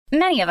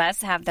Many of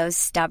us have those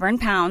stubborn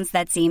pounds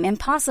that seem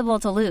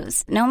impossible to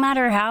lose, no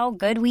matter how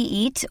good we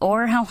eat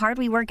or how hard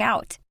we work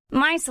out.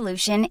 My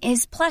solution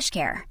is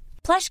PlushCare.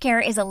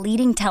 PlushCare is a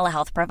leading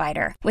telehealth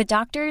provider with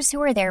doctors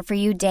who are there for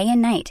you day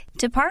and night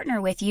to partner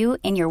with you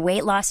in your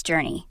weight loss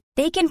journey.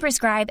 They can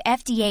prescribe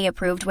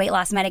FDA-approved weight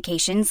loss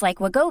medications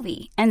like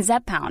Wegovy and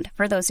Zepbound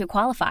for those who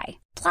qualify.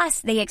 Plus,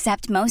 they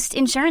accept most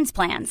insurance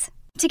plans.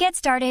 To get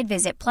started,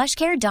 visit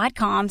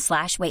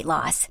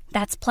plushcare.com/weightloss.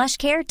 That's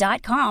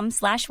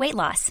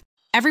plushcare.com/weightloss.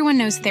 Everyone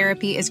knows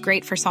therapy is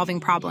great for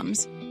solving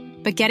problems,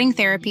 but getting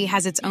therapy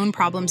has its own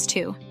problems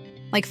too,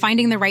 like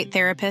finding the right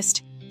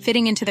therapist,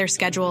 fitting into their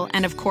schedule,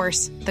 and of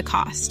course, the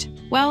cost.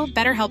 Well,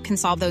 BetterHelp can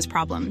solve those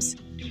problems.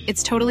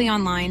 It's totally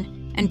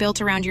online and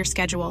built around your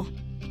schedule.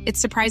 It's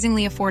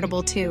surprisingly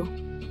affordable too.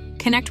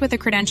 Connect with a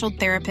credentialed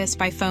therapist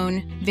by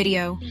phone,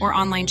 video, or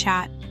online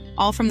chat,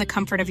 all from the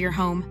comfort of your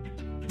home.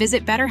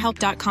 Visit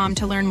BetterHelp.com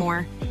to learn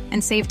more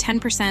and save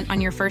 10%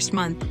 on your first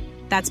month.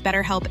 That's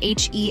BetterHelp,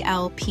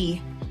 H-E-L-P.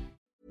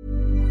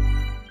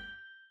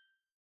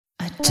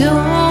 I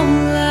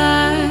don't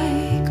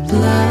like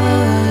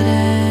blood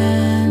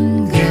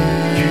and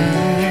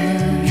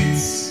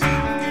guts,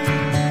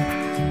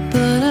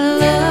 but I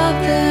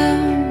love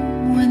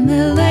them when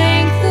they're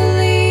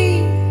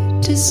lengthily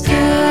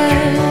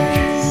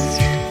discussed.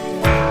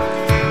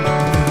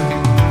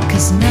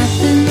 'Cause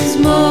nothing's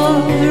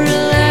more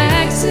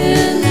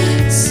relaxing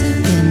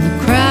than the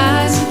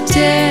cries of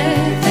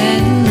death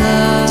and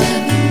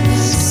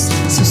lust.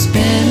 So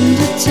spend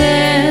a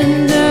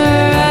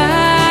tender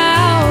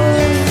hour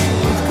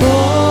with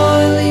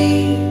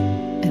Gourley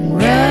and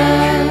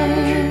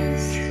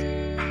Russ.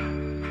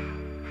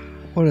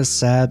 What a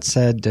sad,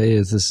 sad day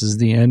is this. Is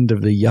the end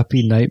of the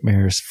Yuppie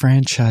Nightmares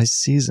franchise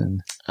season.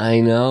 I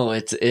know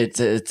it's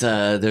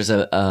there's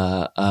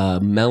a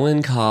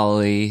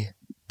melancholy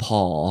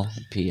Paul,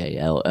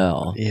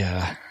 P-A-L-L,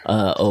 Yeah.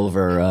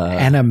 over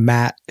And a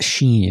Matt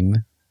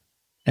Sheen,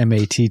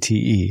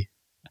 M-A-T-T-E.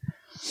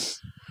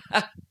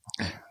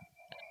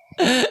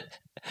 Yeah,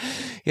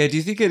 do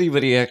you think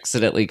anybody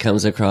accidentally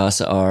comes across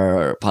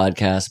our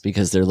podcast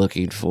because they're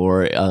looking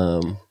for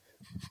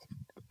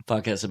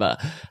podcasts about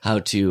how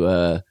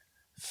to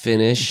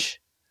finish,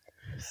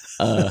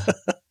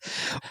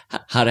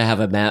 how to have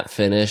a matte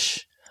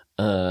finish,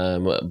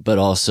 but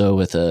also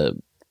with a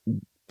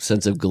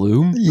sense of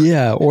gloom?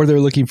 Yeah, or they're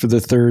looking for the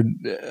third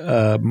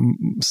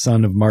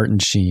son of Martin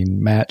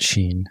Sheen, Matt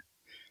Sheen.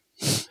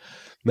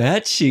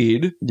 Matt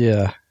Sheen?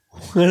 Yeah.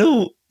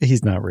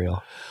 He's not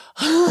real.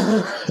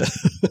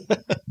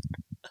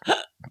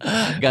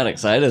 Got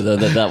excited though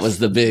that was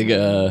the big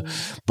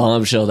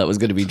bombshell that was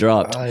going to be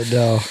dropped. I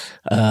know.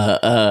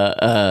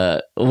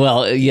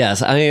 Well,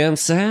 yes, I am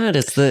sad.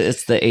 It's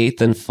the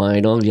eighth and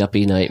final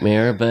Yuppie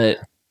Nightmare, but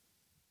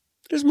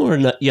there's more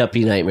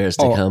Yuppie Nightmares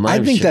to come.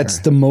 I think that's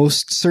the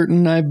most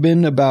certain I've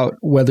been about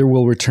whether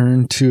we'll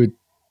return to a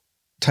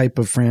type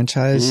of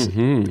franchise.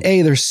 Mm-hmm.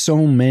 There's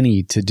so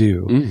many to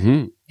do.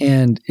 Mm-hmm.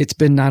 And it's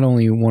been not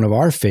only one of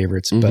our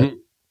favorites, but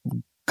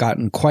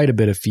gotten quite a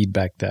bit of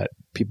feedback that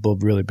people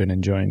have really been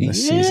enjoying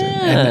this season.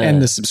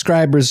 And the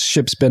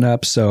subscribership's been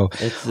up, so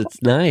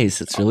it's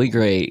nice. It's really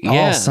great.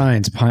 All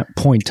signs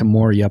point to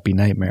more Yuppie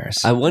Nightmares.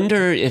 I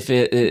wonder if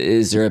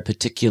is there a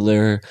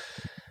particular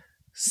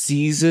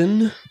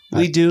season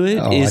we do it?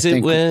 Is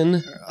it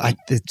when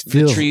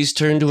the trees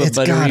turn to a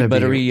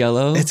buttery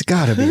yellow? It's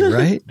got to be,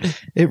 right?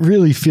 It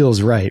really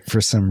feels right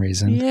for some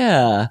reason.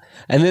 Yeah.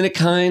 And then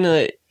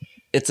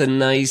it's a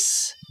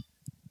nice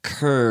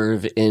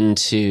curve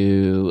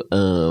into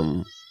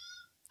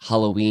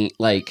Halloween,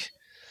 like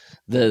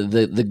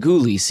the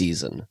ghoulie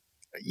season.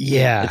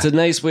 Yeah. It's a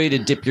nice way to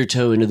dip your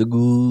toe into the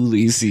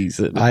ghoulie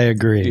season. I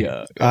agree.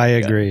 Yeah. I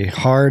agree.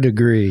 Hard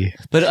agree.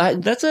 But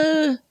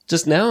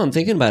just now I'm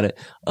thinking about it.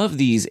 Of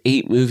these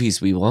 8 movies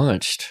we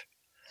watched,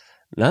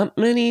 not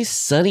many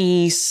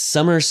sunny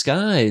summer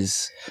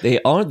skies. They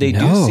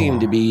do seem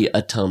to be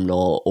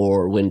autumnal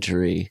or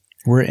wintry.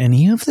 Were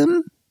any of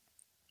them?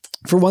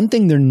 For one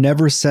thing, they're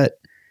never set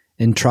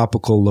in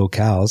tropical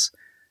locales.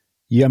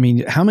 Yeah, I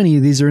mean, how many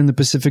of these are in the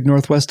Pacific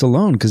Northwest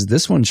alone? Because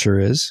this one sure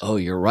is. Oh,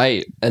 you're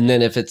right. And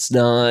then if it's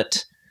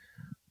not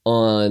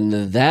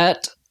on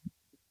that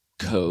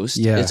coast,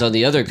 it's on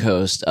the other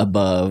coast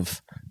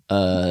above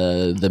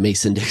the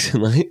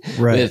Mason-Dixon line,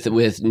 right,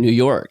 with New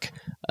York.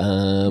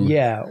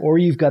 Or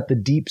you've got the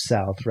Deep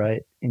South,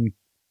 right?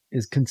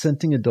 Is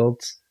Consenting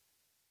Adults?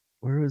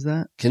 Where was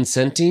that?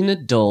 Consenting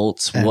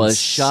Adults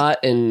was shot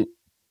in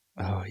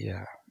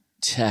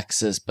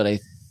Texas, but I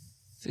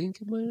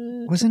think it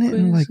might wasn't it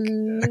in like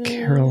a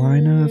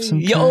Carolina of some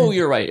kind? Oh,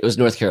 you're right. It was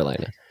North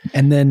Carolina.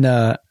 And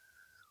then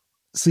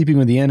Sleeping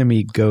with the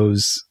Enemy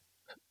goes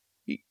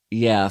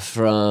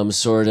from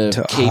sort of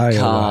Cape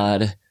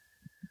Cod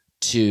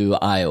to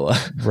Iowa.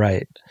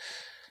 Right.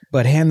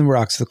 But Hand That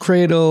Rocks the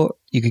Cradle,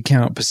 you could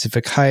count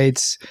Pacific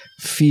Heights,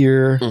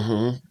 Fear.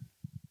 Mm-hmm.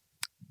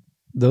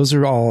 Those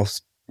are all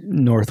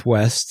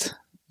Northwest.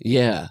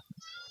 Yeah.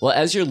 Well,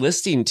 as you're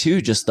listing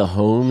too, just the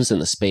homes and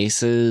the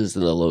spaces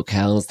and the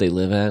locales they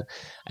live at,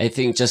 I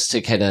think just to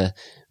kind of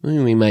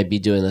we might be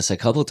doing this a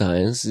couple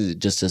times,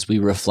 just as we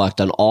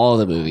reflect on all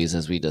the movies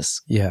as we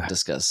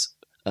discuss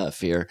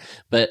fear.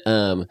 But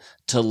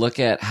to look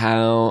at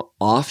how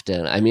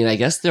often, I mean, I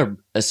guess they're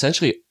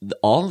essentially,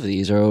 all of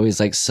these are always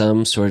like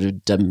some sort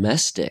of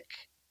domestic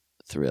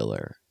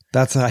thriller.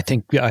 That's, I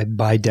think,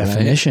 by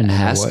definition. Right? It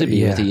has to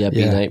be with a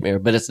yuppie nightmare.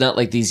 But it's not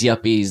like these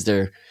yuppies,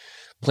 they're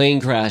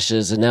plane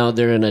crashes and now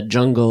they're in a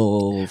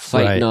jungle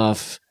fighting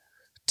off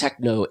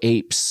techno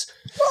apes,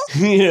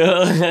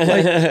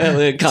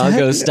 like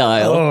Congo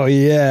style. Oh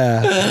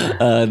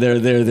yeah,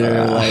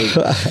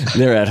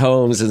 they're at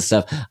homes and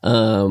stuff.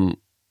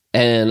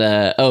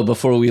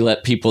 Before we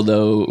let people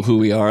know who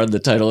we are, the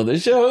title of the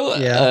show,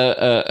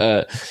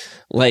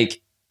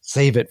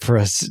 save it for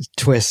a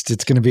twist.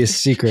 It's going to be a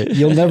secret.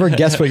 You'll never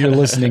guess what you're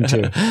listening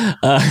to.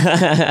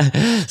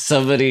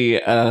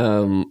 Somebody,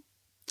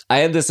 I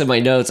had this in my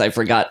notes. I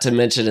forgot to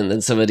mention, and then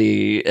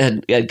somebody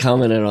had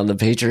commented on the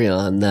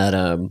Patreon that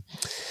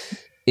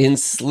in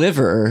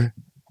Sliver,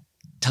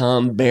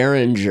 Tom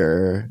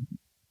Berenger,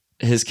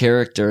 his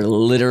character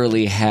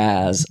literally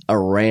has a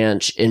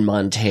ranch in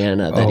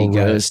Montana that he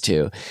goes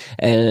to.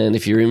 And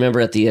if you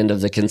remember at the end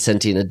of the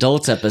Consenting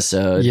Adults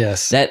episode,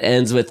 that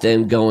ends with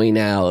them going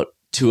out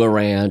to a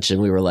ranch. And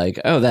we were like,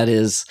 oh, that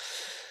is...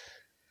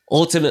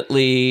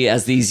 Ultimately,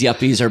 as these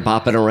yuppies are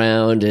bopping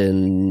around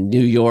in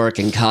New York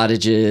and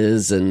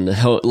cottages and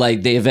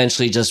they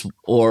eventually just,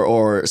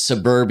 or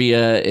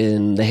suburbia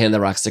in The Hand That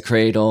Rocks the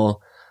Cradle,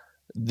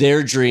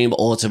 their dream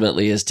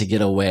ultimately is to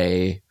get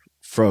away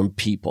from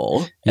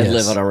people and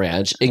live on a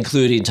ranch,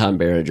 including Tom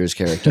Berenger's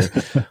character.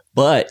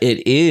 But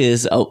it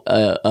is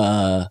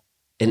an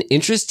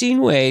interesting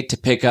way to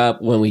pick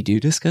up when we do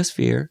discuss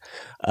fear,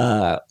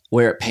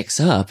 where it picks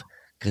up,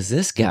 because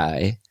this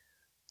guy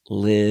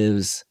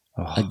lives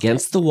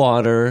against the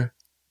water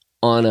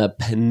on a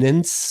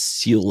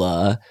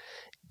peninsula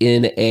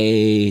in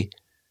a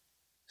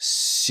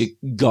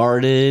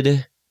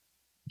guarded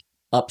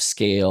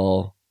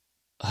upscale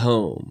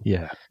home.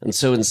 Yeah. And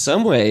so in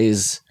some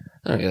ways,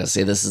 I'm not going to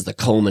say this is the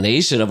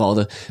culmination of all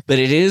but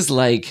it is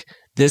like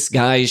this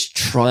guy's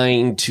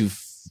trying to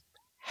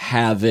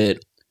have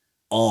it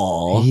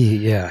all.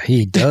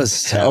 He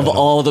does. Of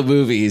all the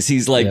movies.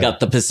 He's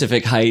got the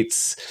Pacific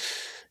Heights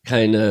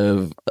kind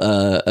of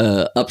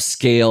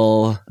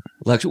upscale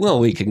luxury. Well,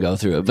 we can go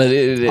through it, but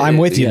I'm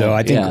with you though.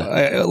 I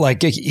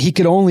think he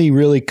could only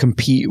really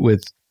compete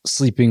with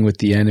Sleeping with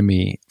the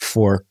Enemy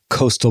for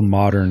coastal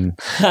modern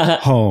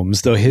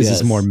homes, though his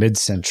is more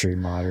mid-century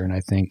modern. I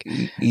think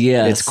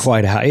it's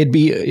quite high.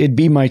 It'd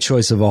be my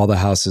choice of all the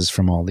houses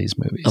from all these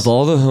movies. Of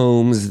all the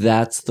homes,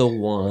 that's the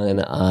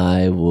one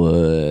I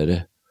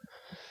would.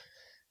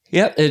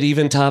 Yep, it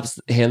even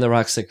tops Hand That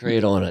Rocks the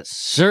Cradle, and it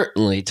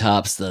certainly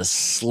tops the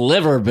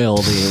Sliver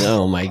building.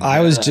 Oh my god! I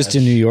was just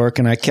in New York,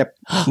 and I kept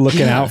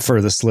looking out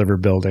for the Sliver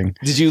building.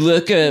 Did you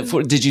look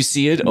did you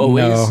see it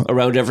always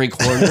around every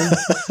corner?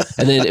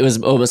 And then it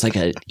was almost like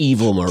an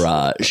evil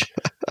mirage.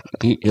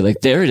 You're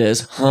like, there it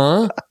is,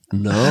 huh?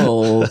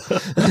 No.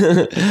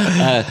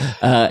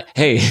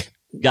 Hey,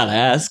 gotta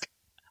ask,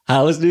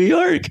 how was New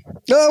York?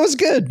 Oh, it was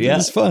good. Yeah. It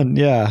was fun.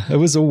 Yeah, it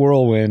was a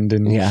whirlwind,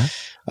 and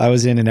I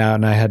was in and out,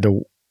 and I had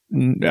to.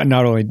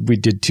 Not only we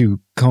did 2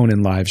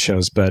 Conan live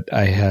shows, but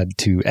I had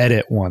to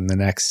edit one the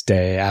next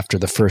day after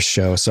the first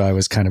show. So I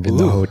was kind of in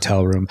the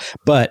hotel room,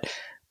 but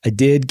I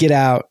did get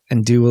out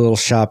and do a little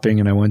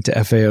shopping, and I went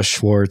to FAO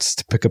Schwartz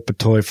to pick up a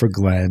toy for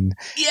Glenn.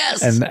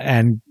 Yes.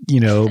 And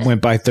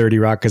went by 30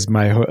 Rock because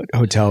my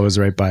hotel was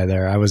right by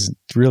there. I was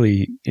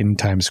really in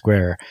Times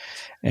Square.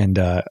 And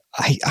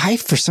I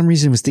for some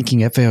reason was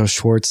thinking FAO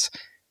Schwartz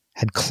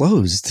had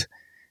closed.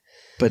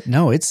 But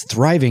no, it's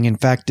thriving. In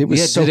fact, it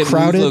was so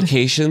crowded. Move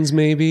locations,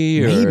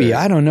 maybe? Maybe.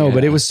 I don't know.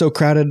 But it was so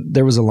crowded,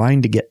 there was a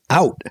line to get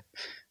out.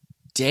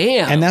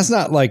 Damn. And that's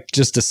not like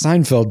just a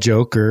Seinfeld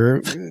joke,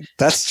 or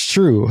that's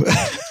true.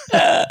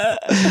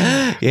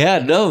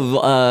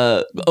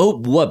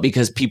 What?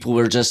 Because people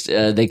were just,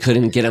 they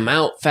couldn't get them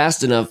out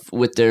fast enough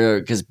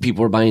because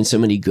people were buying so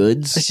many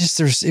goods? It's just,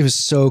 it was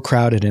so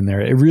crowded in there.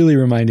 It really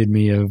reminded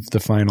me of the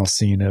final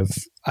scene of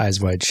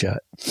Eyes Wide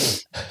Shut.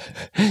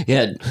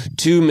 Yeah,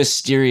 2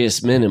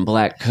 mysterious men in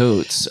black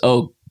coats.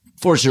 Oh,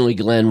 fortunately,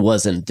 Glenn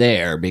wasn't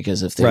there,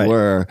 because if they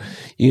were,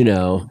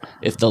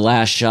 if the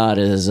last shot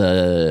is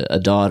a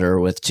daughter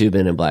with 2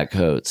 men in black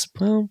coats,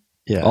 well,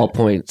 all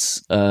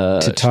points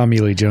to Tommy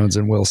Lee Jones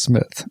and Will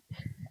Smith.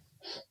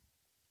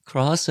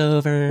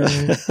 Crossover.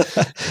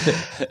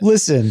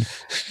 Listen,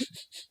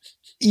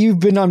 you've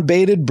been on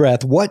bated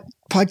breath. What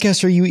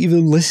podcast are you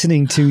even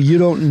listening to? You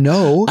don't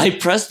know. I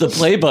pressed the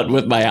play button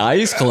with my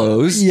eyes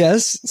closed.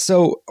 Yes.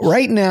 So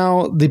right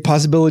now, the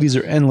possibilities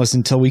are endless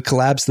until we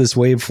collapse this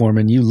waveform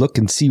and you look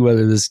and see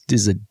whether this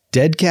is a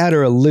dead cat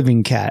or a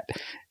living cat.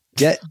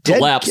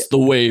 Collapse the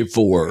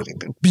waveform.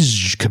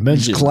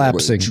 Commence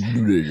collapsing.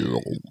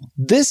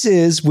 This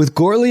is With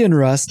Gorley and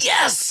Rust.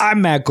 Yes.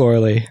 I'm Matt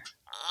Gorley.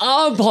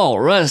 I'm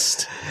Paul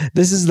Rust.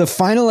 This is the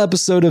final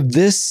episode of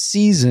this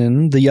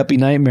season, the Yuppie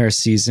Nightmare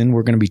season.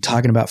 We're going to be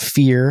talking about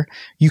fear.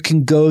 You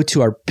can go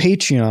to our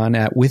Patreon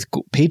at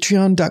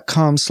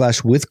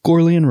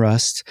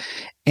patreon.com/withgorleyandrust.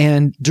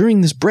 And during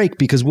this break,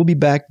 because we'll be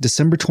back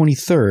December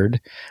 23rd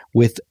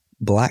with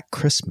Black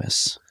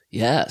Christmas.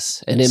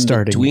 Yes. And in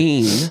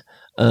between,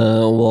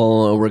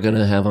 we're going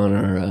to have on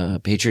our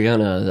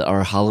Patreon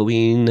our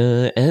Halloween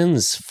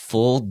Ends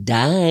full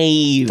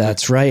dive.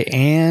 That's right.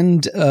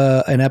 And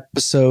an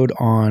episode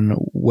on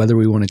whether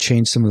we want to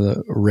change some of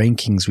the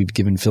rankings we've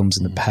given films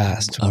in the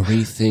past. A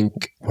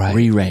rethink,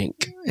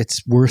 re-rank.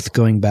 It's worth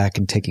going back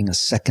and taking a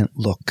second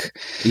look.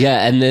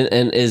 Yeah. And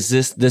is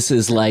this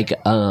is like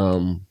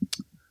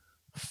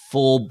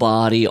full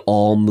body,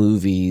 all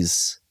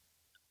movies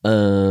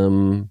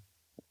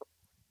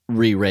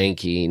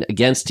re-ranking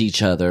against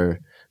each other,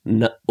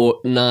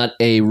 not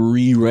a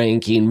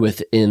re-ranking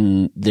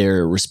within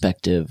their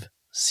respective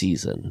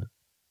season.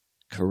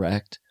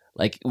 Correct?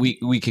 Like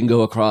we can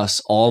go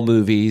across all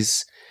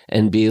movies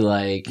and be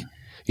like,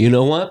 you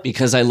know what?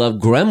 Because I love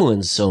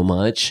Gremlins so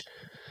much,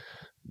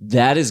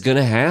 that is going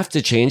to have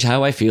to change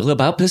how I feel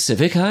about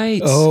Pacific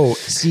Heights. Oh,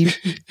 see,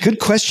 good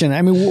question.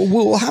 I mean,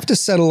 we'll have to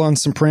settle on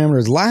some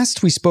parameters.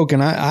 Last we spoke,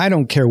 and I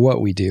don't care what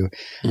we do.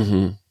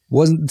 Mm-hmm.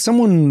 Wasn't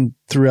someone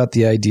threw out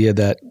the idea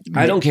that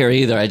I don't care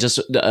either. I just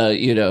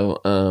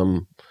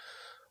want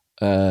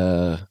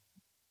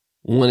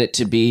it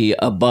to be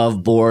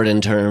above board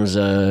in terms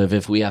of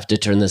if we have to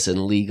turn this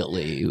in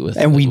legally.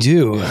 We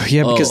do,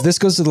 yeah, because this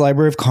goes to the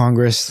Library of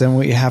Congress. Then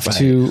we have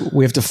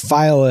to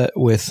file it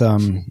with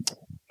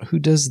who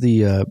does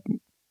the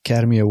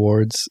Academy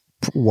Awards?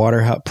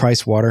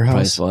 Price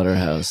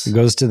Waterhouse. It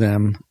goes to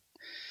them.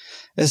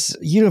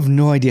 You have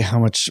no idea how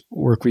much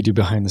work we do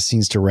behind the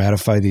scenes to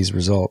ratify these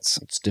results.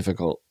 It's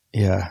difficult.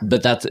 Yeah.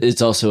 But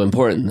it's also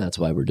important. That's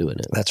why we're doing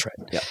it. That's right.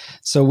 Yeah.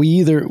 So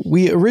we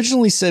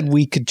originally said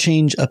we could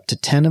change up to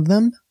 10 of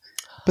them,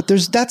 but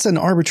that's an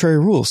arbitrary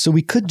rule. So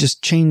we could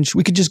just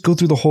go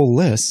through the whole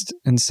list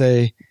and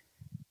say,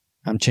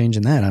 I'm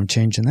changing that. I'm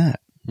changing that.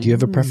 Do you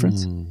have a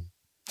preference?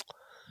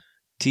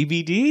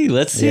 TBD.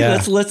 Let's see.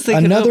 Yeah. Let's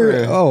think another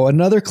it over.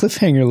 Another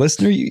cliffhanger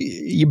listener.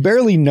 You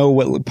barely know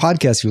what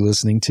podcast you're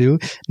listening to.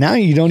 Now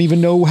you don't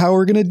even know how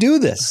we're going to do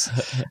this.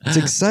 It's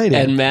exciting.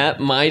 And Matt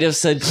might have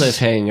said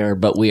cliffhanger,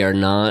 but we are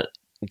not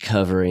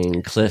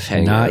covering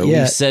cliffhanger. Not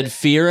yet. We've said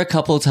fear a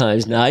couple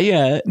times. Not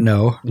yet.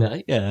 No.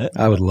 Not yet.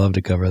 I would love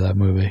to cover that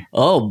movie.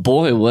 Oh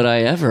boy, would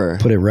I ever.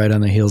 Put it right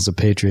on the heels of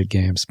Patriot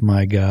Games.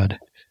 My God.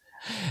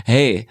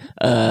 Hey,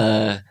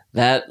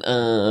 that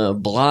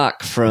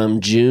block from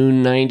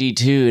June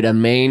 92 to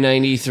May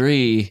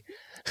 93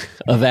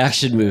 of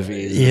action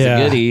movies is a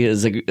goodie.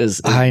 Is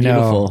I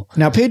beautiful. Know.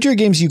 Now, Patriot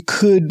Games, you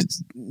could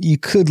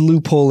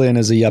loophole in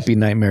as a Yuppie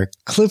Nightmare.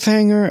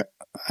 Cliffhanger,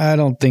 I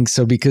don't think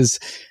so, because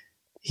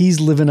he's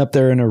living up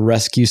there in a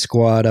rescue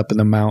squad up in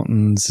the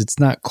mountains. It's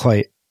not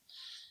quite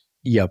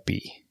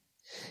Yuppie.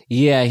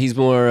 Yeah, he's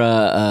more.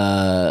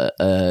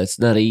 It's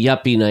not a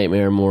Yuppie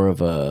Nightmare, more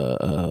of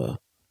a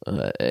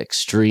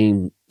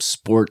extreme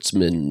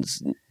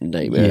sportsman's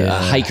nightmare, a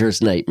hiker's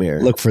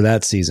nightmare. Look for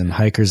that season,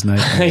 Hiker's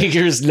Nightmare.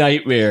 Hiker's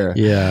Nightmare.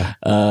 Yeah.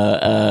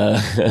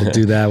 We'll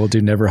do that. We'll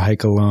do Never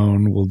Hike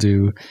Alone. We'll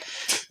do,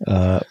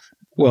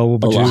 we'll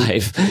do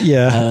Alive.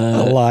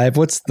 Alive.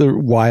 What's the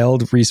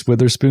Wild, Reese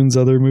Witherspoon's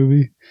other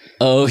movie?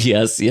 Oh,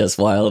 yes,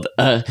 Wild.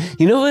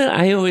 You know what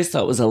I always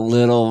thought was a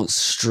little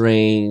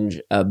strange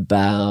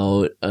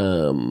about,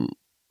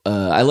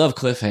 I love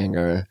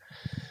Cliffhanger,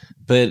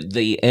 but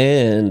the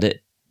end,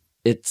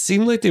 it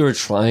seemed like they were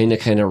trying to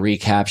kind of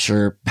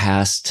recapture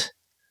past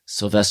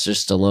Sylvester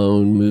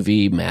Stallone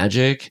movie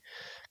magic,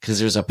 because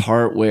there's a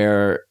part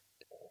where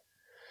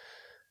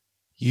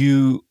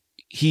he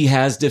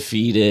has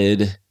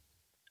defeated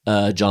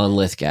John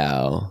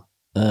Lithgow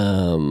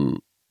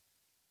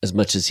as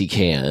much as he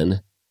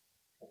can,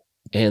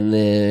 and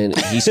then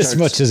he starts, as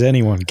much as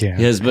anyone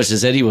can, as much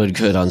as anyone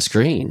could on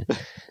screen,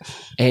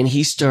 and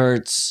he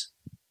starts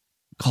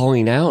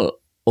calling out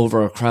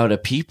over a crowd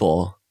of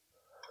people,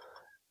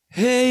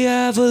 "Hey,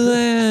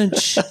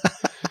 Avalanche!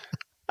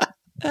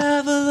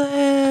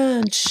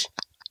 Avalanche!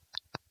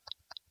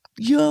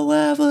 Yo,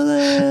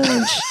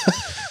 Avalanche!"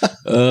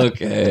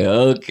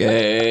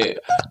 Okay.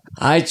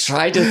 I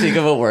tried to think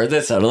of a word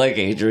that sounded like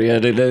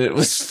Adrian, and it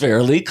was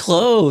fairly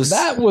close.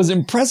 That was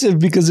impressive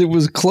because it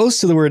was close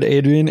to the word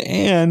Adrian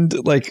and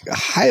like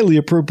highly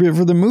appropriate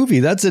for the movie.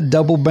 That's a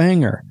double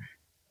banger.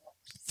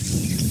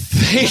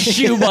 Thank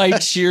you, my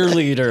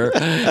cheerleader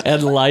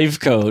and life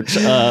coach.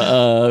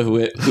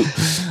 No,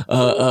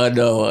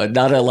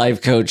 not a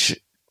life coach.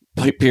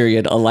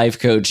 Period. A life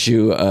coach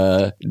who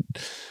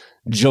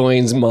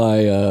joins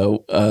my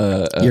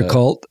your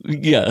cult.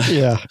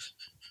 Yeah.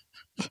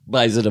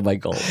 Buys into my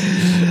cult.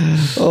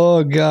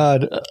 Oh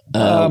God.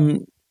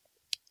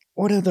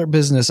 What other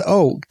business?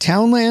 Oh,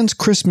 Townland's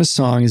Christmas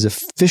song is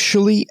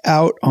officially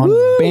out on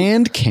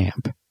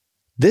Bandcamp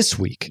this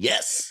week.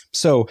 Yes.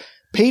 So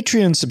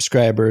Patreon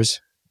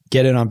subscribers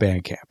get it on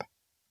Bandcamp.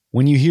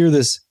 When you hear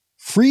this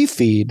free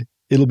feed,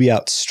 it'll be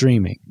out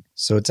streaming.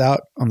 So it's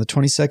out on the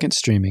 22nd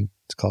streaming.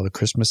 It's called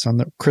Christmas on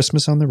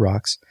the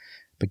Rocks.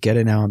 But get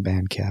it now on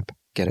Bandcamp.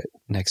 Get it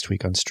next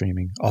week on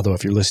streaming. Although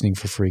if you're listening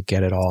for free,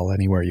 get it all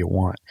anywhere you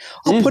want.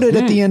 I'll put it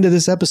at the end of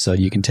this episode.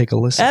 You can take a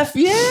listen. Okay.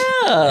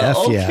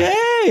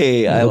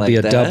 It'll like be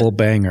a that. double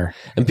banger.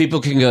 And people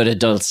can go to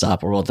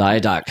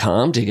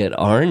don'tstopworldie.com to get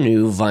our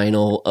new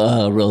vinyl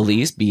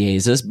release,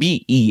 Beazas,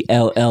 Bellezas.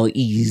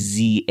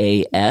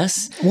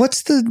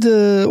 What's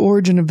the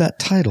origin of that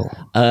title?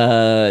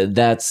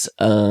 That's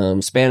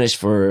Spanish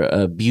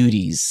for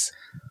beauties.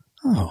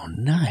 Oh,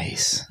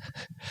 nice.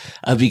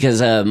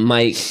 Because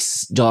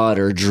Mike's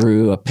daughter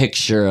drew a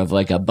picture of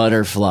like a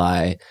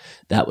butterfly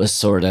that was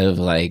sort of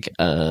like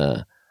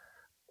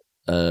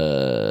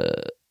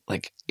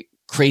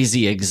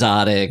crazy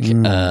exotic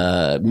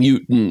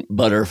mutant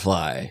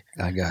butterfly.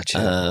 I got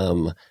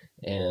you.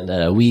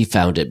 And we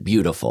found it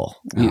beautiful.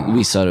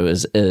 We thought it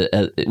was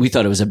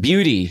a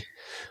beauty,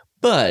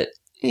 but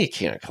you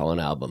can't call an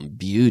album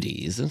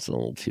beauties. It's a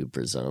little too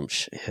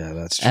presumptuous. Yeah,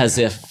 that's true. As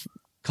if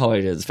calling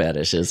it in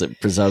Spanish isn't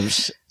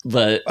presumptuous,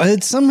 but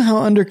it somehow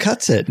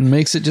undercuts it and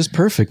makes it just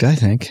perfect, I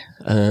think.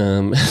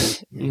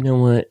 You know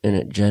what? And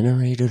it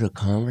generated a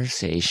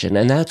conversation,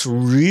 and that's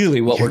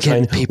really what we're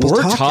trying.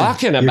 We're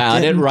talking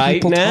about it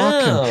right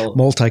now.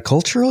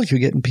 Multicultural. You're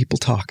getting people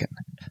talking.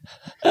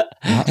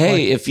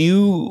 Hey, if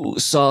you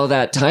saw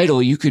that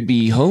title, you could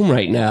be home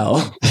right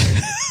now.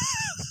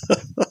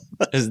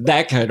 It's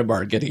that kind of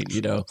marketing,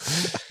 you know.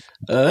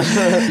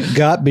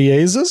 Got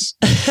Beazas?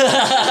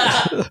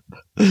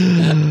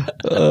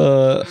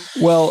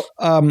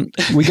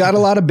 We got a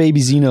lot of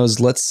Baby Xenos.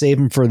 Let's save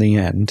them for the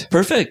end.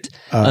 Perfect.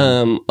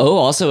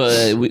 Also,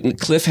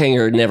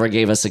 Cliffhanger never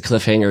gave us a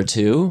cliffhanger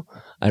too,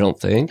 I don't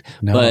think.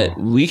 No. But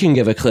we can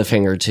give a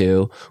cliffhanger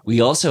too.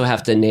 We also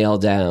have to nail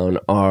down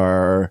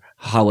our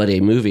holiday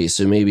movies.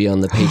 So maybe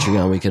on the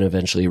Patreon we can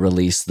eventually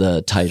release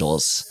the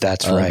titles.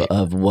 That's right.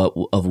 Of what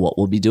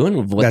we'll be doing,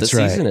 of what That's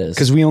the season is.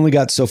 Because we only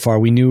got so far.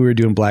 We knew we were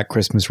doing Black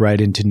Christmas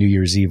right into New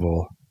Year's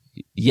Evil.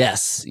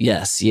 Yes,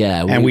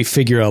 yeah. And we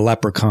figure a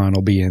leprechaun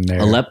will be in there.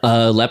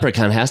 A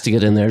leprechaun has to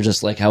get in there,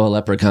 just like how a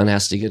leprechaun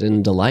has to get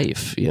into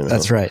life. You know,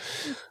 that's right.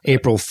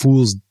 April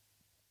Fool's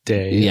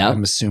Day. Yeah,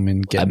 I'm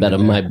assuming. I bet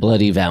My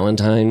Bloody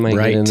Valentine might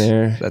get in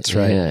there. That's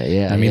right.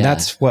 Yeah. I mean,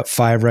 that's what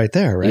 5 right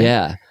there, right?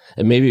 Yeah.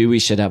 And maybe we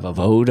should have a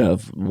vote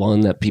of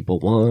one that people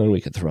want.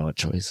 We could throw out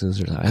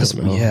choices, or I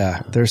don't know.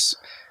 Yeah,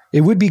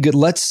 it would be good.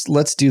 Let's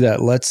do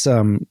that. Let's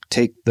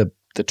take the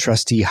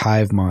trusty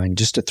hive mind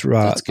just to throw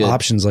out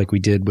options like we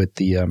did with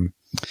the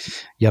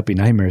Yuppie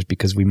Nightmares,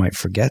 because we might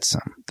forget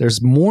some.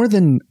 There's more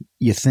than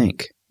you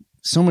think.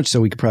 So much so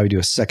we could probably do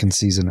a second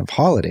season of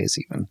Holidays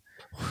even.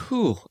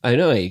 Whew, I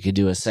know you could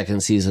do a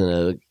second season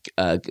of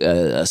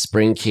a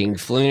Spring King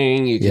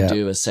Fling. You could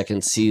do a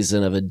second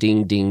season of a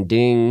Ding Ding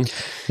Ding.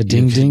 A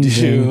Ding Ding Ding.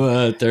 Do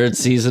a third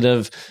season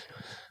of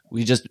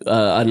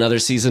another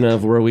season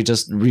of where we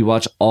just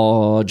rewatch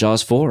all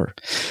Jaws 4.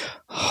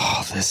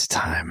 Oh, this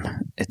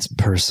time it's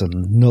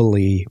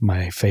personally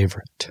my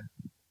favorite.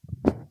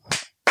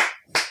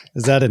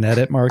 Is that an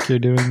edit mark you're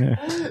doing there?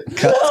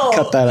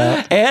 Cut that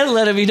out. And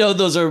letting me know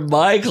those are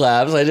my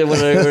claps. I didn't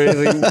want to hear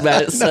anything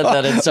Matt said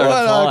that and start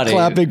applauding. I'm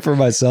clapping for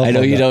myself. I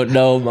know you don't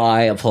know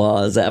my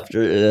applause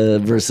after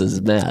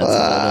versus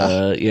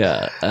Matt's.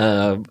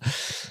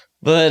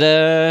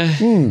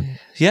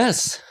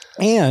 Yes.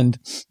 And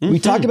we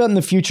talked about in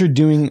the future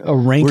doing a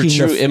ranking.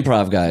 We're true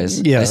improv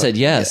guys. Yeah. I said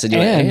yes. And you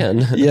went,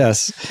 and.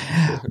 Yes.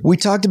 We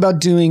talked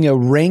about doing a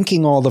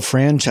ranking all the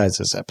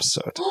franchises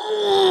episode,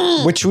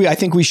 which I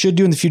think we should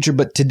do in the future.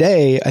 But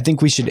today, I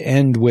think we should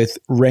end with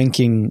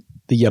ranking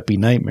the Yuppie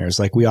Nightmares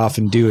like we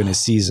often do in a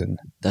season.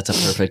 That's a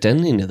perfect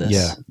ending to this.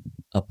 Yeah.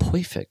 A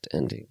perfect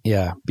ending.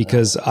 Yeah.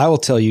 Because I will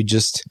tell you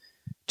just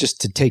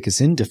to take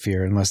us into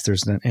fear, unless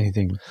there's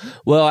anything.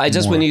 Well,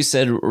 when you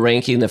said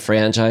ranking the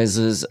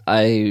franchises,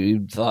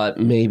 I thought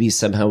maybe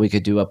somehow we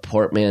could do a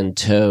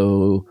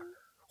portmanteau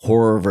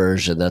horror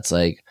version that's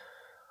like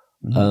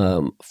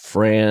Fran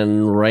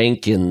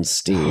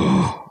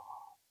Rankenstein.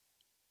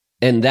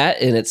 And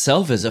that in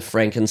itself is a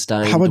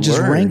Frankenstein. How about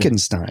just word.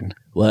 Rankenstein?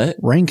 What?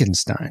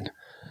 Rankenstein.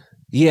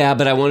 Yeah,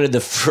 but I wanted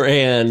the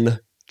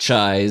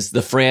franchise.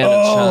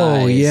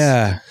 Oh,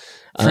 yeah.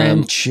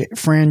 Fran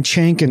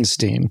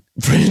Chankenstein.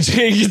 Fran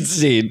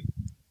Chankenstein.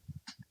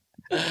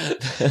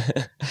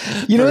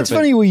 You know, it's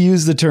funny we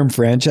use the term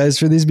franchise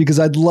for these, because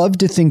I'd love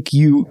to think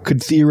you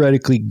could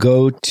theoretically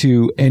go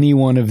to any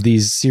one of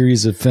these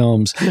series of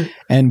films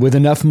and with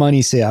enough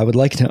money say, I would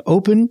like to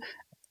open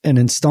an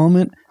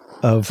installment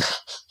of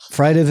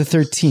Friday the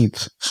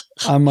 13th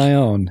on my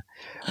own.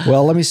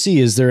 Well, let me see.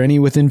 Is there any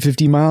within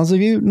 50 miles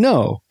of you?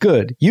 No.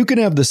 Good. You can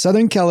have the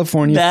Southern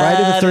California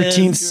Friday the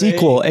 13th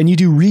sequel, and you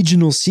do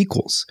regional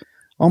sequels,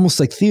 almost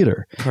like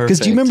theater. Because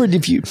do you remember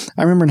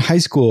I remember in high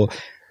school,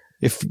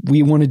 if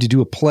we wanted to do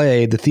a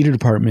play, the theater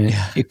department,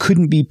 it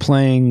couldn't be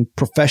playing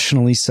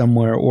professionally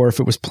somewhere, or if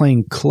it was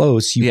playing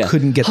close, you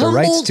couldn't get the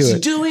rights to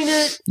it. Doing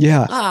it?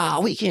 Yeah.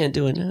 We can't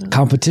do it now.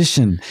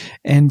 Competition.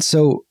 And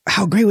so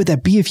how great would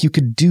that be if you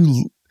could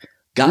do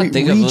God,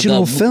 think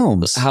regional of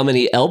films. How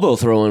many elbow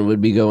throwing would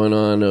be going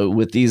on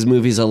with these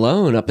movies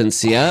alone up in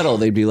Seattle?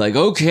 They'd be like,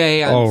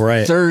 okay,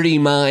 I'm 30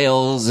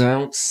 miles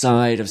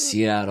outside of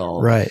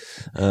Seattle. Right.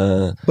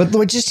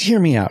 But just hear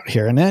me out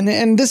here.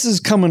 And this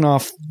is coming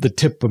off the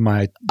tip of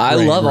my I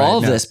brain love right all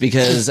of now. this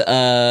because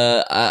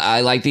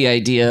I like the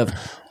idea of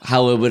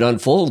how it would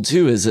unfold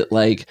too. Is it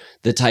like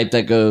the type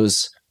that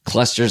goes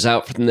clusters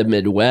out from the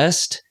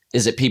Midwest?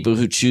 Is it people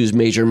who choose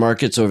major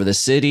markets over the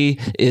city?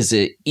 Is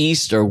it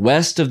east or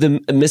west of the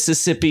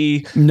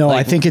Mississippi? No,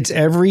 I think it's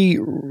every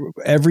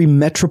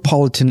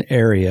metropolitan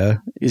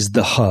area is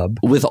the hub.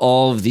 With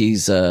all of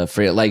these, Yes.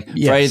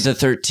 Friday the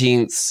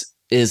 13th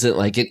isn't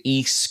like an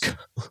East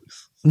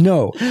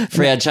No.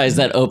 franchise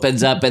that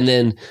opens up and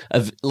then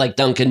like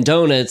Dunkin'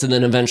 Donuts and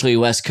then eventually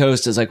West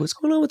Coast is like, what's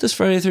going on with this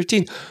Friday the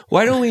 13th?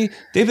 Why don't we,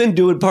 they've been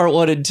doing part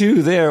 1 and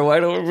 2 there. Why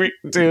don't we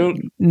do?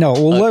 No,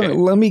 well, Okay.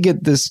 let me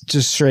get this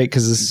just straight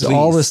because Please.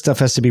 all this stuff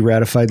has to be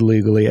ratified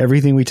legally.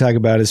 Everything we talk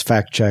about is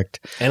fact checked.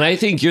 And I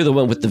think you're the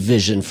one with the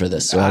vision for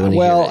this. So I wanna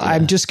hear it, yeah.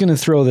 I'm just going to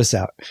throw this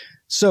out.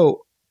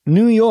 So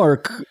New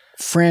York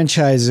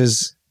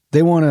franchises,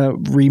 they want to,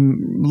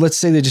 let's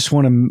say they just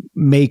want to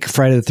make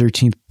Friday the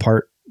 13th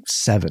part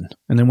 7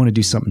 and they want to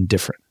do something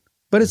different,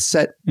 but it's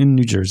set in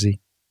New Jersey.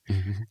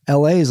 Mm-hmm.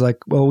 LA is like,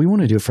 well, we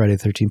want to do Friday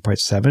the 13th part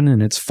 7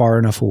 and it's far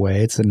enough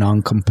away. It's a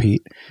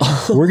non-compete.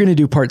 We're going to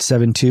do part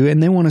 7 too.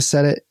 And they want to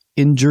set it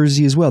in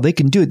Jersey as well. They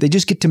can do it. They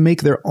just get to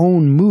make their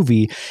own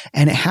movie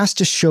and it has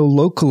to show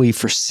locally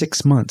for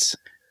 6 months.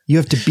 You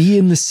have to be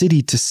in the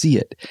city to see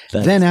it.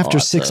 Then after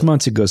 6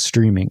 months, it goes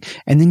streaming.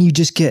 And then you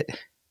just get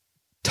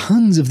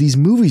tons of these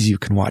movies you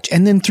can watch.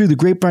 And then through the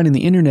grapevine and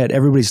the internet,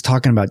 everybody's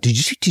talking about, did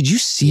you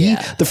see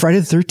the Friday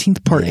the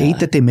 13th part 8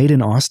 that they made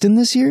in Austin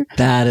this year?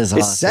 That is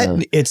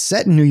awesome. It's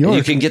set in New York.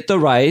 You can get the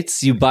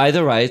rights. You buy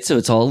the rights, so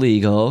it's all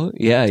legal.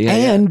 Yeah.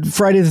 And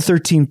Friday the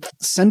 13th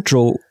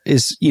Central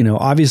is,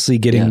 obviously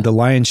getting the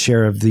lion's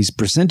share of these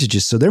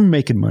percentages. So they're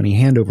making money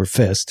hand over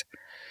fist.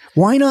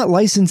 Why not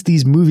license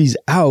these movies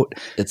out?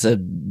 It's a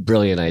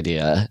brilliant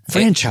idea.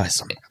 Franchise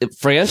them.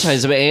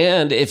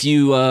 And if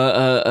you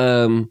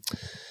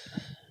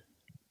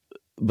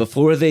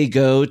before they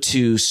go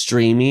to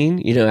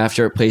streaming,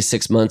 after it plays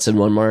 6 months in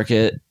one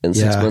market and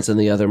 6 months in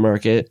the other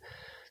market,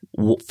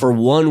 for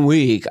 1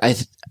 week,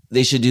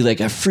 they should do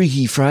like a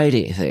Freaky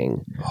Friday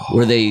thing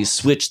where they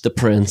switch the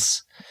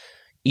prints.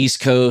 East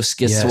Coast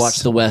gets to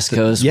watch the West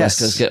Coast, West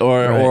Coast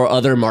or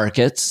other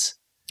markets.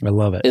 I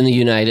love it. In the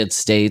United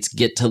States,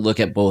 get to look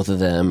at both of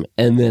them,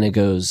 and then it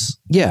goes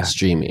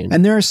streaming.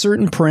 And there are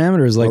certain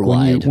parameters, like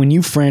when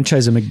you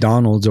franchise a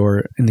McDonald's,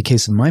 or in the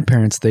case of my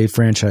parents, they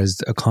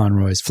franchised a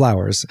Conroy's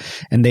Flowers,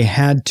 and they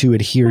had to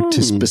adhere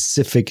to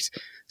specific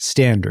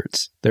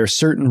standards. There are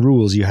certain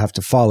rules you have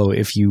to follow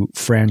if you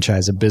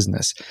franchise a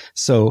business.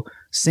 So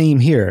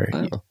same here.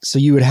 Wow. So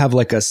you would have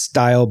like a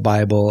style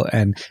Bible,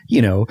 and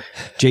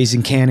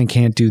Jason can and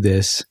can't do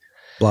this.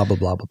 Blah, blah,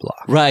 blah, blah, blah.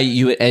 Right.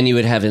 You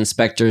would have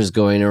inspectors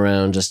going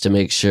around just to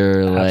make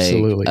sure,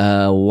 Absolutely.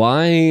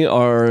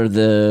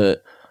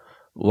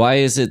 why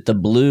is it the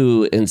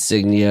blue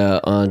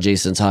insignia on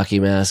Jason's hockey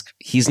mask?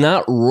 He's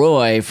not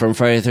Roy from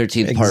Friday the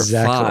 13th Part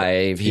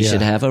 5. He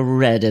should have a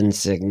red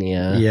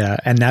insignia. Yeah.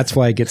 And that's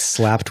why it gets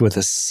slapped with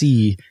a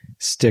C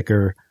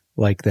sticker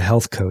like the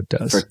health code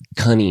does. For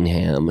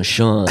Cunningham,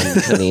 Sean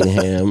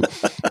Cunningham.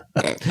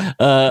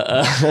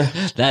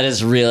 That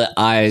is really,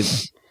 I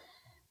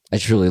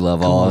truly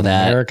love all of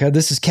that. America,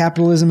 this is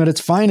capitalism at its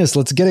finest.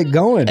 Let's get it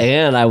going.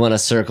 And I want to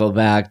circle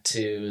back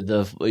to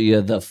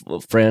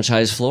the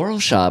franchise floral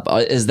shop.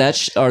 Is that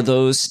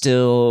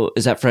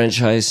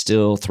franchise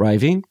still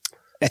thriving?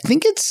 I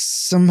think it's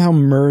somehow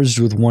merged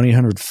with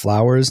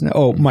 1-800-Flowers.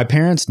 Oh, my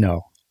parents,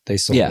 no. They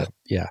sold it.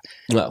 Yeah.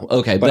 Well,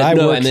 okay. But I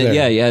worked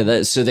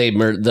there. So they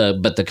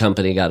but the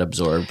company got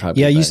absorbed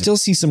probably. Yeah, you still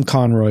see some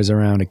Conroys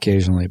around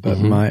occasionally, but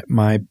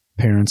my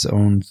parents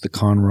owned the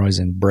Conroys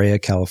in Brea,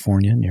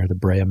 California, near the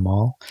Brea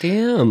Mall.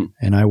 Damn.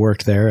 And I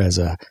worked there as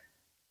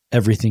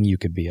everything you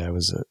could be. I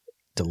was a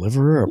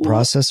deliverer, a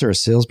processor, a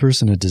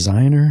salesperson, a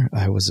designer.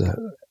 I was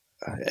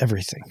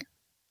everything.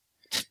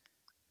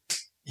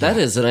 That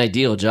is an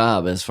ideal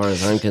job as far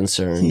as I'm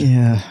concerned.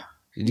 Yeah.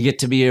 You get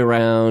to be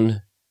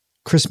around.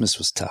 Christmas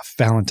was tough.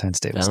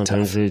 Valentine's Day was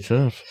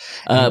tough.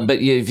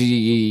 But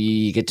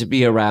you get to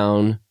be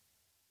around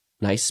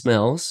nice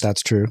smells.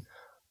 That's true.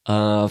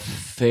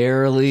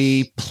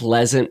 Fairly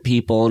pleasant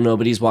people.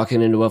 Nobody's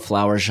walking into a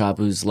flower shop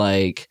who's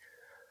like,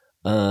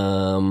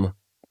 I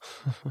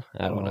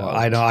don't know.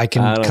 I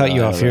can cut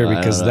you off here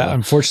because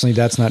unfortunately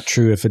that's not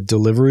true. If a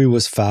delivery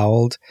was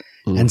fouled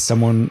and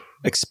someone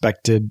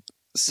expected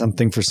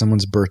something for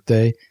someone's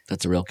birthday,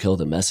 that's a real kill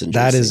the messenger.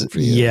 That is, for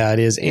you. Yeah, it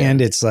is. Yeah.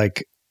 And it's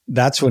like,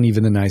 that's when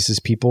even the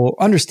nicest people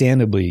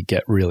understandably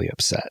get really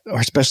upset, or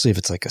especially if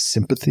it's like a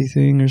sympathy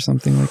thing or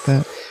something like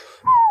that.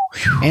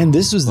 And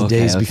this was the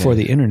days before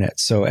the internet,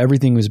 so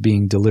everything was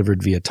being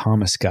delivered via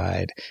Thomas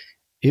Guide.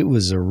 It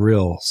was a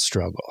real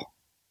struggle.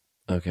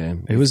 Okay.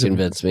 It was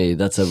convinced me.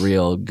 That's a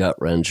real gut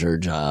wrencher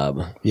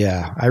job.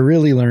 Yeah, I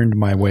really learned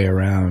my way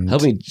around.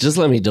 Just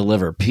let me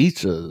deliver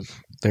pizzas.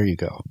 There you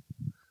go.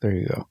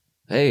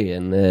 Hey,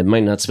 and it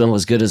might not smell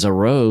as good as a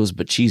rose,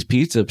 but cheese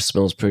pizza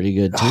smells pretty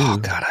good too. Oh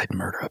God, I'd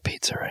murder a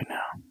pizza right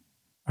now.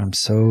 I'm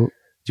so.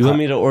 Do you want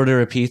me to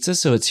order a pizza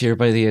so it's here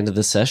by the end of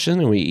the session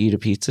and we eat a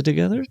pizza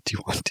together? Do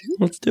you want to?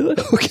 Let's do it.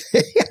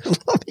 Okay, I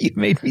love it. You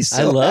made me so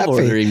I love happy.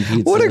 ordering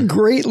pizza. What a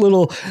great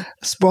little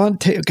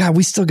spontaneous. God,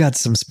 we still got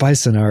some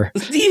spice in our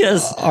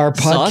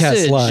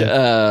podcast sausage,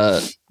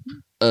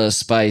 line.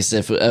 Spice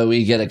if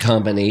we get a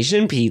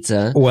combination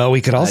pizza. Well,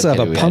 we could also have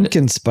a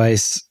pumpkin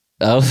spice.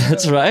 Oh,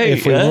 that's right.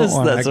 If we want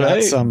one, that's I got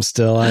right. some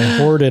still. I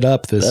hoarded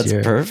up this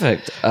year. That's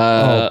perfect.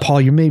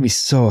 Paul, you made me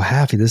so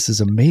happy. This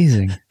is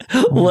amazing.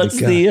 What's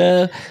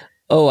the?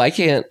 I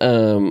can't.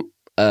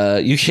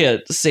 You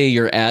can't say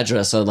your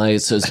address online,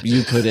 so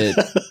you put it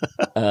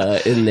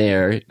in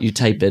there. You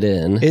type it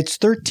in. It's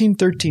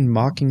 1313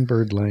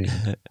 Mockingbird Lane.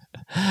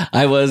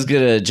 I was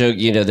gonna joke.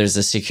 There's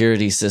a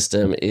security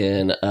system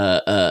in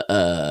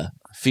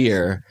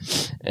Fear,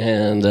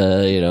 and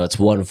it's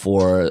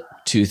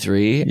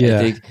 1423. Yeah.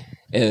 I think.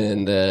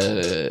 And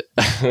I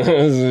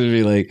was gonna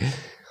be like,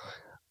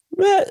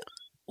 Matt,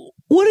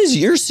 what is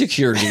your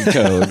security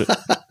code?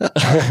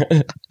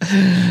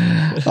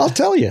 I'll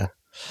tell you.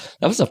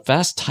 That was a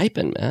fast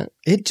typing, Matt.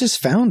 It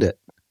just found it.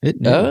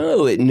 It knew.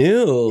 Oh, it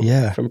knew.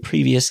 Yeah. From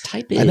previous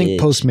typing. I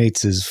think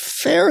Postmates is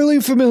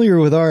fairly familiar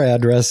with our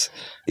address.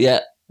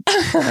 Yeah.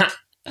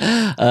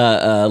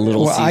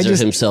 Little Caesar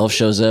himself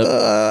shows up.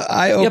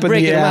 I open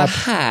the app. My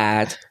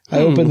hat. I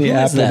open the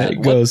app and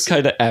it goes. What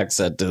kind of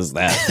accent is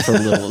that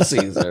from Little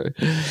Caesar?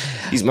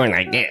 He's more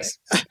like this.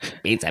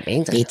 Pizza,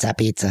 pizza. Pizza,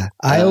 pizza.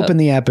 I open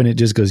the app and it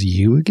just goes,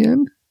 you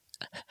again?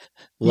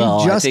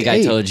 Well, I think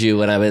I told you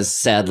when I was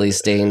sadly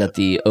staying at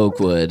the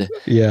Oakwood.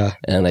 Yeah.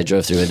 And I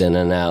drove through it in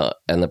and out.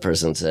 And the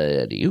person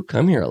said, you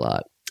come here a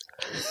lot.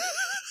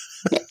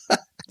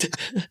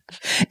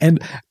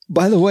 And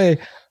by the way,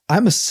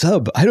 I'm a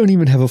sub. I don't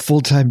even have a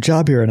full-time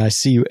job here and I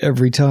see you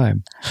every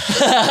time.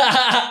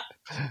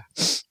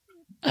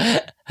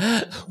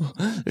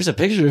 There's a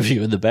picture of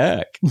you in the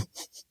back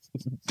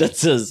that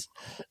says,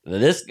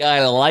 this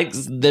guy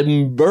likes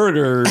them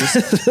burgers.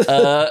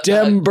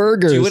 Dem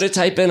burgers. Do you want to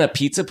type in a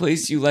pizza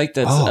place you like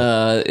that's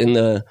in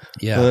the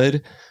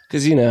hood?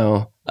 Because,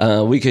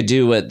 we could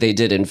do what they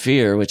did in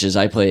Fear, which is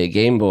I play a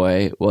Game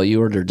Boy while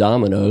you order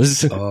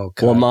Domino's. Oh,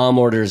 God. While Mom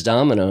orders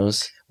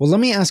Domino's. Well, let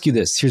me ask you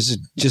this. Here's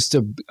just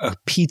a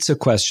pizza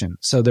question.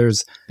 So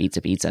there's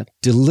pizza.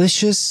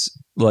 Delicious,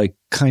 like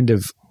kind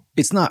of,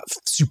 it's not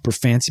super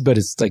fancy, but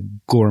it's like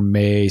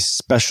gourmet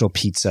special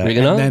pizza.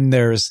 Oregano? And then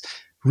there's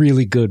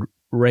really good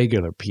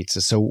regular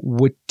pizza. So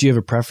do you have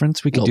a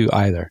preference? We could do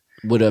either.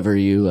 Whatever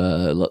you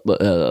love.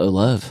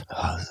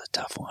 Oh, this is a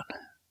tough one.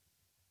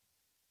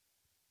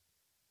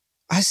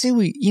 I say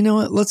you know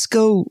what? Let's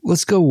go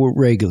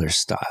regular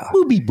style.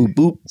 Boopy boop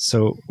boop.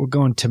 So we're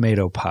going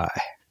tomato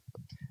pie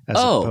as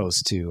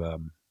opposed to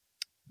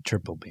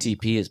triple bean.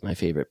 TP is my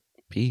favorite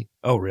P.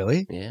 Oh,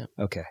 really? Yeah.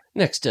 Okay.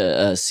 Next to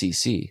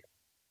CC.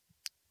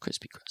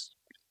 Crispy crust.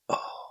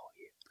 Oh,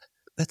 yeah.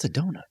 That's a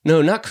donut.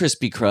 No, not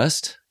crispy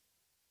crust.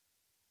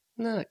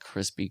 Not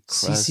crispy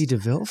crust. CC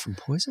DeVille from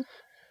Poison?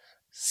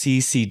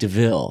 CC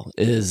DeVille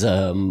is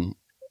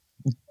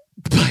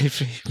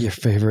your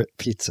favorite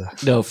pizza.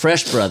 No,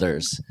 Fresh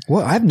Brothers.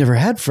 Well, I've never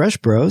had Fresh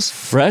Bros.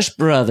 Fresh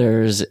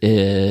Brothers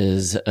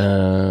is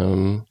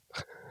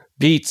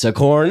Pizza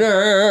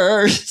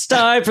Corner. It's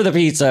time for the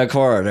Pizza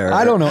Corner.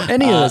 I don't know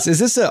any of this. Is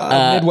this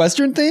a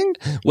Midwestern thing?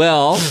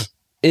 Well,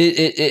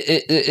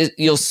 it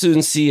you'll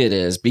soon see it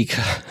is,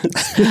 because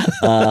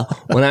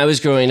when I was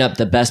growing up,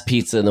 the best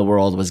pizza in the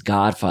world was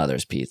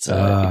Godfather's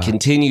Pizza. It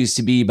continues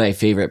to be my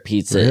favorite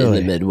pizza in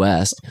the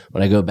Midwest.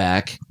 When I go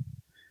back,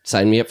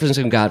 sign me up for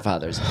some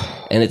Godfathers.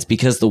 And it's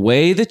because the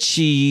way the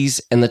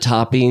cheese and the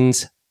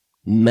toppings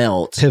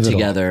melt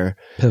together.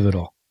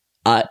 Pivotal.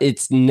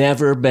 It's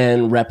never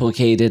been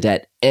replicated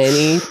at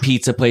any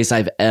pizza place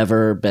I've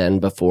ever been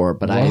before,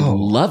 but I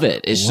love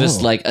it. It's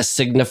just like a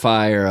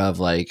signifier of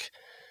like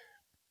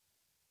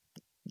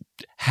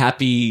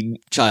happy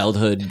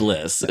childhood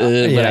bliss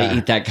when I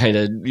eat that kind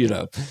of,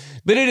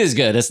 but it is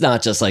good. It's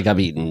not just like I'm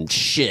eating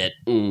shit.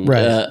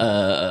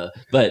 Right.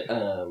 But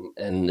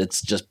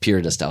it's just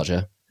pure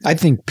nostalgia. I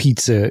think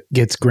pizza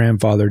gets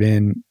grandfathered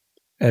in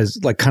as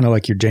like kind of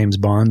like your James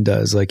Bond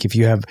does. Like if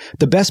you have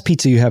the best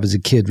pizza you have as a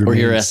kid remains,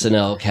 or your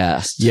SNL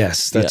cast.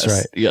 Yes, that's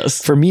right.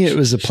 Yes. For me, it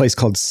was a place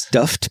called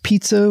Stuffed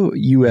Pizza,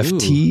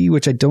 UFT,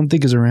 which I don't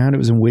think is around. It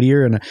was in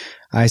Whittier, and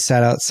I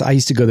sat out. I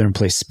used to go there and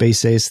play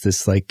Space Ace,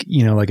 this like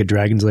like a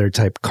Dragon's Lair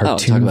type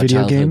cartoon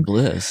video game.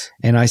 Bliss.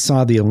 And I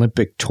saw the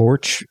Olympic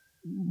torch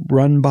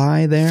run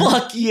by there.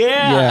 Fuck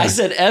yeah. I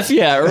said F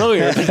yeah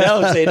earlier, but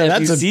now I'm saying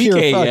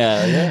F-U-C-K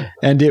yeah.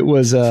 And it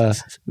was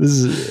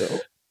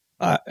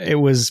it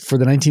was for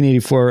the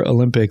 1984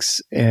 Olympics,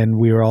 and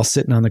we were all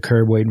sitting on the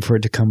curb waiting for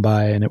it to come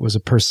by, and it was a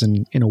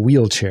person in a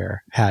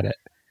wheelchair had it.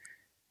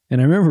 And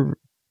I remember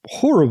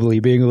horribly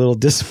being a little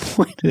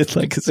disappointed,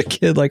 like as a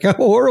kid, like how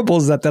horrible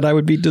is that I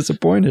would be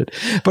disappointed.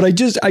 But I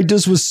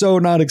just was so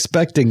not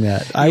expecting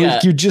that.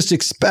 You just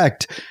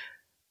expect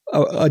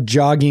a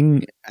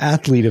jogging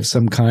athlete of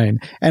some kind.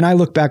 And I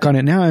look back on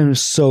it now and I'm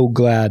so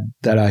glad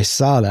that I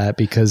saw that,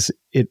 because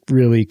it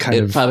really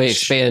it probably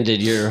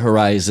expanded your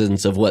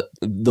horizons of what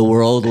the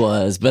world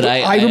was. But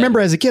I remember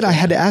as a kid, I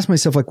had to ask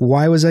myself, like,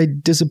 why was I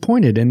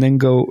disappointed? And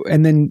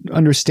then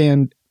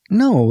understand,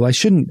 no, I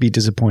shouldn't be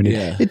disappointed.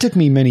 Yeah. It took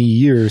me many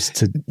years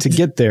to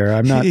get there.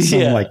 I'm not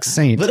some like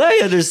saint. But I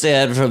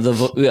understand from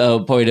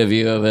the point of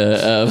view of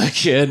a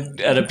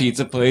kid at a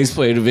pizza place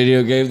playing a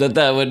video game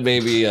that would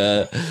maybe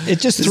it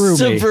just threw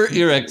subvert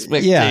your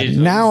expectations.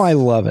 Yeah, now I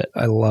love it.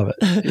 I love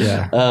it.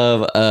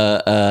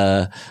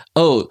 Yeah.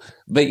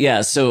 But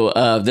yeah,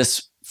 so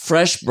this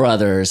Fresh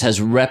Brothers has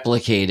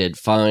replicated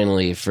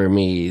finally for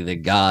me the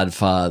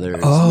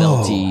Godfather's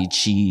melty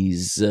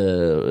cheese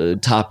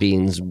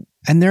toppings.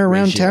 And they're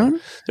around town?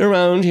 They're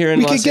around here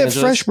in Los Angeles. We could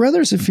get Fresh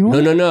Brothers if you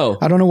want. No.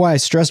 I don't know why I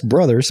stressed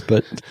brothers,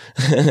 but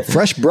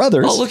Fresh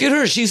Brothers. Oh, look at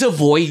her. She's a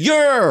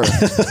voyeur.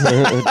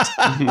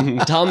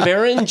 Tom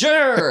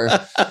Berenger.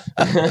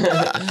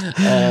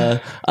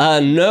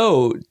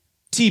 No,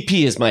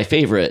 TP is my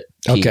favorite.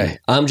 Okay.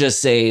 I'm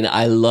just saying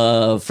I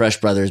love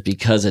Fresh Brothers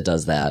because it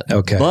does that.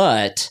 Okay.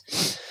 But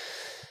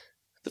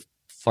the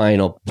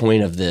final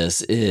point of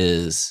this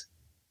is,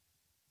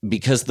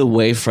 because the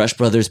way Fresh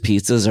Brothers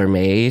pizzas are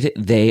made,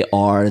 they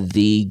are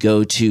the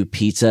go-to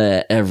pizza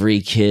at every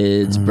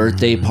kid's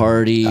birthday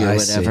party or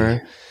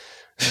whatever.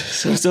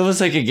 So it's almost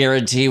like a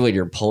guarantee when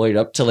you're pulling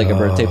up to like a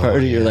birthday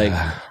party. You're like,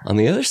 on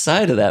the other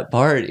side of that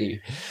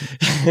party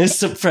is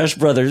some Fresh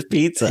Brothers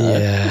pizza.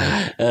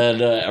 Yeah.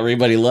 And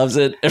everybody loves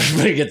it.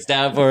 Everybody gets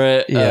down for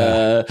it.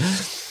 Yeah.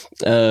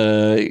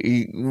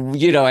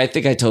 I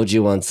think I told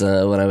you once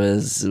when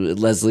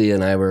Leslie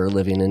and I were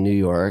living in New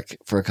York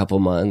for a couple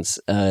months,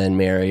 and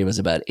Mary was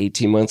about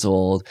 18 months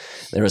old.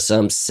 There was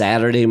some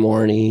Saturday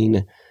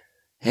morning,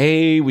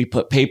 hey, we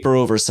put paper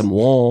over some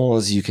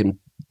walls. You can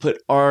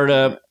put art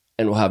up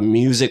and we'll have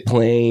music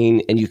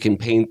playing, and you can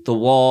paint the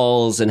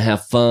walls and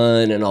have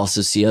fun and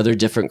also see other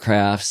different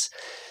crafts.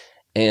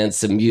 And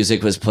some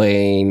music was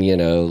playing,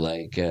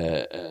 like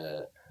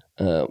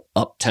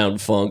Uptown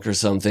Funk or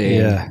something.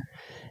 Yeah.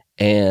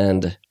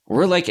 And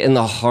we're like in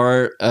the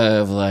heart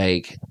of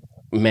like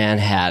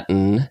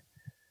Manhattan,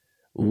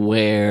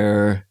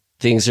 where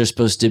things are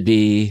supposed to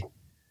be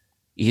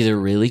either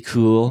really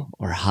cool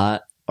or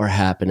hot or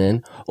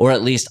happening, or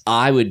at least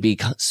I would be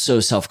so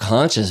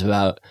self-conscious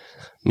about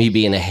me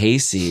being a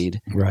hayseed.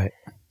 Right.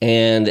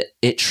 And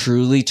it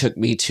truly took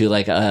me to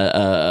like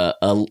a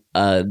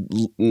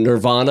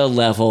nirvana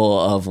level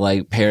of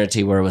like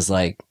parenting, where it was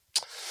like,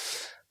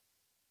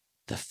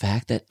 the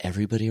fact that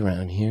everybody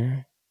around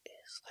here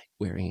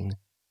wearing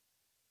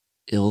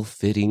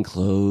ill-fitting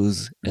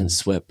clothes and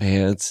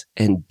sweatpants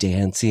and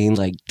dancing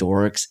like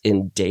dorks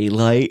in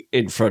daylight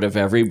in front of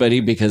everybody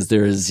because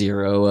there is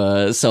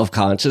zero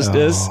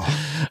self-consciousness.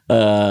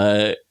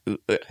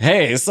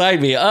 Hey,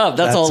 sign me up.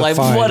 That's all I've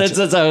wanted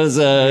since I was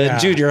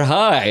junior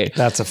high.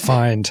 That's a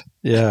find.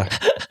 Yeah.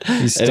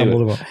 You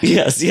stumbled upon.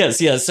 Yes.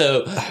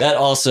 So that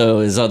also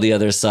is on the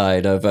other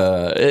side of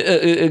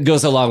it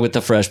goes along with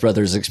the Fresh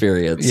Brothers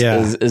experience.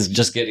 Yeah. Is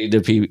just getting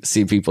to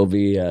see people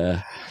be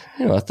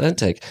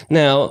authentic.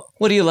 Now,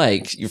 what do you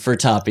like for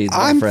toppings,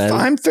 my friend?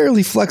 I'm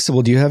fairly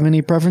flexible. Do you have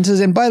any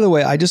preferences? And by the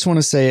way, I just want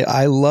to say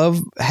I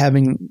love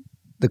having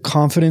the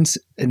confidence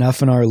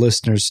enough in our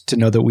listeners to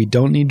know that we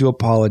don't need to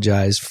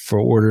apologize for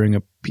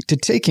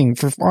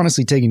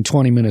honestly taking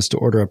 20 minutes to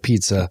order a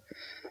pizza.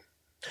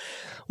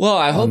 Well,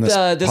 I hope this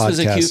was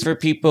a cue for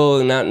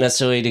people not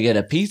necessarily to get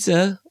a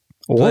pizza,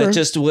 but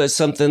just was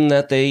something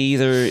that they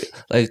either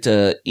like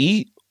to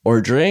eat or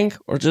drink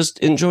or just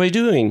enjoy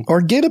doing. Or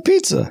get a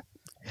pizza.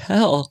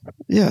 Hell,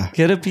 yeah,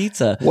 get a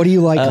pizza. What do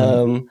you like?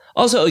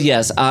 Also,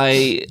 yes,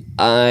 I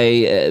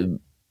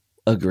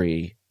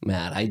agree,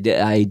 Matt.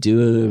 I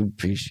do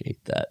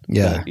appreciate that.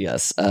 Yeah. But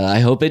yes. I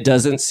hope it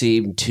doesn't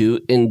seem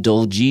too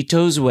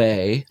Indulgito's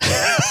way.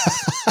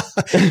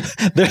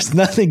 There's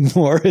nothing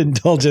more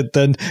indulgent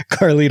than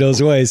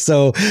Carlito's way.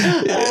 So,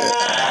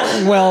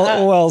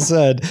 well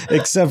said.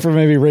 Except for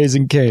maybe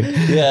Raising Cane.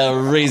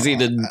 Yeah,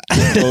 Raising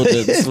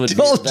Indulgence would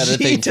be a better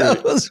thing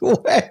for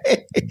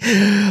way.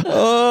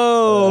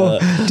 Oh,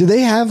 do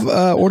they have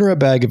order a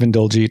bag of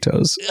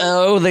Indulgitos?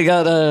 Oh, they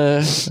got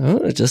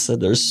it just said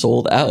they're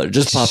sold out. It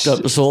just popped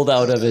up, sold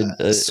out of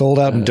it. Sold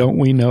out, and don't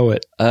we know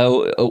it?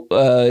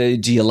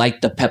 Do you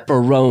like the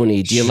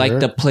pepperoni? Do you like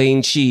the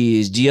plain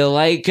cheese? Do you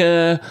like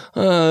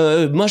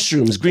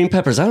mushrooms, green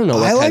peppers? I don't know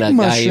what kind of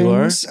guy you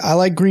are. I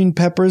like green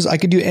peppers. I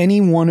could do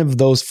any one of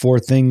those four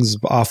things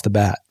off the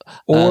bat,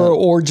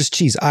 or just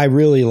cheese. I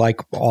really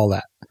like all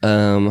that.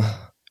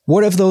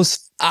 What of those?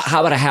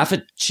 How about a half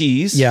a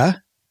cheese? Yeah,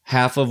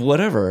 half of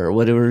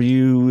whatever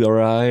you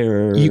or I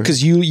or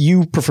because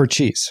you prefer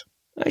cheese.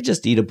 I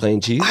just eat a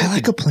plain cheese. I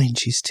like a plain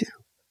cheese too.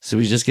 So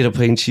we just get a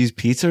plain cheese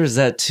pizza, or is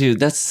that too?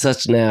 That's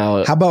such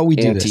now. How about we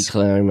do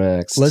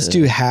anticlimax? Let's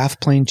do half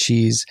plain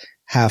cheese,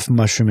 half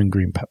mushroom and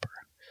green pepper.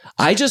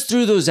 I just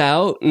threw those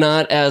out,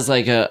 not as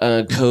like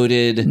a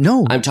coded.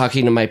 No, I'm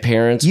talking to my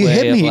parents. You way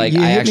hit me. Of like,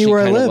 You I hit actually me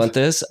where I kind of live. want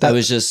this. I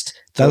was just.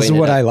 That's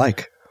what I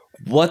like.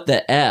 What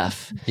the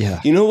F?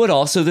 Yeah. You know what?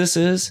 Also, this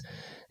is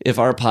if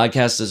our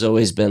podcast has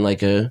always been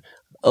like a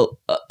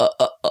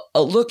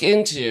look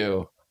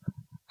into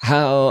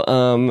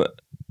how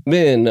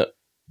men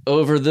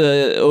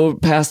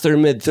past their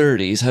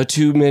mid-30s, how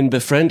two men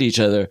befriend each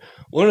other.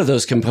 One of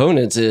those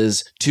components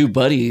is two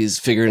buddies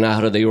figuring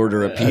out how they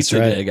order a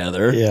pizza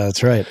together. Yeah,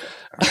 that's right.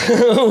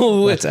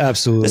 That's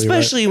absolutely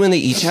especially when they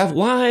each have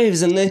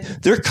wives and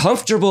they're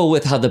comfortable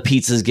with how the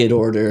pizzas get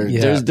ordered.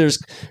 Yeah.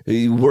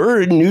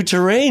 We're in new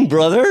terrain,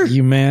 brother.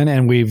 You man,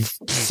 and we've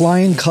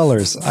flying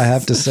colors, I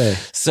have to say.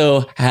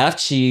 So half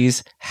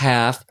cheese,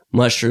 half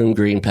mushroom,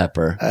 green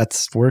pepper. That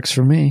works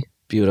for me.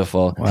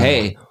 Beautiful. Wow.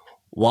 Hey,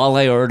 while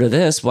I order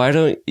this, why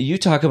don't you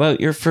talk about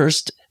your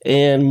first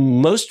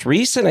and most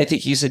recent, I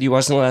think you said you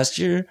watched in the last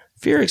year,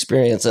 Fear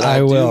experience. And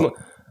I will.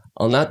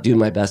 I'll not do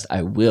my best.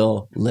 I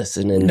will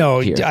listen and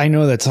hear. I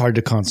know that's hard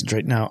to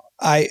concentrate. Now,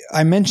 I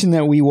mentioned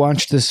that we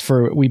watched this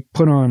we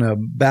put on a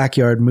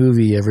backyard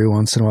movie every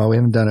once in a while. We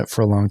haven't done it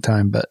for a long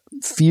time, but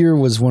Fear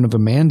was one of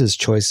Amanda's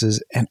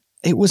choices. And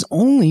it was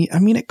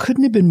it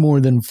couldn't have been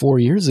more than 4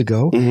 years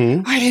ago.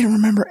 Mm-hmm. I didn't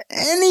remember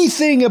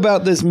anything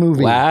about this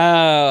movie.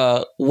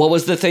 Wow. What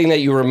was the thing that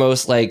you were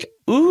most like,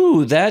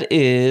 ooh, that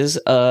is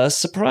a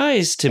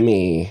surprise to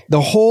me? The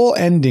whole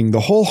ending,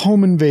 the whole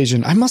home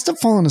invasion. I must have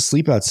fallen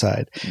asleep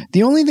outside.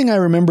 The only thing I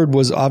remembered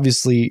was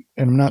obviously,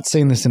 and I'm not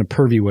saying this in a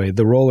pervy way,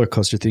 the roller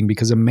coaster thing,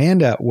 because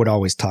Amanda would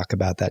always talk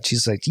about that.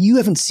 She's like, you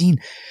haven't seen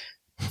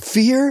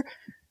Fear?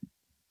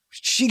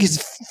 She gets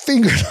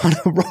fingered on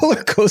a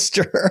roller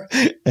coaster,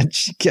 and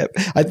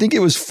I think it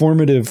was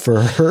formative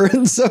for her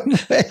in some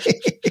way.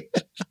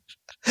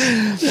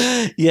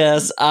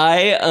 Yes,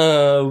 I've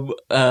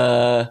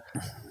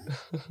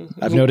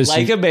noticed,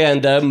 like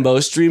Amanda,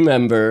 most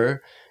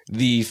remember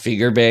the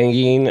finger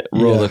banging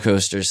roller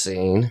coaster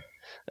scene.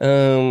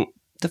 The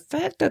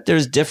fact that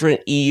there's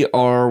different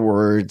ER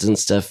words and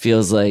stuff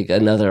feels like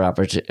another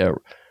opportunity.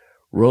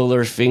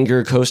 Roller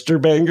finger coaster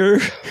banger.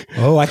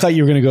 Oh, I thought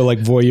you were going to go like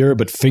voyeur,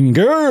 but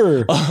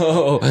finger.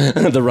 Oh,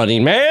 the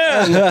Running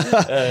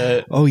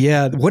Man. Oh,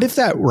 yeah. What if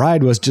that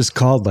ride was just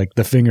called like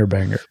the finger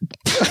banger?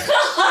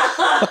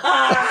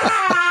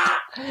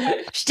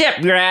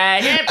 Step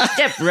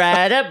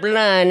right up,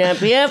 line up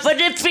here for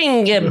the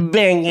finger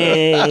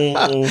banging.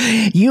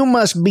 You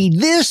must be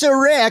this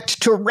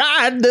erect to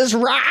ride this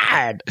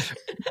ride.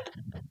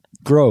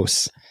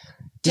 Gross.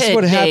 This is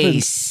what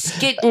happens.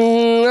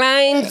 Getting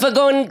line for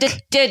going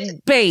to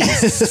dead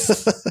base.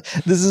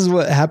 This is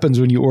what happens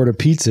when you order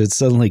pizza. It's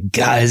suddenly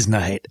guys'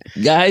 night.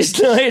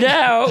 Guys' night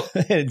out.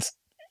 It's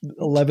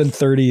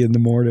 11:30 in the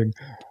morning.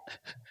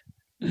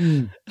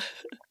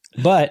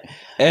 But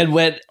and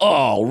went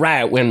all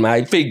right when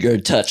my finger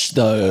touched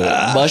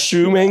the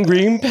mushroom and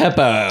green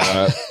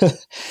pepper.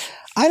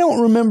 I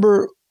don't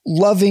remember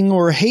loving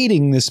or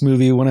hating this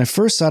movie when I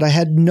first saw it. I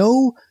had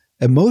no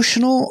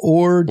emotional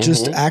or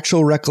just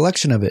actual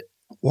recollection of it.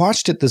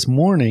 Watched it this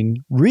morning,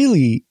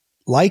 really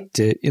liked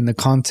it in the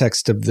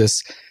context of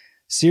this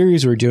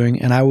series we're doing,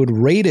 and I would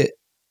rate it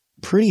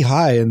pretty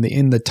high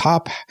in the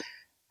top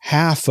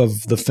half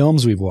of the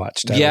films we've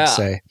watched, I would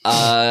say.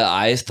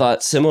 I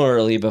thought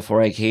similarly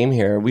before I came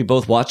here. We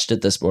both watched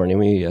it this morning.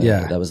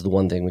 That was the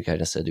one thing we kind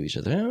of said to each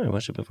other, I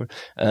watched it before.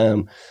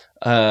 I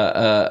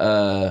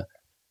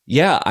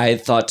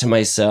thought to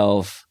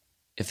myself,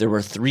 if there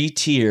were 3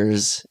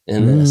 tiers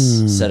in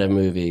this set of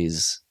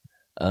movies,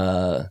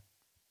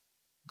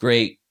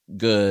 great,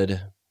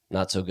 good,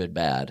 not so good,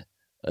 bad,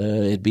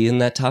 it'd be in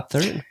that top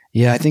third.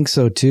 Yeah, I think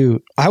so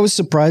too. I was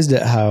surprised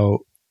at how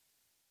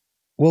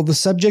well the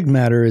subject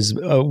matter is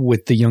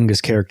with the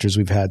youngest characters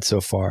we've had so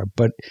far,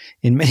 but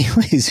in many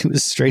ways it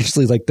was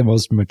strangely like the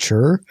most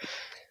mature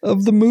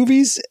of the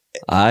movies.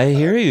 I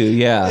hear you.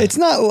 Yeah. It's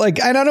not like,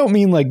 and I don't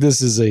mean like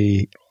this is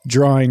a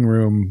drawing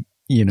room,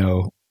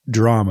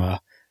 drama.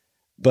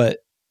 But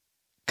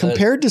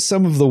compared to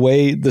some of the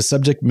way the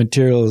subject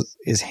material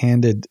is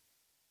handled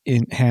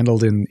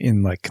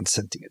in like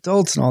consenting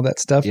adults and all that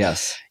stuff,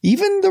 yes,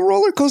 even the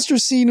roller coaster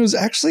scene was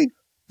actually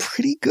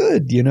pretty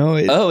good.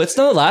 It's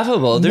not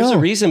laughable. There's a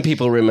reason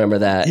people remember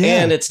that,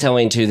 and it's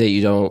telling too that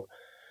you don't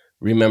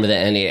remember the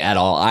ending at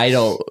all. I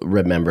don't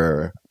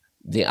remember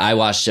I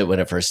watched it when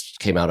it first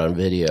came out on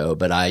video,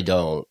 but I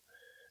don't.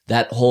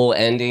 That whole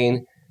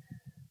ending.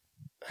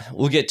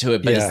 We'll get to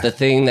it, but it's the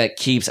thing that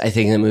keeps, I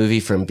think, the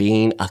movie from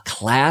being a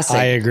classic.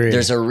 I agree.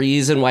 There's a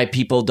reason why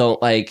people don't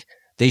like.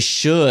 They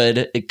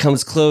should. It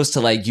comes close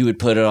to like you would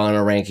put it on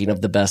a ranking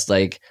of the best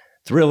like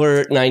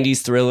thriller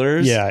 90s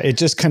thrillers. Yeah, it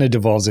just kind of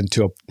devolves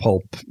into a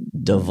pulp.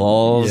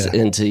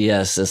 Into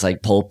this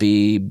like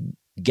pulpy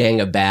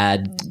gang of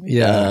bad,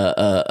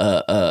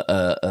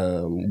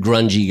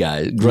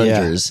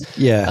 grungers.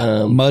 Yeah.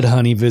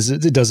 Mudhoney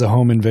visits. It does a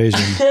home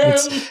invasion.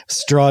 It's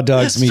Straw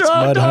Dogs meets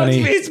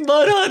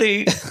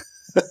Mudhoney.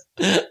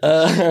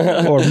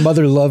 Or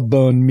Mother Love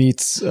Bone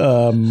meets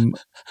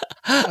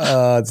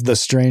It's The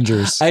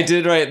Strangers. I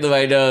did write in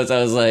my notes.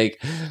 I was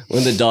like,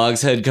 when the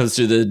dog's head comes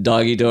through the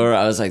doggy door,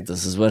 I was like,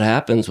 this is what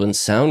happens when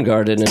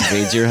Soundgarden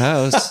invades your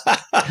house.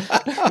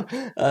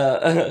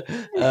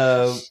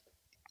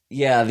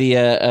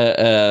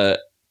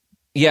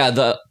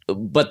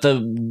 But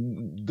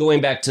the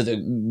going back to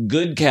the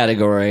good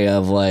category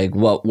of like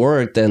what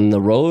worked and the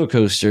roller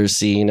coaster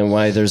scene and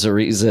why there's a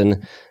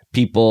reason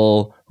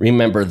people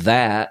remember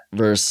that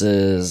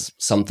versus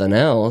something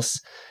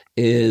else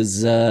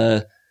is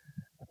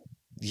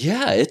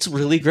it's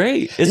really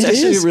great. It's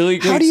actually a really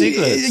great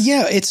sequence.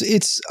 Yeah,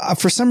 it's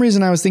for some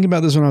reason I was thinking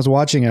about this when I was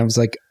watching. I was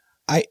like,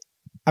 I'm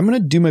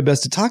going to do my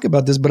best to talk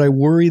about this, but I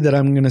worry that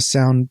I'm going to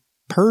sound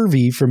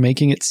pervy for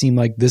making it seem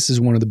like this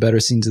is one of the better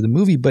scenes of the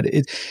movie. But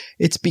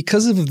it's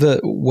because of the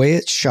way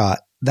it's shot.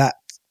 That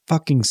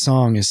fucking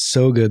song is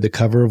so good. The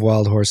cover of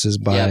Wild Horses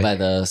by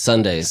the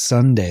Sundays.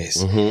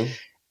 Mm-hmm.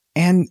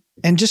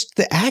 And just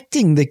the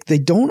acting, they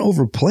don't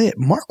overplay it.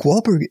 Mark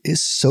Wahlberg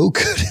is so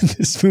good in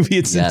this movie.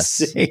 It's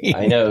insane.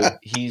 I know.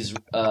 He's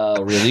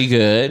really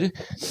good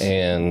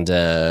and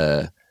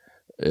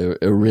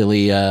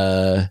really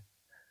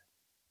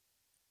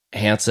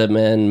handsome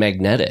and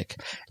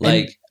magnetic.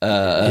 Like,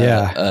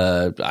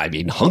 I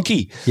mean,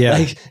 hunky. Yeah.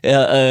 Like,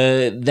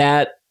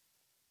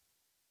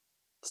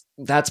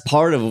 that's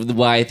part of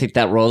why I think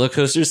that roller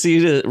coaster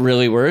scene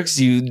really works.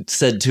 You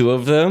said two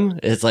of them.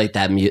 It's like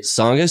that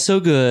song is so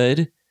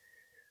good.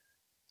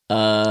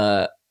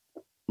 Mark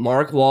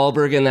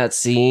Wahlberg in that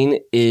scene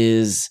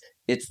it's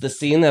the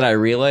scene that I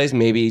realize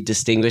maybe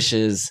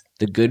distinguishes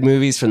the good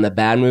movies from the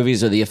bad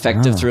movies or the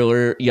effective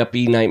thriller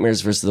yuppie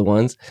nightmares versus the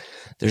ones.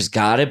 There's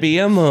got to be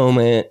a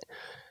moment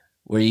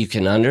where you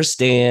can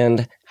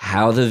understand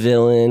how the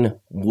villain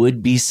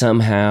would be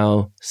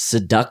somehow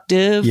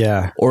seductive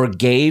or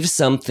gave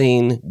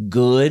something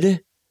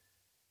good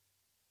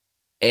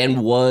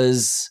and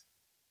was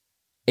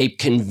a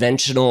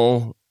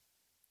conventional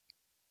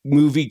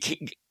movie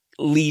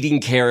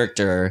leading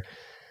character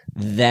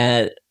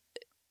that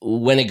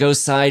when it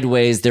goes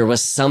sideways, there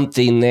was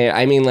something there.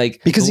 I mean,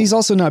 like... Because he's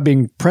also not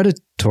being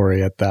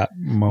predatory at that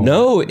moment.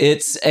 No,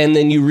 and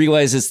then you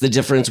realize it's the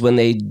difference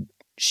when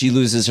she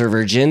loses her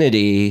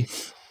virginity.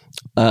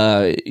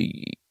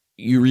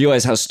 You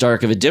realize how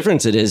stark of a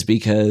difference it is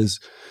because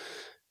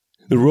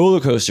the roller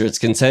coaster, it's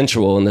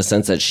consensual in the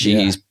sense that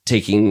she's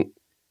taking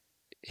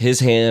his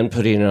hand,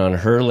 putting it on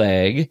her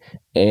leg,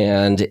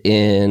 and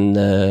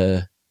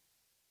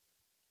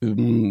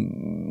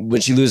when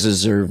she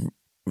loses her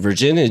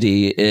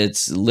virginity,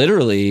 it's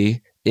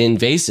literally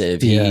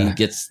invasive. He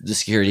gets the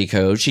security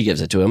code, she gives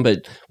it to him,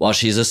 but while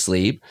she's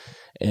asleep,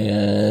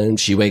 and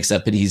she wakes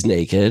up and he's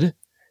naked.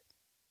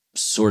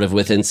 Sort of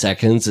within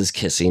seconds is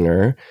kissing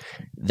her.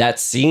 That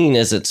scene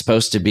isn't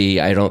supposed to be,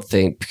 I don't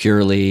think,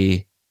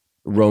 purely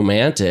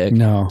romantic.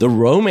 No. The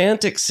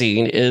romantic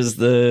scene is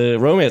the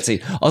romance scene.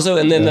 Also,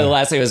 and then the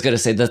last thing I was going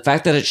to say, the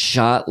fact that it's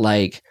shot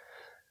like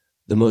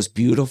the most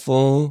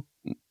beautiful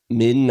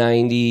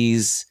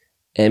mid-90s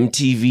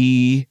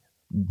MTV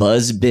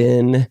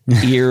Buzzbin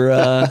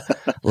era,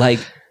 like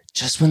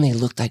just when they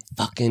looked like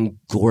fucking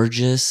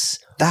gorgeous.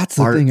 That's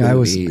the thing.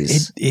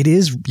 It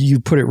is,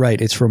 you put it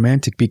right. It's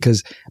romantic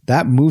because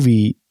that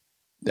movie,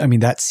 I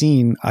mean, that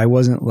scene, I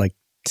wasn't like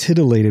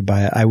titillated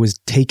by it. I was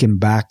taken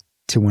back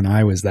to when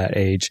I was that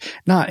age,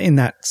 not in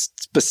that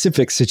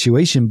specific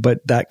situation,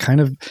 but that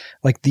kind of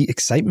like the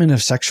excitement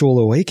of sexual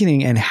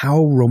awakening and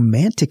how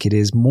romantic it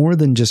is more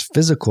than just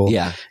physical.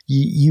 Yeah.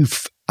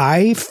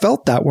 I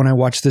felt that when I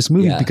watched this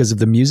movie because of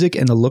the music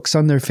and the looks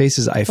on their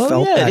faces. I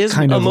felt that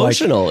kind of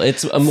emotional. Like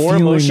it's more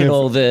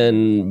emotional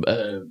than,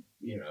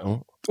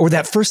 or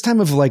that first time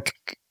of like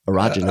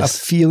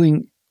erogenous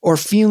a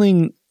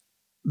feeling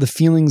the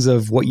feelings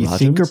of what you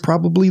think are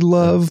probably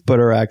love, but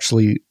are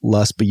actually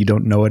lust, but you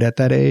don't know it at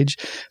that age.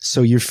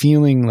 So you're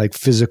feeling like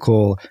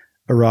physical,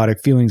 erotic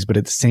feelings, but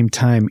at the same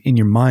time in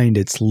your mind,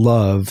 it's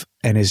love.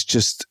 And it's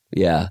just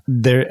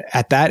there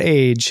at that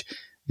age.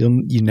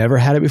 You never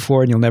had it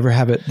before, and you'll never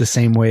have it the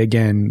same way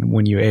again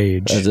when you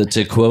age.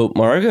 To quote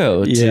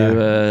Margot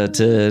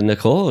to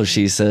Nicole,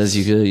 she says,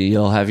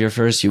 "You'll have your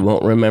first, you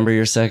won't remember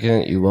your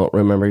second, you won't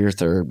remember your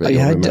third, but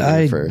you'll remember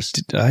your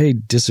first." I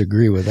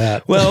disagree with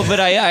that. Well,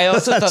 but I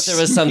also thought there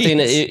was something.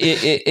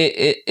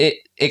 It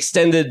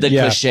extended the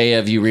cliche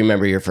of you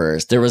remember your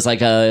first. There was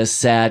like a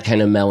sad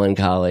kind of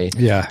melancholy.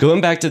 Yeah,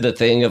 going back to the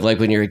thing of like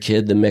when you're a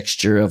kid, the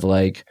mixture of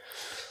like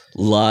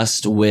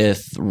lust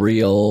with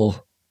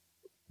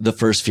the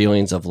first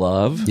feelings of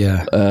love.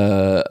 Yeah.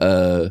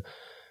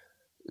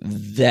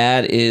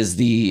 That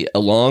is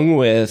along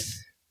with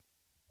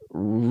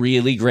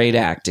really great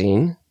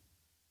acting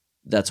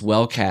that's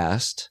well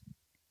cast,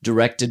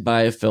 directed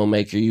by a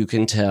filmmaker you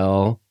can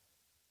tell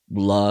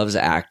loves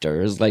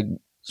actors, like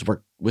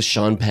worked with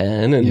Sean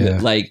Penn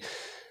and like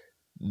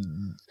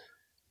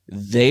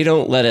they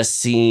don't let a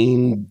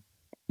scene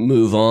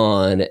move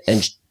on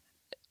and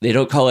they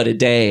don't call it a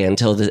day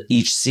until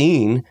each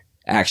scene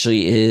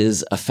actually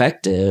is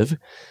effective.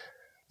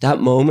 That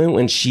moment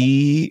when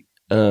she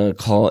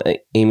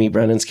Amy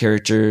Brennan's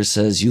character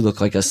says, "You look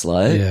like a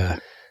slut." Yeah.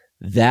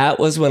 that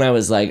was when I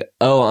was like,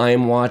 oh,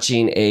 I'm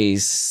watching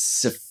as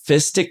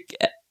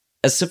sophisticated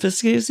as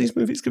these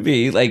movies could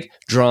be, like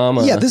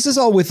drama. Yeah, this is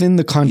all within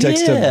the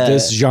context of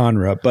this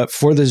genre, but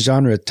for this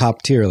genre,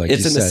 top tier, like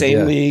it's you in said, the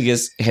same league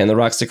as Hand That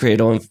Rocks the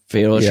Cradle and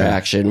Fatal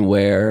Attraction,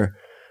 where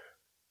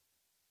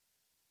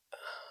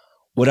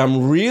what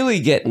I'm really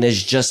getting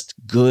is just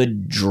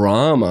good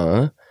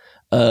drama,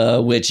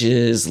 which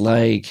is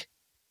like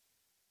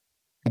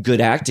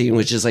good acting,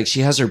 which is like she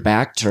has her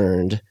back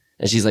turned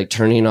and she's like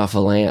turning off a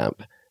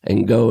lamp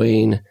and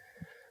going,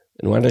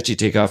 and why don't you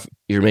take off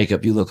your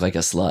makeup? You look like a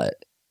slut.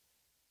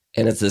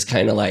 And it's this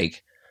kind of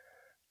like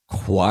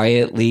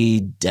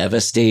quietly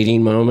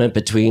devastating moment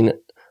between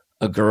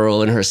a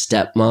girl and her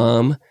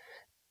stepmom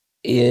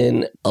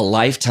in a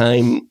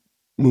Lifetime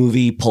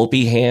movie,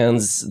 Pulpy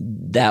Hands.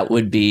 That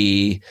would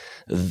be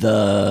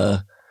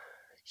the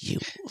you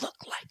look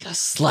like a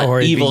slut,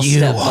 or evil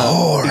you stepmom.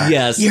 whore.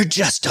 Yes. You're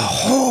just a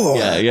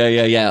whore.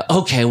 Yeah.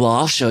 Okay, well,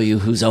 I'll show you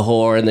who's a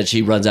whore. And then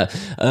she runs out.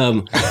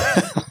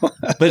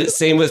 But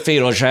same with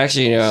Fatal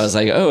Attraction. You know, I was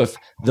like, oh, if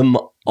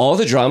all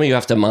the drama you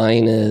have to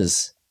mine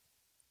is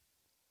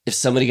if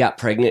somebody got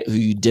pregnant who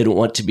you didn't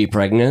want to be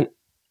pregnant.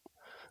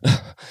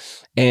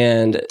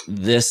 And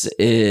this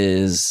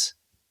is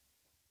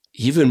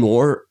even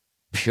more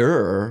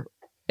pure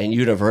and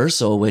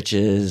universal, which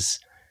is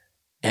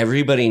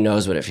everybody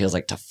knows what it feels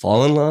like to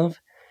fall in love.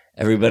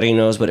 Everybody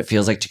knows what it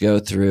feels like to go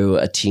through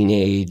a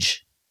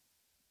teenage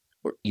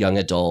or young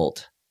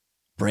adult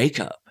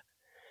breakup.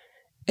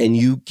 And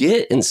you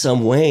get, in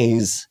some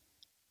ways,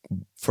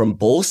 from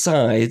both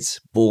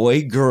sides,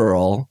 boy,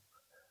 girl,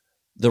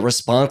 the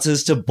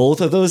responses to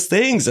both of those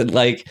things. And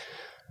like,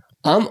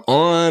 I'm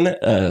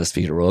on,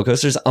 speaking of roller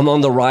coasters, I'm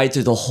on the ride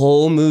through the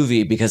whole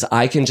movie because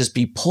I can just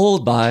be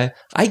pulled by,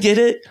 I get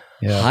it,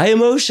 high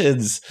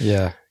emotions.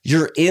 Yeah.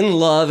 You're in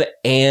love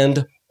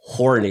and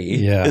horny.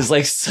 Yeah. Is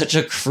like such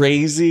a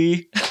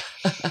crazy.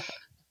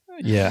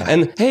 Yeah.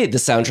 And hey, the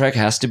soundtrack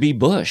has to be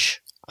Bush.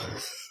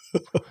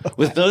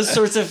 With those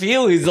sorts of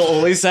feelings, the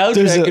only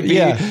soundtrack could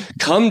be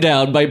Come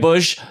Down by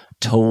Bush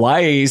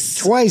twice.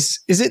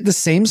 Is it the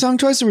same song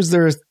twice, or was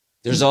there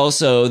They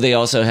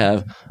also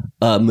have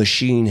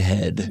Machine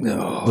Head.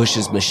 No.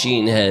 Bush's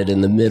Machine Head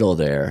in the middle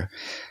there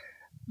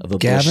of a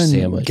Bush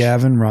sandwich.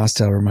 Gavin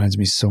Rossdale reminds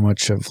me so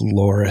much of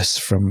Loris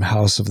from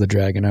House of the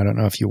Dragon. I don't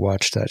know if you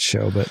watched that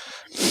show, but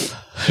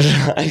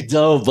I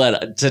don't,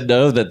 but to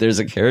know that there's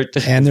a character.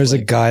 And there's a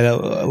guy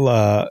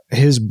that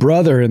his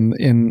brother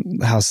in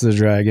House of the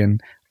Dragon,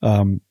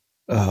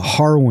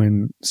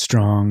 Harwin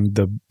Strong,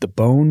 the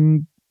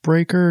Bone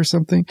Breaker or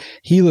something.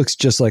 He looks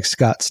just like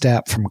Scott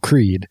Stapp from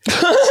Creed.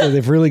 So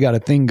they've really got a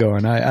thing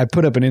going. I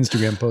put up an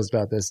Instagram post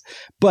about this,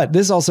 but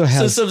this also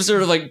has some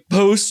sort of like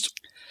post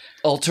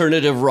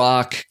alternative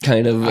rock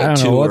kind of I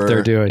don't know what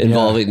they're doing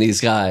involving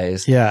these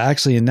guys. Yeah,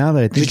 actually, and now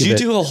that I think could you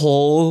do a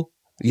whole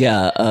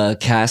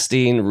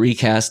recasting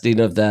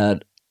of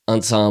that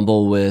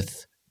ensemble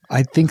with?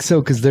 I think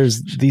so, because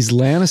there's these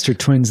Lannister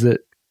twins that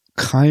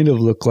kind of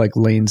look like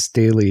Lane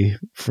Staley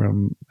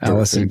from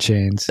Alice in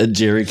Chains.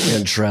 Jerry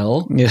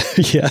Cantrell? Yeah.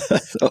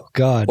 Oh,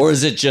 God. Or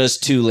is it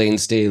just two Lane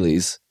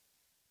Staleys?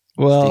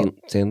 Well,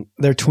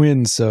 they're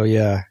twins, so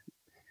yeah.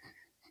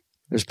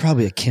 There's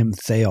probably a Kim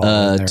Thayil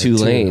in there two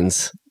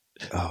lanes.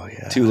 Oh,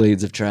 yeah. 2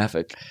 lanes of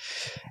traffic.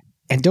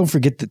 And don't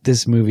forget that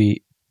this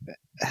movie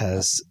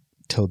has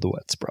Toad the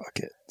Wet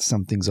Sprocket.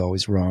 Something's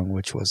Always Wrong,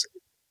 which was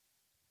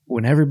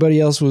when everybody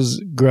else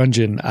was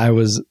grunging, I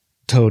was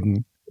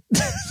toading.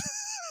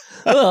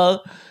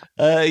 Well,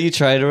 you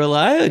try to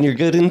rely on your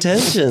good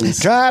intentions.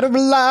 Try to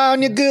rely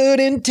on your good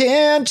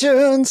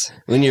intentions.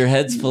 When your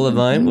head's full of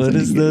mine, what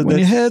is the... When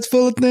your head's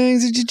full of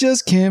things that you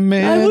just can't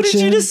mention. I wanted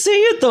you to sing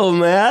it though,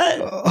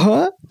 Matt.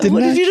 Huh? Did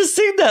you just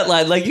sing that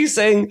line like you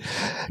sang?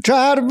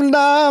 Try to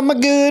rely on my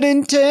good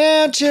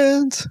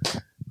intentions.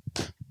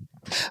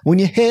 When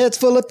your head's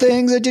full of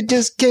things that you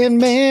just can't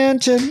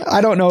mention. I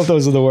don't know if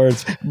those are the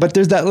words, but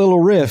there's that little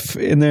riff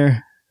in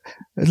there.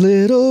 A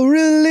little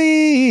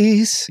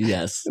release.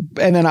 Yes.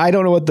 And then I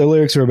don't know what the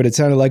lyrics were, but it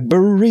sounded like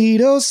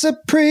Burrito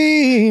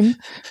Supreme.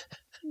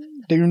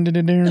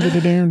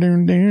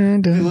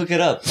 Look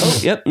it up. Oh,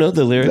 yep. No,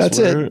 the lyrics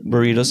were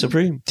Burrito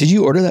Supreme. Did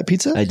you order that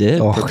pizza? I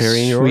did. Oh,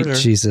 preparing your order.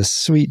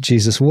 Sweet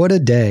Jesus. What a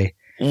day.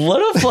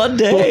 What a fun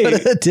day.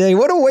 What a day.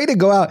 What a way to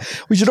go out.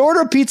 We should order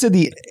a pizza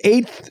the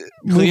 8th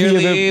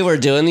Clearly, we're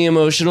doing the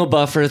emotional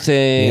buffer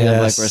thing.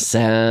 Yes. Like we're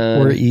sad.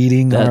 We're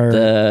eating that our...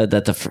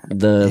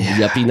 the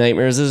yuppie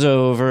nightmares is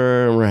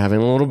over and we're having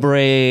a little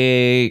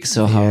break.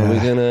 So how are we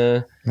going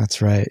to...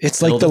 That's right.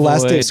 It's like the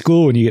last day of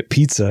school when you get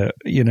pizza,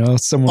 you know?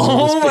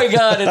 Oh my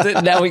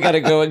God. Now we got to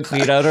go and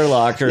clean out our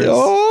lockers.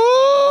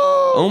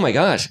 Oh my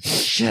gosh.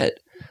 Shit.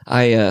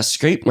 I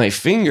scraped my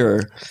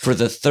finger for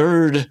the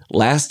 3rd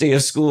last day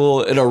of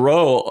school in a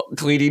row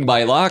cleaning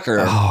my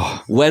locker.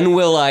 Oh. When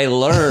will I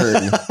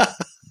learn?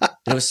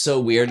 It was so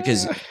weird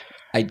because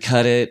I'd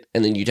cut it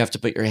and then you'd have to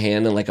put your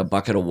hand in like a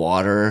bucket of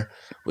water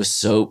with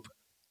soap.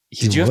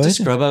 Did you have to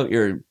scrub out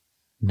your...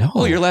 No.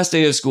 Oh, your last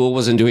day of school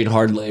wasn't doing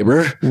hard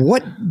labor.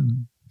 What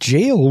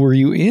jail were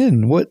you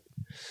in? What?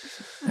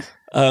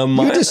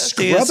 You had to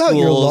scrub out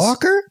your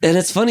locker? And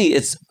it's funny.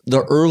 It's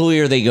the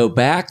earlier they go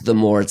back, the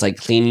more it's like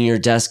cleaning your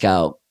desk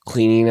out,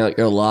 cleaning out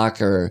your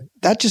locker.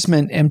 That just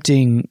meant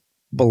emptying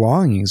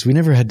belongings. We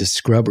never had to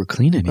scrub or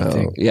clean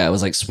anything. Oh, yeah, it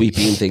was like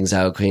sweeping things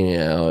out, cleaning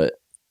it out.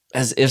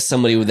 As if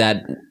somebody with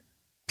that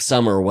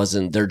summer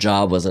their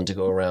job wasn't to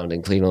go around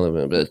and clean all of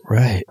it. But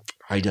right.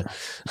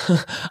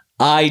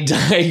 I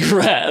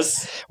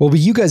digress. Well, but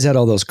you guys had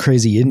all those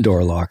crazy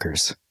indoor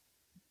lockers.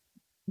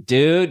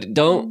 Dude,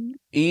 don't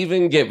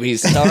even get me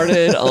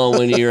started on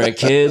when you're a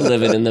kid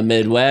living in the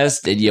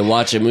Midwest and you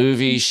watch a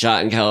movie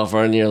shot in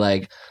California, you're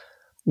like,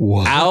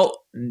 what?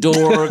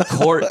 Outdoor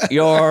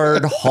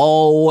courtyard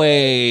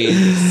hallway.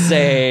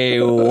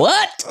 Say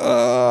what?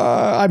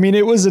 I mean,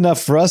 it was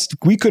enough for us.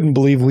 We couldn't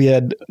believe we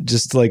had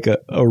just like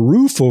a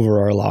roof over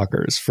our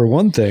lockers, for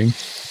one thing.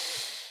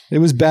 It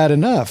was bad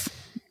enough.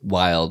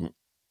 Wild.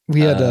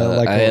 We had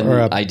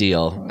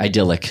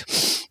idyllic.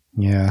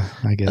 Yeah,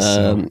 I guess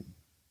so.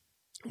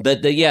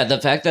 But the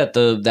fact that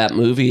that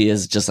movie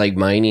is just like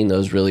mining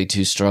those really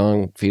two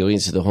strong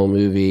feelings to the whole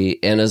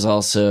movie, and is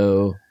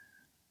also,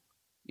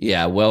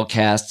 well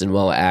cast and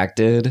well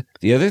acted.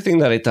 The other thing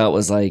that I thought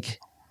was like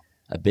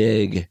a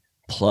big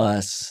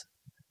plus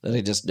that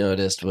I just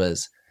noticed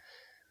was,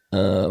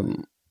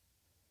 the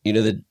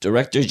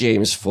director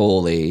James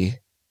Foley.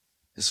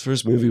 His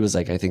first movie was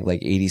I think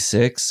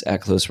 86,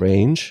 At Close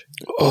Range.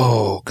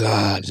 Oh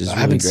God, I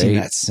haven't seen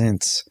that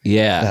since.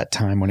 Yeah, that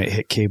time when it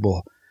hit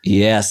cable.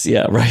 Yes,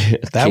 yeah, right.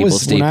 That cable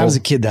was staple. When I was a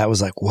kid. That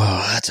was like,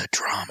 whoa, that's a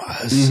drama.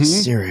 This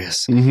is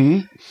serious.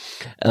 Mm-hmm.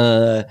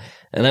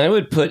 And I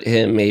would put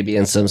him maybe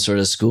in some sort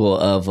of school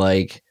of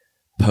like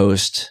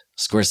post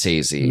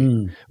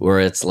Scorsese, where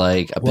it's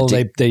like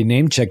they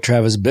name check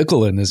Travis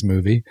Bickle in this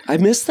movie. I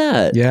missed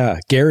that. Yeah,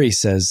 Gary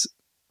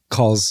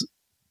calls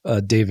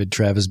David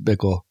Travis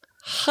Bickle.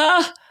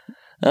 Ha!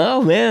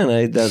 Oh man,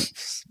 that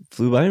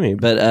flew by me.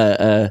 But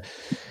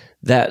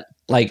that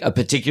like a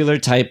particular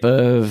type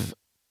of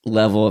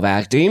level of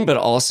acting, but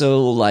also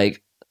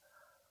like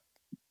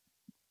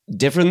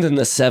different than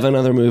the 7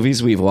 other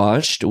movies we've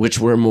watched, which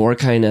were more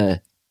kind of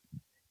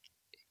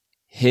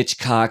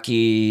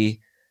Hitchcocky,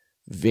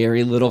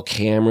 very little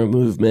camera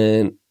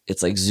movement.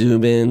 It's like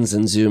zoom ins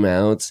and zoom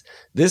outs.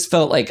 This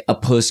felt like a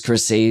post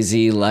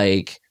Scorsese,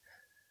 like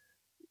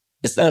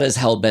it's not as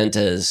hell bent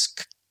as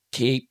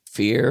Cape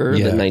Fear,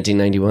 the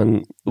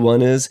 1991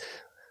 one is,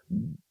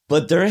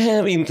 but they're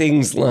having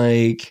things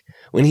like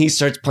when he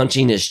starts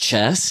punching his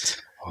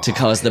chest to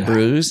cause the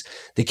bruise,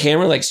 the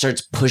camera like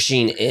starts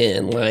pushing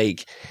in,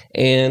 like,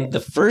 and the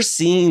first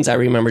scenes I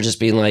remember just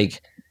being like,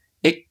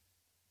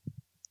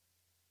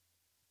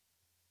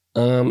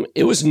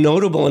 it was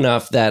notable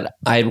enough that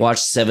I had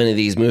watched 7 of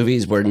these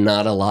movies where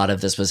not a lot of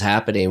this was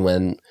happening,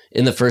 when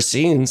in the first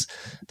scenes,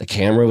 the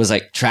camera was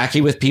like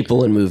tracking with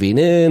people and moving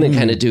in and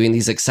kind of doing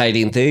these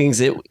exciting things.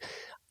 It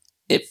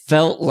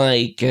felt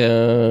like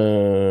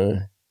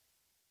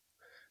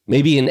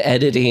maybe in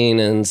editing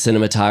and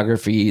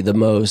cinematography, the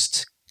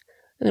most,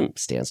 and it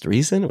stands to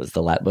reason, it was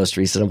the most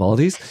recent of all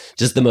these,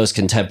 just the most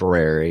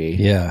contemporary.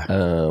 Yeah.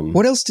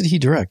 What else did he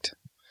direct?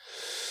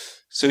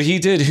 So he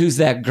did Who's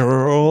That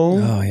Girl?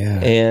 Oh, yeah.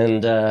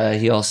 And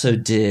he also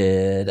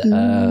did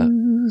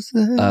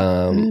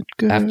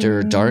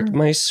After Dark,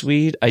 My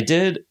Sweet. I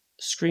did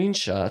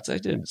screenshots. I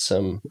did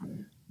some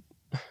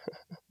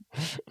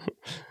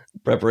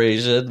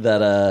preparation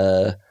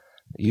that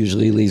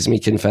usually leaves me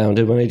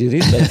confounded when I do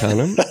these, but I found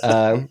them.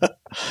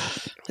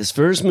 His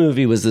first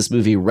movie was this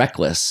movie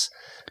Reckless,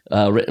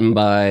 written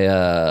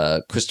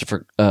by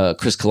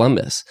Chris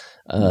Columbus.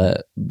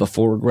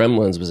 Before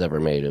Gremlins was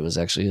ever made. It was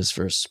actually his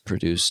first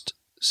produced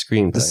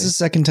screenplay. This is the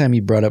second time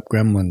you brought up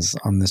Gremlins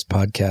on this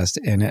podcast,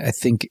 and I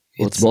think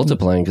it's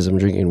multiplying because I'm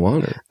drinking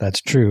water.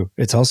 That's true.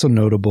 It's also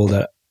notable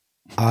that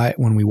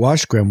when we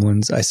watched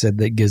Gremlins, I said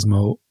that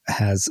Gizmo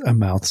has a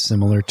mouth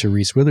similar to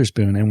Reese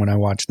Witherspoon, and when I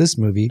watched this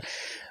movie,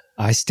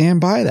 I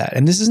stand by that.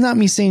 And this is not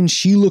me saying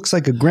she looks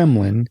like a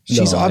gremlin.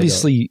 She's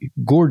obviously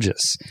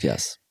gorgeous.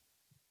 Yes.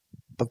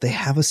 But they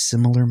have a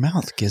similar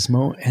mouth,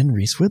 Gizmo and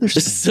Reese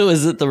Witherspoon. So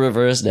is it the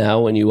reverse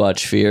now? When you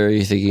watch Fear,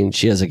 you're thinking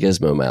she has a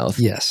Gizmo mouth?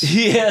 Yes.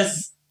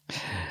 Yes.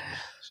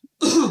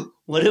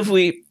 What if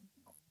we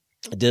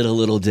did a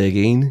little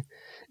digging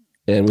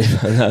and we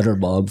found out her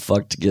mom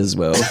fucked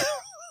Gizmo?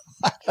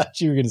 I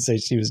thought you were going to say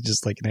she was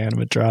just like an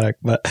animatronic,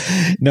 but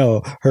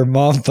no, her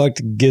mom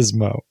fucked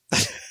Gizmo.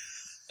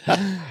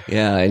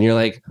 Yeah, and you're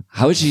like,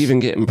 how would she even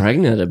get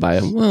impregnated by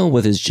him? Well,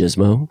 with his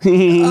gizmo.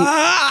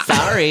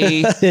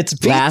 Sorry. It's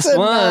pizza last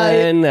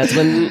one. That's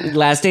when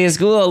last day of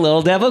school,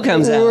 little devil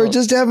comes out. We're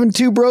just having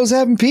 2 bros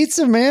having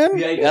pizza, man.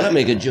 Yeah, you gotta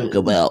make a joke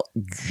about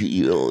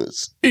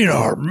Geos. In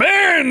our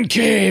man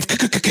cave.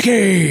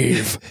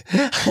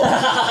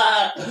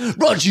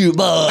 Brought to you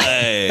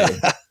by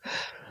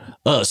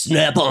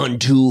Snap-on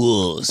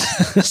tools.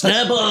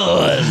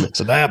 Snap-on.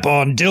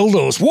 Snap-on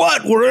dildos.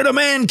 What? We're in a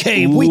man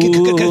cave. We can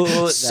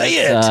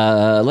say it.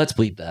 Let's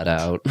bleep that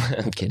out.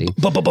 I'm kidding.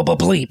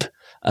 Bleep.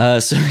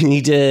 So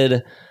he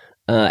did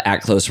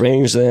At Close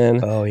Range then.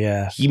 Oh,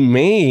 yeah. He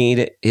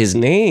made his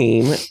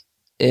name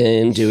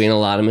in doing a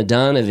lot of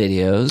Madonna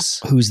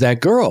videos. Who's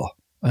That Girl?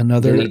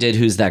 Then he did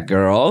Who's That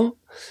Girl?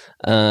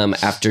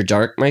 After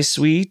Dark, My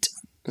Sweet.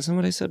 Is that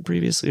what I said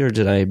previously, or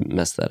did I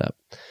mess that up?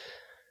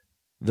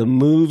 The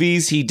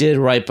movies he did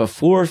right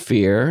before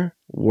Fear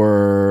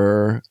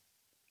were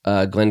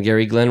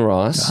Glengarry Glen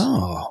Ross.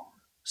 Oh.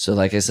 So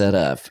like I said,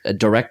 a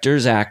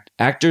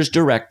actor's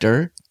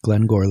director.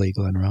 Glenn Gorley,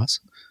 Glen Ross.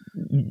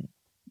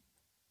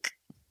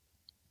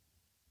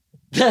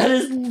 That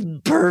is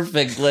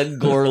perfect. Glenn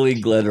Gorley,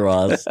 Glen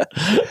Ross.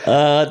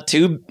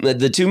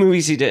 The two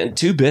movies he did,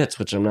 2 bits,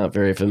 which I'm not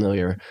very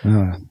familiar.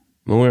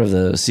 More of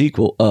the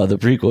sequel, the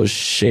prequel,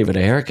 Shave It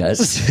a Haircut.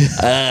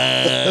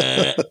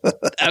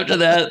 After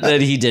that,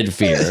 then he did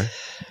Fear.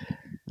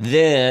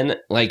 Then,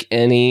 like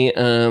any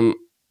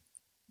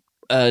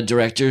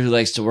director who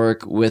likes to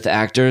work with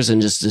actors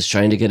and just is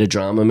trying to get a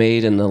drama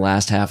made in the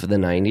last half of the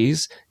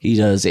 90s, he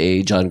does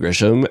a John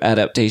Grisham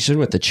adaptation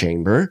with The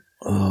Chamber.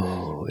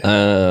 Oh.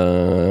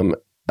 Yeah.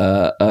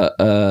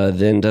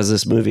 Then does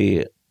this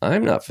movie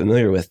I'm not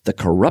familiar with, The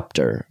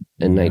Corruptor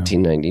in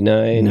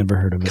 1999. Never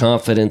heard of it.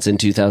 Confidence in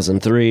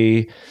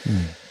 2003.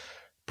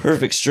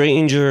 Perfect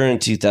Stranger in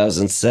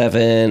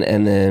 2007.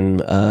 And then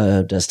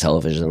does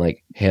television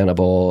like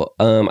Hannibal.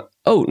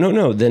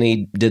 No. Then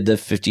he did the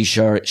 50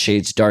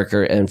 Shades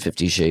Darker and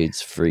 50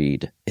 Shades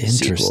Freed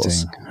Interesting.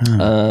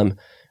 sequels.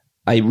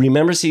 I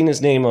remember seeing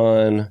his name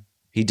on...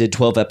 He did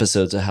 12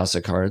 episodes of House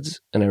of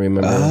Cards, and I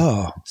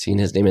remember seeing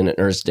his name and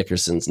Ernest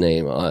Dickerson's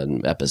name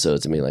on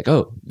episodes and being like,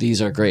 oh,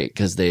 these are great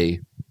because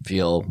they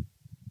feel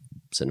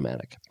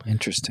cinematic.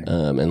 Interesting.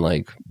 And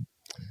like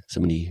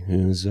somebody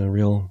who's a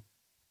real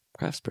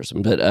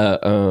craftsperson. But,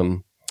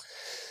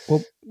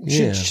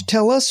 should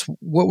tell us,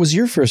 what was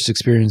your first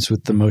experience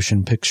with the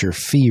motion picture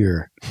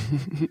Fear?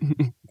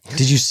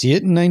 Did you see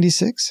it in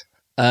 96?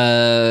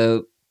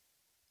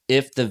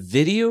 If the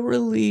video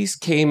release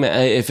came,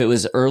 if it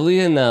was early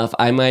enough,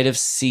 I might have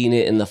seen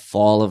it in the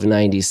fall of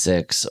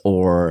 96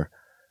 or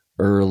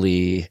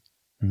early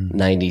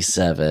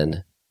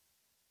 97.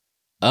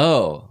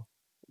 Oh,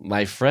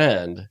 my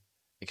friend.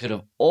 It could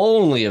have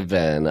only have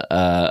been no,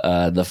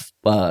 I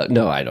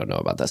don't know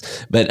about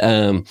this. But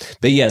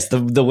yes,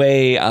 the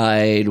way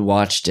I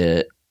watched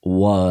it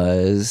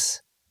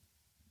was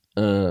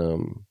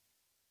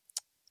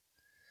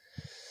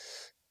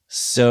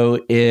so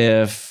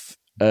if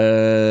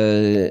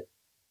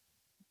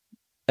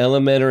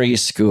elementary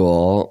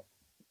school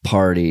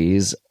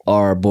parties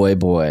are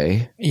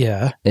boy,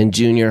 yeah, and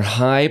junior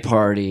high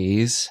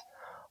parties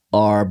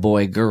are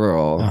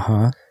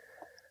boy-girl,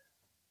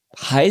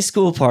 high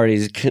school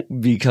parties could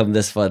become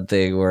this fun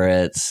thing where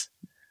it's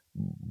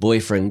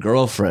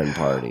boyfriend-girlfriend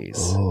parties,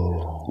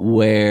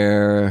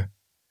 where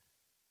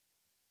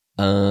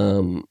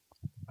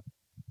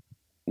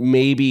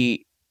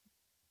maybe...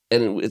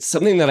 And it's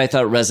something that I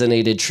thought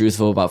resonated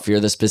truthful about Fear.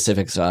 The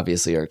specifics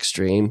obviously are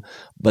extreme.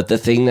 But the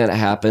thing that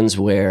happens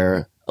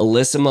where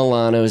Alyssa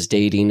Milano is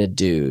dating a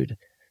dude,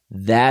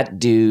 that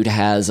dude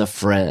has a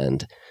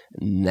friend,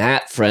 and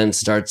that friend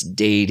starts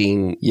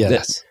dating.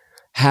 Yes.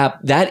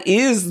 That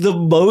is the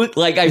most,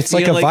 like, it's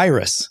like a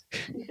virus.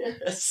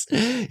 Yes.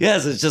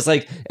 Yes. It's just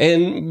like,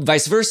 and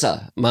vice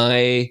versa.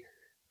 My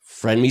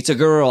friend meets a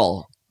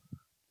girl.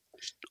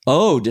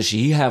 Oh, does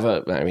she have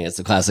it's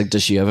the classic,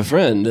 does she have a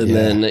friend? And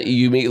then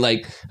you meet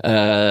like,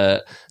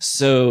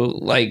 so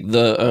like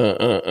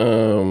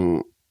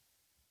the,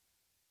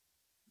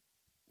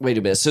 wait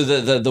a minute. So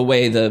the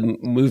way the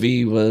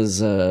movie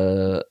was,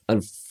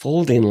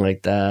 unfolding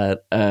like that,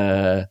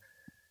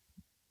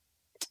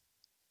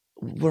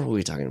 what were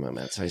we talking about,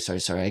 Matt?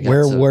 Sorry.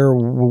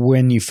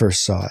 When you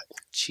first saw it?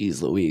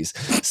 Jeez Louise.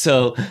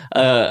 So,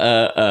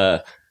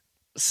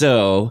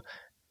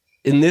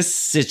 in this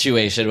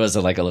situation, it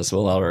wasn't like Alyssa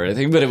Milano or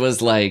anything, but it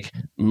was like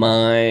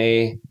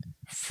my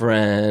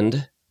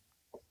friend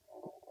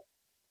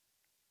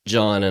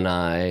John and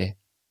I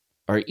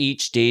are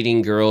each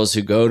dating girls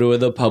who go to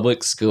the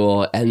public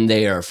school, and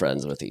they are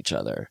friends with each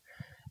other.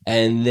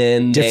 And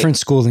then different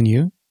school than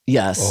you?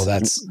 Yes. Oh,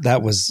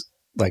 that was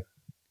like,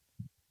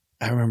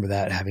 I remember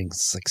that having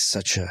like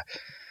such a,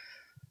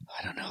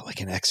 I don't know,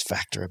 like an X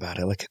factor about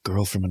it, like a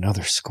girl from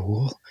another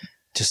school.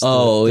 Just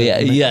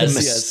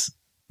yes.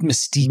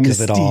 Mystique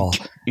of it all.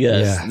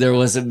 Yes, there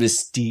was a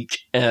mystique.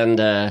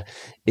 And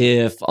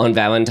if on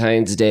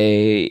Valentine's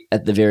Day,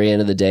 at the very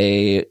end of the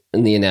day,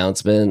 in the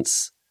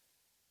announcements,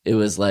 it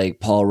was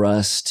like, Paul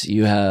Rust,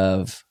 you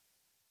have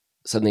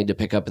something to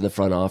pick up in the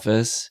front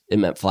office, it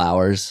meant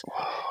flowers.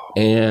 Whoa.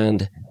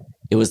 And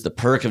it was the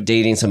perk of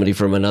dating somebody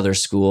from another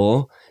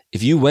school.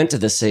 If you went to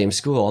the same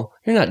school,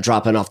 you're not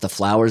dropping off the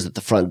flowers at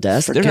the front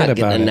desk. They're not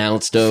getting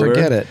announced over.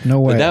 Forget it. No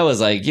way. But that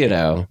was like,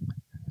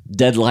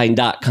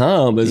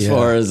 Deadline.com as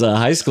far as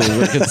high schools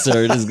were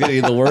concerned is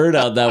getting the word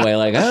out that way.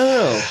 Like,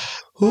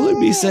 who would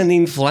be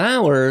sending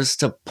flowers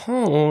to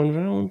Paul on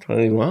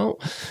Valentine's? Well,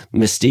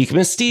 mystique.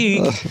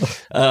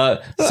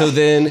 So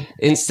then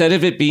instead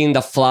of it being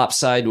the flop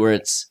side where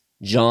it's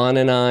John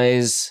and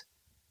I's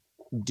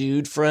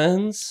dude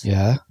friends,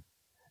 yeah,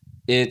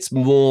 it's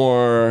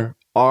more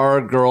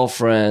our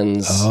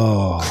girlfriend's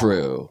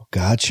crew.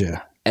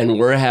 Gotcha. And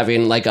we're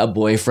having like a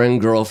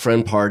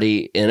boyfriend-girlfriend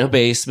party in a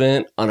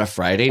basement on a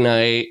Friday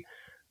night.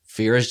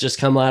 Fear has just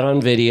come out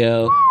on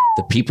video.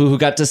 The people who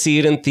got to see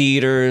it in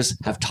theaters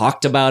have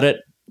talked about it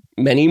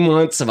many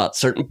months about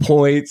certain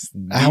points.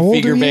 How old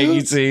figure are you?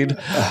 banging scene.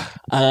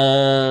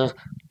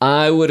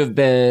 I would have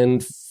been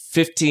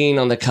 15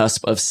 on the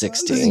cusp of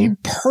 16.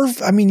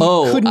 Perfect. I mean,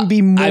 you couldn't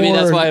be more. I mean,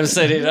 that's why I'm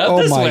setting it up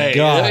this way.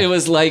 God. It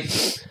was like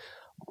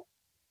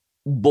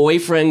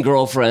boyfriend,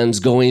 girlfriends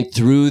going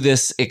through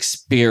this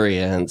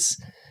experience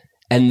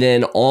and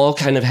then all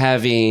kind of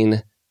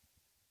having...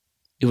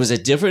 It was a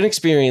different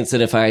experience than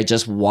if I had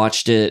just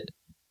watched it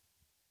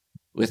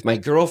with my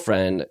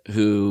girlfriend,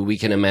 who we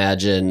can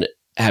imagine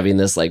having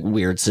this like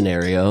weird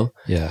scenario.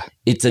 Yeah.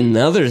 It's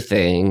another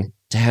thing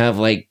to have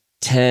like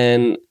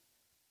 10,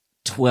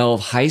 12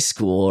 high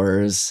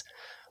schoolers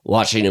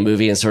watching a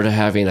movie and sort of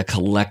having a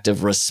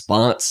collective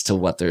response to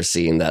what they're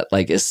seeing that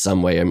like is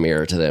some way a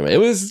mirror to them. It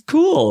was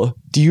cool.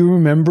 Do you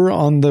remember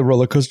on the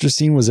roller coaster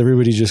scene, was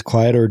everybody just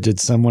quiet, or did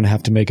someone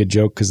have to make a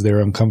joke because they were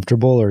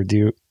uncomfortable, or do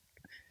you...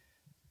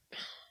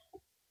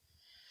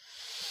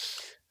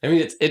 I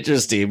mean, it's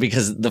interesting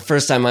because the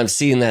first time I'm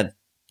seeing that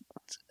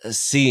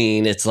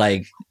scene, it's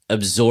like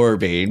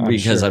absorbing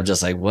because I'm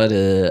just like, what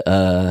you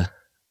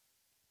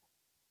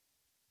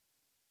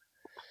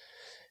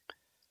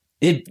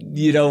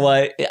know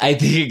what? I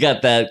think it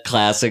got that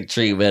classic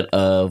treatment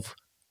of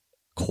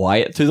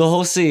quiet through the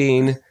whole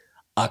scene,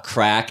 a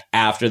crack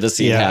after the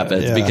scene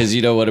happens because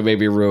you don't want to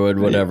maybe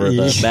ruin whatever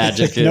the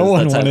magic is. No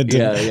one wanted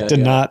to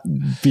not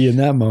be in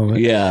that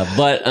moment. Yeah,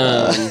 but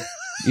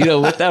you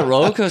know, with that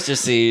roller coaster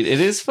scene, it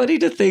is funny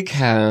to think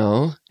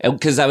how,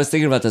 because I was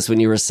thinking about this when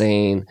you were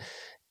saying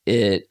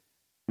it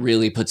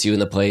really puts you in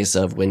the place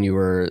of when you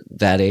were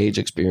that age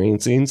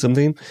experiencing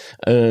something.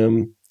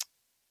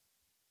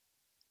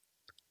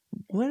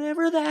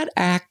 Whatever that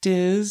act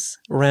is,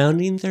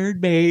 rounding third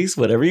base,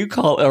 whatever you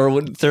call it,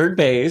 or third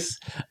base.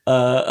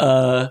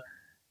 I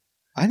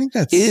think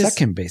that's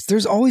second base.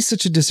 There's always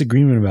such a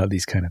disagreement about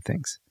these kind of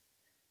things.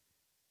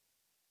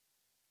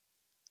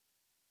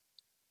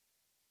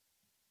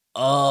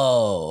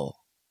 Oh,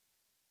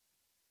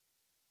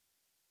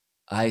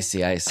 I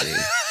see.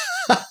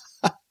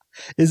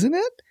 Isn't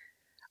it?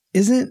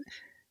 Isn't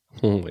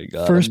oh my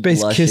God, first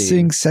base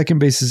kissing, second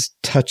base is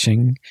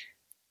touching.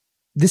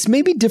 This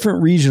may be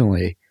different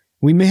regionally.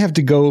 We may have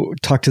to go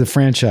talk to the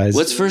franchise.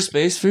 What's first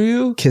base for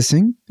you?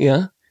 Kissing.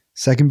 Yeah.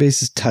 Second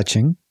base is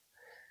touching.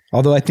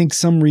 Although I think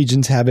some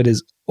regions have it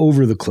as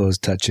over the clothes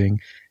touching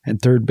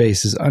and third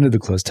base is under the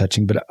clothes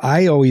touching. But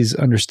I always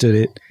understood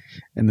it,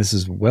 and this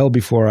is well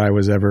before I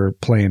was ever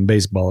playing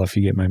baseball, if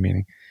you get my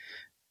meaning.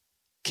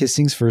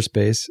 Kissing's first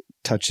base,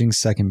 touching's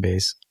second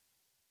base,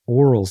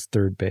 oral's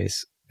third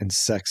base, and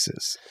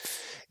sex's.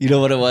 You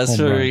know what it was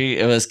for me?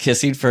 It was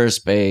kissing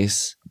first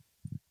base.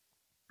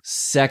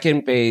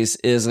 Second base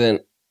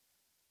isn't...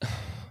 God,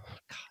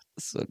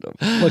 so dumb.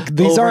 Look,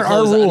 these are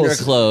our rules. Under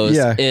clothes.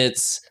 Yeah.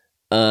 It's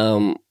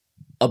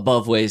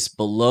above waist,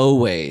 below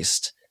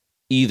waist,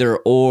 either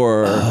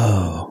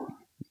or,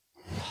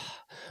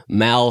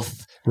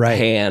 mouth,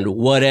 hand,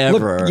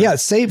 whatever. Look,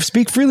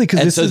 speak freely,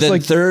 because this is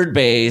like third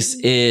base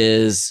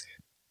is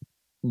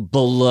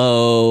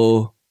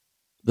below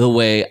the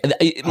way.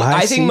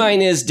 I think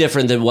mine is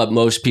different than what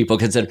most people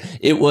consider.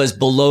 It was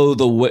below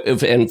the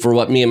and for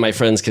what me and my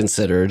friends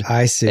considered.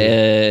 I see.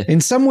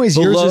 In some ways,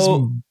 yours is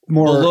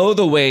more below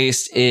the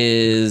waist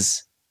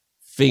is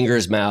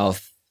fingers,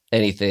 mouth,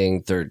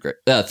 anything third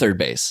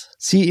base.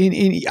 See,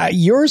 in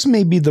yours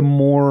may be the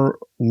more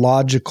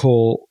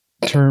logical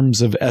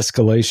terms of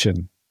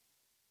escalation.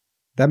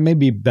 That may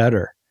be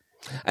better.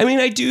 I mean,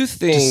 I do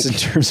think... Just in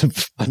terms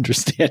of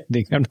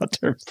understanding. I'm not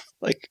terms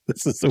like,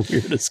 this is the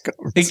weirdest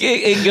conversation.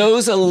 It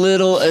goes a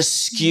little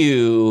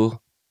askew,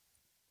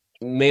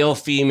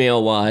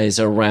 male-female wise,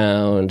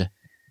 around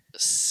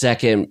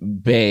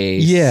second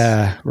base.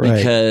 Yeah, right.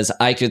 Because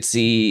I could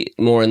see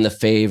more in the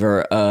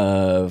favor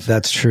of...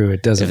 That's true.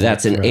 It doesn't... If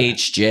that's an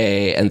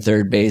HJ and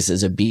third base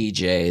is a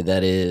BJ,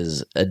 that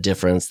is a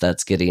difference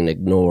that's getting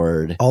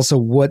ignored. Also,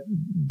 what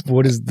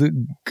is the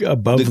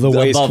above the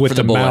waist above with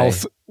the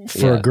mouth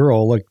for a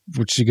girl? Like,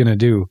 what's she gonna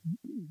do?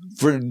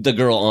 For the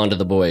girl onto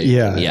the boy.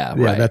 Yeah,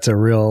 right. That's a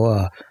real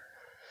a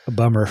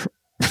bummer.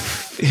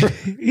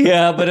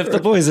 Yeah, but if the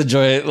boys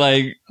enjoy it,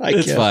 like,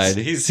 it's fine.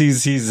 He's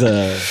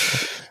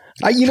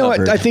you know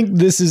what? I think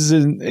this is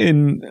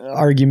an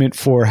argument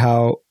for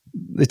how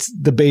it's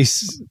the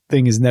base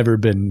thing has never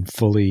been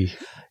fully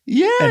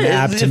an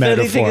apt if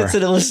metaphor. Anything, it's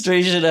an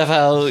illustration of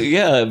how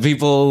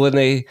people, when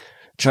they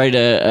try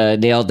to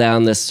nail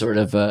down this sort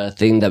of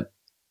thing that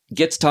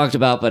gets talked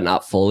about but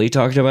not fully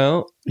talked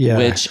about,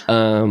 which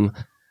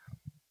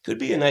could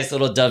be a nice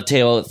little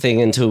dovetail thing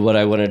into what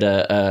I wanted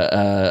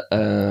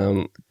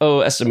to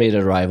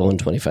estimated arrival in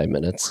 25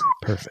 minutes.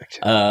 Perfect.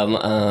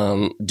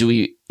 Do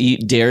we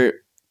eat dare?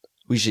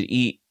 We should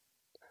eat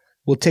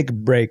we'll take a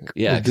break.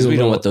 Yeah, because we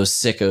don't want those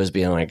sickos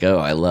being like, "Oh,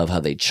 I love how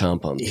they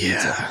chomp on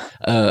pizza."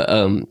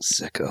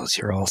 Sickos,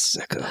 you're all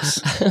sickos.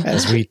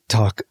 As we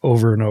talk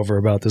over and over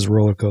about this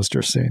roller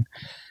coaster scene.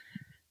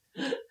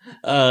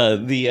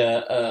 The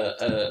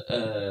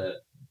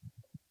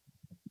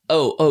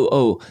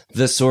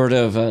sort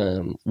of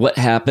what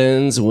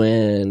happens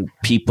when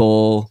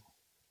people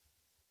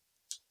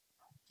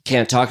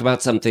can't talk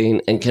about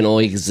something and can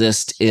only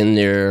exist in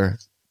their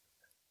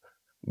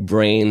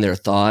brain, their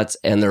thoughts,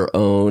 and their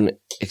own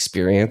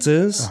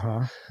experiences.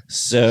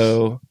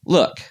 So,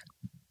 look,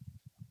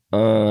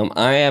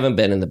 I haven't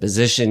been in the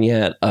position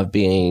yet of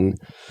being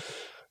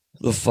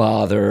the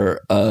father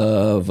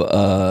of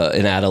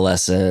an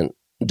adolescent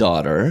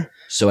daughter,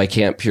 so I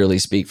can't purely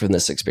speak from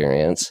this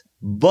experience.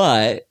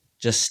 But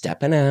just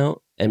stepping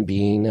out and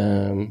being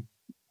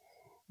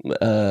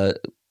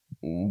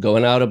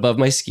going out above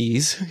my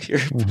skis here.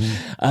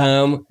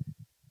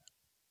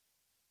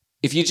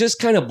 If you just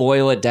kind of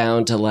boil it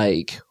down to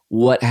like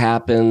what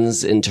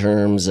happens in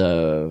terms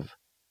of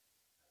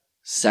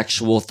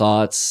sexual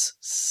thoughts,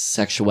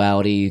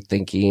 sexuality,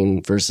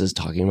 thinking versus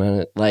talking about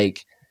it,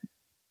 like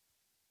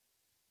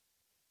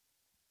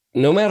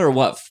no matter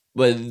what,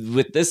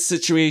 with this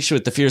situation,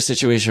 with the fear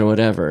situation or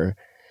whatever,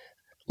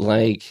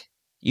 like,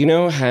 you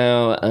know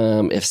how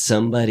if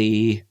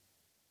somebody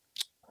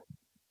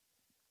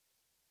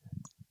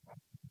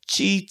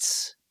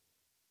cheats,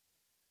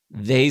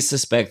 they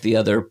suspect the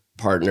other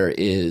partner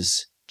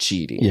is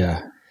cheating.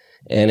 Yeah.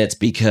 And it's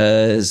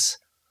because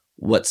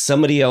what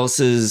somebody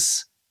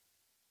else's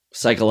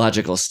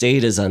psychological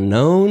state is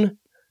unknown.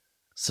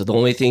 So the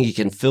only thing you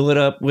can fill it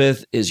up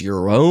with is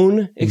your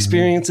own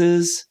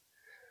experiences.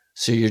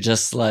 So you're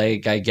just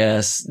like, I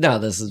guess, no,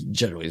 this is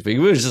generally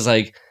speaking, it's just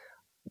like,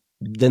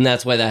 then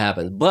that's why that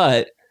happens.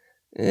 But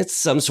it's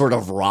some sort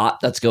of rot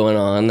that's going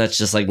on that's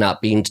just like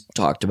not being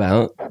talked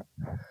about.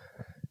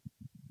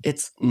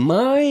 It's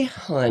my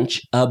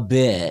hunch a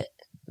bit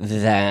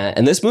that,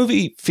 and this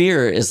movie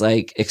Fear is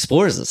like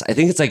explores this. I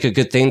think it's like a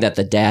good thing that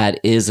the dad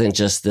isn't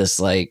just this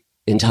like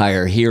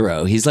entire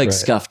hero. He's like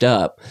scuffed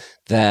up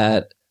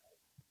that,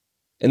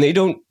 and they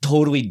don't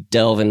totally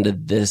delve into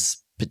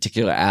this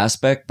particular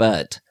aspect,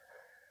 but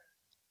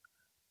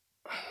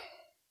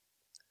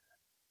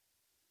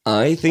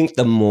I think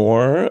the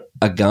more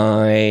a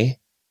guy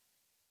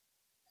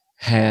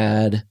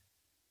had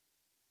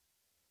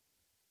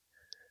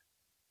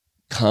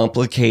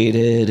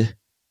complicated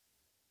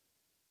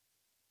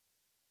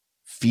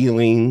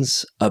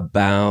feelings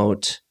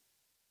about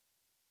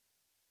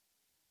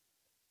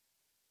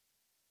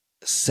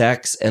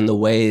sex and the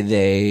way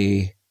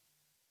they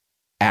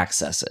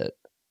access it,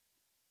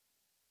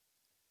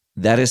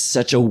 that is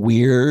such a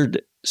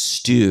weird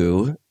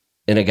stew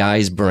in a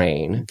guy's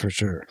brain. For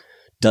sure.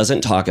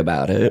 Doesn't talk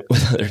about it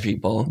with other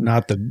people.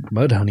 Not the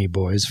Mudhoney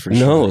Boys, for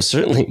sure. No,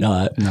 certainly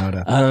not. Not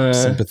a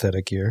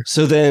sympathetic ear.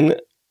 So then,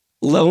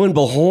 lo and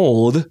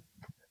behold,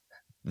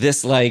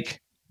 this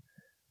like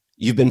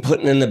you've been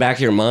putting in the back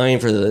of your mind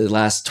for the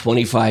last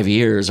 25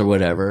 years or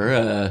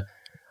whatever,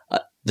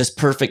 this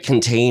perfect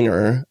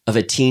container of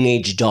a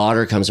teenage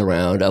daughter comes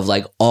around of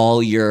like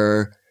all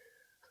your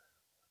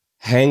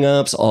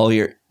hang-ups,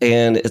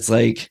 and it's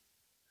like,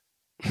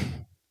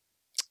 and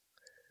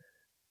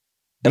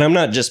I'm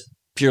not just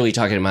purely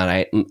talking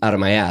about out of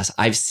my ass.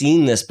 I've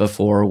seen this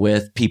before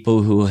with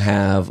people who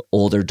have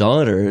older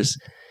daughters.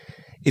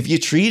 If you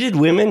treated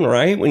women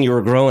right when you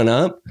were growing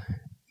up,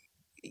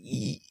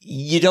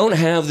 you don't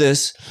have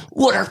this,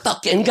 what are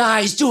fucking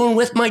guys doing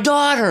with my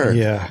daughter?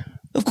 Yeah.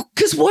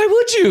 Because why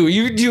would you?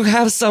 You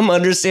have some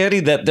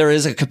understanding that there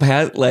is a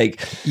capacity,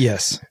 like...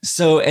 Yes.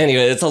 So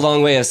anyway, it's a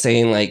long way of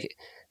saying, like,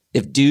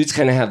 if dudes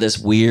kind of have this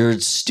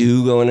weird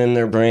stew going in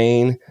their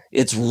brain,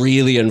 it's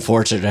really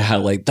unfortunate how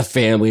like the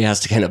family has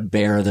to kind of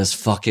bear this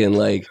fucking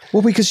like,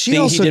 well, because she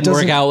thing also he didn't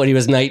work out when he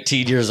was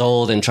 19 years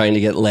old and trying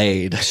to get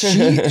laid.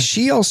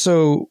 She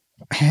also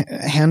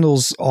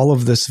handles all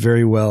of this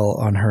very well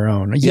on her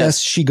own.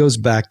 Yes, she goes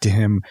back to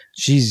him.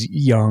 She's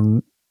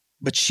young,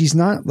 but she's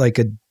not like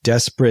a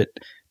desperate,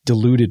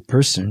 deluded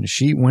person.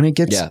 When it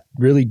gets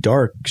really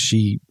dark,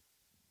 she...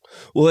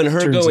 Well, and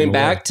her going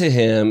back to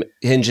him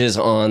hinges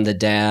on the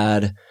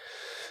dad.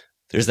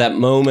 There's that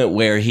moment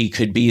where he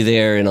could be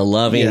there in a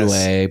loving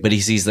way, but he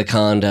sees the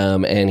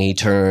condom and he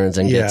turns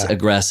and gets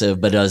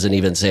aggressive, but doesn't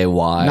even say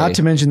why. Not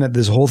to mention that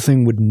this whole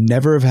thing would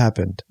never have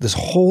happened. This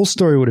whole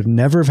story would have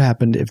never have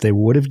happened if they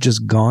would have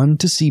just gone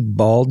to see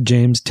bald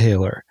James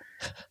Taylor,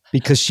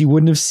 because she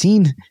wouldn't have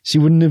seen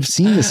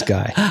this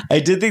guy. I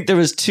did think there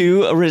was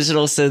two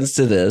original sins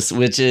to this,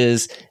 which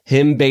is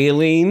him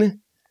bailing,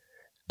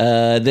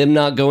 them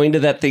not going to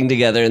that thing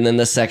together, and then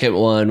the second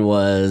one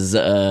was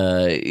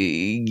the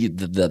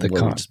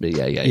con.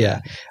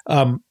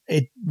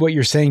 What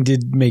you're saying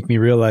did make me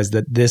realize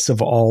that this, of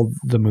all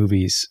the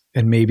movies,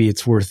 and maybe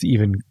it's worth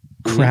even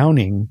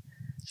crowning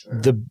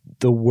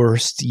the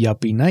worst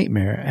yuppie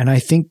nightmare. And I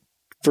think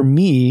for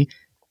me,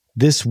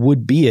 this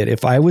would be it.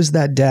 If I was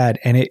that dad,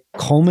 and it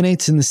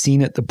culminates in the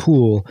scene at the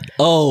pool,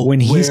 when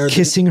he's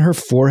kissing her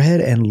forehead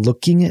and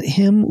looking at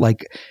him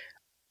like,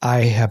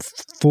 I have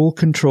full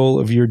control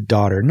of your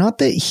daughter. Not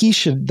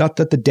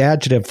that the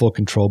dad should have full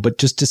control, but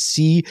just to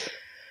see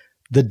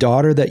the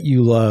daughter that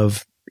you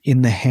love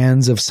in the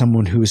hands of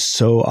someone who is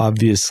so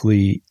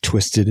obviously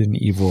twisted and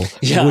evil.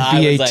 Yeah, it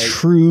would be a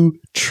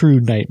true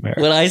nightmare.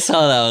 When I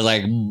saw that, I was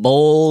like,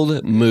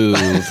 bold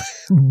move.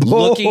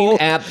 Looking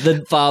at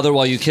the father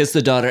while you kiss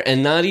the daughter,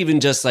 and not even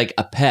just like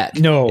a peck.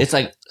 No. It's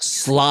like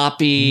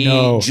sloppy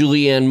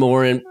Julianne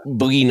Moore and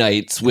Boogie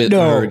Nights with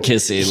her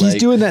kissing. He's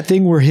doing that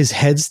thing where his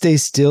head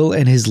stays still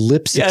and his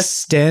lips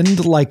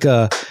extend like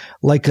a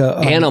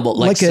animal,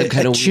 like some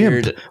kind of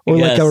chimp weird, or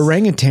like a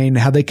orangutan,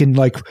 how they can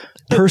like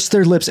purse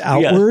their lips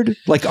outward,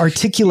 like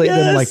articulate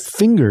them like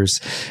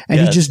fingers. And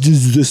he just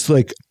does this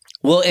like.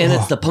 Well, and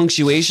it's the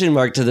punctuation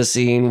mark to the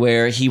scene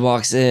where he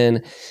walks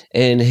in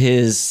and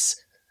his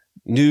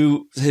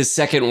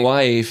second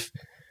wife,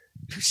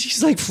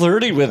 she's like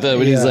flirting with him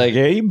and he's like,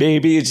 hey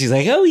baby, and she's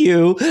like, oh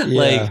you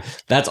like,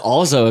 that's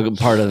also a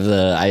part of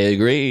the, I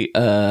agree,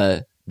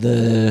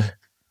 this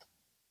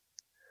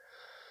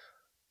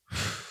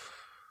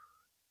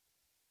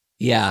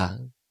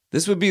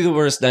would be the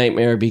worst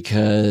nightmare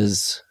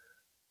because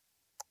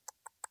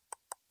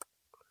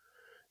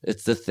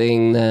it's the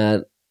thing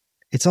that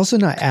it's also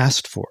not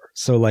asked for.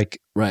 So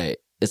like, right.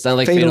 It's not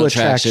like Fatal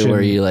Attraction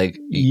where you like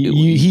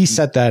he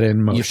set that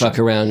in motion. You fuck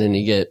around and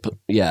you get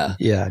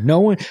No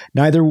one,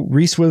 neither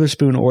Reese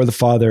Witherspoon or the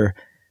father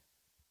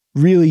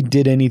really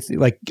did anything.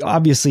 Like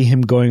obviously, him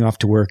going off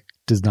to work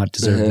does not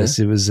deserve this.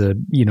 It was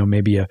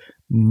maybe a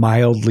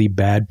mildly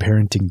bad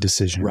parenting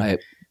decision, right?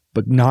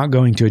 But not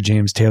going to a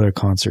James Taylor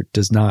concert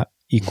does not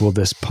equal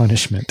this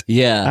punishment.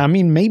 Yeah, I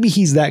mean, maybe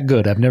he's that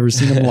good. I've never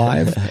seen him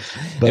live.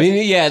 But I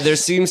mean, there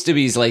seems to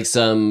be like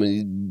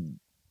some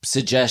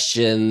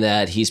suggestion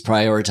that he's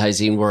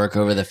prioritizing work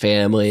over the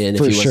family, and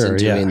if he wasn't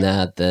doing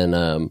that, then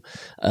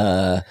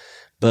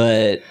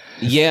but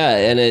yeah,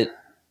 and it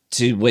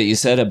to what you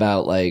said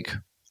about like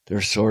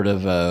there's sort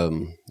of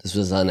this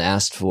was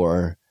unasked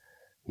for.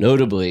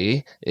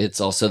 Notably, it's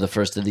also the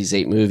first of these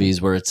 8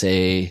 movies where it's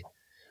a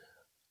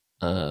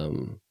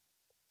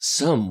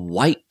some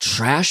white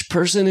trash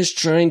person is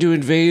trying to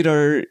invade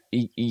our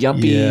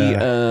yuppie,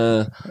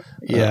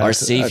 our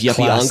safe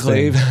yuppie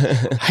enclave.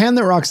 Hand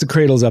That Rocks the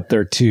Cradle's up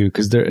there too,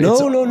 because there.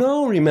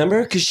 No.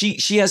 Remember, because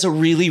she has a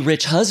really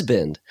rich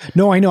husband.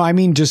 No, I know. I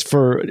mean, just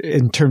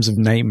in terms of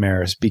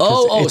nightmares,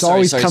 because it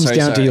always comes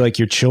down to like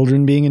your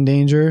children being in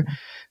danger.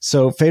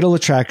 So, Fatal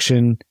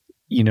Attraction,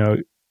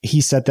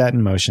 he set that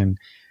in motion.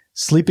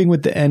 Sleeping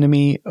with the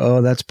Enemy,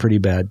 that's pretty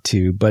bad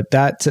too. But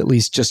that's at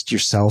least just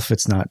yourself.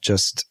 It's not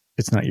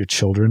your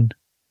children.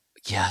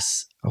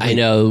 Yes. I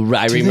know.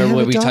 I remember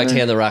when we talked to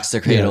Hand That Rocks the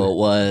Cradle, it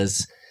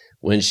was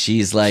when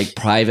she's like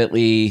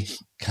privately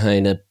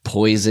kind of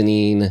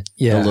poisoning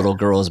the little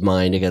girl's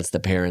mind against the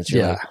parents.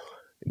 You're like,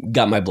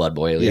 got my blood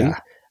boiling. Yeah.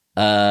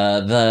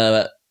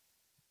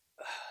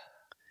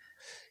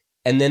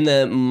 And then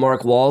the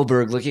Mark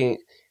Wahlberg looking.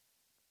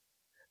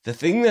 The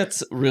thing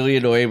that's really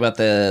annoying about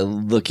the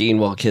looking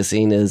while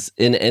kissing is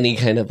in any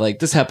kind of like,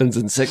 this happens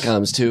in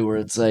sitcoms too, where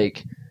it's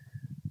like,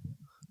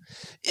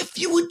 if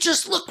you would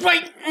just look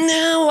right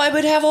now, I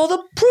would have all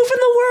the proof in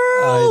the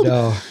world. I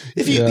know.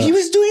 If he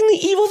was doing the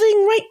evil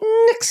thing right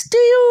next to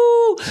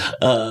you.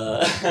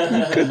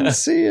 You couldn't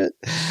see it.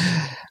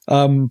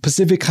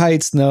 Pacific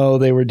Heights, no,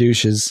 they were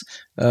douches.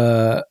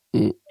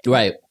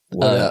 Right.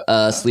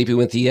 Sleeping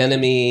with the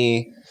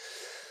Enemy.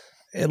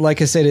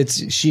 Like I said,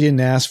 she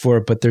didn't ask for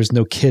it, but there's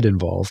no kid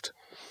involved.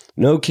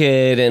 No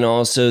kid, and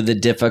also the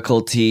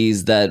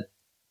difficulties that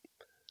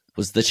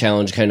was the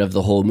challenge kind of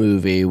the whole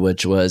movie,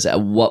 which was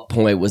at what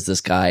point was this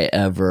guy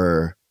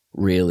ever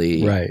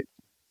really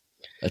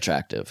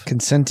attractive?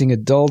 Consenting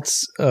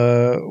adults,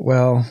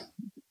 well,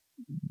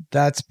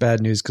 that's bad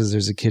news because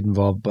there's a kid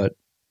involved, but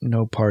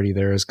no party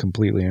there is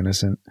completely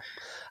innocent.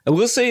 I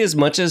will say as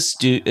much as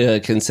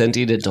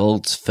consenting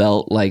adults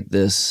felt like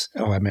this...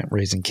 Oh, I meant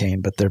Raising Cain,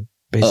 but they're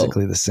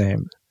basically the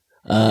same.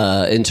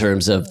 In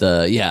terms of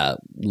the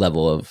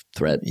level of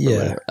threat.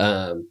 Yeah.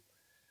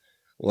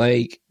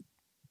 Like,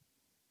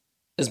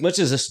 as much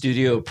as a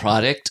studio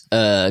product,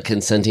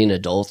 Consenting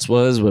Adults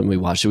was, when we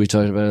watched it, we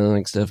talked about it and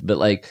like stuff, but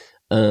like,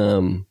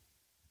 when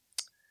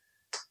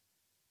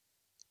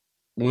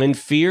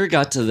Fear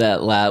got to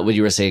that what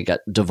you were saying, got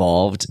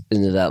devolved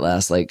into that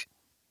last like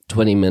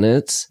 20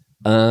 minutes,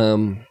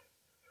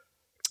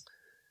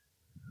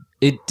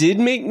 it did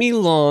make me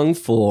long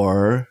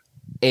for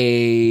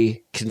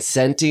a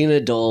Consenting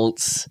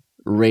Adults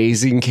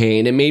Raising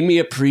Cain. It made me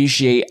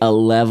appreciate a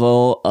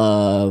level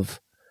of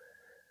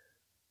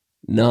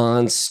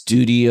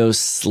non-studio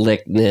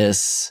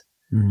slickness,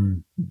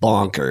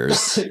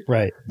 bonkers.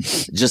 Right.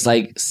 Just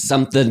like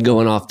something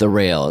going off the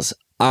rails.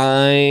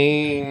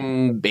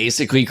 I'm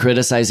basically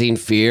criticizing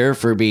Fear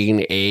for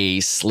being a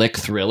slick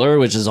thriller,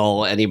 which is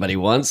all anybody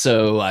wants,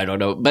 so I don't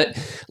know. But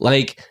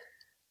like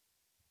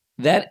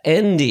that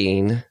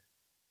ending...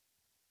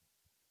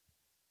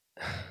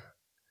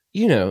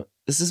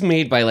 this is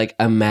made by like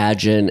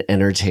Imagine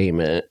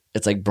Entertainment.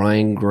 It's like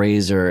Brian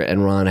Grazer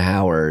and Ron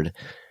Howard.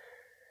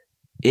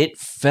 it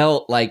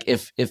felt like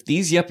if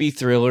these yuppie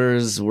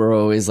thrillers were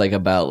always like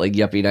about like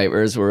yuppie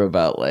nightmares were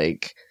about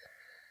like,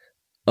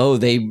 oh,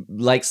 they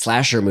like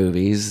slasher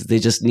movies, they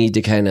just need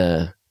to kind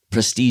of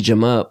prestige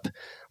them up.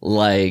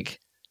 Like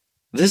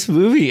this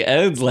movie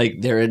ends like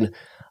they're in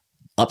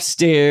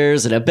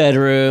upstairs in a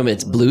bedroom,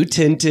 it's blue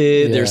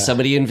tinted, there's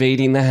somebody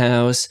invading the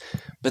house,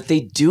 but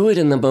they do it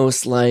in the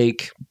most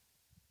like,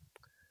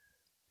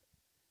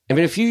 I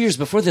mean, a few years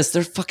before this,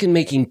 they're fucking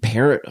making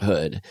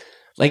Parenthood.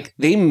 Like,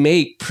 they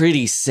make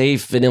pretty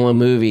safe vanilla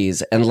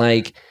movies. And,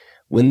 like,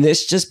 when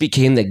this just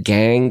became the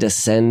gang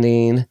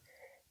descending,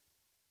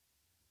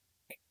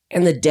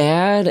 and the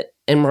dad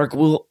and Mark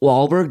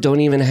Wahlberg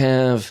don't even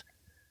have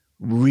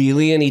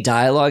really any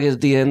dialogue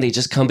at the end. They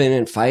just come in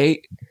and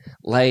fight.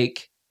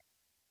 Like,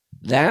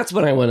 that's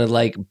when I wanted,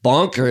 like,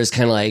 bonkers,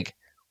 kind of like,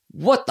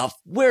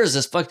 where's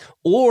this fuck?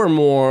 Or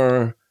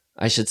more,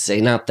 I should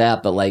say, not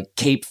that, but, like,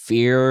 Cape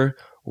Fear,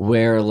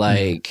 where,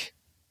 like,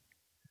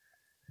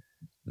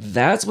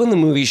 that's when the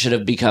movie should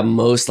have become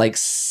most, like,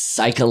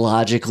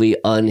 psychologically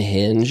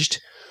unhinged,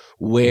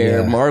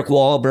 where Mark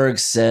Wahlberg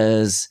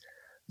says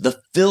the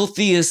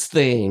filthiest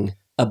thing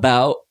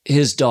about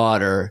his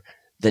daughter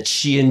that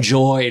she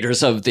enjoyed or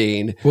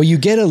something. Well, you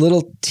get a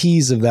little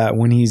tease of that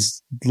when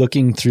he's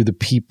looking through the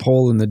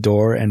peephole in the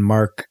door and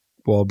Mark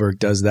Wahlberg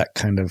does that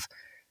kind of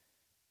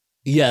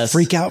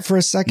freak out for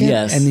a second.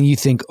 Yes. And then you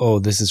think, oh,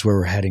 this is where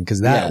we're heading,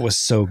 because that was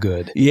so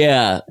good.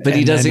 Yeah. But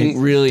he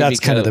doesn't really. That's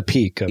kind of the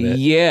peak of it.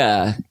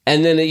 Yeah.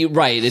 And then,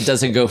 it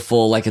doesn't go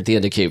full like at the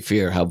end of Cape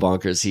Fear, how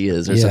bonkers he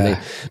is or something.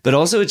 But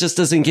also it just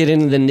doesn't get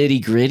into the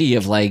nitty gritty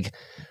of like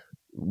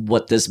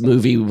what this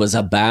movie was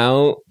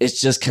about. It's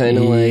just kind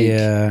of like,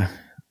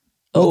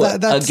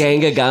 a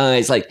gang of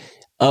guys, like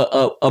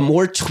a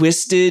more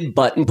twisted,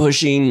 button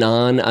pushing,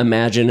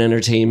 non-Imagine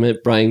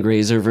Entertainment Brian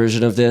Grazer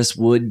version of this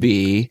would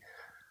be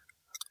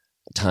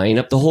tying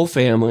up the whole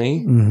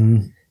family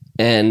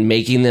and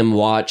making them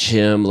watch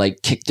him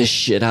like kick the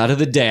shit out of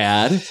the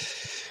dad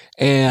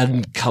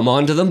and come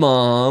on to the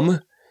mom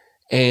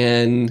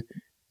and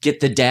get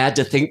the dad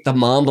to think the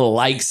mom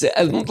likes it.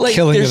 Like,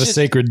 killing of a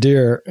sacred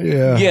deer.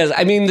 Yeah. Yes.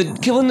 I mean,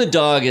 killing the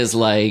dog is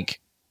like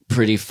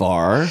pretty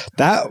far.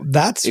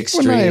 That's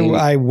extreme. When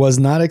I was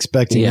not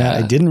expecting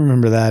that. I didn't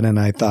remember that. And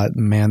I thought,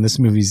 man, this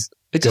movie's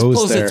it just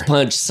pulls its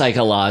punch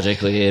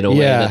psychologically in a way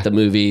that the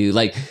movie,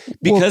 like,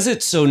 because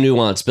it's so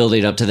nuanced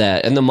building up to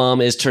that. And the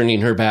mom is turning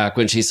her back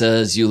when she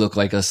says, you look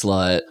like a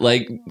slut.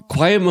 Like,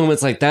 quiet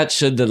moments like that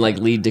should then, like,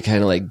 lead to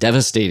kind of, like,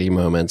 devastating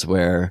moments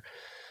where,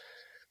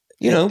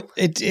 you know,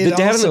 the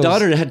dad and the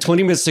daughter had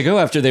 20 minutes to go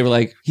after they were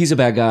like, he's a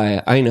bad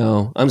guy. I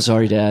know. I'm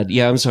sorry, Dad.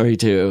 Yeah, I'm sorry,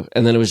 too.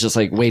 And then it was just,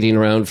 like, waiting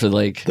around for,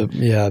 like,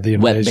 the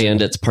Wet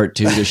Bandits Part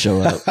 2 to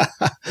show up.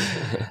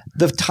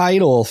 The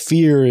title,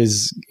 Fear,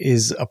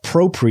 is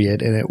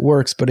appropriate and it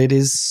works, but it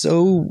is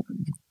so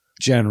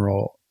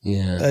general.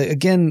 Yeah.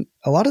 Again,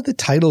 a lot of the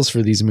titles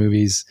for these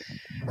movies,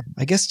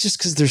 I guess just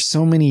because there's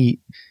so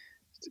many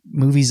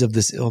movies of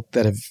this ilk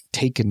that have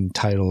taken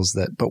titles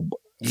but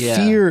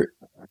Fear...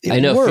 I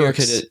know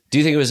works. Fear do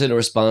you think it was in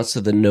response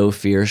to the No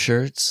Fear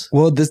shirts?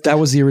 Well, that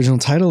was the original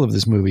title of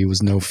this movie,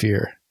 was No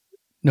Fear.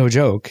 No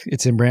joke.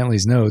 It's in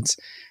Brantley's notes.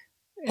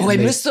 I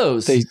missed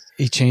those.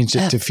 He changed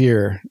it to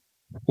Fear.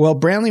 Well,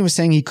 Brantley was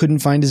saying he couldn't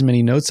find as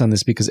many notes on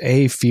this because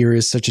fear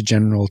is such a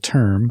general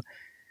term.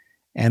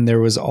 And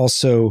there was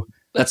also...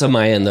 That's on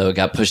my end, though. It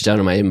got pushed down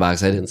in my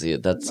inbox. I didn't see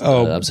it.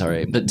 I'm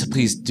sorry. But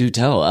please do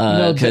tell.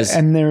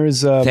 And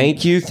there's...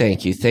 Thank you,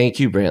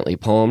 Brantley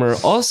Palmer.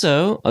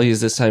 Also, I'll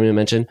use this time to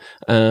mention,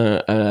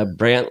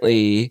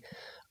 Brantley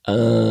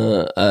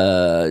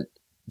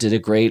did a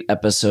great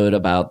episode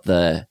about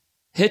The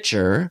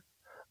Hitcher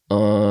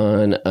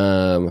on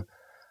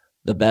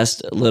the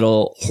Best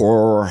Little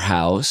Horror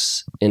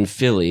House in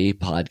Philly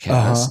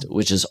podcast,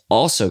 which is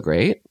also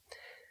great.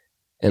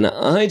 And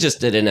I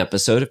just did an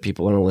episode, if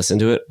people want to listen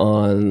to it,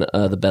 on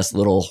the Best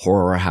Little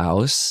Horror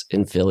House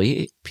in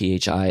Philly,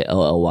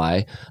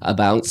 PHILLY,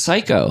 about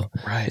Psycho.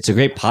 Right. It's a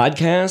great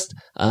podcast.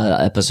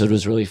 Episode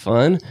was really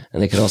fun.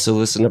 And they could also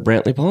listen to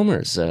Brantley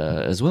Palmer's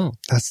as well.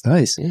 That's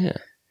nice. Yeah.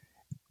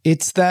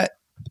 It's that...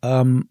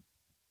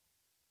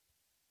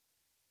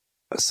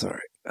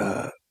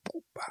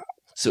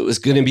 So it was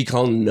going to be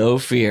called No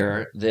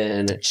Fear,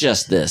 then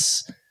just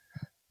this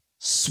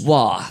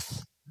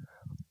swath,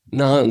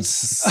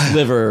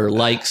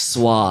 non-sliver-like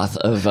swath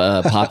of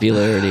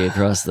popularity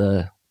across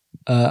the...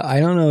 I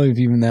don't know if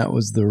even that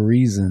was the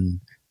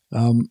reason.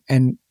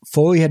 And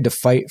Foley had to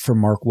fight for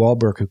Mark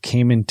Wahlberg, who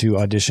came into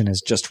audition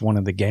as just one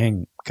of the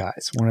gang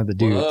guys, one of the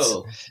dudes.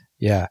 Whoa.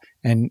 Yeah.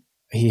 And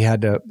he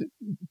had to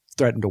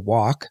threaten to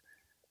walk.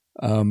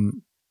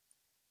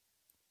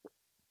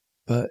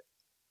 But...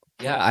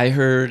 Yeah, I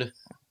heard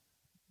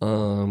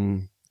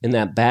in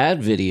that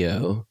Bad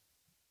video...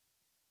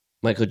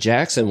 Michael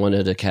Jackson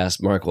wanted to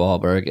cast Mark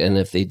Wahlberg, and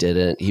if they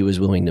didn't, he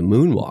was willing to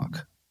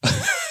moonwalk.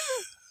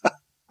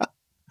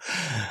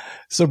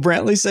 So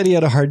Brantley said he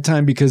had a hard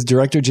time because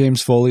director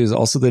James Foley is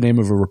also the name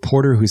of a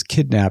reporter who's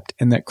kidnapped,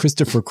 and that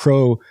Christopher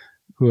Crowe,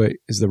 who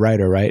is the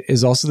writer, right,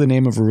 is also the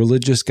name of a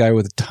religious guy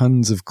with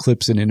tons of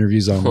clips and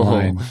interviews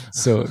online.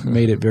 So it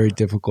made it very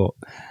difficult.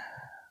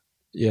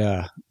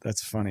 Yeah,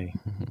 that's funny.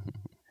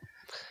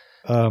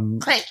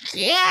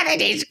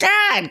 Christianity's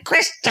God.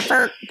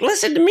 Christopher,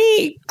 listen to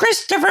me.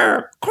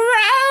 Christopher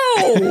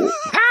Crow.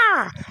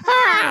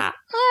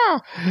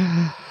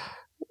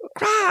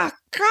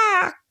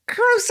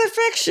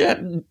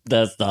 Crucifixion.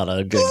 That's not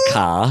a good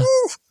ka.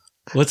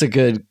 What's a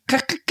good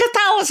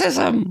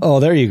Catholicism?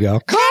 Oh, there you go.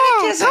 Catholicism.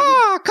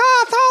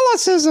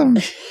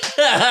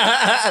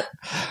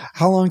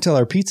 How long till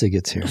our pizza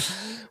gets here?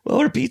 Well,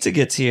 our pizza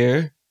gets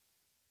here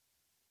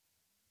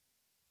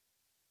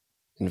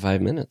in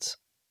 5 minutes.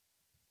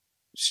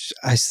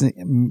 I think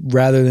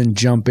rather than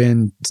jump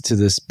into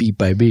this beat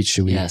by beat,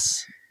 should we?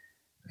 Yes.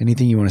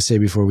 Anything you want to say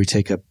before we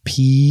take a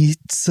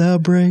pizza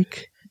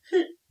break?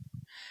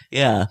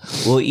 Yeah,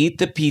 we'll eat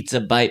the pizza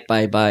bite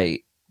by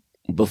bite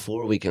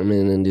before we come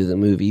in and do the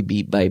movie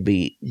beat by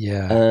beat.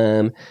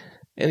 Yeah.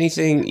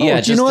 Anything? Yeah.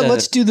 Do you know what?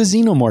 Let's do the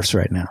xenomorphs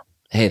right now.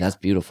 Hey, that's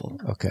beautiful.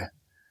 Okay.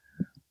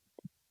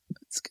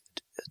 It's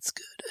good. It's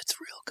good. It's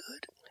real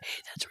good.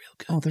 Hey, that's real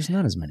good. Oh, there's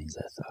not as many as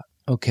I thought.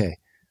 Okay.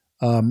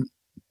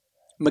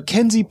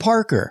 Mackenzie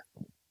Parker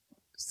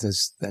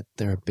says that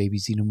they're a baby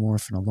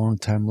xenomorph and a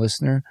long-time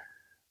listener.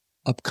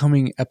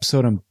 Upcoming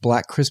episode on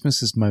Black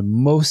Christmas is my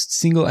most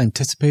single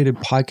anticipated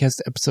podcast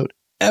episode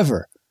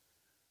ever.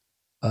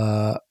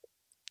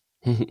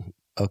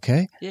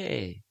 Okay.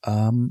 Yay.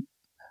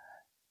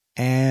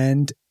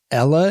 And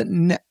Ella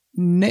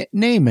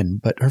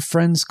Naaman, but her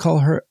friends call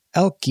her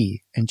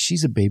Elkie, and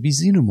she's a baby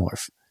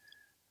xenomorph.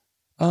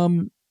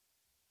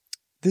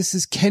 This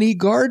is Kenny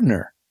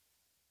Gardner.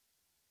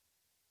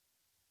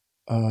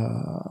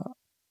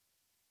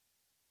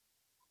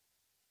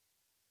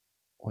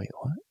 Wait,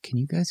 what? Can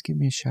you guys give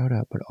me a shout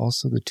out? But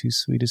also the two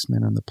sweetest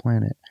men on the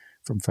planet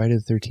from Friday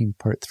the 13th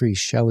Part 3,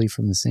 Shelley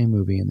from the same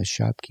movie, and the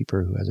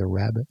shopkeeper who has a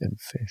rabbit and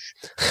fish.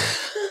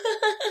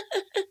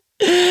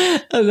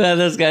 I'm glad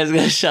this guy's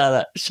gonna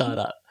shout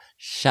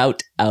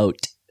out.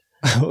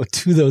 Oh,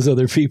 to those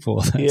other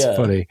people. That's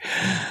funny.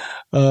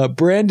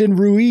 Brandon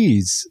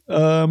Ruiz.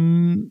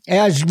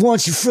 As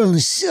wants you from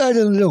the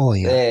Southern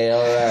Lawyer. Hey,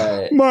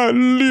 all right. My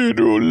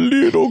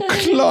little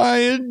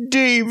client,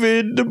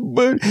 David.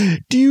 But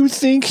do you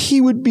think he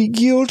would be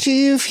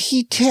guilty if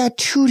he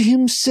tattooed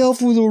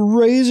himself with a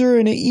razor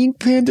and an ink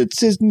pen that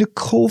says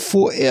Nicole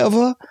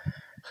Forever?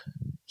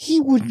 He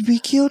wouldn't be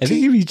guilty. I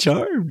think he'd be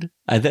charmed.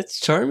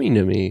 That's charming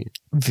to me.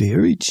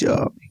 Very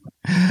charming.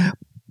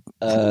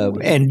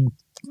 And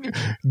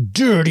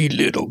dirty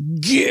little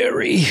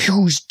Gary,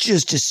 who's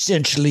just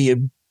essentially a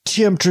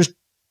temptress,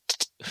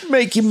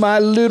 making my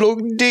little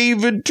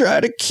David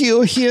try to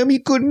kill him. He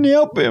couldn't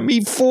help him.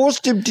 He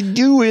forced him to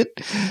do it.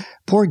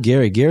 Poor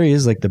Gary. Gary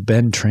is like the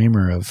Ben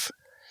Tramer of...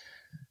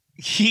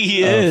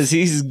 He is.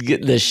 He's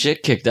getting the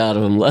shit kicked out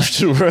of him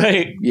left and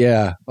right.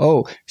 Yeah.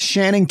 Oh,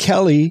 Shannon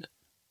Kelly,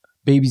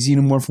 baby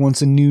xenomorph,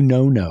 wants a new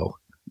no-no.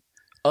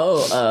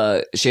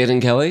 Oh,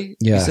 Shannon Kelly?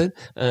 Yeah. You said?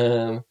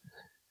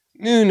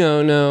 New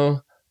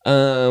no-no.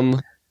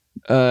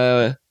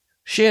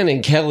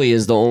 Shannon Kelly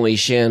is the only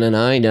Shannon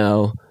I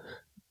know.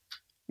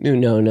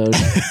 No.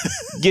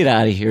 Get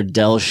out of here,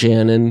 Del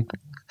Shannon.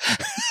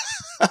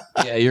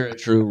 Yeah, you're a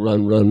true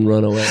run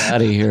away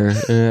out of here.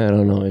 I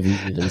don't know if you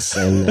even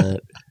sang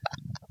that.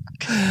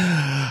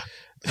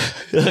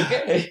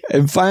 Okay.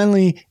 And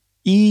finally,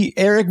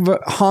 Eric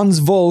Hans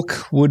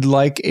Volk would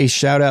like a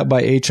shout out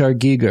by H.R.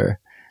 Giger.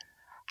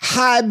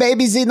 Hi,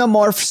 baby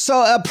xenomorph.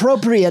 So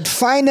appropriate.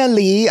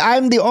 Finally,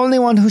 I'm the only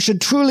one who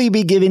should truly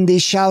be giving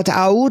these shout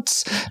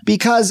outs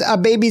because a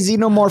baby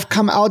xenomorph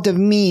come out of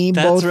me.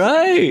 That's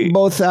right.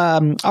 Both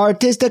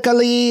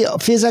artistically,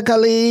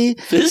 physically.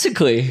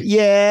 Physically?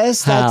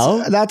 Yes.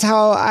 How? That's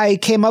how I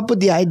came up with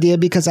the idea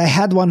because I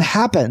had one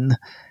happen.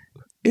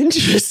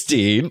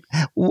 Interesting.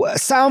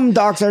 Some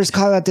doctors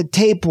call it a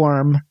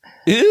tapeworm.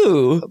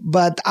 Ew.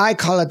 But I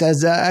call it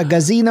as a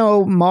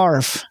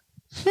xenomorph.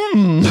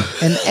 An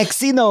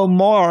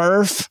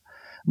xenomorph.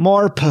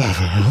 Morp.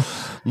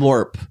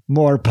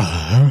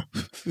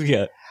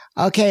 Yeah.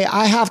 Okay,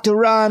 I have to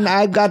run.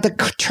 I've got the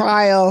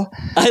trial.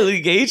 I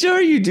like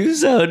HR. You do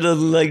sound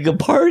like a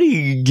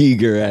party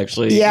geeger,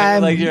 actually. Yeah,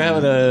 like you're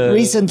having a.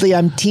 Recently,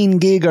 I'm teen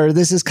geeger.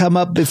 This has come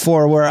up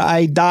before, where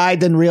I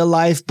died in real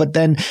life, but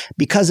then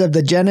because of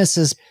the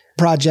Genesis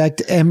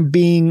project, am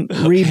being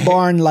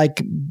reborn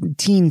like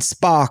teen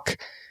Spock.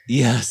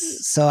 Yes.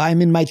 So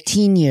I'm in my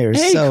teen years.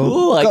 Hey, so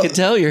cool. I could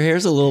tell your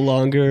hair's a little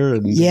longer.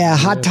 And, yeah,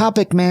 hot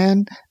topic,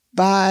 man.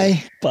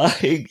 Bye.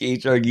 Bye,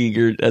 HR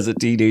Giger as a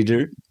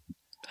teenager.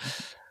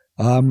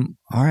 All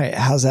right.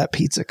 How's that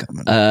pizza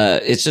coming?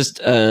 It's just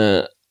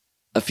a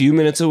few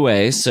minutes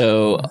away,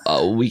 so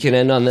we can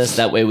end on this.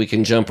 That way we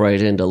can jump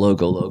right into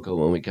Loco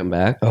when we come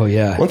back. Oh,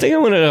 yeah. One thing I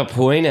wanted to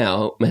point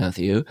out,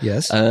 Matthew.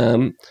 Yes.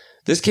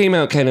 This came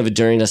out kind of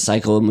during a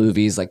cycle of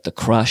movies like The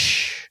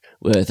Crush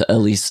with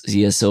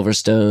Alicia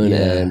Silverstone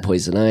and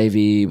Poison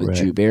Ivy with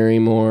Drew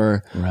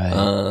Barrymore.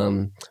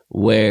 Right.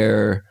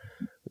 Where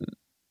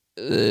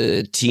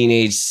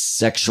teenage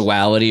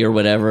sexuality or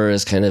whatever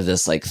as kind of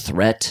this like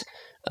threat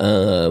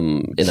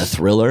in a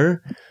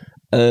thriller.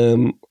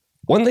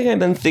 One thing I've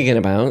been thinking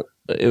about,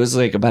 it was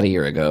like about a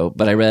year ago,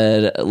 but I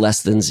read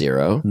Less Than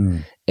Zero.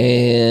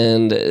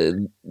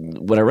 And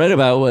what I read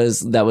about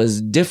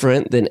was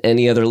different than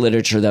any other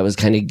literature that was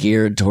kind of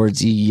geared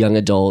towards young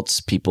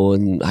adults, people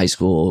in high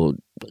school,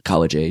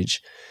 college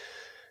age.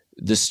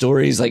 The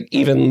stories, like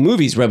even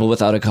movies, Rebel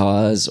Without a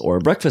Cause or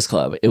Breakfast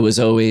Club, it was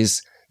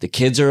always the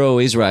kids are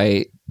always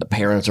right, the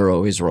parents are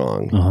always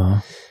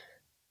wrong.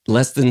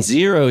 Less Than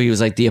Zero, he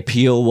was like, the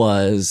appeal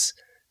was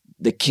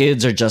the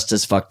kids are just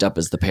as fucked up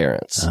as the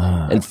parents.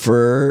 And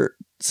for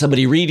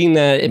somebody reading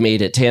that, it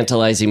made it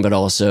tantalizing, but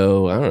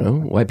also, I don't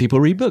know why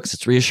people read books.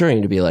 It's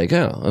reassuring to be like,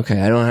 oh,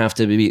 okay, I don't have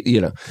to be,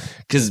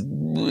 because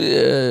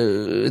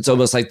it's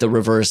almost like the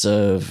reverse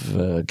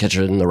of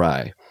Catcher in the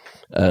Rye.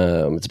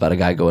 It's about a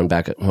guy going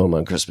back at home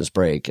on Christmas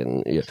break,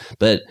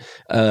 but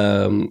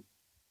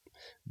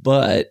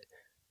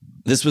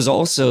this was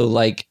also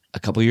like a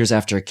couple years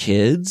after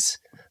Kids.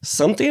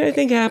 Something I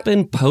think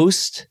happened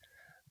post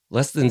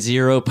Less Than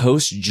Zero,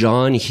 post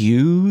John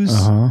Hughes,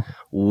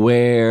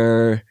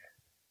 where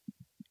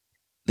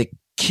the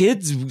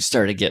kids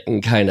started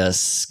getting kind of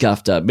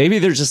scuffed up. Maybe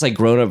they're just like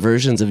grown up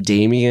versions of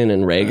Damien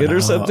and Reagan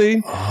or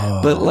something,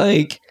 but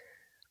like.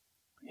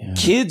 Yeah.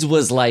 Kids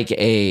was like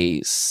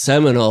a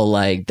seminal,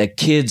 like the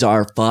kids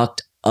are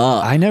fucked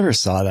up. I never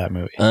saw that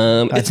movie.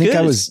 I think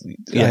I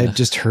had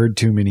just heard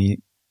too many.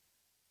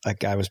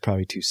 Like I was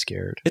probably too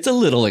scared. It's a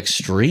little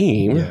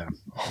extreme. Yeah.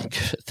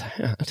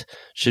 That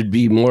should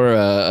be more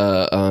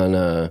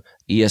on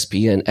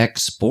ESPN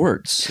X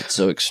Sports. It's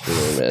so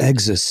extreme.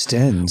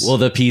 Existence. Well,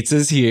 the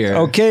pizza's here.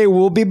 Okay,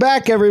 we'll be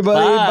back,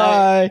 everybody.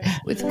 Bye.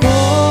 With Corley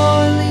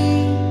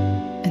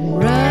and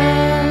Rust.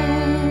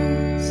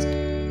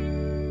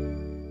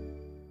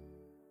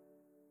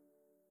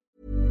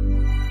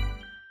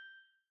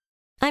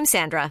 I'm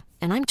Sandra,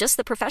 and I'm just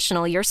the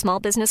professional your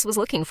small business was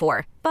looking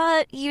for.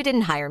 But you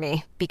didn't hire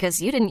me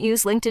because you didn't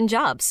use LinkedIn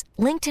Jobs.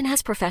 LinkedIn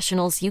has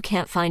professionals you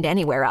can't find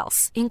anywhere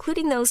else,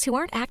 including those who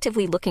aren't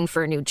actively looking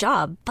for a new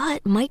job,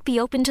 but might be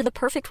open to the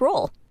perfect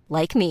role,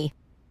 like me.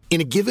 In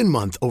a given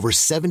month, over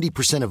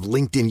 70% of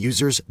LinkedIn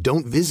users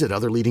don't visit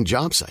other leading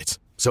job sites.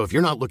 So if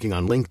you're not looking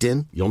on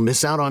LinkedIn, you'll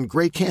miss out on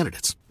great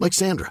candidates like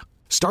Sandra.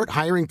 Start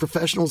hiring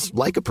professionals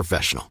like a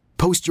professional.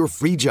 Post your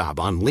free job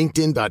on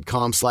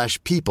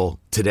linkedin.com/people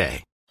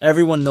today.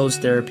 Everyone knows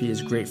therapy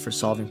is great for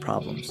solving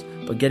problems,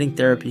 but getting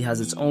therapy has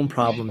its own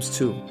problems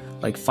too,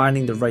 like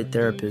finding the right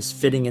therapist,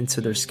 fitting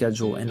into their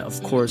schedule, and of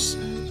course,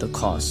 the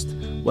cost.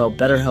 Well,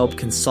 BetterHelp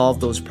can solve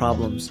those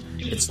problems.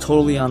 It's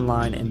totally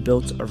online and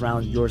built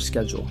around your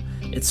schedule.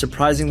 It's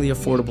surprisingly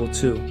affordable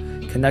too.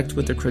 Connect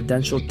with a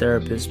credentialed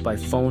therapist by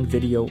phone,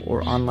 video,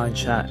 or online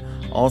chat,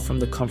 all from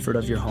the comfort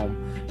of your home.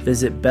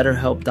 Visit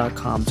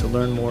BetterHelp.com to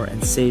learn more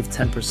and save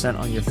 10%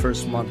 on your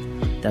first month.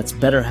 That's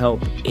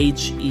BetterHelp,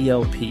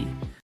 H-E-L-P.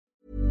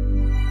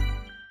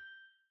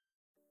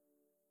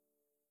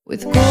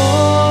 With Corley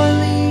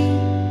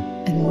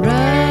and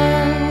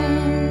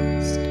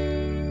Rust.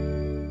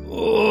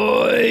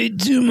 Oh, I ate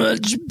too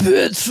much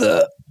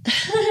pizza.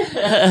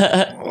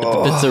 At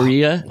the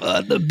pizzeria?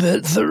 At the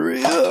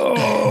pizzeria.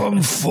 Oh,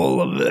 I'm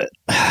full of it.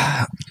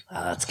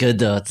 It's good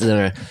though.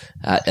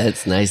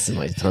 It's nice in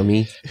my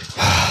tummy.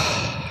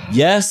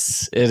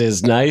 Yes, it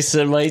is nice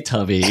in my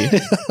tummy.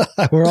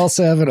 We're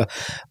also having a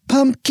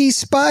pumpkin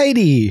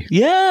spidey.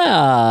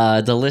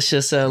 Yeah,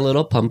 delicious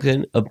little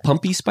pumpy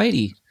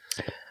spidey.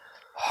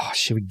 Oh,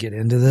 should we get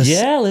into this?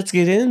 Yeah, let's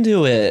get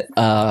into it.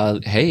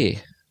 Hey,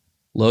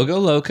 Logo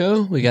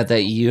Loco. We got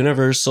that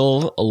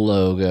Universal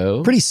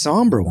logo. Pretty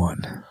somber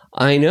one.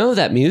 I know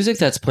that music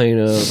that's playing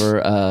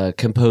over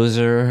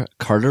composer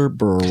Carter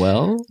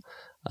Burwell,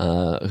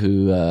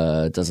 who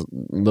does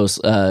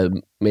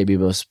maybe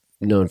most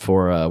known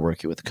for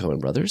working with the Coen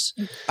brothers.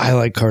 I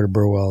like Carter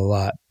Burwell a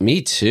lot.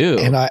 Me too.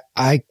 And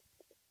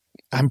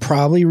I'm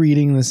probably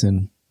reading this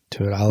into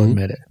it. I'll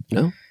admit it.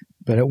 No.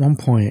 But at one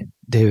point,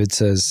 David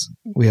says,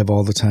 we have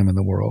all the time in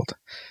the world.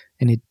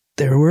 And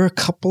there were a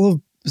couple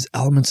of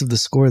elements of the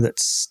score that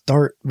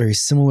start very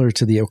similar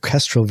to the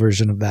orchestral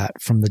version of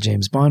that from the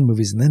James Bond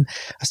movies. And then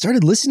I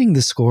started listening to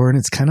the score, and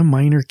it's kind of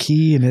minor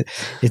key, and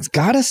it's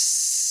got a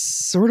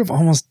sort of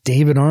almost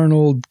David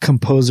Arnold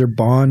composer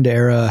Bond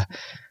era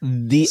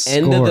score.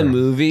 End of the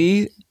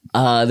movie,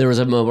 there was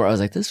a moment where I was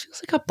like, this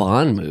feels like a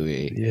Bond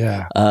movie.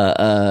 Yeah.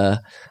 I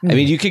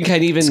mean, you can kind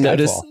of even Skyfall.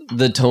 notice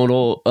the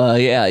tonal,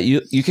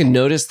 you can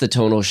notice the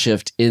tonal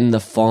shift in the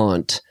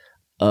font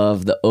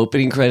of the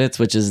opening credits,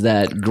 which is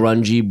that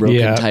grungy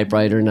broken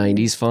typewriter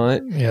 90s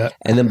font. Yeah.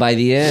 And then by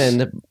the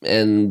end,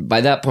 and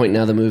by that point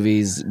now the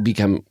movie's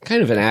become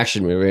kind of an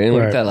action movie. And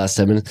like that last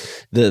time, and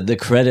the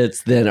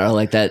credits then are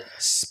like that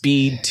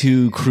speed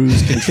to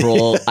cruise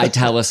control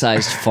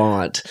italicized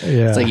font.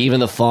 Yeah. It's like even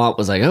the font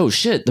was like, oh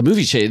shit, the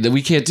movie changed.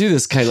 We can't do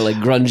this kind of like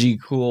grungy,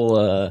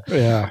 cool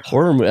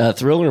horror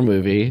thriller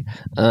movie.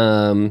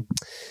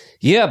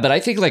 Yeah, but I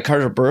think like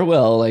Carter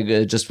Burwell, like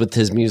just with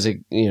his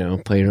music,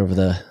 playing over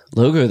the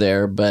logo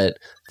there, but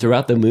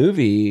throughout the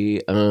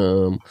movie,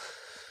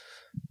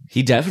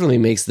 he definitely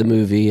makes the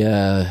movie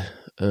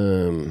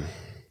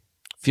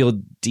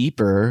feel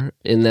deeper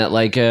in that,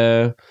 like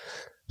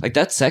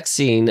that sex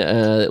scene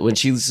when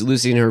she's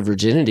losing her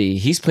virginity.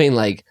 He's playing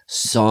like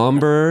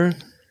somber,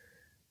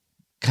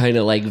 kind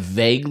of like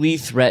vaguely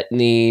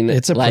threatening.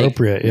 It's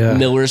appropriate, like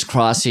Miller's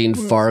Crossing,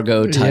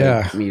 Fargo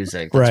type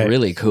music. That's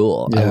really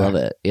cool. I love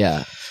it.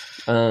 Yeah.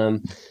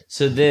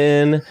 So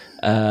then,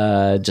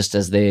 just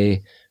as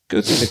they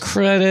go through the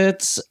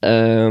credits,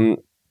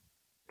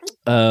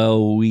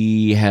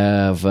 we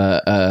have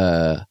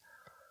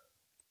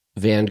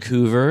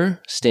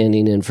Vancouver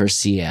standing in for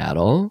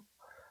Seattle.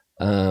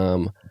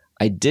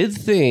 I did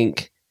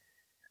think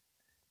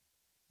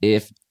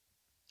if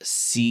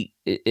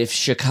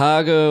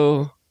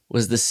Chicago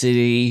was the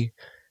city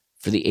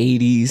for the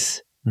 80s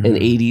and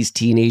 80s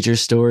teenager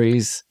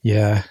stories,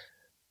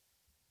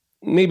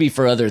 maybe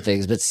for other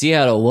things, but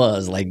Seattle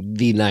was like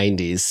the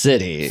 90s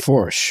city.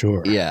 For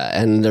sure. Yeah,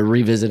 and they're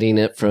revisiting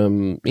it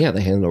from, the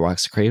Hand that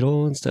Rocks the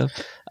Cradle and stuff.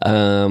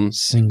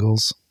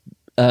 Singles.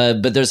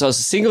 But there's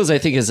also Singles, I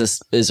think,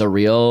 is a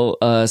real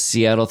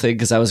Seattle thing,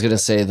 because I was going to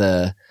say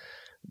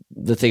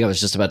the thing I was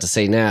just about to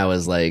say now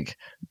is like,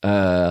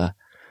 I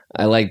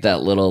like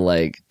that little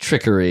like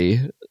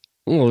trickery.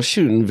 We'll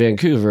shoot in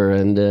Vancouver,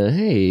 and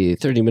hey,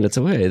 30 minutes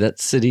away,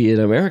 that city in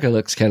America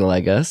looks kind of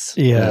like us.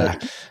 Yeah.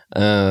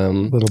 A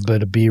little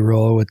bit of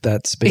B-roll with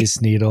that Space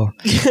Needle.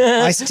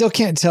 I still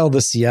can't tell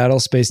the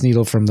Seattle Space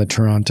Needle from the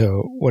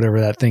Toronto,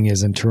 whatever that thing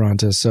is in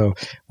Toronto. So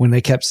when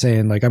they kept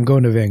saying, like, I'm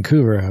going to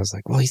Vancouver, I was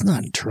like, well, he's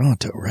not in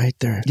Toronto, right?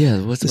 There.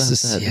 Yeah, what's this about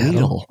is that Seattle.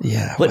 needle?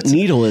 Yeah. What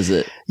needle is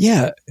it?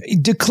 Yeah.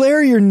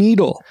 Declare your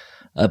needle.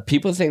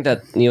 People think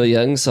that Neil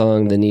Young's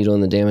song, The Needle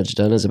and the Damage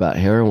Done, is about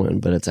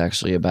heroin, but it's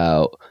actually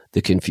about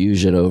the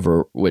confusion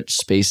over which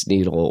Space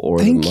Needle or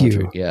Thank the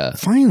you. Yeah.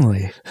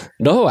 Finally.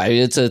 No,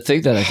 it's a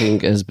thing that I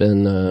think has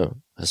been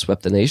has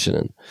swept the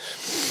nation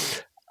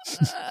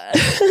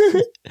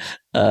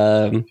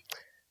in.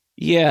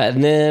 Yeah,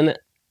 and then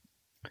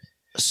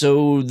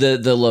so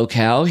the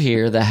locale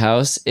here, the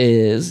house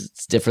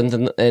it's different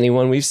than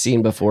anyone we've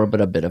seen before,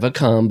 but a bit of a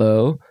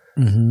combo.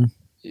 Mm-hmm.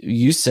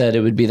 You said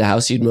it would be the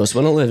house you'd most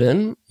want to live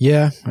in.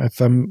 Yeah, I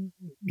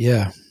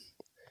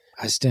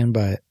stand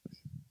by it.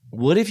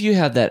 What if you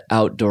had that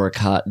outdoor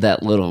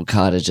that little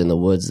cottage in the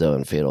woods, though,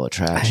 in Fatal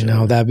Attraction? I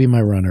know, that'd be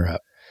my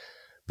runner-up.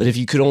 But if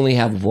you could only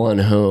have one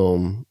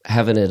home,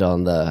 having it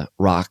on the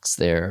rocks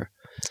there,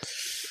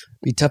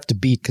 be tough to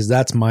beat, because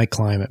that's my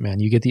climate,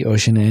 man. You get the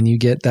ocean and you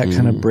get that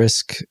kind of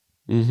brisk,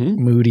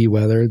 moody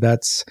weather.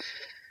 That's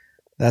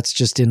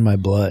just in my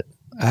blood.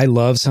 I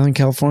love Southern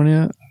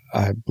California.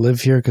 I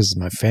live here because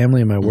my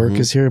family and my work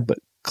is here, but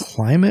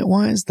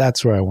climate-wise,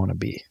 that's where I want to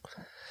be.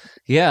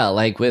 Yeah,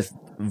 like with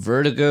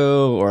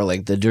Vertigo or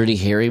like the Dirty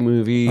Harry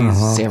movies,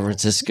 San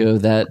Francisco,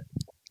 that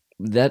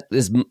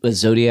is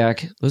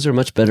Zodiac. Those are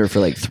much better for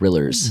like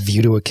thrillers.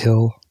 View to a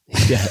Kill.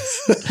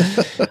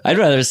 Yes. I'd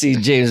rather see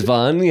James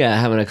Bond,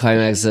 having a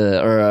climax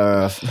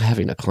or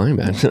having a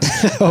climax.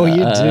 Oh,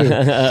 you do.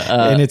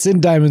 And it's in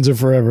Diamonds Are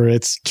Forever.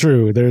 It's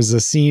true. There's a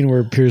scene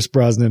where Pierce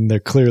Brosnan, they're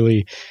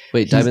clearly...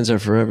 Wait, Diamonds Are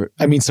Forever?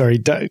 I mean, sorry.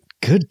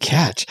 Good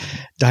catch.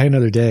 Die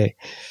Another Day.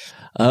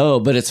 Oh,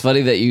 but it's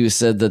funny that you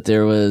said that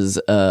there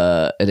was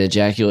an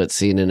ejaculate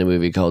scene in a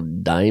movie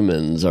called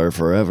Diamonds Are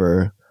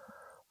Forever.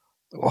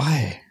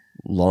 Why?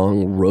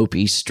 Long,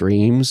 ropey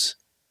streams.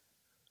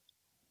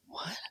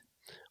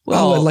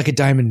 Well, like a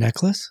diamond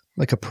necklace?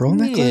 Like a pearl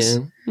necklace?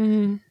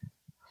 Mm-hmm.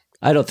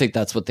 I don't think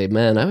that's what they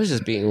meant. I was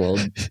just being a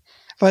little...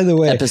 By the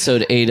way...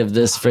 Episode 8 of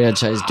this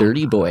franchise,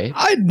 Dirty Boy.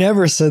 I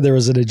never said there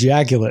was an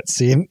ejaculate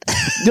scene.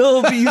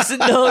 No, but you said...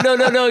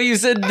 No. You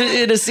said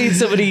in a scene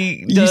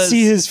somebody does... You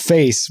see his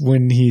face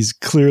when he's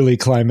clearly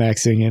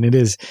climaxing, and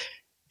it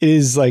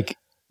is like...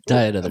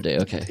 Die Another Day,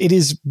 okay. It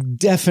is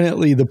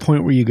definitely the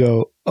point where you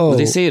go, oh. Well,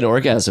 they say an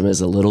orgasm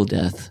is a little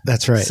death.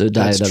 That's right. So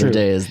Die Another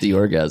Day is the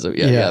orgasm.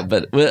 Yeah.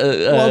 But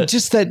well,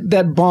 just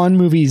that Bond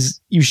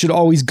movies, you should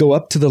always go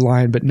up to the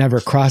line but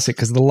never cross it,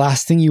 because the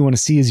last thing you want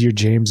to see is your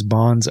James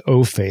Bond's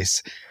O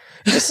face.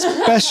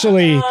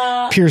 Especially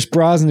Pierce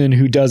Brosnan,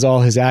 who does all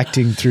his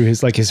acting through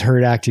his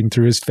hurt acting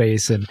through his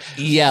face. And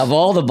yeah, of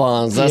all the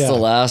Bonds, that's the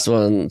last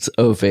one's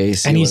O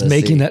face. And he's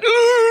making that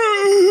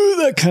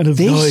kind of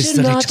noise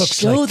that he took.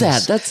 Show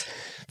that. That's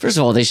first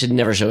of all, they should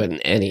never show it in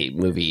any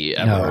movie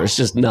ever. No. It's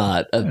just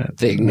not a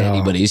thing that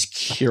anybody's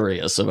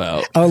curious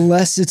about,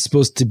 unless it's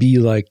supposed to be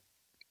like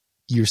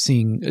you're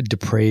seeing a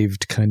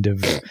depraved kind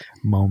of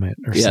moment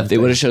or something. If they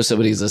want to show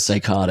somebody as a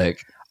psychotic.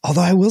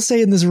 Although I will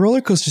say, in this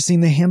roller coaster scene,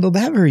 they handled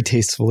that very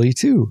tastefully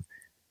too.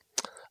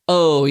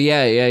 Oh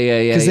yeah,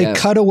 because they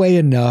cut away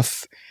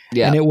enough.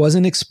 Yeah. And it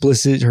wasn't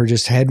explicit. Her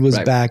just head was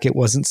back. It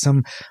wasn't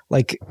some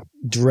like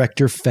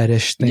director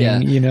fetish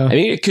thing, you know? I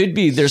mean, it could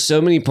be, there's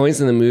so many points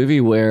in the movie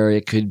where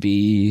it could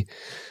be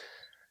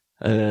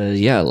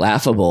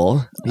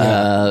laughable.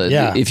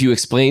 If you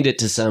explained it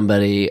to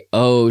somebody,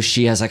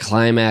 she has a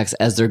climax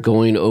as they're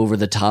going over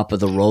the top of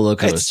the roller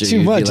coaster. It's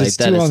too much. Like, it's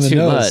too on the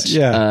nose. Much.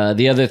 Yeah.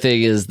 The other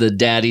thing is the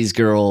daddy's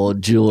girl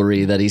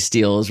jewelry that he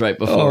steals right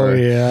before.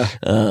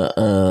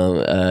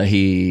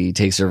 He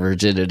takes her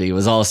virginity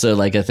was also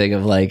like a thing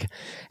of like,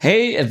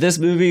 hey, if this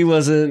movie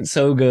wasn't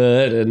so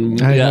good,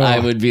 and I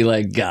would be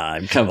like,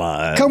 God, come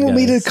on, come with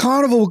me to the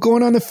carnival. We're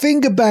going on the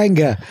finger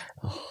banger.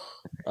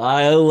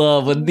 I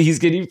love when he's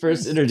getting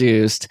first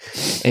introduced,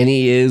 and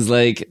he is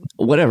like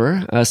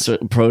whatever,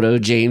 proto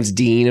James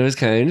Dean of his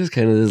kind, just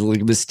kind of this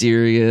like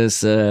mysterious,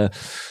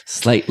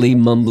 slightly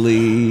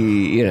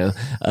mumbly,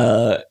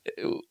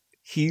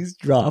 he's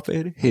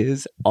dropping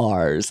his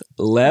R's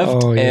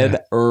left and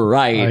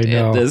right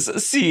in this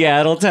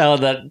Seattle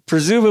town that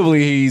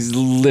presumably he's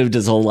lived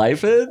his whole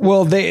life in.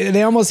 Well,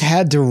 they almost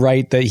had to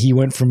write that he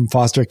went from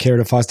foster care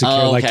to foster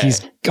care. Like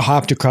he's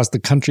hopped across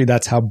the country.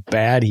 That's how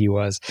bad he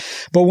was.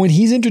 But when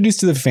he's introduced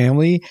to the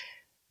family,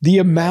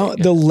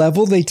 the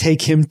level they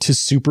take him to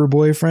super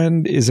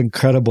boyfriend is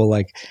incredible.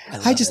 Like,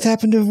 I just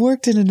happened to have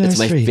worked in a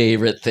nursery. It's my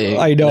favorite thing.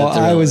 I know.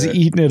 I was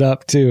eating it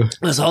up too.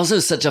 It's also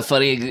such a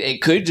funny,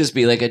 it could just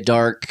be like a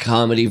dark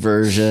comedy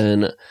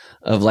version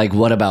of like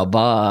What About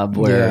Bob,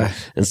 where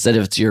instead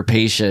of it's your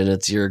patient,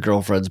 it's your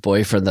girlfriend's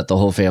boyfriend that the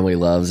whole family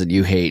loves and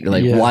you hate.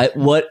 You're like,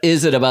 what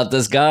is it about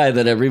this guy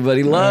that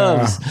everybody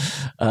loves?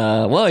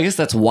 Well, I guess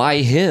that's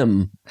Why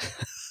Him.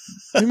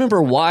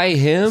 Remember Why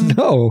Him?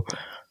 No.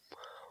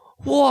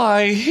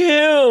 Why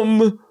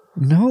him?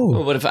 No.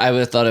 What if I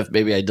would have thought if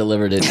maybe I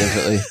delivered it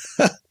differently?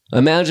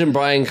 Imagine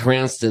Bryan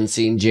Cranston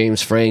seeing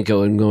James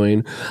Franco and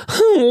going,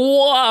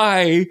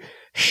 why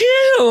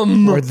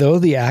him? Are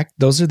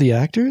those are the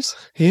actors?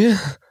 Yeah.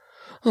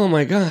 Oh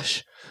my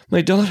gosh.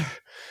 My daughter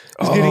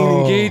is getting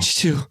engaged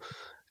to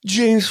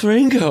James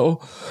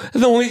Franco.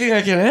 The only thing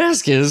I can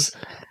ask is,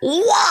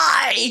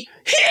 why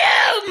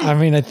him? I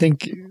mean, I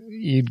think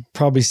you'd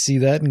probably see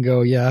that and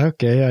go, yeah,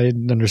 okay, I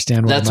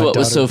understand why. That's what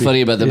was so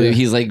funny about the movie.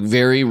 He's like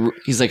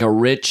he's like a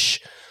rich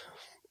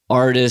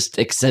artist,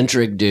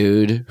 eccentric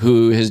dude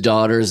who his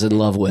daughter's in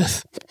love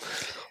with.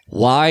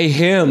 Why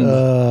him?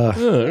 I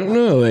don't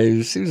know.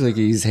 It seems like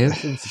he's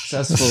handsome,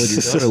 successful, and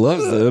your daughter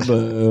loves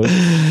him.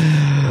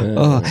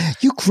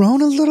 You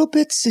grown a little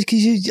bit?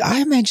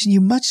 I imagine you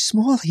much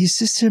smaller. Your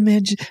sister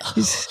imagine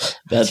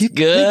that's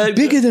good.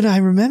 Bigger than I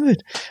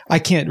remembered. I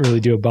can't really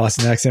do a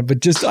Boston accent,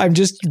 but I'm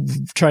just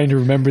trying to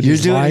remember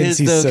these You're doing lines.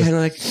 his though, kind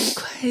of like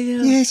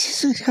yeah,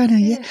 it's just kind of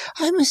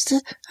I missed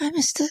it.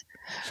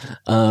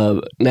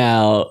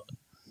 Now,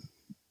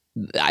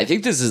 I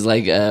think this is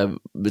like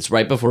it's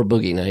right before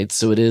Boogie Nights,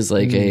 so it is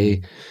like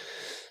a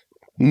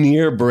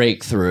near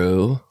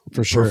breakthrough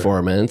for sure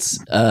performance,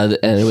 and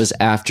it was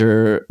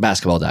after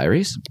Basketball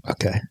Diaries.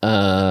 Okay,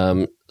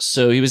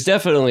 so he was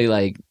definitely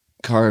like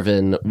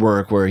carving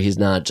work where he's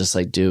not just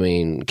like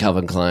doing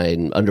Calvin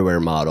Klein underwear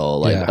model,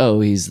 like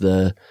he's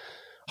the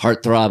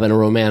heartthrob in a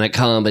romantic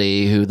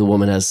comedy who the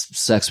woman has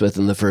sex with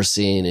in the first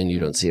scene, and you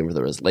don't see him for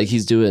the rest. Like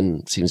he's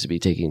doing, seems to be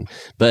taking,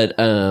 but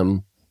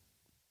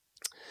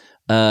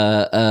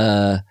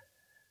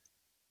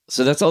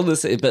so that's all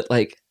this, but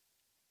like,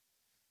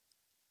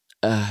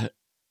 and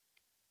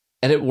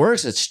it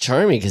works. It's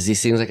charming because he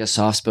seems like a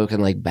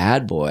soft-spoken, like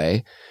bad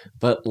boy,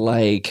 but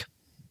like,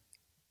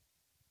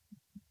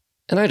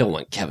 and I don't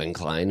want Kevin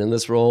Kline in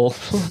this role.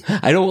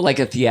 I don't like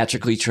a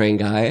theatrically trained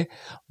guy,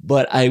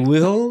 but I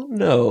will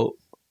know.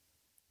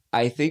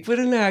 I think when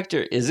an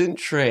actor isn't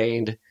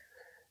trained,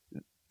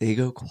 they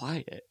go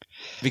quiet.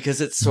 Because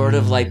it's sort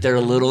of like they're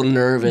a little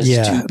nervous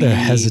to be they're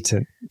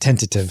hesitant,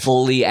 tentative,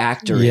 fully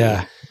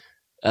actory.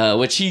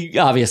 Which he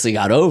obviously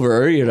got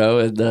over, in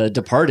The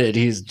Departed,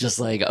 he's just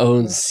like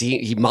owns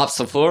scene. He mops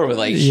the floor with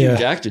like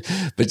huge actors.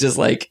 But just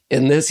like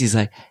in this, he's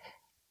like,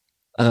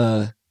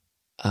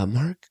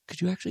 Mark,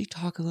 could you actually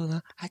talk a little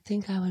loud? I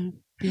think I would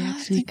be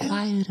actually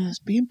quieter. It's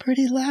being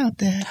pretty loud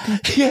there.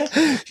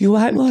 Yeah, you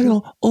might want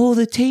to all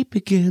the tape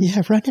again.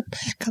 Yeah, run it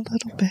back a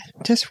little bit.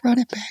 Just run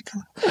it back a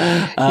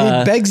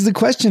little. It begs the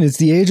question. It's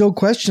the age-old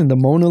question. The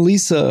Mona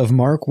Lisa of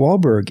Mark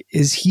Wahlberg.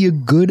 Is he a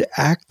good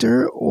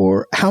actor,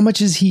 or how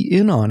much is he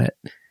in on it?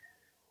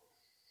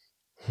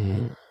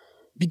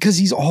 Because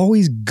he's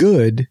always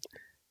good.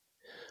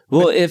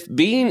 Well, if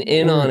being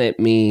in on it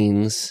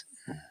means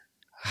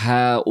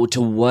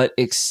to what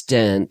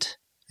extent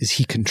is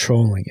he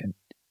controlling it?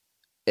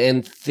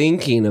 And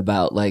thinking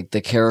about like the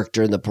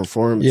character and the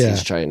performance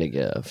he's trying to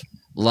give.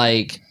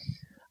 Like,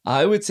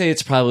 I would say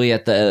it's probably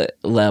at the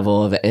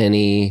level of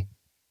any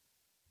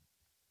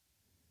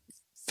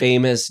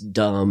famous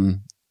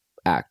dumb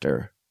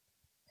actor.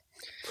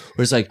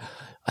 Where it's like,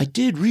 I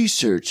did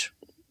research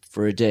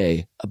for a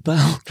day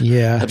about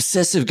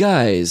obsessive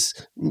guys.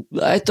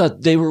 I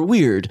thought they were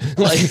weird.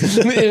 Like,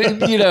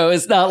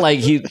 it's not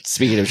like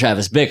speaking of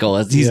Travis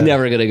Bickle, he's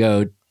never going to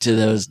go to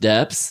those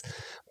depths.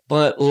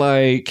 But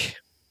like,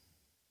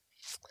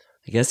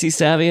 I guess he's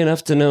savvy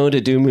enough to know to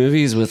do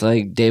movies with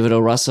like David O.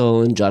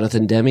 Russell and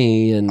Jonathan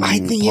Demme and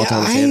Paul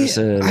Thomas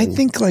Anderson. I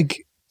think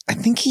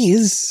he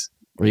is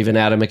Or even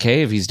Adam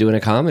McKay if he's doing a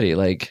comedy.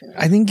 Like,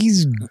 I think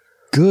he's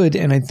good,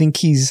 and I think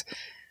he's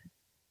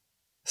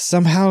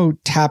somehow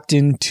tapped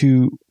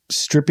into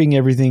stripping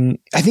everything.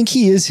 I think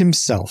he is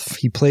himself.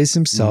 He plays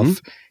himself.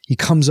 Mm-hmm. He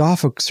comes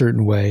off a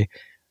certain way.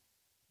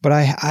 But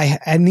I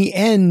in the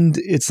end,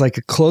 it's like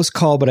a close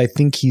call, but I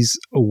think he's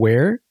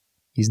aware.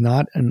 He's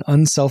not an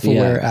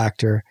unself-aware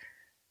actor.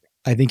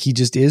 I think he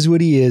just is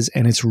what he is,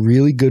 and it's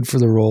really good for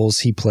the roles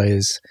he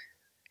plays.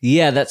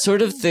 Yeah, that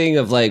sort of thing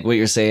of like what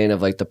you're saying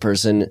of like the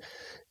person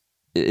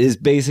is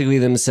basically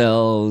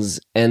themselves,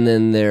 and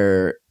then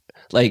they're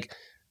like,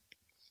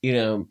 you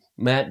know,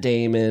 Matt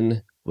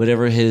Damon,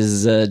 whatever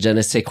his je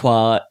ne sais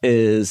quoi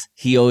is,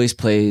 he always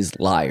plays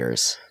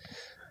liars.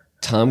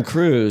 Tom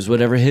Cruise,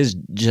 whatever his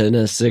je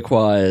ne sais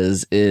quoi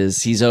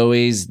is he's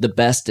always the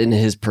best in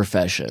his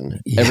profession.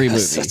 Yes, every movie.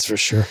 That's for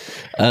sure.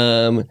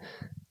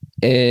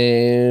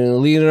 And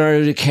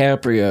Leonardo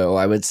DiCaprio,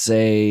 I would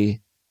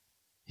say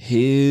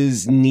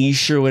his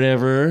niche or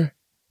whatever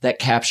that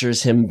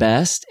captures him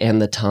best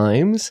and the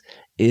times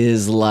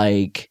is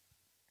like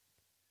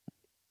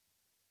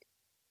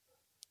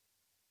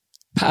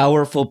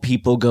powerful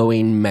people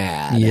going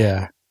mad.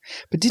 Yeah.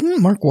 But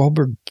didn't Mark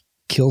Wahlberg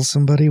kill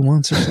somebody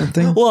once or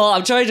something? Well,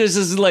 I'm trying to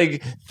just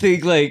like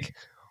think like,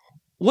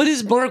 what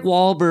is Mark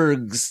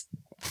Wahlberg's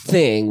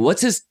thing?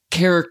 What's his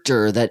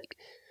character that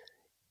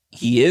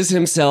he is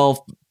himself,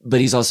 but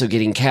he's also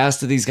getting cast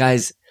to these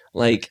guys?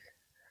 Like,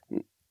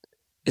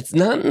 it's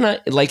not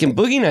like in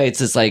Boogie Nights,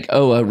 it's like,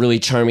 oh, a really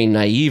charming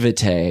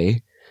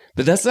naivete,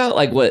 but that's not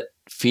like what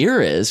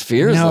Fear is.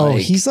 Fear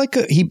is he's like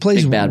he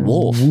plays bad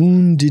wolf,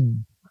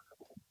 wounded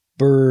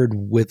bird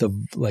with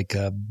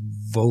a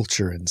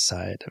vulture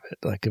inside of it,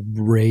 like a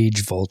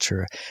rage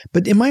vulture.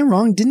 But am I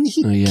wrong? Didn't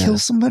he kill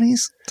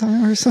somebody's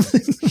time or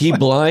something? He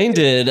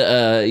blinded.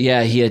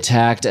 He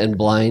attacked and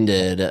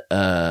blinded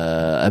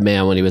a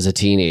man when he was a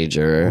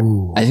teenager.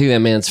 Ooh. I think that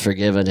man's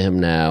forgiven him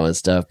now and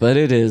stuff. But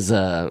it is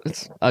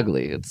it's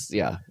ugly.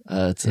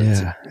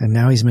 And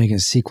now he's making a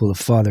sequel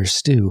to Father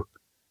Stew.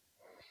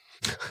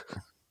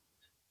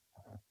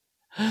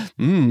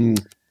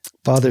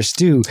 Father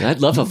Stew. I'd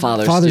love a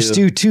Father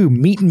Stew too.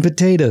 Meat and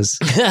potatoes.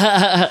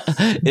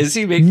 Is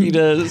he making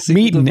a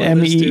Meat and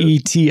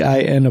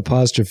MEETIN'?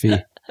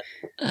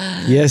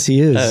 Yes,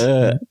 he is.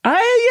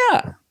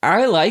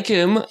 I like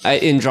him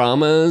in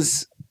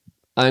dramas.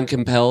 I'm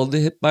compelled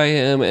by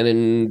him, and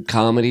in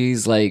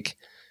comedies, like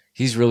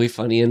he's really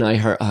funny in I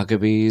Heart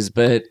Huckabees.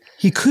 But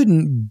he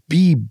couldn't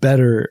be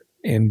better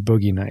in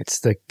Boogie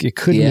Nights. Like it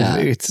couldn't.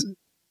 Yeah.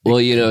 Well,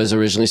 you know, it was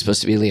originally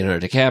supposed to be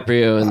Leonardo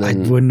DiCaprio, and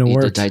then it wouldn't have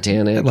worked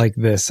Titanic like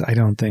this. I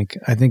don't think.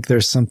 I think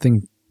there's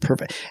something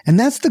perfect, and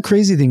that's the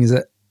crazy thing is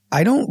that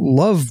I don't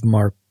love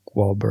Mark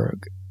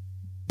Wahlberg,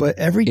 but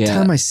every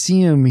time I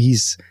see him,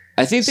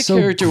 I think the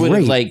character would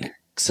have like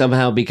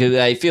somehow, because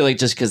I feel like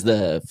just because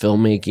the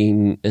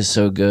filmmaking is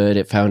so good,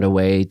 it found a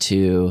way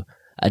to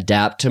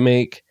adapt to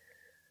make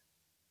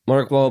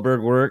Mark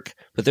Wahlberg work.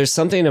 But there's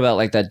something about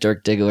like that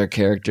Dirk Diggler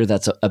character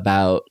that's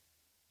about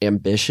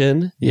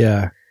ambition.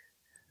 Yeah.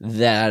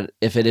 That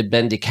if it had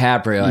been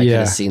DiCaprio, I could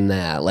have seen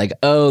that. Like,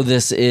 oh,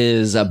 this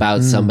is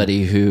about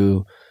somebody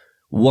who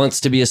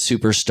wants to be a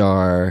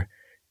superstar,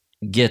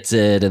 gets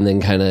it, and then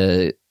kind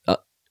of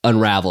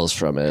unravels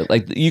from it.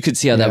 Like, you could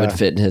see how that would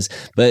fit in his.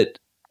 But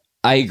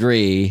I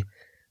agree.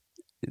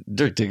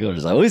 Dirk Diggler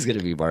is always going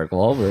to be Mark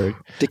Wahlberg.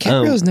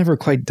 DiCaprio's never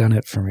quite done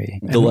it for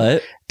me.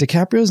 What?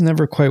 DiCaprio's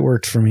never quite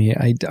worked for me.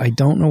 I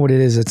don't know what it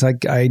is. It's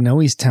like, I know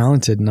he's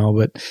talented and all,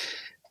 but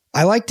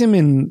I liked him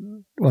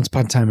in Once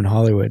Upon a Time in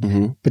Hollywood.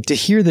 Mm-hmm. But to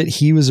hear that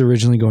he was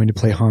originally going to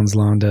play Hans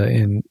Landa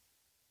in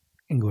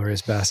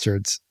Inglourious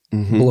Bastards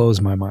blows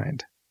my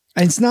mind.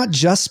 And it's not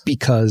just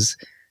because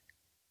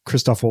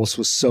Christoph Waltz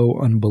was so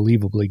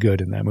unbelievably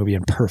good in that movie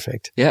and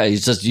perfect. Yeah,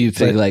 it's just you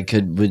think like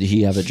would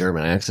he have a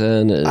German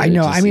accent? I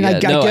know. I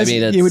guess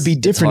it would be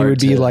different. It would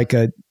be like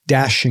a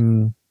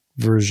dashing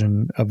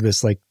version of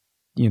this, like,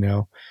 you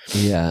know.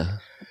 Yeah.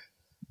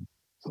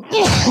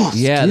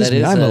 Yeah, that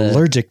is. I'm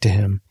allergic to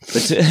him.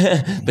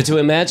 But to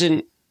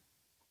imagine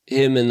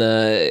him in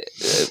the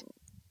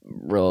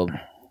role,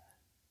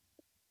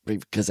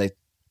 because I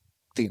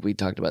think we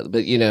talked about it,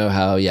 but you know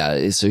how,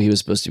 so he was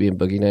supposed to be in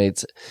Boogie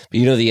Nights, but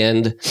you know the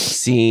end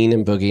scene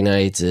in Boogie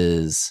Nights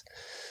is,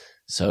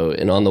 so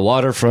in On the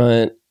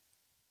Waterfront,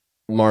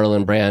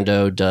 Marlon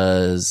Brando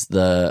does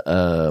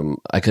the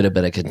I Could Have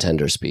Been a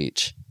Contender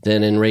speech.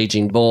 Then in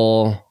Raging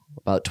Bull,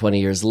 about 20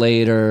 years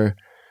later,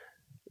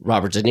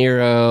 Robert De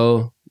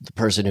Niro, the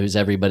person who's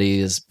everybody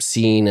is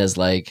seen as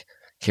like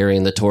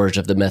carrying the torch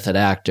of the method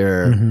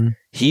actor,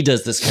 he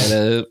does this kind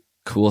of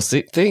cool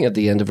thing at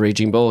the end of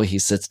Raging Bull. He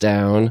sits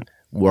down,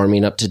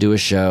 warming up to do a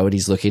show, and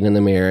he's looking in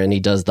the mirror, and he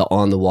does the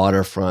On the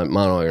Waterfront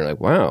monologue. You're like,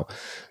 wow,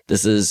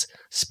 this is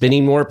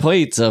spinning more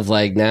plates of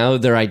like, now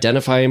they're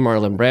identifying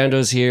Marlon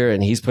Brando's here,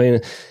 and he's playing.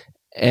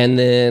 And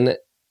then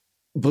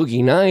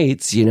Boogie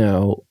Nights, you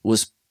know,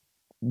 was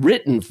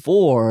written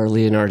for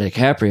Leonardo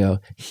DiCaprio.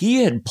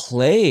 He had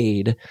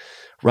played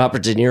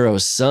Robert De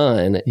Niro's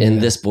son in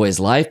This Boy's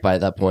Life by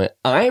that point.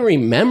 I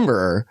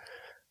remember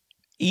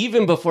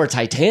even before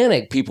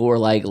Titanic, people were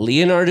like,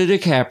 Leonardo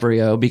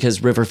DiCaprio,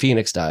 because River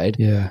Phoenix died.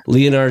 Yeah.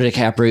 Leonardo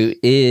DiCaprio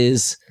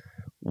is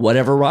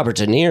whatever Robert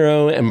De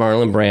Niro and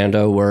Marlon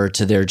Brando were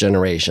to their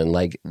generation,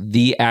 like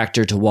the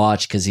actor to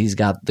watch because he's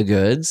got the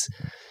goods.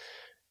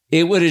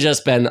 It would have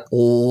just been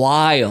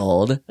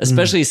wild,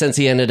 especially since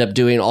he ended up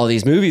doing all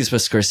these movies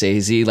with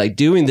Scorsese, like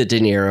doing the De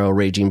Niro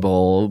Raging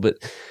Bull. But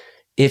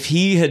if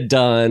he had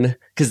done,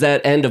 because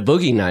that end of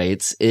Boogie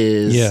Nights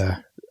is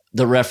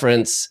the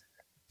reference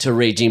to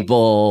Raging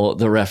Bull,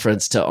 the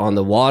reference to On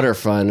the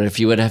Waterfront. And if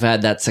you would have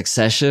had that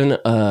succession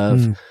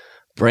of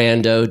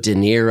Brando, De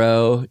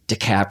Niro,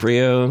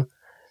 DiCaprio,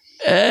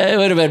 it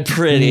would have been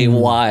pretty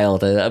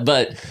wild.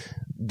 But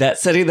that,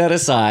 setting that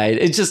aside,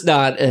 it's just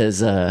not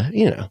as,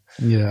 Brando,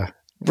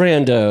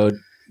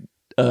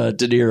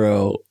 De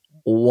Niro,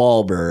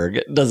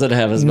 Wahlberg doesn't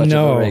have as much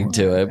of a ring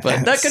to it.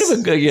 But that could have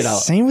been good,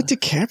 Same with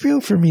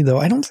DiCaprio for me, though.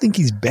 I don't think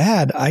he's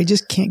bad. I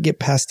just can't get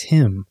past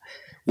him.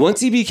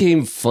 Once he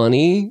became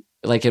funny,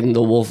 like in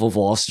The Wolf of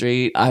Wall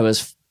Street, I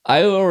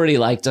already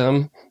liked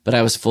him, but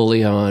I was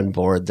fully on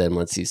board then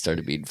once he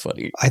started being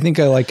funny. I think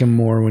I like him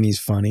more when he's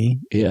funny.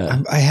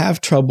 Yeah. I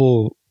have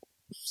trouble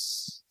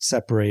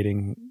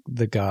separating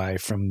the guy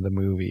from the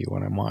movie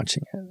when I'm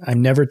watching it.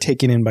 I'm never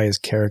taken in by his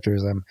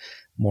characters. I'm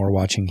more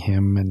watching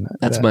him. And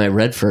that's my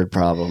Redford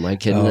problem. I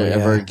can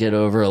never get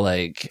over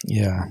I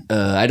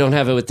don't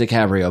have it with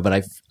DiCaprio,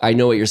 but I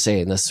know what you're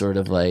saying. That's sort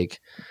of like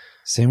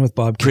same with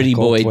Bob Pretty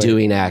Boy Goldthwait.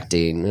 doing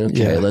acting.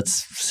 Okay, let's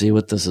see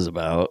what this is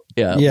about.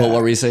 Yeah. But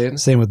what were you saying?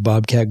 Same with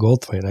Bobcat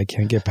Goldthwait. I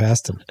can't get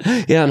past him.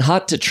 Yeah, on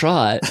Hot to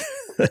Trot,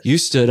 you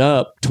stood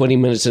up 20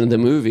 minutes into the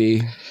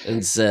movie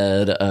and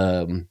said,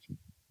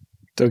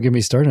 don't get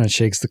me started on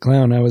Shakes the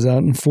Clown. I was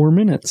out in 4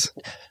 minutes.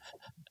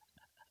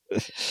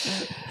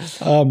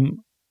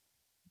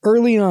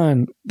 Early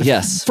on,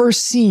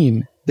 first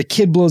scene, the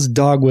kid blows a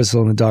dog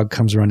whistle and the dog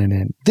comes running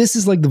in. This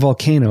is like the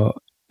volcano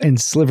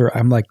and Sliver.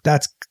 I'm like,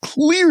 that's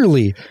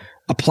clearly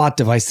a plot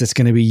device that's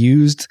going to be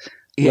used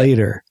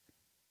later.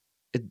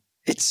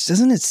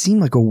 Doesn't it seem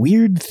like a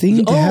weird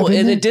thing to have in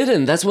and there? it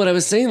didn't. That's what I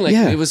was saying. Like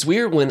it was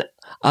weird when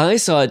I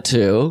saw it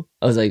too.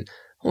 I was like,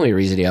 only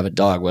reason you have a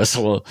dog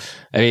whistle.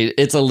 I mean,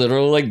 it's a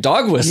literal like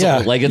dog whistle. Yeah,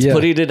 like it's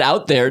putting it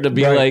out there to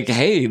be like,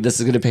 hey,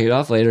 this is going to pay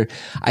off later.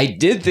 I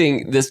did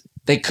think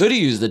they could have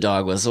used the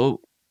dog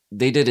whistle.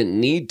 They didn't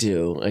need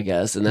to, I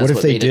guess. And that's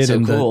what made it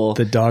so cool.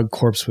 The dog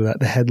corpse with that,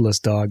 the headless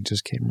dog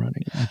just came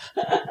running.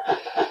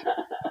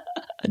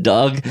 A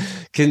dog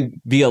can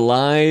be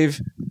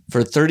alive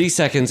for 30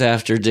 seconds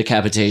after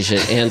decapitation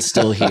and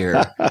still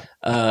here.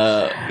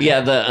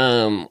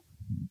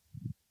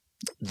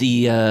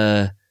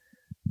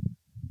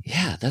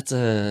 That's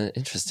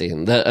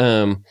interesting.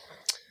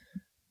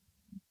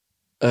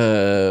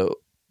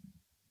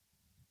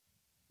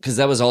 Because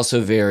that was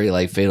also very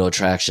like Fatal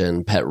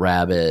Attraction, Pet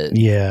Rabbit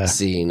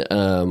scene.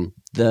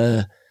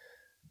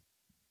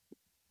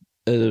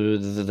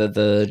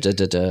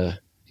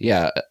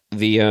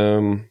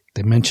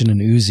 They mention an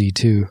Uzi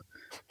too.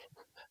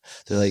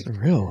 They're like,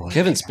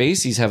 Kevin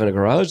Spacey's having a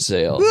garage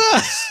sale.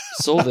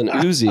 Sold an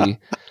Uzi.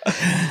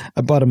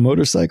 I bought a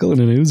motorcycle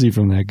and an Uzi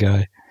from that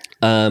guy.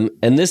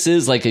 And this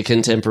is like a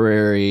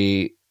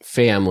contemporary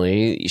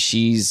family.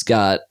 She's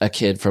got a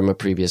kid from a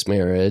previous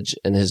marriage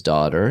and his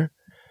daughter.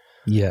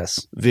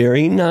 Yes.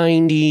 Very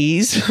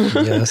 90s.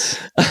 Yes.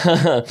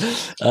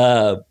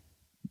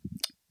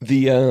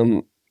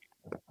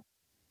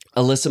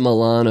 Alyssa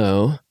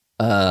Milano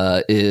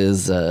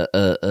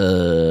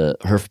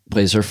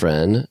plays her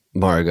friend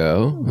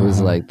Margot, who's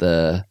like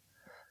the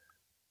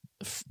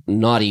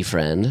naughty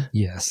friend.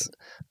 Yes.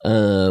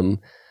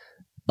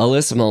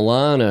 Alyssa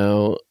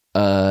Milano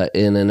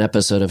in an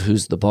episode of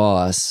Who's the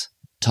Boss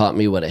taught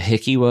me what a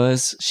hickey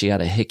was. She had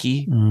a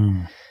hickey,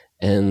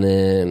 and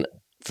then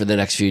for the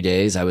next few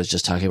days I was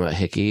just talking about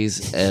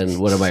hickeys. And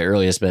one of my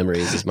earliest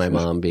memories is my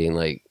mom being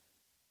like,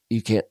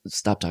 "You can't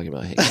stop talking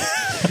about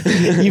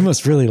hickeys." You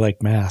must really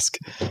like Mask.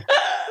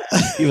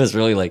 You must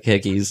really like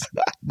hickeys.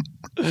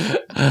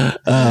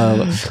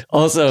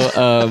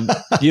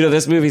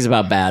 This movie's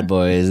about bad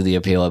boys, the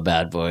appeal of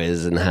bad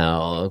boys, and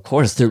how, of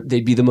course,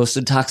 they'd be the most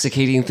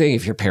intoxicating thing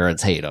if your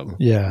parents hate them.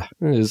 Yeah.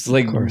 It's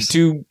like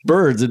two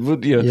birds.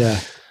 Yeah.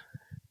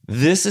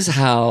 This is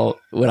how,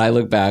 when I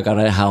look back on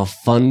it, how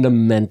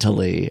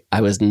fundamentally I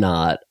was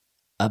not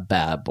a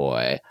bad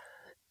boy.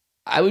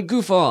 I would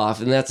goof off,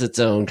 and that's its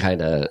own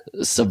kind of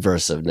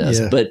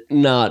subversiveness, but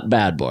not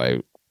bad boy.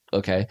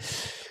 Okay.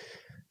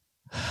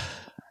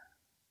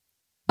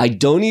 I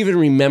don't even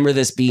remember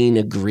this being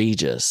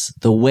egregious.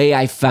 The way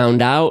I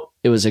found out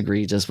it was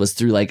egregious was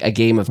through like a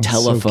game of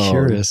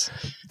telephone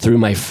through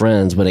my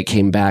friends when it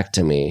came back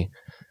to me.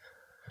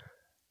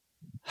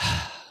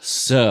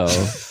 So,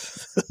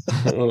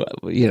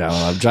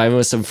 I'm driving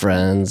with some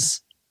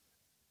friends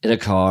in a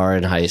car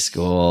in high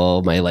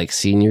school, my like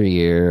senior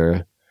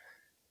year.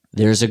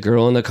 There's a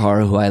girl in the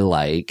car who I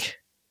like.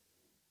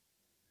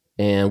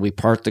 And we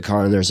park the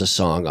car and there's a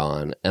song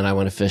on. And I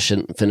want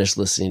to finish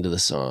listening to the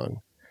song.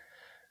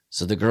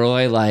 So the girl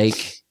I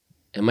like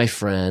and my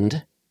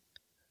friend,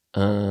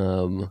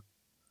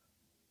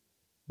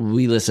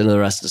 We listen to the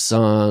rest of the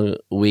song.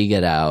 We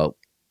get out.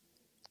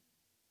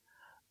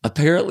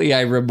 Apparently,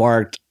 I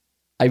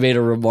made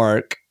a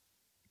remark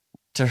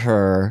to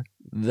her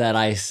that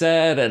I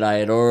said, and I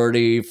had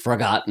already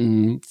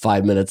forgotten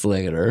 5 minutes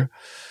later.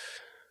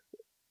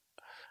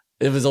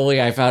 It was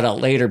only I found out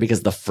later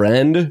because the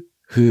friend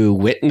who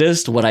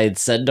witnessed what I had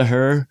said to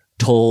her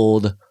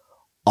told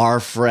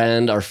our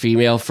friend, our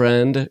female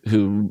friend,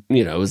 who,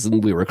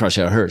 we were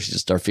crushing on her. She's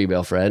just our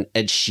female friend.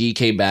 And she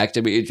came back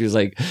to me and she was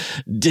like,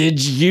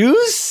 did you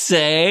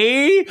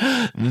say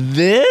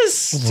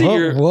this?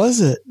 What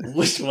was it?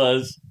 Which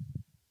was,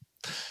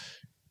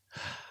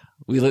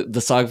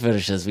 the song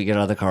finishes, we get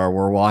out of the car,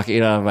 we're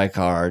walking out of my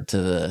car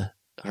to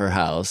her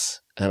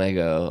house, and I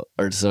go,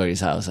 or to Zoe's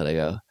house, and I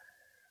go,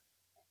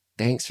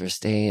 thanks for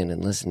staying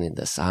and listening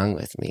to the song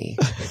with me.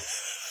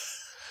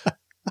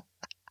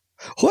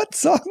 What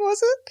song was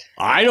it?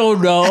 I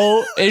don't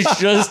know. It's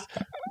just,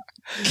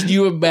 can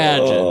you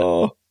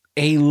imagine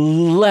a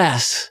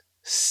less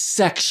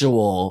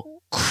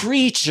sexual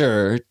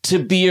creature to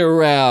be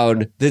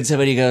around than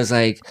somebody goes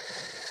like,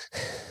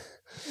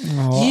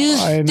 you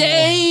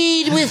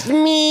stayed with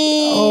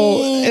me.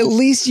 Oh, at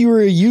least you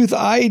were a youth.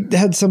 I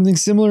had something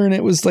similar, and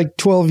it was like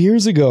 12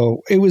 years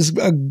ago. It was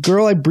a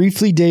girl I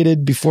briefly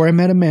dated before I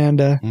met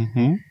Amanda.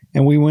 Mm-hmm.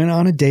 And we went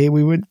on a date.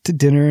 We went to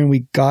dinner and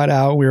we got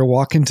out. We were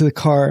walking to the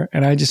car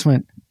and I just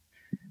went,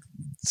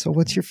 so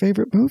what's your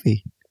favorite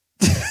movie?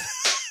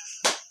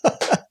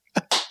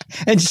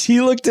 And she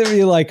looked at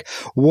me like,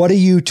 what are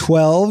you,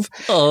 12?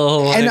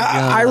 Oh, and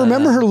I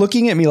remember her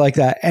looking at me like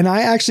that. And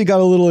I actually got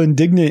a little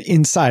indignant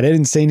inside. I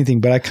didn't say anything,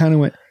 but I kind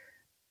of went,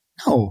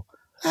 no,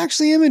 I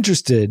actually am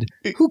interested.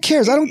 Who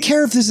cares? I don't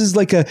care if this is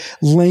like a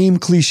lame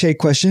cliche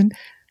question.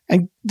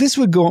 And this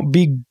would go on.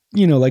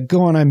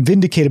 I'm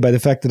vindicated by the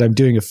fact that I'm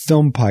doing a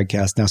film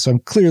podcast now. So I'm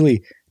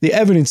clearly, the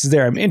evidence is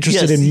there. I'm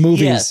interested in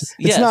movies.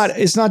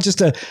 It's not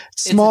just a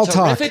small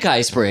talk. It's a terrific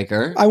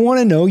icebreaker. I want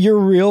to know your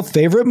real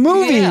favorite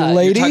movie,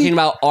 lady. You're talking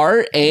about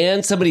art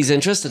and somebody's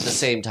interest at the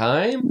same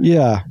time.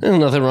 Yeah. There's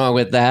nothing wrong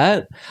with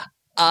that.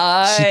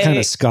 She kind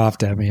of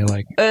scoffed at me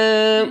like,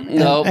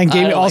 no. And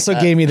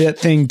gave me that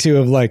thing too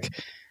of like,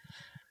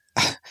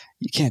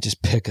 you can't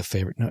just pick a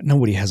favorite. No,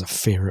 nobody has a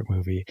favorite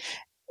movie.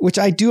 Which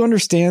I do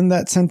understand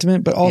that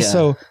sentiment, but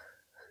also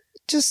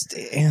just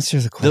answer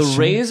the question. The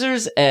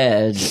razor's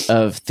edge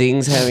of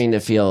things having to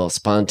feel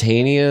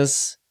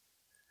spontaneous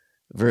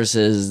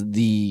versus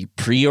the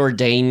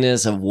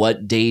preordainedness of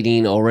what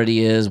dating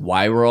already is,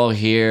 why we're all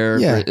here,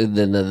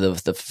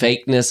 the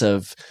fakeness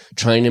of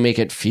trying to make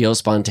it feel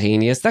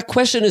spontaneous. That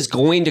question is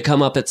going to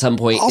come up at some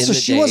point. Also,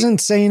 she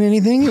wasn't saying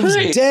anything. It was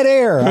dead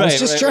air. I was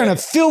just trying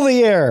to fill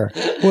the air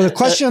with a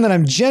question that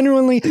I'm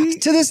genuinely,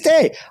 to this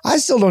day, I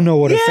still don't know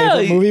what a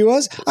favorite movie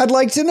was. I'd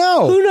like to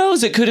know. Who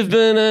knows? It could have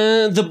been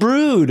The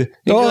Brood.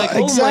 Like,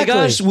 exactly. My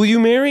gosh, will you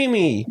marry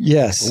me?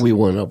 Yes. We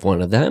wouldn't have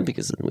wanted that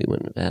because then we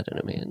wouldn't have had an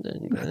Amanda.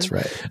 That's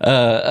right.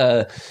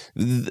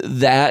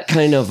 That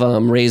kind of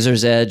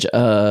razor's edge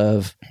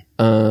of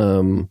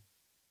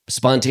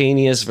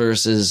spontaneous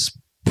versus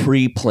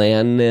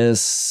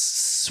pre-plannedness,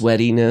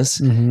 sweatiness,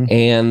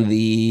 and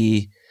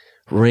the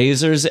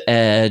razor's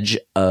edge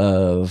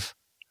of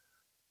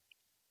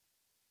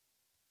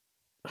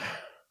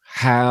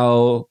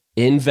how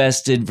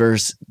invested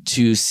versus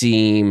to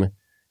seem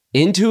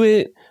into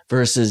it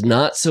versus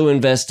not so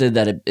invested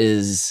that it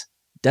is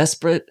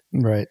desperate.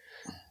 Right.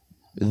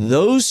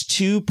 Those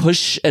two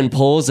push and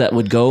pulls that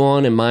would go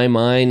on in my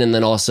mind, and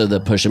then also the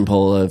push and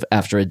pull of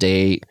after a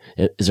date,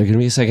 is there going to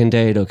be a second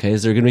date? Okay,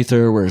 is there going to be a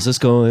third? Where is this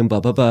going?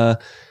 Blah, blah, blah.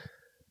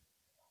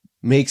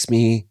 Makes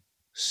me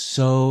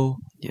so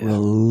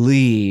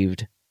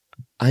relieved.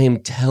 I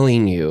am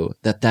telling you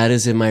that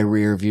is in my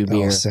rear view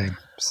mirror. Same.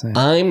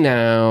 I'm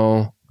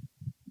now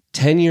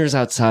 10 years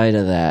outside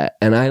of that,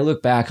 and I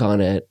look back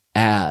on it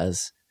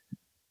as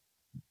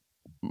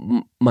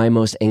my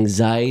most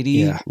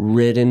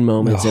anxiety-ridden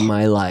moments in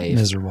my life.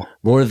 Miserable.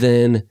 More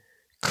than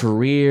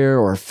career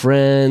or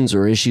friends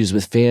or issues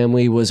with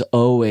family was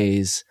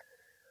always,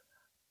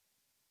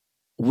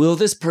 will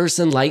this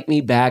person like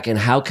me back, and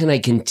how can I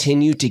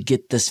continue to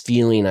get this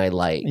feeling I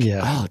like?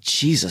 Yeah. Oh,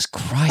 Jesus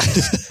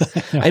Christ.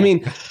 I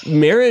mean,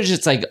 marriage,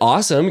 it's like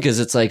awesome because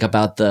it's like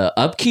about the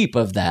upkeep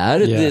of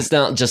that. Yeah. It's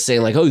not just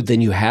saying like, oh,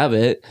 then you have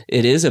it.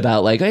 It is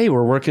about like, hey,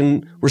 we're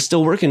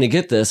still working to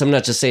get this. I'm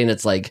not just saying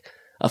it's like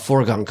a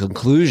foregone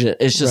conclusion.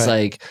 It's just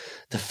like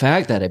the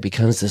fact that it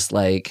becomes this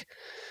like,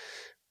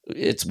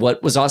 it's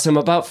what was awesome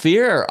about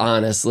Fear,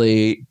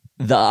 honestly.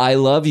 The I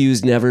love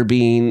yous never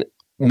being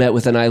met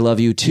with an I love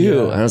you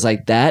too. And I was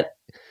like,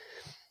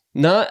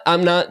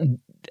 I'm not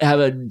have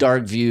a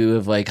dark view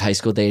of like high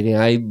school dating.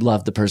 I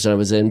loved the person I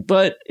was in,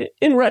 but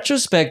in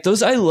retrospect,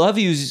 those I love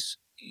yous,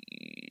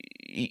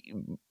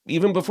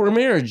 even before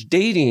marriage,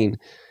 dating,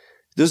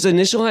 those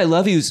initial I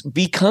love yous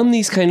become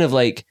these kind of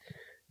like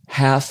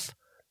half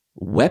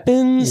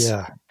weapons,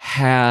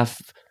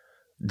 half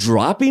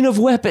dropping of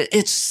weapon.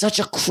 It's such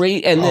a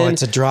great, and then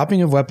it's a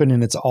dropping of weapon,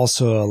 and it's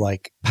also a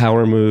like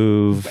power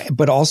move,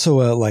 but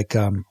also a like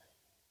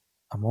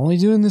I'm only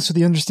doing this with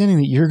the understanding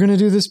that you're going to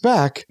do this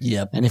back.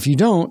 Yep. And if you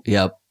don't,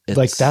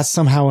 like that's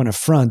somehow an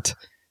affront.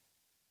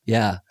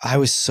 Yeah. I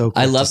was so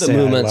quick I love to the say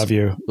movement. I love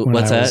you.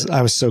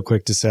 I was so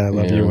quick to say I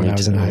love you when I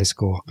was in high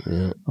school.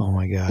 Yeah. Oh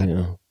my God.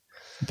 Yeah.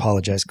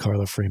 Apologize,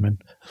 Carla Freeman.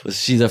 Was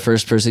she the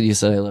first person you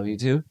said I love you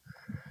to?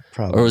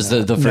 Probably. Or was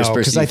the first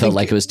person you felt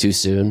like it was too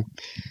soon?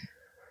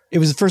 It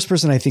was the first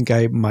person I think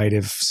I might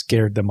have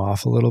scared them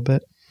off a little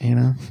bit,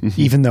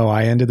 even though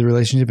I ended the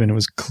relationship, and it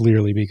was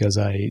clearly because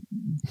I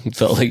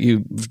felt like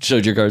you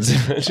showed your cards.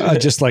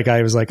 Just like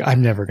I was like,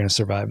 I'm never going to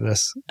survive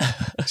this.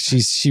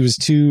 She was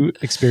too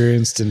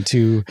experienced and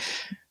too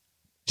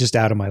just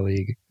out of my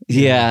league.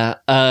 Yeah.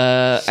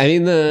 I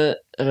mean, the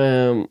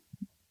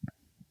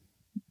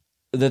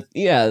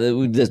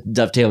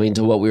dovetailing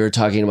to what we were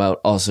talking about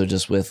also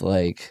just with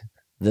like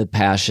the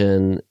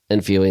passion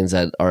and feelings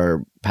that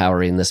are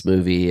powering this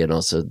movie and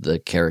also the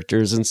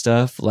characters and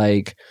stuff.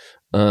 Like,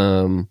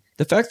 the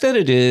fact that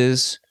it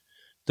is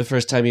the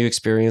first time you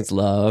experience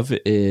love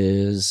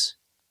is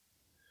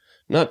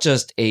not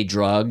just a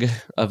drug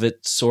of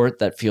its sort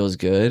that feels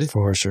good.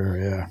 For sure,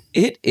 yeah.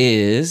 It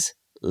is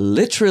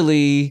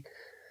literally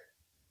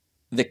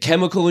the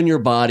chemical in your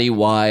body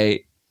why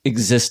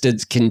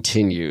existence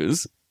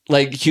continues.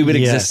 Like human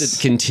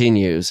existence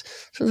continues.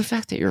 So the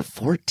fact that you're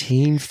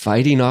 14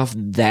 fighting off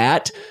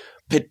that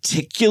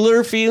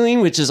particular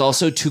feeling, which is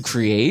also to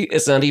create,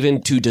 it's not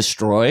even to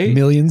destroy.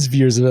 Millions of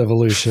years of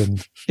evolution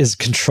is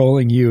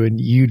controlling you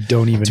and you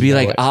don't even to be know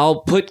like, it.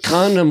 I'll put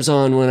condoms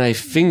on when I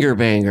finger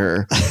bang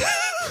her.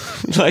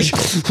 Like,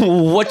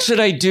 what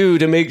should I do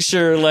to make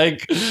sure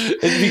like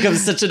it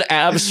becomes such an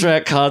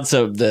abstract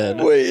concept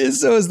then? Wait,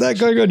 so is that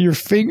going on your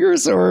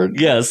fingers or?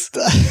 Yes.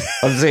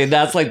 I'm saying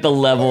that's like the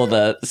level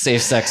that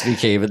safe sex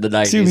became in the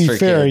 90s. To be for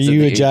fair, kids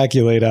you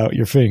ejaculate out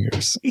your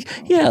fingers.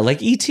 Yeah,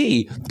 like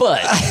E.T.,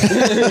 but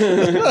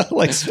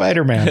like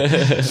Spider-Man.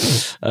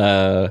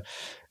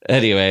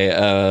 Anyway,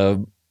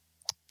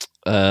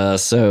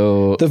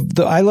 so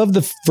I love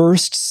the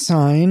first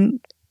sign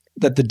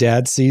that the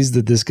dad sees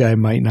that this guy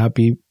might not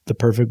be the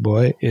perfect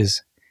boy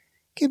is,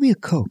 give me a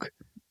Coke.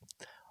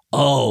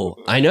 Oh,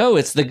 I know.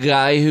 It's the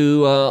guy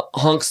who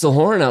honks the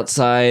horn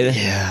outside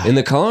in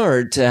the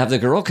car to have the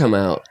girl come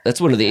out. That's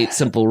one of the 8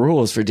 simple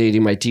rules for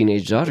dating my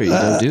teenage daughter. You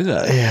don't do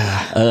that.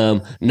 Yeah.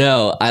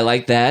 No, I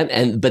like that.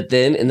 But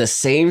then in the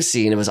same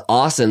scene, it was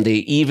awesome. They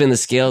even the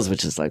scales,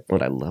 which is like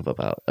what I love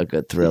about a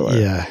good thriller.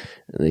 Yeah.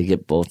 And they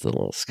get both a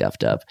little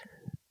scuffed up.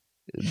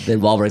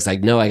 Then Wahlberg's like,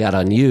 no, I got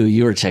on you.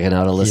 You were checking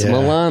out Alyssa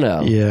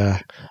Milano.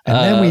 Yeah. And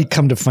then we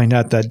come to find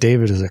out that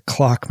David is a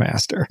clock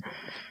master.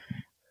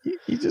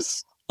 He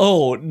just...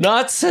 Oh,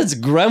 not since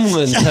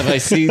Gremlins have I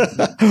seen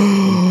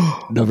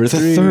number 3.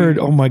 The third.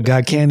 Oh my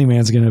God,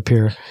 Candyman's going to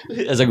appear.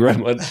 As a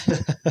gremlin.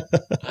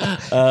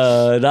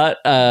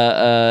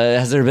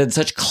 Has there been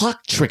such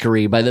clock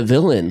trickery by the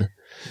villain?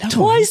 No,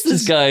 twice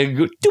this guy.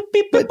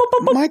 But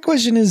my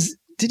question is,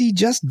 did he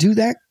just do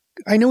that?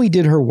 I know he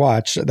did her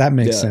watch. That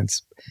makes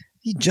sense.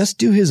 He just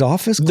do his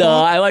office clock? No,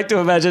 I like to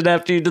imagine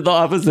after he did the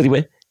office that he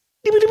went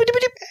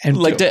and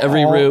like to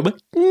every room.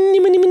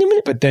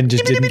 But then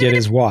just didn't get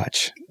his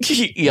watch.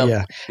 Yep.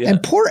 Yeah.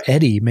 And poor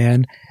Eddie,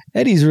 man.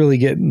 Eddie's really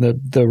getting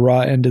the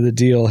raw end of the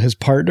deal. His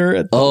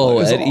partner.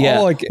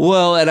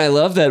 Well, and I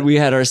love that we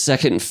had our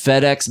second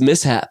FedEx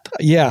mishap.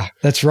 Yeah,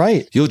 that's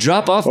right. You'll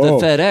drop off the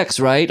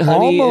FedEx, right,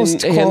 honey?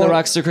 Almost hand the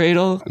rocks to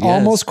cradle. Yes.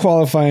 Almost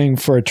qualifying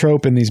for a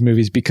trope in these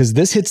movies because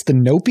this hits the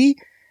Nopey.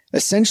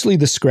 Essentially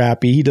the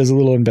Scrappy. He does a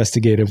little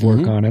investigative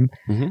work on him.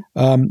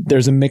 Mm-hmm.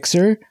 There's a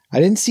mixer.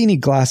 I didn't see any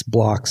glass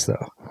blocks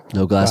though.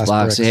 No glass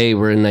blocks. Bricks. Hey,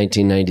 we're in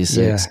 1996.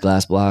 Yeah.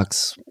 Glass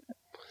blocks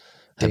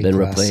have been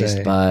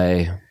replaced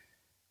by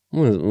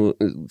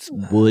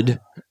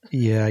wood.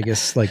 Yeah, I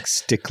guess like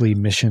Stickley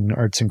Mission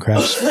Arts and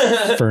Crafts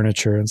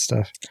furniture and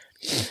stuff.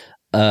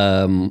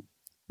 And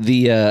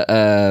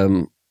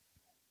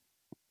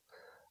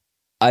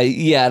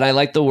I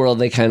like the world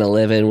they kind of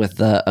live in with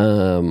the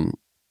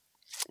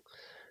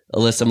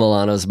Alyssa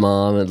Milano's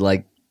mom and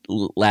like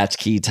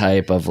latchkey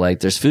type of like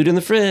there's food in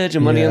the fridge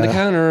and money on the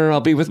counter.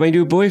 I'll be with my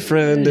new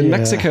boyfriend in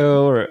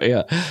Mexico. Or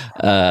it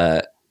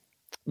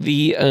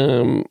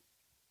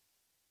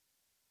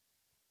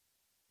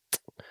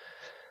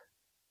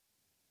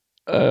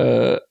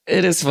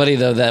is funny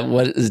though that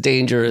what is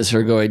danger is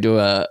her going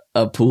to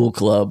a pool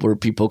club where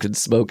people can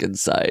smoke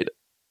inside,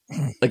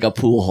 like a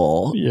pool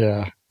hall.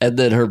 Yeah, and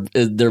then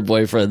their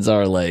boyfriends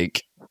are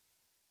like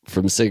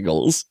from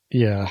Singles.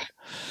 Yeah.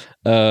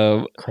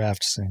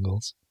 Craft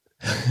Singles.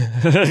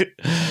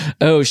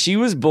 Oh, she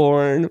was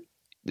born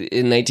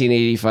in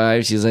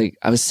 1985. She's like,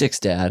 I was 6,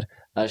 Dad.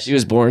 She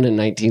was born in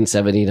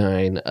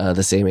 1979,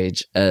 the same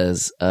age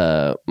as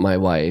my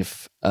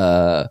wife,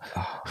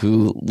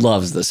 who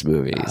loves this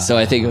movie. So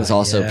I think it was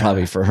also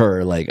probably for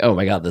her, like, oh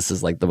my God, this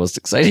is like the most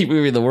exciting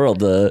movie in the world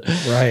to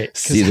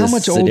see how this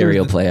much scenario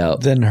older play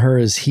out. Than her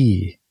is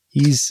he?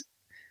 He's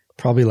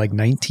probably like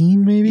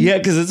 19, maybe? Yeah,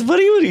 because it's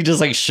funny when he just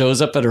like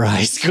shows up at her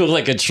high school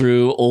like a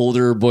true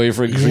older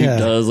boyfriend creep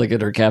does, like in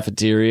her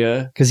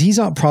cafeteria. Because he's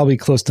probably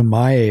close to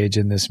my age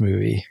in this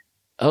movie.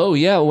 Oh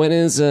yeah, when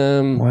is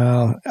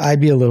Well,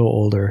 I'd be a little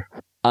older.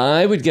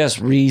 I would guess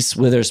Reese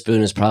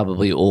Witherspoon is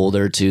probably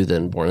older too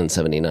than born in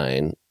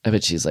 79. I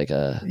bet she's like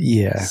a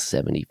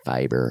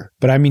 75er.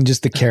 But I mean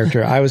just the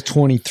character. I was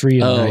 23 in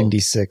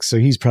 96, so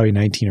he's probably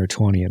 19 or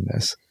 20 in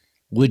this.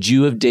 Would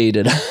you have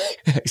dated a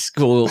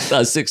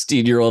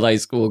 16-year-old high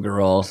school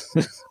girl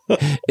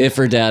if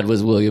her dad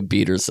was William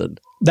Peterson?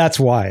 That's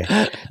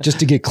why. Just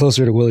to get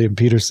closer to William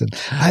Peterson.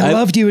 I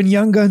loved you in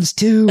Young Guns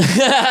too.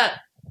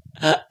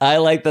 I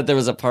like that there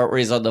was a part where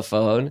he's on the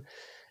phone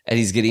and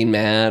he's getting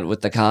mad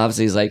with the cops.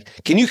 He's like,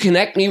 "Can you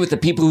connect me with the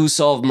people who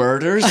solve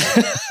murders?"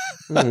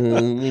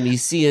 Maybe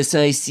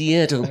CSI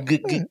Seattle.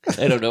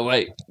 I don't know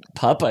why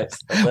Popeyes.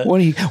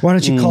 Why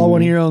don't you call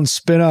one of your own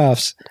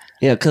spin-offs?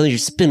 Yeah, call your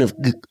spin-off.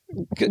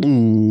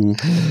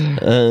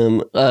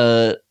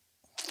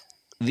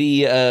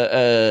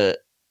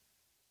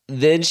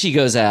 Then she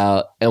goes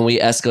out and we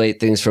escalate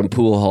things from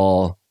pool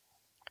hall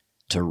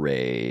to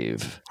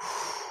rave.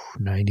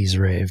 90s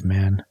rave,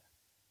 man.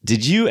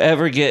 Did you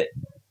ever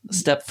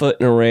step foot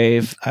in a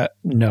rave?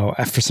 No.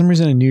 For some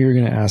reason, I knew you were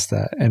going to ask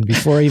that. And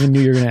before I even knew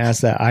you were going to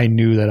ask that, I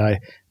knew that I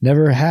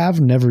never have,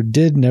 never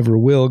did, never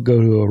will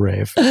go to a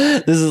rave.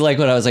 This is like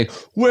when I was like,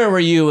 where were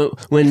you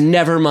when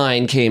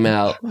Nevermind came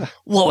out?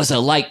 What was it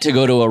like to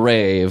go to a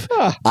rave?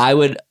 I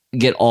would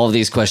get all of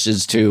these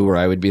questions too, where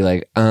I would be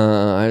like,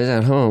 I was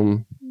at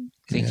home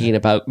thinking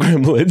about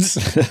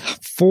Gremlins.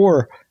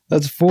 4.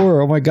 That's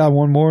 4. Oh my God,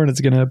 one more and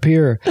it's going to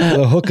appear with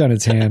a hook on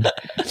its hand.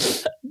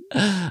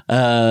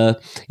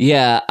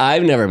 Yeah,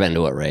 I've never been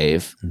to a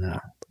rave. No.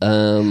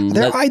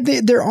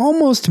 They're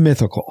almost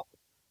mythical.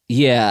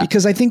 Yeah.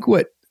 Because I think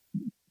what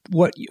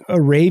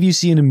a rave you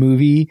see in a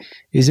movie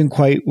isn't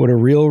quite what a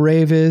real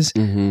rave is.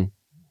 Mm-hmm.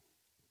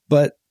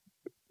 But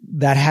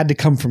that had to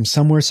come from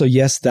somewhere. So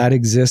yes, that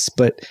exists.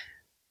 But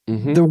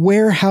the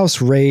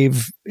warehouse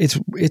rave,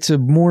 it's a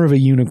more of a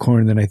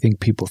unicorn than I think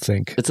people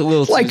think. It's a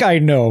little I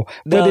know,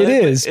 but it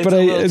is. It's a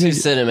little too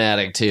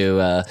cinematic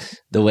to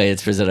the way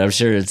it's presented. I'm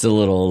sure it's a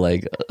little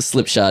like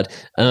slipshod.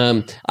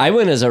 I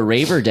went as a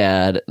raver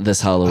dad this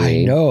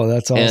Halloween. I know,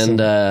 that's awesome.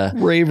 And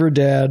raver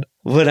dad.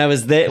 When I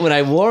was there, when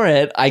I wore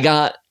it, I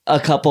got a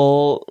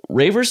couple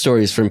raver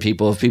stories from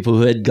people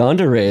who had gone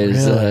to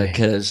raves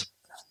because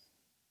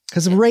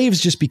raves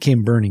just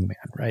became Burning Man,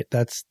 right?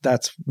 That's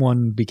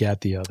one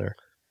begat the other.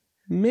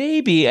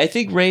 Maybe. I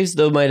think raves,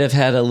 though, might have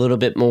had a little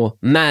bit more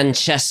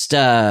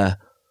Manchester.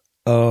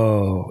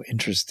 Oh,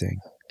 interesting.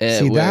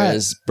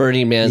 Whereas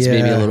Burning Man's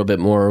maybe a little bit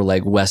more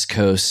like West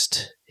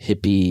Coast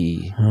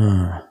hippie.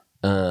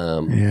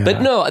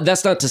 But no,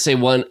 that's not to say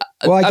one.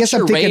 Well, I guess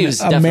I'm thinking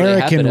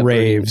American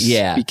raves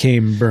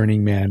became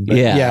Burning Man. But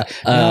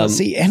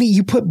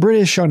you put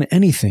British on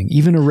anything,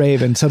 even a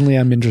rave, and suddenly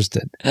I'm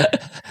interested.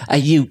 A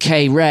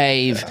UK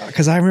rave.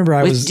 Because I remember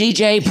I was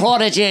DJ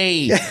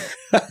Prodigy.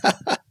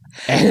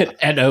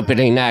 And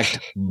opening act,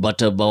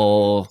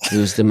 Butterball,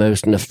 who's the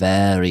most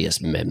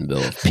nefarious member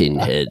of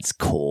Pinhead's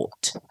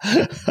court.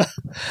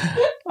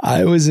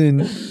 I was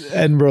in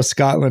Edinburgh,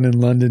 Scotland, and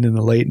London in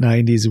the late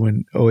 90s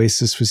when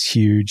Oasis was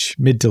huge,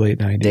 mid to late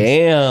 90s.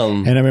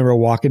 Damn. And I remember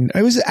walking,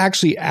 it was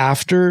actually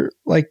after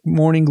like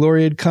Morning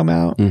Glory had come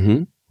out,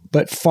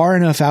 but far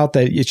enough out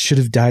that it should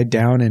have died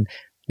down, and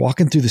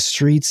walking through the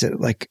streets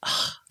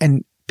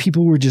and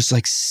people were just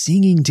like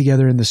singing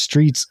together in the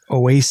streets,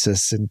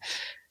 Oasis, and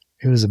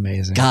it was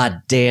amazing. God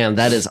damn,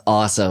 that is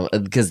awesome.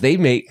 Because they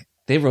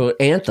wrote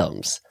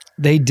anthems.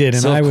 They did,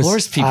 and so I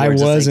was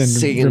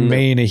singing.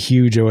 Remain a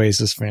huge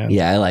Oasis fan.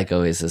 Yeah, I like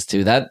Oasis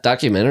too. That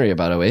documentary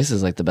about Oasis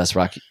is like the best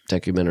rock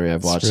documentary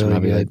I've watched in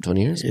probably like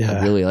 20 years. Yeah.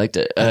 I really liked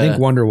it. I think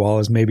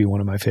Wonderwall is maybe one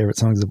of my favorite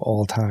songs of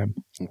all time.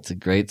 It's a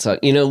great song.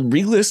 You know,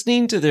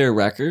 re-listening to their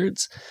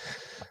records,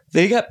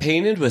 they got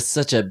painted with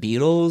such a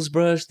Beatles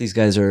brush. These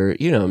guys are,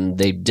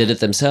 they did it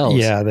themselves.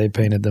 Yeah, they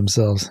painted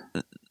themselves.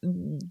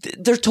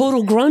 They're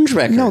total grunge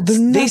records. No,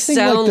 they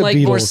sound like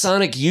more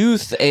Sonic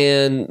Youth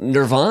and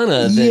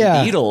Nirvana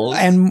than Beatles.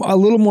 And a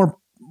little more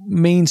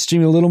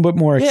mainstream, a little bit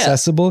more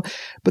accessible.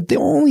 But the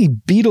only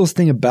Beatles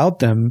thing about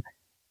them,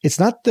 it's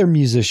not their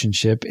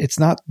musicianship. It's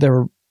not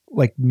their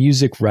like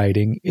music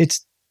writing.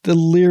 It's the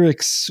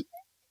lyrics,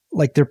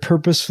 like they're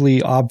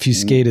purposefully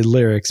obfuscated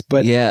lyrics.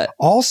 But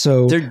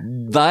also their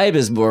vibe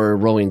is more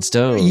Rolling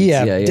Stones.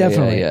 Yeah,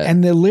 definitely. Yeah.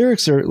 And the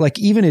lyrics are like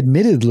even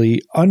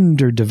admittedly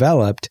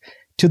underdeveloped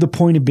to the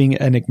point of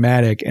being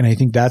enigmatic. And I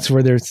think that's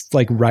where they're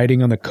like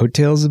riding on the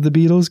coattails of the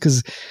Beatles.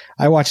 Cause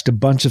I watched a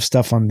bunch of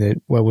stuff on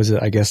what was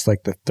it? I guess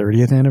like the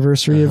 30th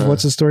anniversary of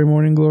What's the Story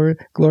Morning Glory.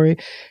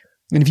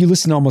 And if you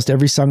listen to almost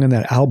every song on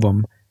that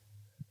album,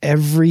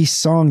 every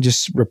song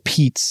just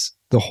repeats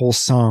the whole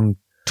song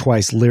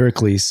twice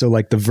lyrically. So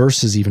like the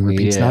verses even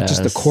repeats, not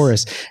just the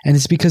chorus. And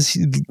it's because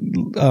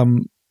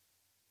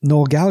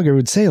Noel Gallagher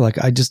would say, like,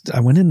 I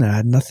went in there, I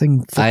had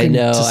nothing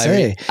to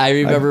say. I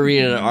remember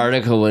reading an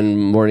article when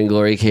Morning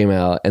Glory came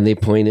out, and they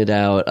pointed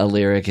out a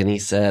lyric, and he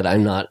said,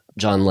 "I'm not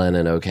John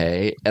Lennon,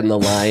 okay?" And the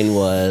line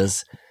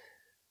was,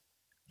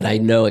 and I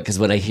know it because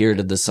when I hear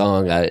it in the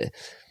song,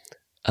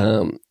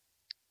 and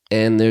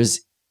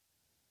there's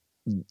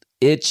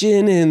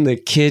itching in the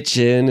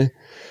kitchen.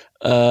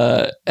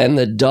 And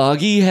the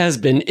doggy has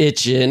been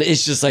itching.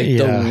 It's just like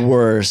the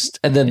worst.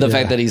 And then the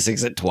fact that he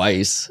sings it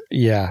twice.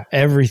 Yeah.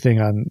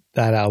 Everything on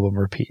that album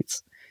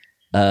repeats.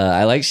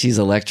 I like She's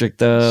Electric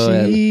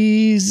though.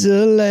 She's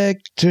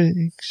electric.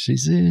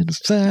 She's in a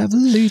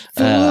family.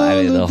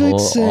 All of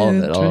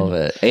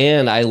it.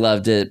 And I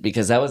loved it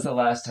because that was the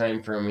last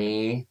time for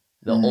me,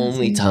 the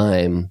only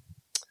time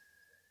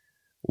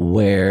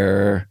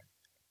where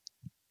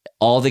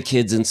all the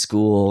kids in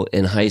school,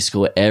 in high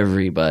school,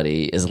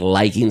 everybody is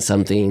liking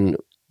something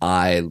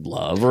I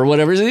love or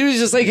whatever. It was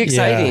just like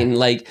exciting.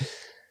 Like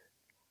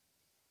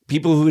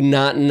people who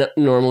not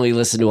normally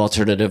listen to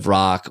alternative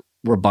rock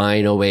were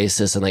buying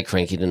Oasis and like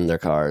cranking it in their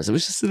cars. It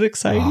was just an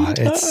exciting time.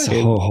 It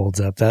so holds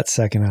up. That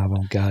second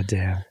album,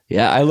 goddamn.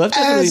 Yeah, I love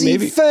that. As he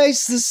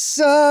faced the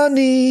sun,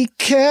 he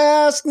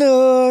cast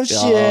no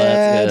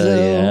shadow.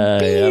 Yeah,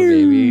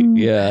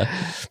 baby. Yeah.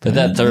 But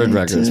that third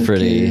record is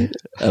pretty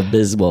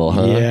abysmal,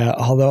 huh? Yeah,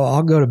 although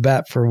I'll go to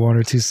bat for one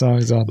or two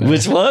songs on there.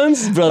 Which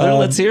ones, brother?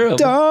 Let's hear them.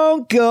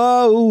 Don't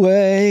go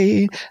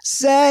away.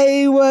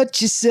 Say what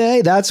you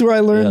say. That's where I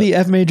learned the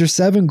F major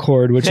 7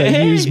 chord, which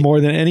I use more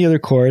than any other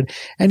chord.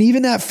 And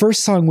even that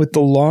first song with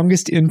the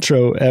longest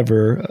intro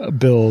ever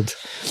build.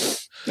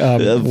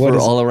 For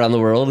All Around the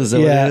World, is that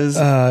what it is?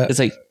 It's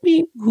like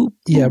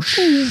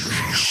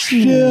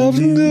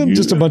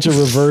just a bunch of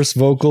reverse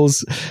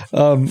vocals.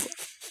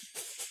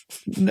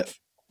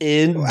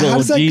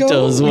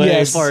 Indulgitos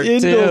way part 2.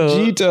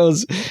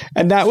 Indulgitos.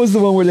 And that was the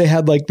one where they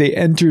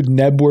entered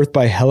Nebworth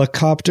by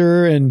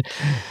helicopter. And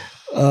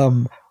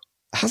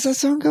how's that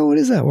song go? What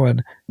is that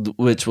one?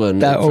 Which one?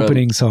 That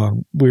opening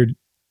song.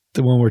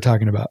 The one we're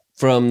talking about.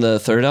 From the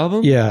third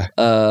album? Yeah.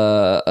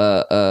 Oh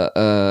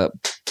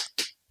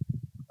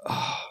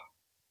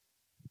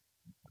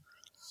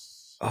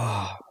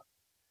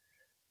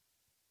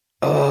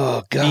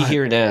God. Be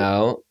Here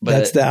Now. But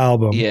that's the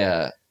album.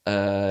 Yeah.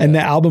 And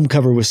the album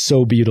cover was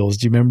so Beatles.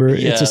 Do you remember?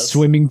 Yes. It's a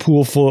swimming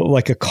pool full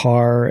like a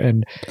car.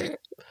 And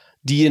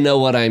do you know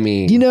what I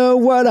mean? You know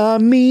what I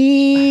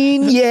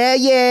mean?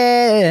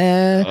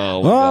 Yeah.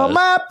 All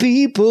my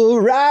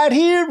people right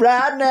here,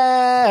 right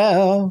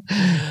now.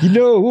 You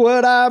know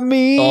what I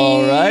mean?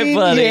 All right,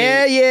 buddy.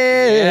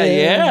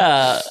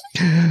 Yeah.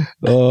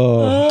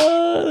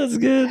 Oh, that's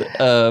good.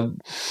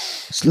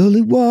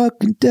 Slowly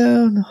walking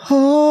down the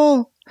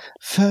hall,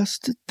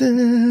 faster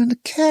than a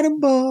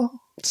cannonball.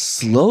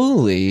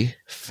 Slowly,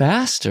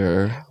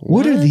 faster.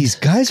 What are these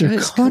guys are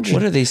conjuring?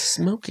 What are they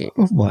smoking?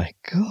 Oh my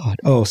God.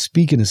 Oh,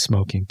 speaking of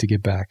smoking, to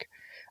get back.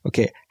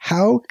 Okay,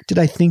 how did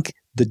I think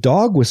the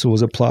dog whistle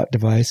was a plot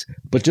device,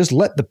 but just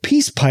let the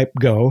peace pipe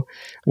go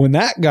when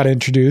that got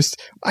introduced?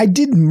 I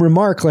did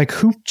remark,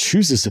 who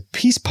chooses a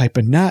peace pipe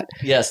and not?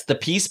 Yes, the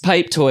peace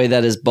pipe toy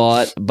that is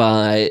bought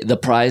by the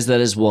prize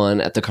that is won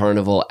at the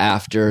carnival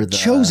after the...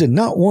 Chosen,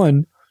 not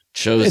won.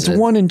 Chosen. It's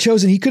won and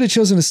chosen. He could have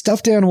chosen a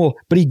stuffed animal,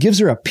 but he gives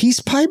her a peace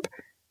pipe?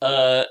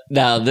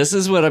 Now, this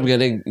is what I'm going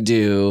to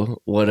do.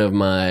 One of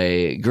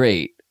my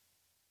great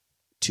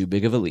Too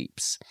Big of a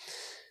Leaps.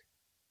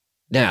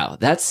 Now,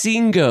 that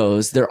scene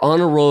goes, they're on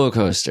a roller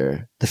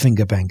coaster. The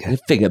finger banger. The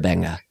finger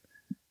banger.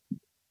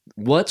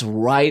 What's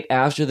right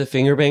after the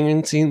finger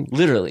banging scene?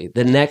 Literally,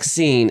 the next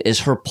scene is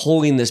her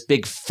pulling this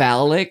big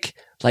phallic,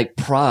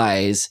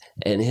 prize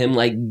and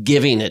him,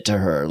 giving it to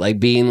her.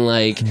 Being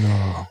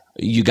no.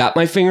 You got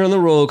my finger on the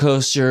roller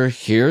coaster.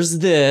 Here's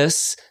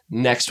this.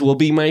 Next will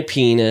be my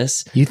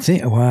penis. You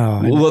think?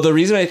 Wow. Well, the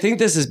reason I think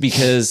this is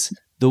because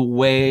the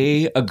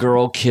way a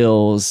girl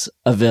kills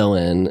a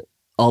villain,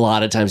 a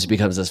lot of times it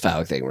becomes this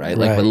phallic thing, right?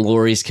 Like when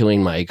Laurie's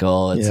killing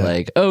Michael, it's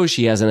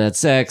she hasn't had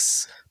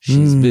sex.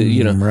 She's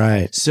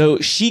right. So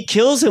she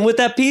kills him with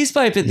that peace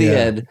pipe at the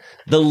end.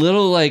 The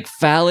little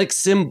phallic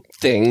sim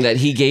thing that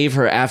he gave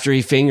her after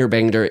he finger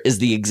banged her is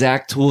the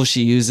exact tool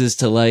she uses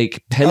to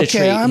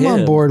penetrate. Okay, I'm him.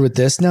 on board with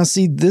this. Now,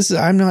 see, this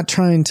I'm not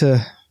trying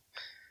to.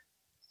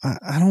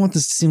 I don't want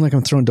this to seem like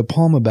I'm throwing De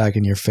Palma back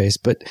in your face,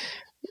 but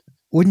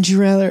wouldn't you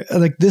rather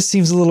this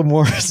seems a little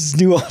more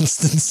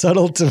nuanced and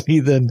subtle to me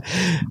than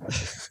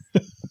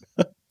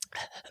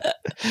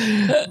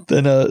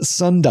a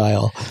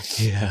sundial.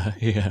 Yeah.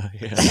 yeah.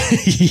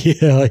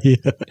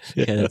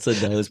 That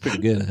sundial is pretty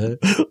good, huh?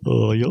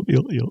 Oh, yup.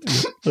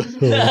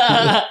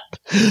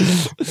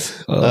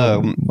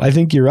 I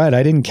think you're right.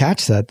 I didn't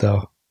catch that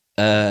though.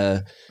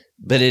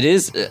 But it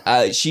is.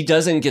 She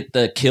doesn't get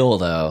the kill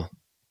though.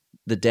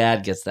 The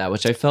dad gets that,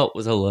 which I felt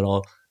was a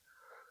little.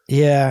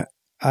 Yeah,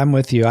 I'm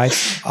with you. I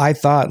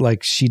thought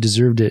she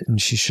deserved it and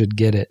she should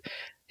get it.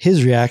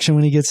 His reaction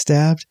when he gets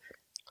stabbed.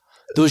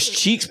 Those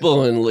cheeks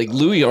blowing like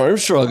Louis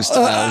Armstrong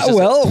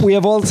style. We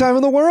have all the time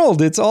in the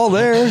world. It's all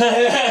there.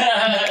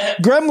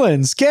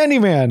 Gremlins,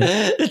 Candyman.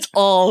 It's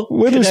all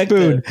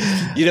Witherspoon.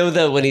 Connected. You know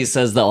that when he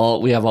says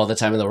we have all the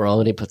time in the world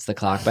and he puts the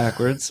clock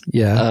backwards?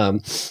 Yeah.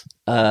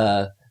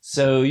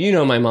 So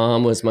my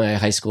mom was my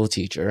high school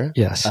teacher.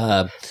 Yes.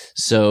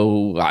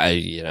 So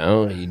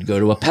you'd go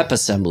to a pep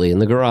assembly in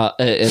the garage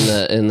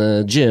in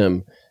the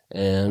gym,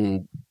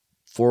 and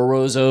 4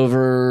 rows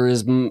over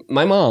is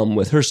my mom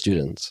with her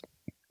students.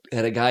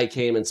 and a guy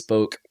came and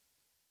spoke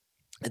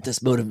at this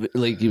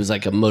he was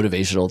like a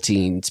motivational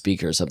teen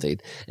speaker or something,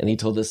 and he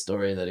told this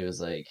story that he was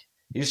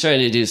trying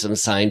to do some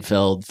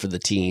Seinfeld for the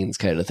teens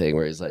kind of thing,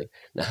 where he's like,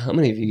 now how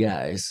many of you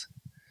guys,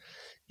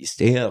 you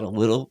stay out a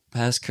little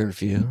past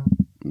curfew,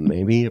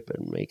 maybe you've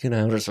been making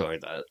out or something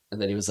like that, and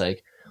then he was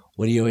like,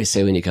 what do you always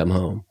say when you come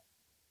home?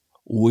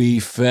 We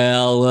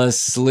fell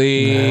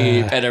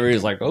asleep. And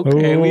everybody's like,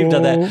 okay, we've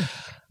done that.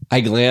 I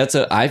glance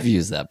at, I've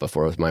used that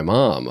before with my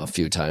mom a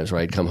few times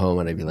where I'd come home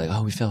and I'd be like,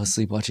 oh, we fell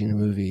asleep watching a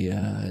movie.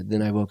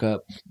 Then I woke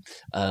up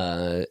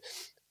and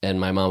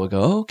my mom would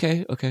go, oh,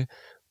 okay.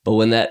 But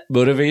when that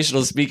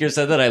motivational speaker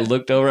said that, I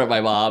looked over at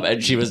my mom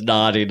and she was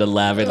nodding and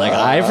laughing like,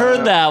 I've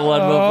heard that one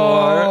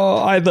before.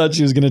 Oh, I thought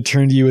she was going to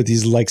turn to you with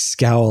these like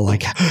scowl,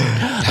 like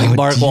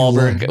Mark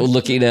Wahlberg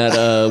looking at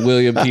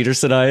William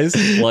Peterson eyes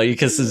while he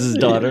kisses his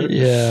daughter.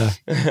 Yeah.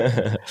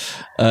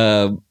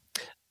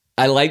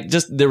 I like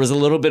there was a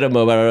little bit of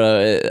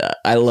moment.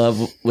 I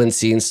love when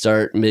scenes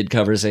start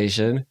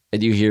mid-conversation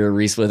and you hear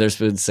Reese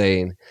Witherspoon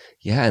saying,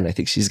 yeah, and I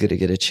think she's going to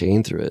get a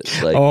chain through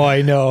it. Like, oh,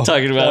 I know.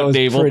 Talking about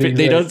navel.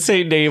 They don't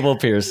say navel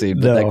piercing,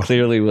 but that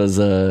clearly was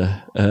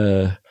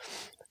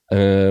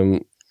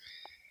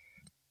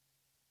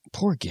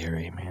poor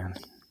Gary, man.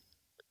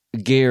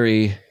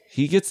 Gary,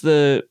 he gets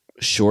the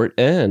short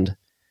end.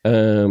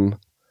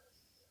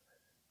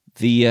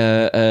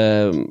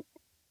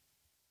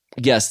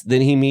 Yes,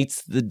 then he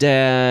meets the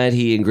dad.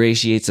 He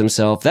ingratiates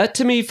himself. That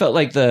to me felt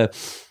like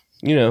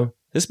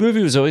this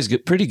movie was always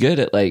pretty good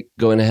at like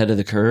going ahead of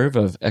the curve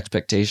of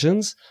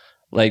expectations.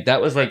 Like that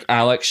was like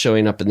Alex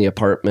showing up in the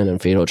apartment in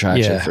Fatal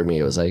Attraction for me.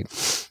 It was like,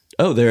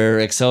 oh,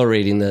 they're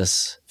accelerating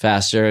this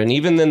faster. And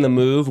even then the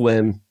move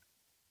when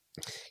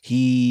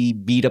he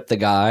beat up the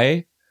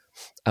guy,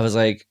 I was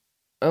like,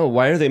 oh,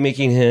 why are they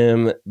making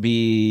him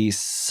be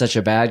such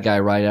a bad guy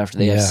right after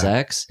they have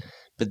sex?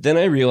 But then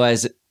I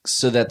realized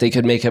so that they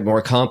could make it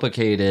more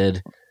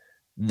complicated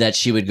that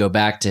she would go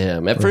back to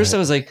him. At first I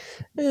was like,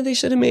 they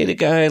should have made a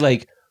guy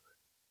like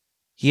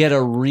he had a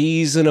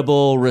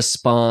reasonable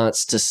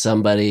response to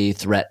somebody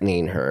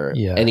threatening her.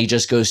 Yeah. And he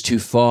just goes too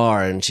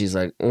far and she's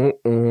like,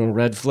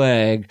 red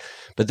flag.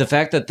 But the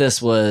fact that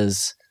this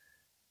was,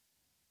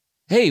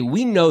 hey,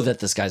 we know that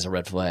this guy's a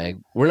red flag.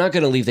 We're not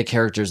going to leave the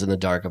characters in the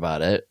dark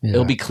about it. Yeah.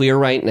 It'll be clear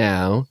right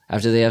now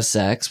after they have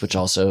sex, which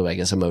also I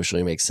guess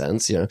emotionally makes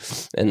sense,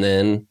 and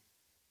then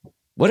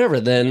whatever,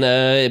 then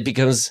it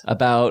becomes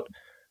about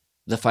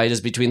the fight is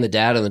between the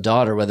dad and the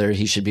daughter, whether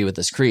he should be with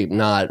this creep,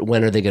 not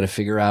when are they going to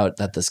figure out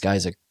that this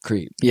guy's a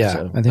creep. Yeah,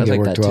 so I think it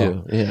worked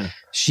well. Yeah.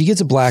 She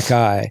gets a black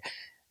eye.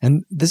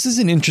 And this is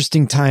an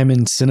interesting time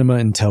in cinema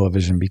and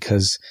television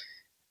because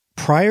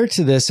prior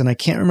to this, and I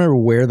can't remember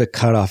where the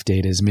cutoff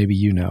date is, maybe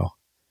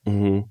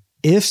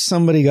if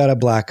somebody got a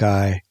black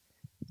eye,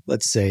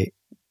 let's say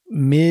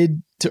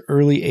mid to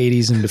early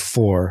 80s and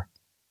before,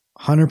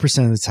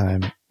 100% of the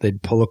time,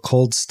 they'd pull a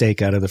cold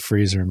steak out of the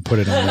freezer and put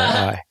it on their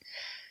eye.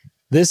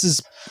 This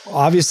is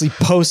obviously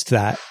post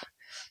that,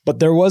 but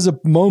there was a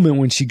moment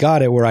when she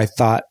got it where I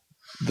thought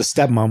the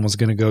stepmom was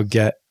going to go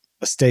get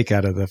a steak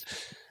out of the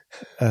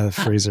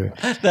freezer.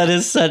 That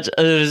is such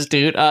an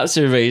astute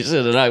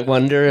observation, and I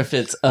wonder if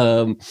it's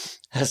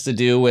has to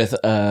do with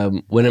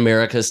when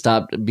America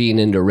stopped being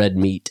into red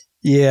meat.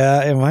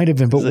 Yeah, it might have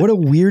been. But what a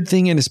weird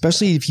thing. And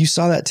especially if you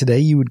saw that today,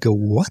 you would go,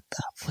 what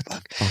the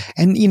fuck?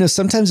 And,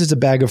 sometimes it's a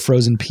bag of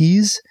frozen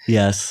peas.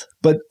 Yes.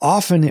 But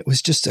often it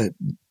was just a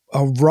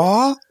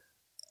raw,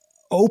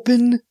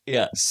 open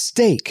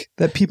steak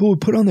that people would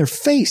put on their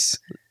face.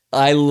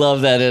 I love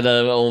that in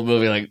an old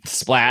movie like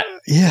Splat.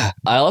 Yeah.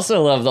 I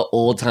also love the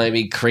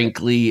old-timey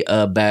crinkly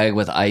bag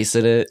with ice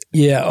in it.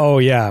 Yeah. Oh,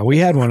 yeah. We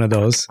had one of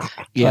those.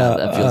 Yeah,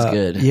 that feels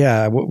good.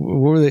 Yeah. What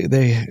were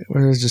they?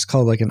 What was it just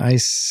called? Like an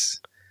ice...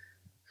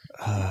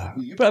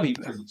 you probably,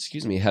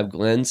 have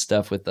Glenn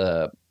stuff with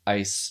the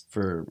ice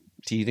for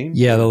teething.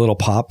 Yeah, the little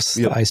pops,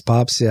 the ice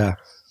pops. Yeah,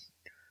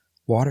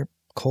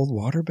 cold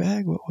water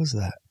bag. What was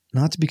that?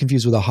 Not to be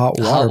confused with a hot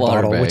water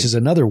bottle, bag. Which is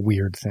another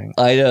weird thing.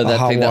 I know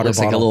that thing that looks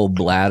like a little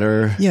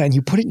bladder. Yeah, and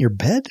you put it in your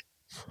bed.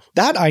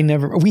 That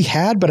we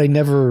had, but I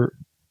never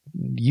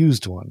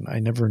used one. I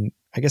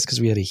guess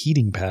because we had a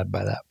heating pad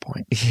by that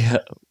point. Yeah,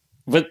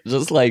 but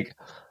just like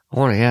I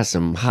want to have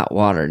some hot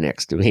water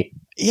next to me.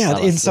 Yeah,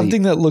 in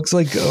something that looks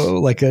like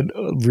a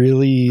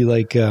really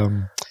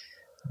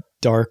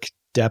dark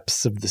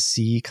depths of the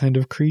sea kind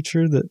of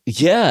creature.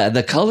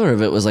 The color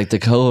of it was like the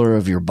color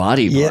of your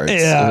body parts.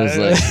 Yeah. It was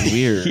like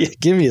weird. Yeah,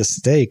 give me a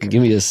steak.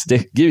 Give me a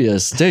steak.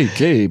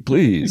 Hey,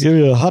 please. Give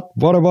me a hot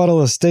water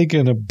bottle, a steak,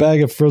 and a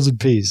bag of frozen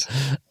peas.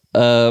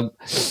 I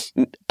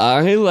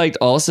liked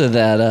also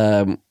that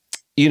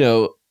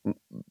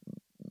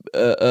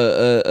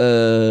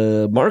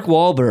Mark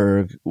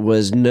Wahlberg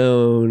was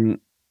known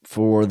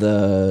for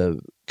the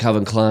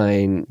Calvin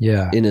Klein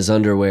in his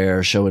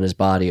underwear showing his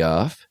body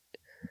off.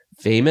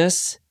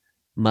 Famous,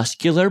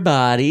 muscular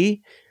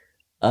body.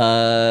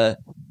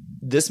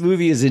 This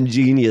movie is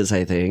ingenious,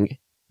 I think.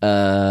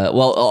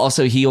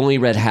 Also, he only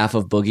read half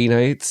of Boogie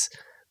Nights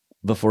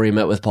before he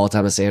met with Paul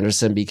Thomas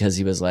Anderson because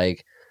he was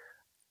like,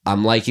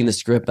 I'm liking the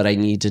script, but I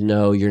need to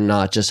know you're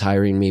not just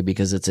hiring me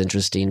because it's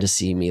interesting to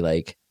see me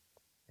like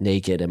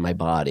naked in my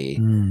body,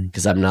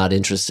 because I'm not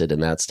interested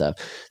in that stuff.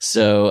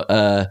 So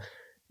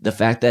the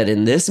fact that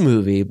in this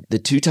movie, the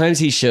 2 times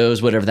he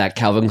shows whatever that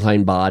Calvin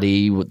Klein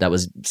body that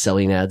was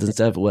selling ads and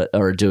stuff,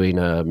 or doing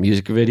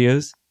music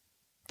videos,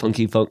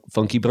 Funky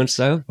Bunch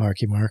style,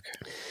 Marky Mark.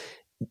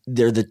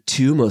 They're the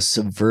 2 most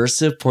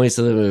subversive points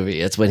of the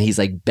movie. It's when he's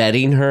like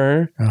betting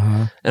her,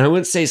 and I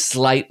wouldn't say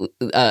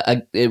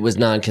it was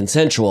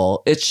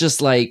non-consensual. It's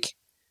just like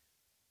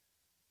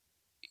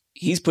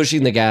he's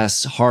pushing the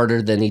gas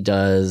harder than he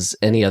does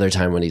any other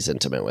time when he's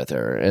intimate with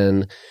her.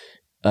 And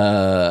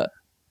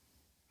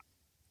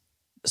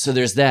so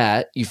there's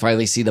that. You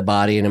finally see the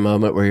body in a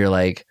moment where you're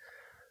like,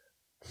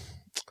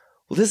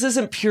 well, this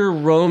isn't pure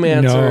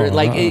romance.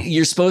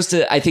 You're supposed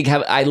to, I think,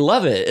 I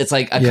love it. It's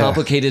like a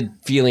complicated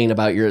feeling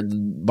about your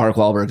Mark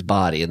Wahlberg's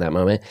body in that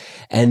moment.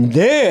 And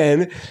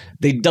then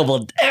they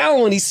double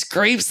down when he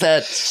scrapes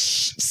that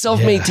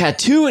self-made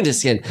tattoo into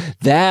skin.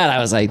 That I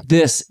was like,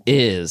 this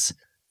is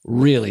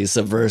really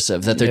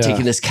subversive that they're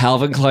taking this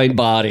Calvin Klein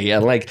body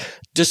and like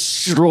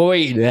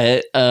destroying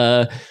it.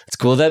 It's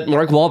cool that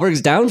Mark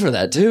Wahlberg's down for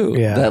that too.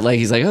 Yeah. That like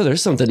he's like, oh,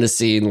 there's something to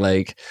see.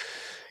 Like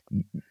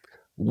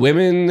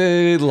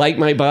women like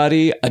my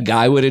body. A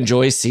guy would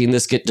enjoy seeing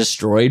this get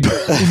destroyed.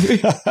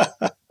 He's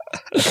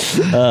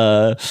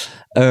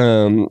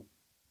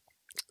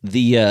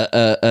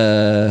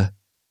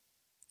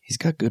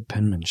got good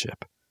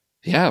penmanship.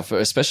 Yeah,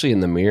 especially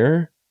in the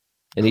mirror.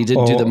 And he did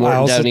do the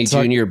Morton Downey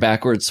Jr.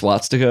 backward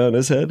swastika on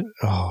his head.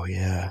 Oh,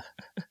 yeah.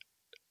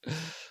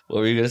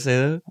 What were you going to say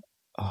though?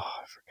 Oh,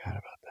 I forgot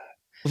about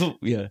that.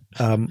 Yeah.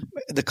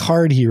 The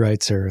card he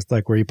writes her,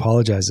 like where he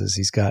apologizes,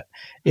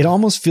 it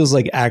almost feels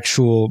like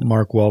actual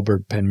Mark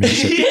Wahlberg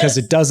penmanship because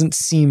it doesn't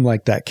seem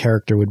like that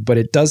character would, but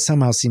it does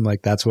somehow seem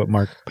like that's what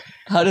Mark.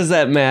 How does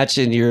that match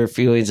in your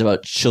feelings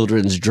about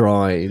children's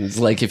drawings?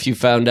 Like if you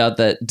found out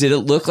that, did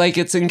it look like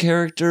it's in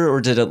character or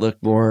did it look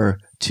more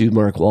to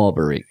Mark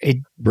Wahlberg? It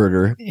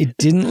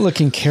didn't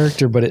look in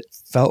character, but it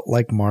felt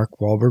like Mark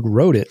Wahlberg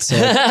wrote it. So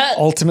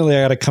ultimately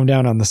I got to come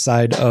down on the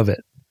side of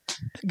it.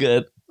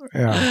 Good.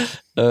 Yeah.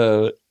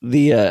 When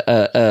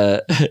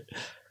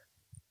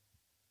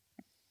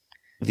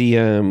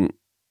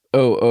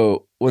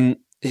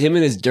him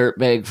and his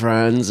dirtbag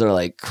friends are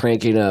like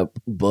cranking up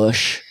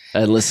Bush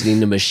and listening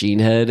to Machine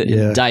Head,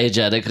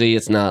 diegetically,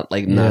 it's not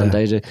like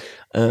non-diegetic.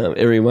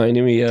 It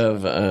reminded me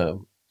of,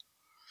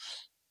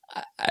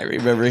 I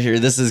remember here,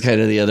 this is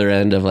kind of the other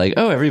end of like,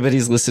 oh,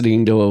 everybody's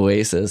listening to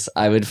Oasis.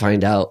 I would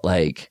find out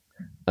like,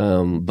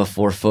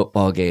 before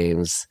football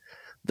games,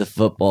 the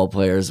football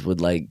players would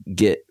like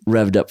get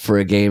revved up for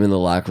a game in the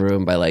locker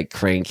room by like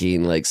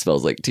cranking like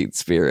Smells Like Teen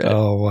Spirit.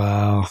 Oh,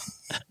 wow.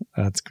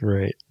 That's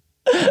great.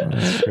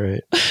 That's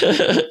great.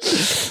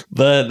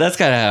 But that's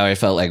kind of how I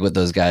felt like with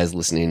those guys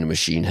listening to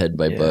Machine Head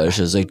by Bush.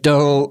 I was like,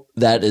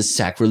 that is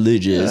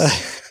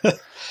sacrilegious.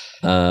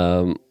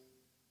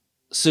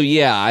 So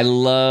yeah, I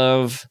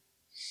love,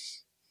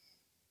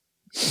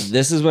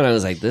 this is when I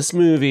was like, this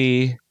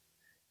movie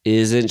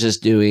isn't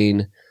just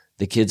doing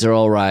the kids are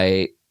all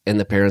right and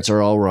the parents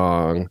are all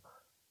wrong,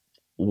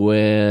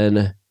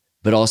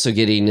 but also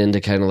getting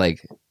into kind of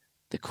like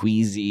the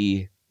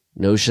queasy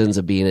notions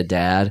of being a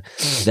dad.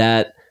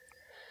 And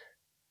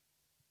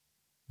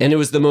it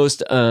was the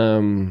most,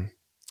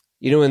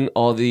 in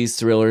all these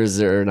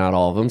thrillers, or not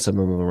all of them, some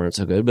of them aren't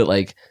so good, but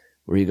like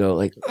where you go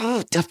like,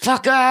 oh, the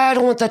fuck, I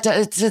don't want that.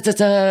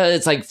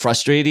 It's like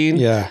frustrating.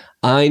 Yeah.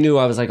 I knew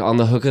I was like on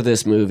the hook of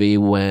this movie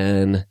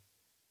when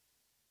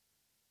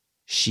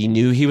she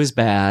knew he was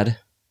bad.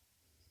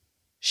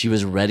 She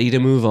was ready to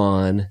move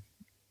on.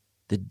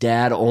 The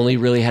dad only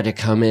really had to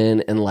come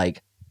in and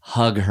like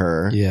hug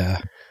her.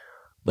 Yeah.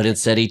 But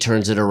instead he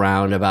turns it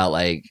around about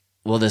like,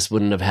 well, this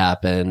wouldn't have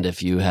happened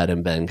if you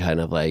hadn't been kind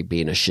of like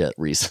being a shit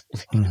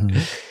recently. Mm-hmm.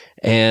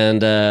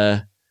 And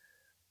to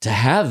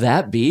have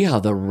that be how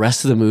the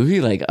rest of the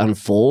movie like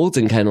unfolds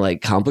and kind of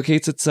like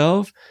complicates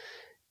itself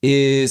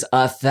is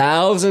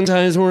 1,000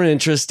 times more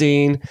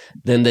interesting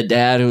than the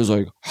dad who's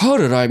like, how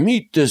did I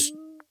meet this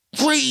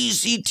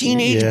crazy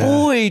teenage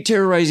boy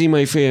terrorizing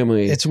my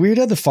family? It's weird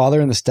how the father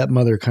and the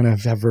stepmother kind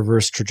of have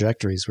reversed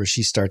trajectories where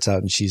she starts out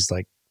and she's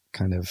like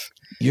kind of,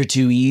 you're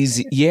too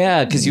easy.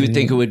 Yeah, because you would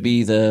think it would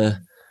be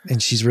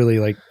and she's really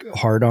like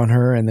hard on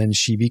her, and then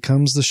she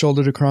becomes the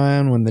shoulder to cry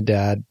on when the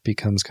dad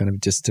becomes kind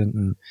of distant.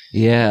 And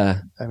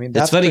I mean,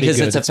 that's funny because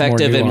it's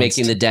effective in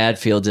making the dad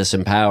feel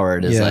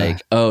disempowered. It's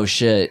like, oh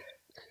shit,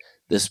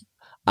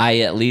 I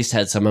at least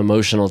had some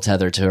emotional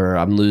tether to her.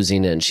 I'm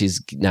losing it, and she's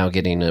now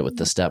getting it with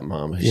the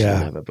stepmom who she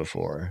didn't have it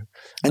before.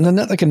 And then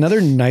like another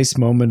nice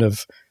moment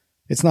of,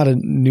 it's not a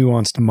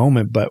nuanced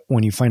moment, but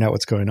when you find out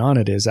what's going on,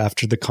 it is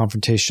after the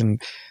confrontation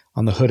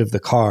on the hood of the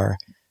car,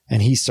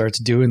 and he starts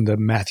doing the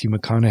Matthew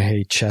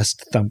McConaughey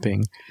chest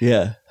thumping.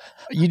 Yeah.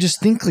 You just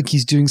think like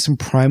he's doing some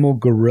primal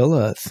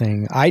gorilla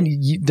thing.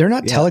 They're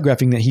not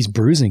telegraphing that he's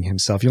bruising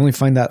himself. You only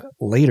find that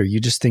later.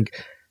 You just think,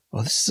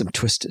 oh, this is some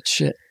twisted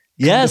shit.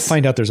 Yes. To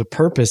find out there's a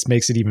purpose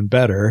makes it even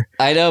better.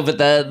 I know, but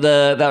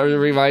that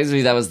reminds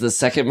me, that was the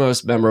second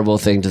most memorable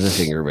thing to the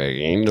finger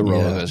banging. The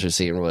roller coaster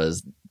scene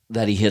was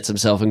that he hits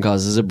himself and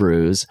causes a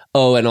bruise.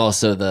 Oh, and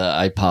also the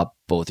I pop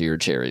both of your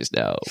cherries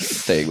now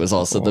thing was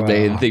also the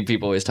main thing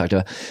people always talked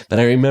about. But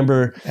I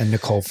remember... And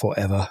Nicole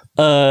forever.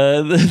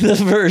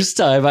 The first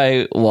time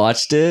I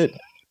watched it,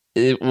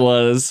 it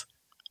was...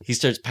 He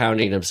starts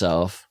pounding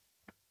himself.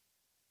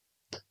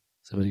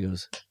 Somebody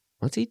goes...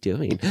 What's he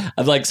doing?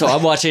 I'm like, so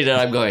I'm watching it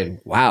and I'm going,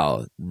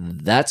 wow,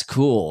 that's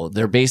cool.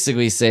 They're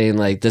basically saying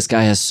like, this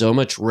guy has so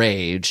much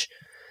rage.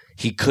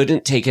 He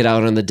couldn't take it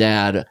out on the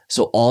dad.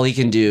 So all he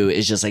can do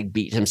is just like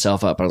beat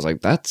himself up. I was like,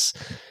 that's,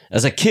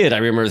 as a kid, I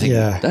remember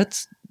thinking,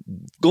 that's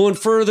going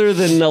further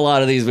than a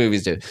lot of these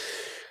movies do.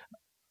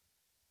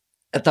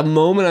 At the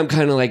moment, I'm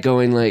kind of like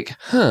going like,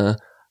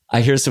 I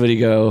hear somebody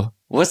go,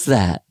 what's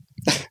that?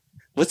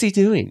 What's he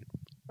doing?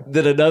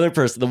 Then another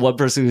person, the one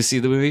person who's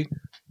seen the movie,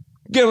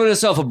 giving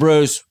himself a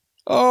bruise.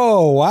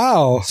 Oh,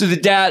 wow. So they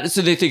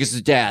think it's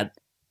the dad.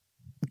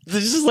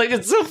 It's just like,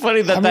 it's so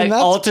funny that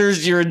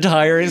alters your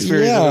entire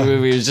experience of the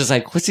movie. It's just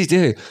like, what's he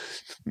doing?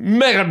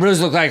 Make a bruise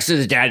look like so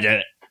the dad did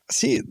it.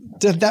 See,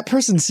 did that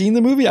person seen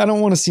the movie? I don't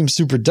want to seem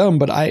super dumb,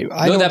 but I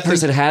know that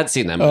person had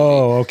seen that movie.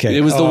 Oh, okay.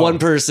 It was the one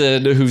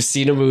person who's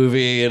seen a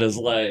movie and is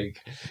like,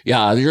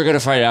 yeah, you're going to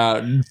find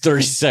out in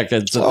 30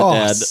 seconds of the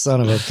dad. Son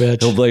of a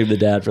bitch. He'll blame the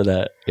dad for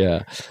that.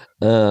 Yeah.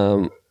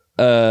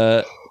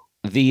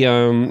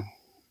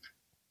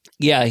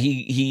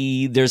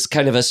 He there's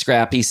kind of a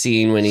scrappy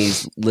scene when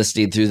he's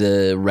listening through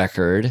the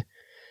record,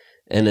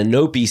 and a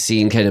Nope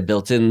scene kind of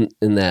built in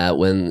that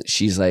when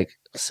she's like,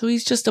 so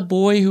he's just a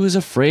boy who was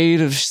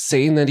afraid of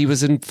saying that he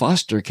was in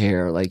foster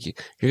care. Like,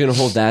 you're going to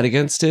hold that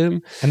against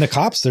him? And the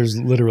cops, there's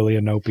literally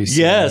a Nope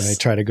scene. Yes. When they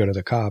try to go to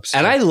the cops.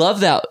 And I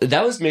love that.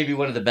 That was maybe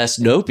one of the best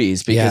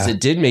Nopes because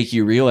it did make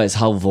you realize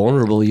how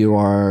vulnerable you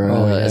are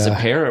as a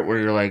parent, where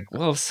you're like,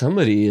 well, if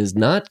somebody is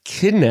not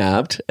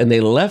kidnapped and they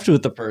left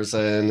with the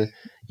person,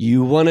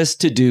 you want us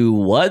to do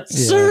what,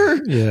 sir?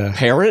 Yeah.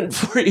 Parent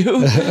for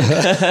you?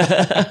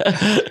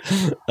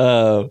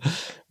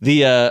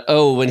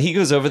 When he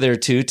goes over there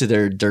too to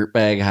their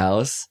dirtbag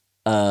house,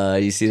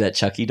 you see that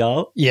Chucky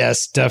doll?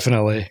 Yes,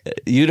 definitely.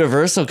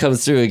 Universal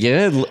comes through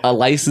again,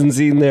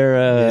 licensing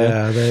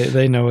their.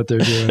 They know what they're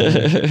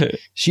doing.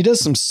 She does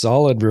some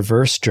solid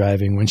reverse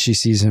driving when she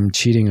sees him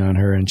cheating on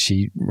her, and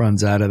she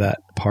runs out of that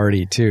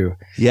party too.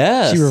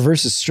 Yeah, she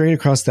reverses straight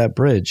across that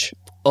bridge.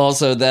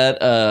 Also,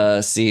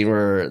 that scene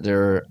where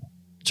they're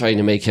trying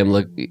to make him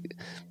look.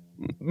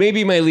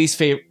 Maybe my least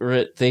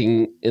favorite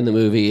thing in the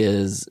movie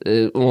is,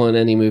 in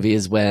any movie,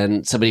 is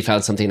when somebody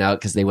found something out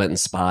because they went and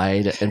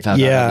spied and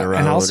found out on their own.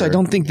 And also, I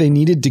don't think they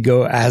needed to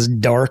go as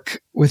dark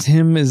with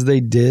him as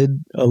they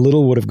did. A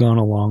little would have gone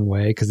a long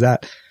way, because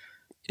that...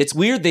 It's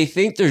weird. They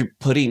think they're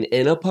putting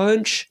in a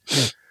punch,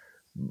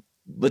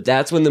 but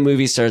that's when the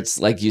movie starts,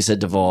 like you said,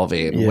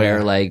 devolving,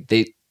 where like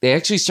they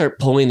actually start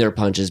pulling their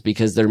punches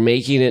because they're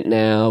making it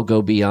now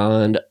go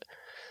beyond...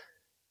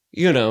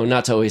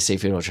 not to always say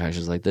fatal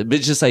attractions like that, but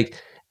it's just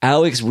like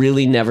Alex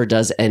really never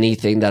does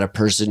anything that a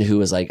person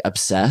who is like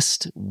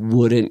obsessed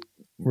wouldn't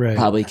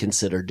probably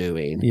consider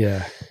doing.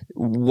 Yeah.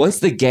 Once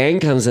the gang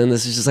comes in,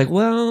 this is just like,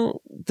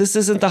 well, this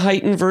isn't the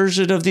heightened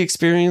version of the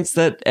experience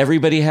that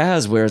everybody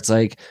has, where it's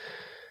like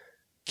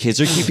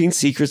kids are keeping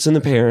secrets from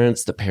the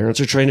parents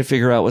are trying to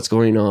figure out what's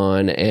going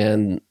on,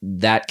 and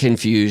that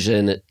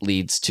confusion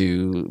leads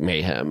to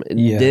mayhem. And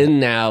then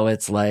now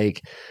it's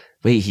like,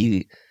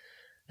 wait,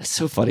 it's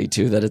so funny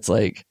too that it's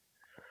like,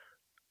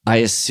 I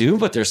assume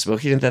what they're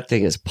smoking in that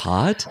thing is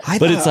pot,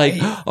 but it's like,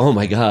 oh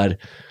my God,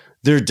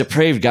 they're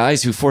depraved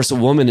guys who force a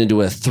woman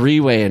into a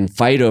 3-way and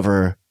fight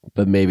over,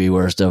 but maybe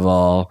worst of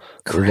all,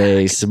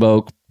 they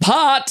smoke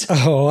pot.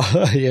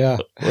 Oh, yeah.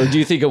 Or do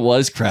you think it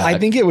was crack? I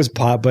think it was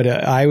pot, but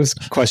I was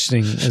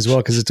questioning as well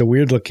because it's a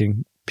weird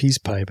looking peace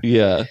pipe.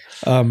 Yeah.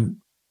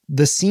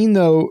 The scene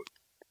though,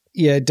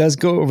 it does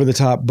go over the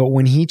top, but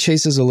when he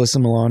chases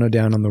Alyssa Milano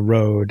down on the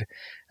road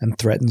and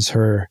threatens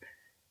her,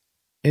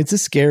 it's a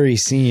scary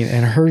scene,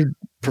 and her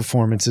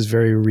performance is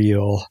very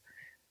real,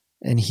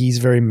 and he's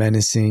very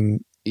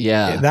menacing.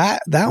 Yeah,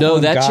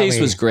 that chase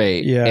was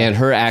great. Yeah, and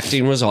her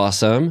acting was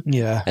awesome.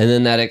 Yeah, and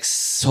then that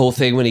whole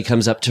thing when he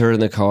comes up to her in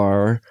the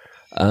car,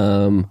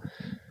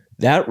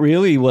 that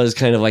really was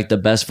kind of like the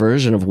best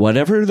version of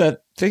whatever that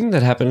thing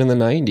that happened in the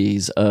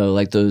 90s,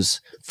 like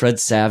those Fred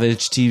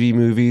Savage TV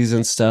movies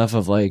and stuff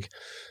of like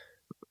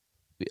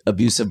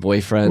abusive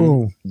boyfriend.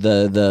 Ooh.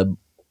 The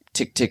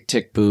tick, tick,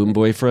 tick, boom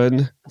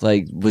boyfriend,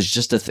 like, was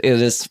just it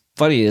is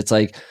funny. It's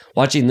like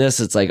watching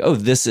this, it's like, oh,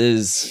 this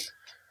is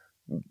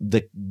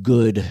the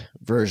good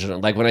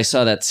version. Like when I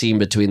saw that scene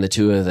between the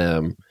two of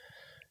them,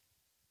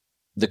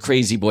 the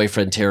crazy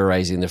boyfriend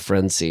terrorizing the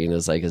friend scene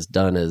is like as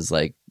done as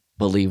like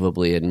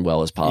believably and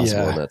well as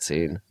possible in that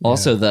scene. Yeah.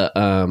 Also the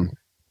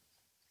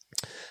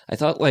I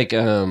thought like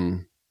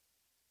but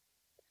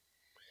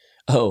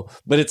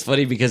it's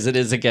funny because it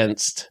is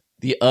against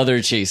the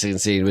other chasing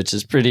scene, which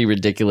is pretty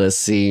ridiculous,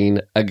 seeing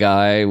a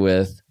guy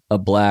with a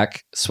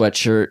black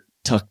sweatshirt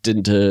tucked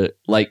into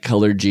light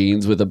colored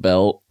jeans with a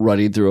belt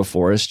running through a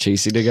forest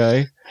chasing a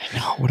guy. I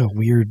know, what a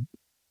weird,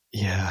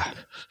 yeah.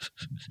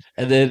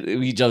 And then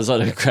he jumps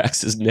on and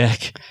cracks his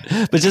neck.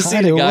 But just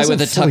seeing a guy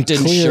with a tucked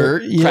in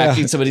shirt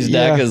cracking somebody's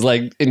neck is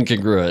like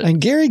incongruent. And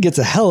Gary gets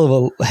a hell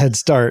of a head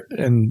start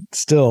and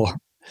still.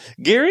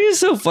 Gary is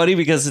so funny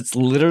because it's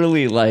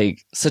literally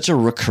like such a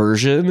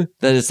recursion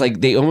that it's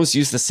like they almost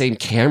use the same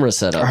camera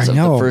setup. So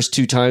the first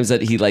 2 times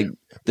that he like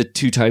the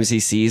 2 times he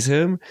sees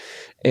him,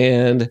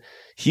 and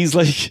he's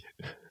like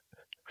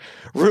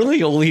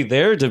really only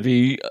there to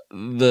be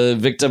the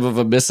victim of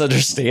a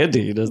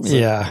misunderstanding. It's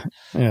yeah.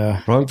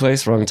 Wrong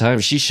place, wrong time.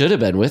 She should have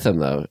been with him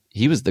though.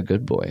 He was the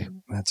good boy.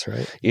 That's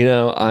right. You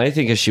know, I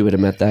think if she would have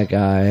met that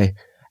guy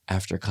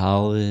after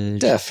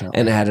college, definitely,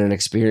 and had an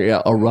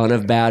experience, a run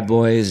of bad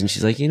boys, and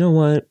she's like, you know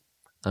what?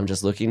 I'm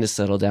just looking to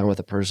settle down with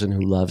a person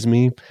who loves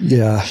me.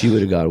 Yeah, she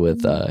would have gone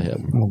with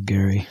him. Oh,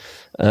 Gary.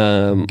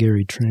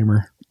 Gary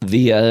Tramer.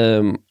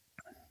 The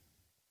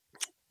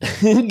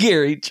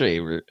Gary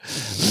Tramer.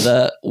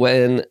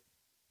 When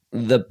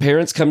the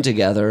parents come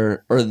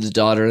together, or the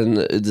daughter, and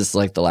this is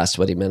like the last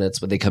 20 minutes,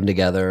 when they come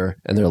together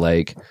and they're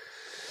like,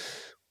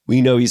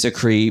 we know he's a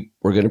creep.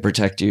 We're going to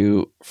protect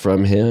you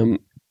from him.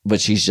 But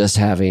she's just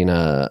having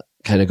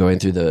kind of going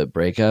through the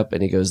breakup,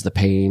 and he goes, the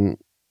pain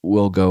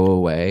will go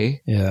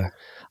away. Yeah.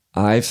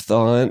 I've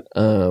thought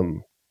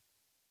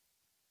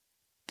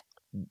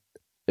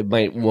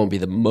it won't be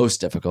the most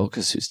difficult,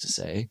 because who's to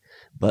say,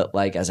 but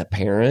like as a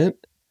parent,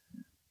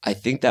 I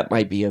think that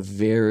might be a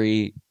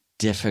very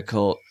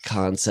difficult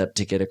concept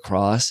to get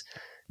across,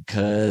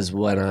 because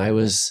when I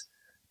was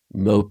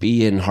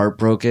mopey and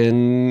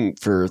heartbroken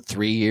for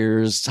 3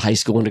 years, high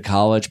school into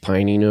college,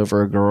 pining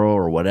over a girl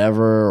or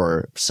whatever,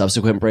 or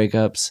subsequent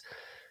breakups,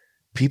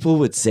 people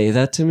would say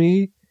that to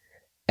me,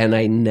 and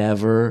I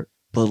never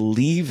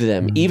believed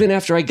them. Even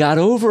after I got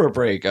over a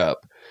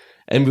breakup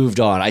and moved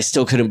on, I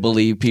still couldn't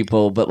believe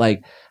people. But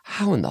like,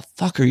 how in the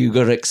fuck are you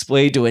going to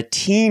explain to a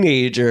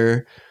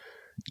teenager,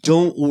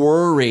 don't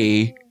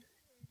worry,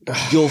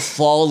 you'll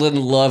fall in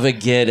love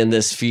again and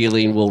this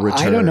feeling will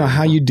return? I don't know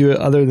how you do it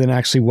other than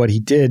actually what he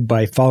did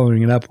by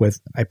following it up with,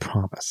 I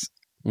promise.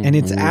 And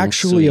it's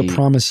actually a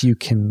promise you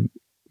can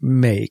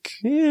make.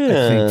 Yeah.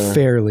 I think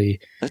fairly.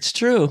 That's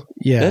true.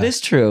 Yeah. That is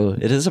true.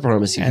 It is a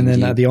promise you can keep.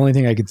 And then the only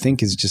thing I could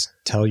think is just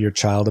tell your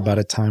child about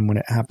a time when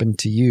it happened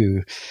to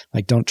you.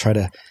 Like, don't try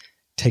to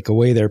take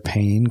away their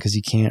pain, because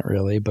you can't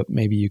really, but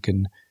maybe you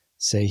can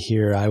say,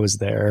 here, I was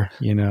there,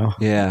 you know?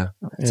 Yeah.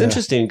 It's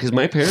interesting, because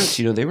my parents,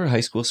 you know, they were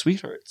high school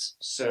sweethearts.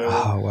 So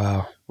oh,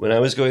 wow. When I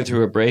was going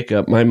through a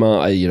breakup, my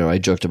mom, I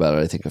joked about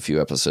it, I think a few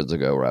episodes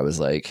ago, where I was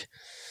like,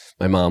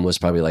 my mom was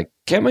probably like,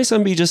 can't my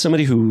son be just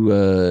somebody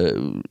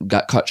who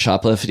got caught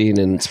shoplifting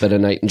and spent a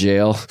night in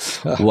jail?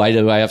 Why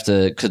do I have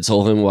to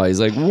console him? Why? He's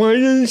like, why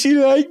doesn't she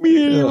like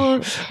me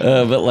anymore?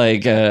 But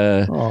like,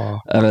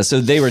 so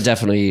they were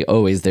definitely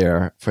always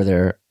there for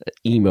their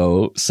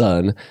emo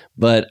son.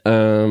 But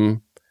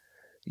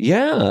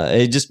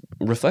yeah, just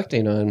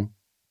reflecting on,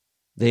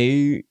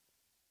 they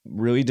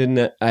really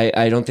didn't,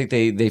 I don't think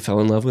they fell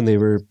in love when they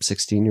were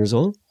 16 years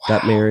old. Wow.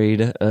 Got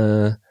married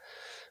when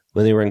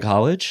they were in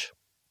college.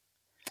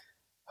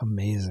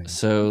 Amazing.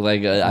 So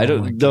like, I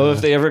don't know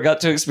if they ever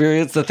got to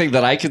experience the thing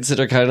that I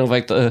consider kind of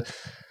like the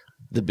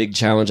big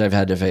challenge I've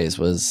had to face,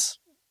 was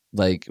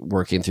like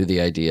working through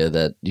the idea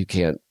that you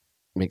can't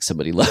make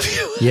somebody love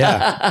you.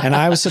 Yeah. And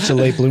I was such a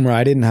late bloomer.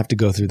 I didn't have to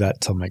go through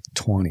that till my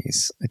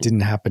 20s. It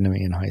didn't happen to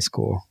me in high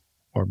school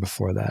or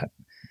before that.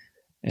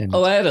 And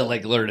I had to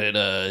like learn it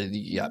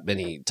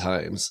many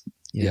times.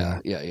 Yeah.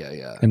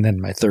 Yeah. And then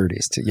my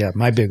 30s too. Yeah.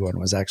 My big one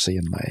was actually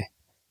in my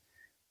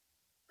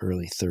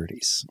early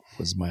 30s,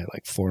 was my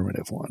like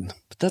formative one.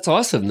 But that's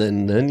awesome.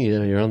 Then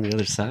you're on the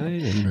other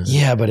side.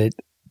 Yeah, but it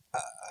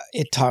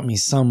taught me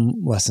some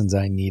lessons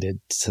I needed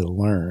to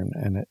learn,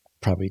 and it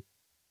probably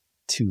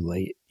too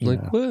late.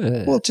 Like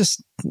what? Well,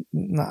 just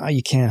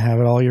you can't have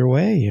it all your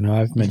way. You know,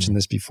 I've mentioned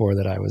this before,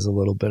 that I was a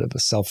little bit of a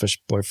selfish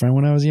boyfriend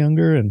when I was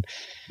younger, and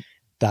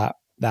that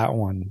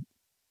one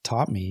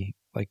taught me,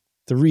 like,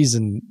 the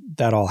reason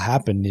that all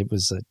happened, it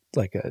was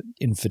like a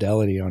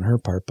infidelity on her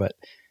part, but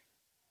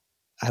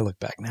I look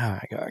back now,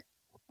 I go,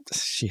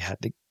 she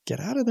had to get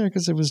out of there,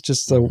 because it was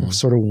just a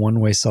sort of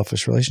one-way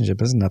selfish relationship.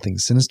 It was nothing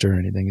sinister or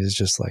anything. It's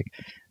just like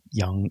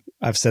young.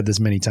 I've said this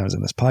many times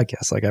in this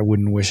podcast. Like, I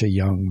wouldn't wish a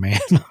young man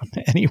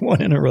on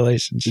anyone in a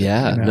relationship.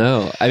 Yeah, you know?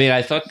 No. I mean,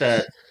 I thought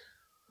that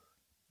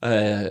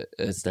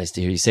it's nice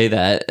to hear you say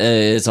that.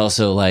 It's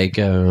also like,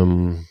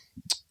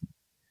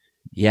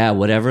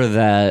 whatever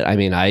that. I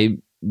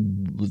mean,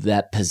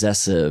 that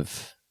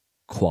possessive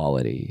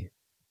quality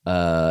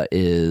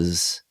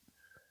is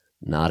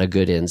not a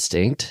good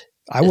instinct.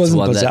 I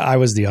wasn't. I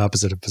was the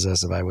opposite of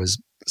possessive. I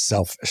was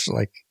selfish.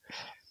 Like,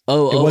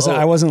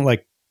 I wasn't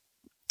like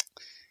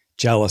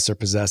jealous or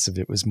possessive.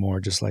 It was more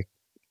just like,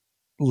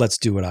 let's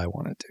do what I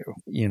want to do.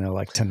 You know,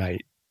 like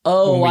tonight.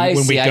 I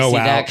see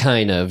that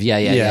kind of.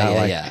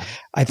 Yeah.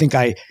 I think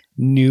I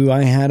knew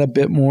I had a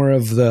bit more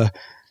of the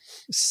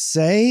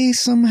say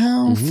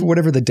somehow for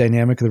whatever the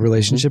dynamic of the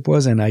relationship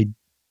was, and I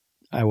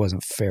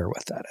fair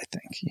with that, I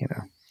think, you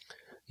know.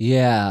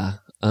 Yeah.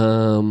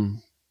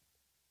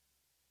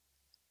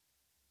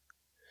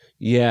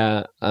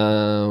 Yeah.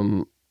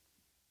 I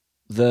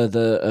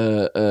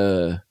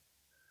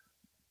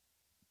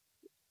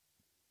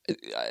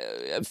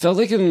felt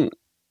like in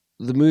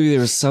the movie there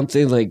was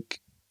something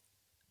like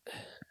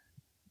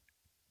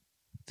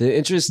the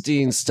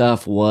interesting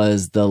stuff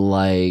was the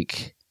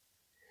like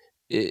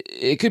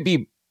it could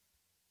be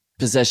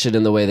possession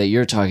in the way that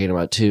you're talking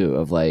about too,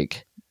 of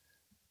like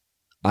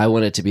I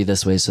want it to be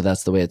this way, so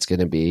that's the way it's going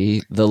to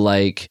be. The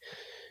like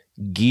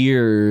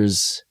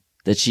gears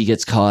that she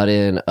gets caught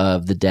in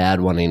of the dad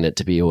wanting it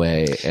to be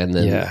away, and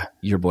then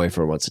your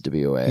boyfriend wants it to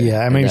be away. Yeah,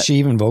 I mean, she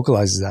even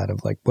vocalizes that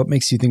of like, what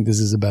makes you think this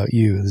is about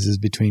you? This is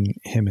between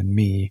him and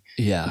me.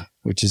 Yeah.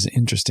 Which is an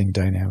interesting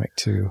dynamic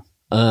too.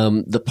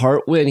 The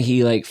part when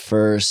he like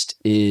first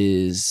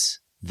is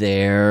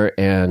there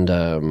and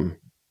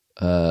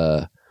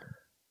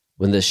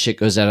when the shit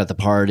goes down at the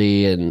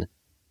party and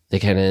they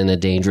kind of in a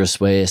dangerous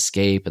way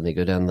escape and they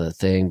go down the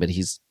thing, but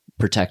he's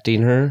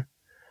protecting her.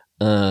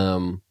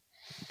 I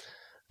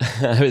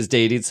was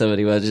dating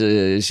somebody once.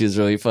 She was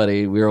really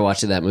funny. We were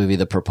watching that movie,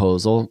 The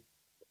Proposal,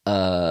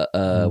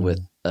 with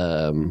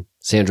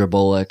Sandra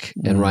Bullock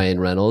and Ryan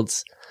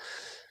Reynolds.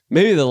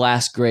 Maybe the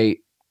last great,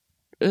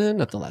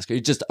 not the last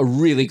great, just a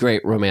really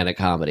great romantic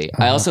comedy.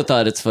 I also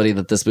thought it's funny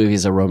that this movie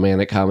is a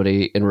romantic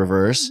comedy in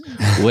reverse,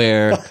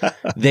 where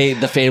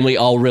the family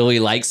all really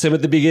likes him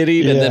at the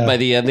beginning, and then by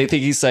the end they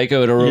think he's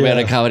psycho. In a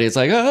romantic comedy, it's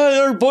like,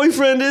 our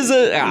boyfriend is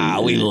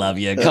we love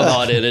you. Come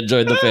on in and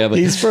join the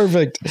family. He's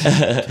perfect.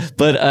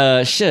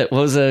 But shit,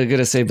 what was I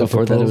gonna say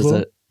before that? It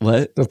was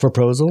what? The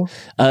Proposal?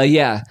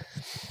 Yeah.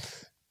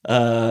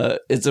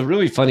 It's a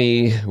really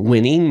funny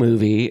winning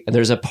movie.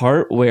 There's a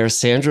part where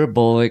Sandra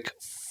Bullock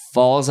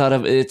falls out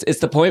of it's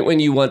the point when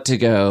you want to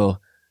go,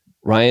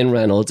 Ryan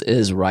Reynolds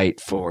is right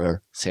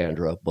for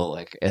Sandra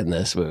Bullock in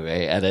this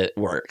movie, and it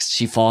works.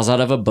 She falls out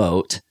of a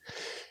boat.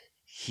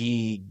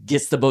 He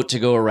gets the boat to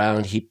go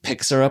around. He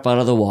picks her up out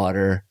of the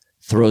water,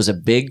 throws a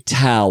big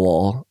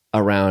towel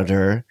around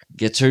her,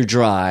 gets her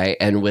dry,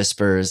 and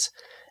whispers,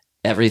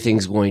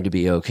 "Everything's going to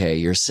be okay.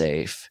 You're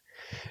safe."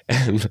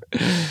 And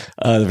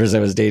the person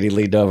I was dating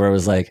leaned over and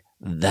was like,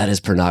 "That is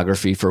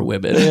pornography for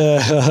women."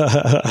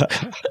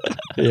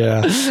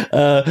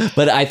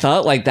 But I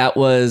thought like that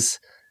was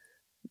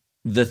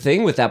the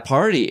thing with that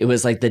party. It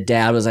was like the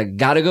dad was like,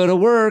 "Gotta go to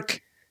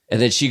work."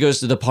 And then she goes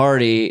to the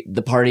party.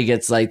 The party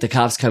gets like, the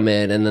cops come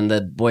in, and then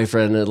the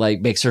boyfriend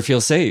like makes her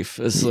feel safe.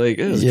 It's like,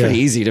 it was pretty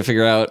easy to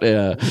figure out.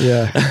 Yeah.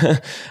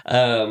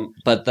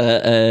 But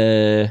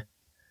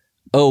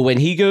when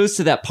he goes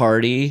to that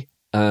party,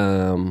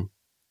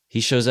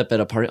 he shows up at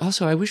a party.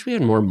 Also, I wish we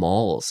had more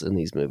malls in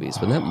these movies.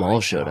 When that mall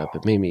showed up,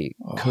 it made me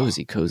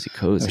cozy. I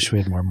wish we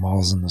had more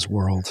malls in this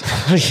world.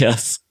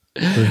 Yes.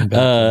 Bring back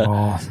the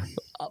mall.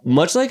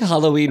 Much like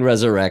Halloween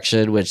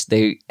Resurrection, which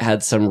they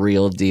had some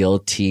real deal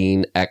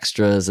teen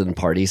extras and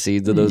party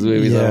scenes in those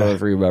movies. I don't know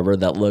if you remember,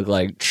 that look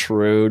like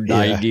true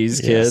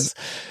 90s kids.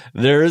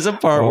 There is a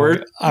part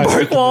where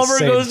Mark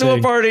Wahlberg goes to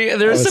a party and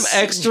there's some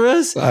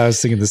extras. I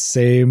was thinking the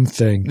same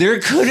thing.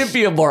 There couldn't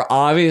be a more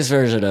obvious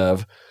version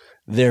of,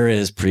 there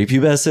is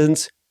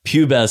prepubescence,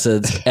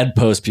 pubescence, and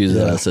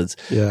postpubescence.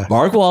 Yeah.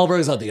 Mark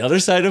Wahlberg's on the other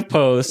side of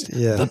post.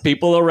 Yeah. The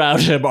people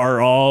around him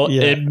are all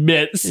in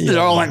mitts. They're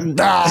all like,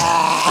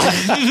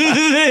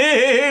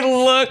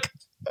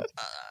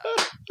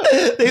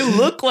 they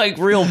look like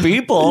real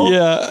people.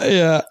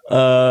 Yeah.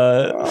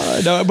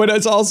 No, but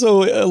it's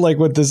also like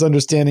with this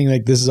understanding,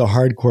 like this is a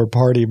hardcore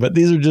party, but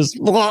these are just.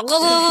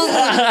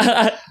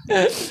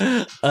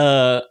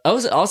 I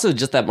was also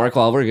just that Mark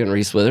Wahlberg and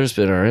Reese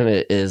Witherspoon are in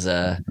it is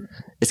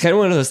it's kind of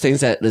one of those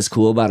things that is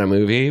cool about a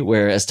movie,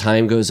 where as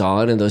time goes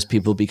on and those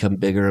people become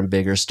bigger and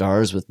bigger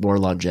stars with more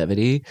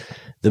longevity,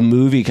 the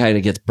movie kind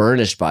of gets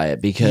burnished by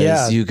it,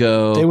 because you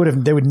go,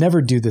 they would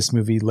never do this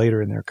movie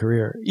later in their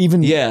career,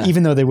 even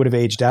though they would have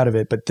aged out of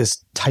it. But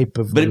this type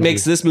of it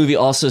makes this movie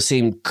also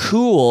seem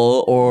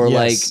cool or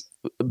like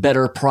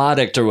better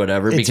product or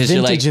whatever, it's because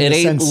you're like, it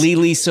ain't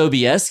Lily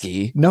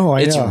Sobieski. No,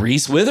 it's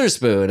Reese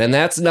Witherspoon, and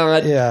that's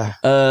not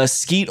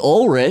Skeet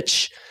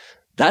Ulrich.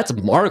 That's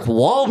Mark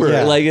Wahlberg.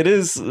 Yeah. Like it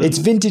is. It's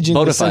vintage in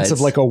the sense of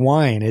like a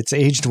wine. It's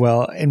aged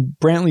well. And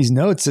Brantley's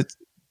notes,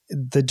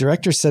 the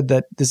director said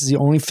that this is the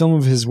only film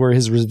of his where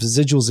his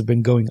residuals have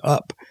been going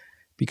up,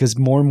 because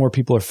more and more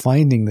people are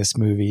finding this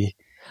movie.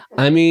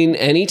 I mean,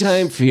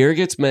 anytime Fear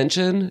gets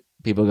mentioned,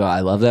 people go, "I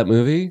love that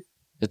movie."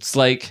 It's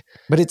like,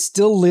 but it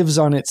still lives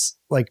on its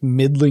like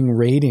middling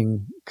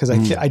rating, because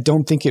I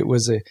don't think it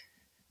was a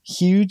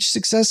huge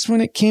success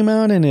when it came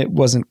out, and it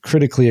wasn't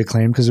critically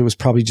acclaimed because it was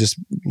probably just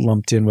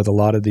lumped in with a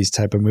lot of these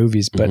type of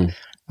movies. But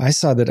I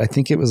saw that, I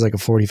think it was like a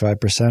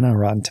 45% on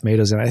Rotten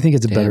Tomatoes, and I think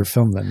it's a better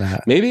film than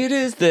that. Maybe it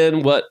is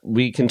than what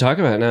we can talk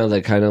about now,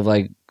 that kind of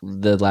like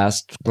the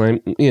last,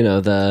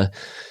 that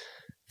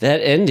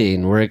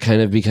ending where it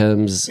kind of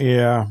becomes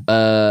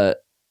if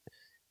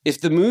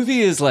the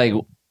movie is like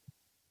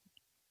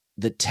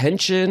the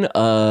tension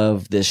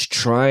of this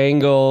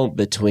triangle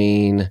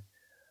between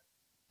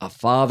a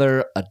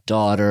father, a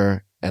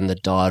daughter, and the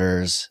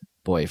daughter's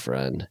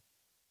boyfriend.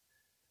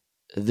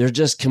 They're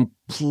just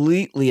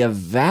completely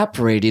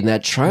evaporating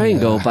that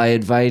triangle by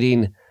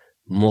inviting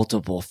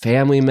multiple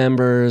family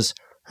members,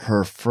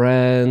 her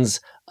friends,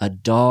 a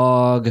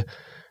dog,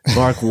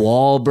 Mark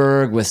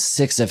Wahlberg with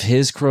 6 of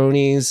his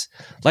cronies.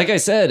 Like I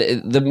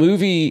said, the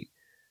movie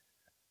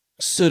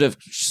could have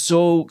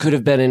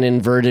been an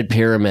inverted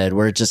pyramid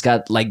where it just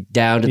got like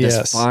down to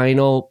this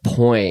final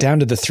point. Down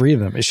to the 3 of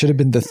them. It should have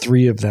been the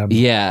 3 of them.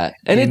 Yeah.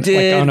 And it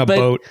did. Like on a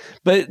boat.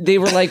 But they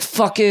were like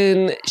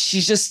fucking,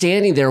 she's just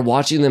standing there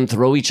watching them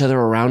throw each other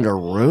around a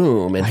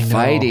room and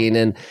fighting.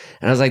 And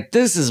I was like,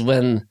 this is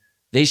when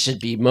they should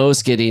be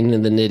most getting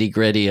in the nitty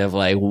gritty of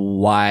like,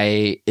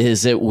 why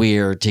is it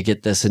weird to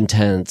get this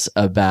intense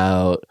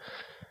about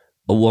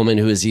a woman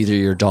who is either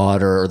your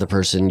daughter or the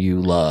person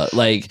you love?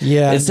 Like,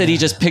 instead he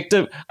just picked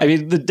him. I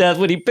mean, the death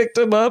when he picked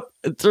him up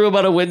and threw him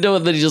out a window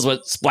and then he just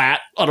went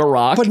splat on a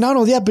rock. But not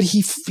only that, but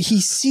he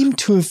seemed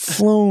to have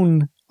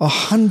flown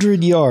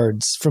 100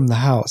 yards from the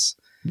house.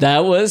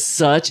 That was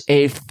such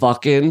a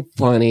fucking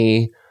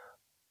funny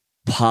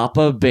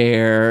Papa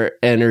Bear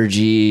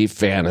energy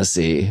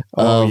fantasy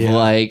of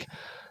like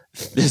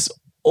this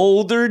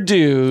older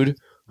dude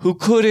who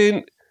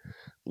couldn't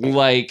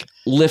like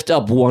lift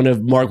up one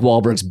of Mark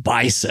Wahlberg's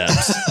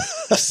biceps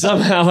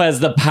somehow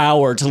has the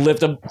power to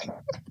lift a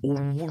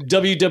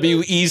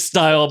WWE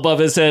style above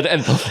his head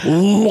and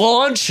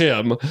launch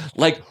him.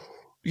 Like,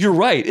 you're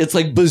right. It's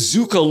like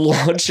bazooka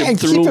launch him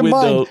through a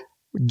window. Mind,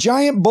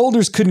 giant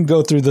boulders couldn't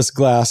go through this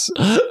glass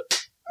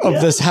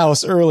of this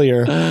house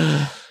earlier.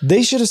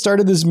 They should have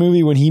started this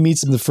movie when he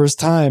meets him the first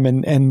time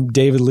and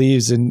David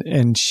leaves and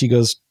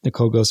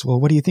Nicole goes, well,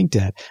 what do you think,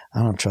 Dad?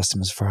 I don't trust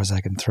him as far as I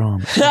can throw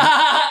him.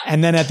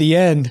 And then at the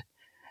end,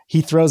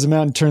 he throws him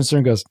out and turns to her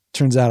and goes,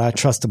 turns out I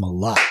trust him a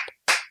lot.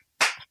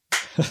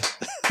 Man,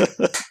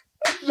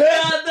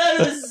 that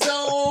is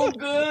so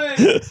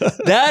good.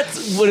 That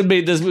would have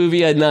made this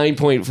movie a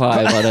 9.5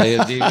 on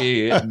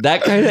IMDb.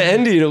 That kind of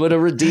ending would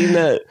have redeemed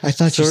that. I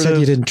thought you said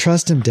you didn't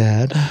trust him,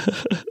 Dad.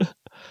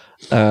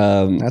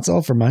 That's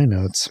all for my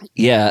notes.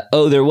 Yeah.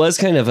 Oh, there was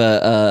kind of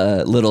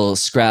a little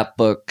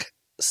scrapbook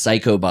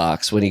psycho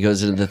box when he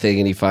goes into the thing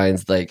and he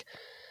finds like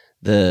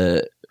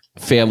the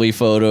family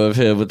photo of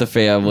him with the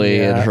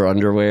family and her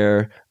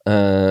underwear.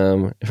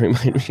 It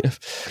reminded me of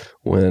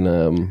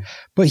when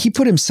but he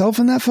put himself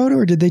in that photo,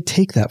 or did they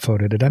take that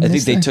photo? Did I miss I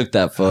think they took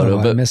that photo,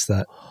 but I missed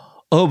that.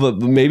 Oh, but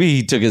maybe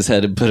he took his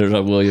head and put it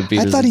on William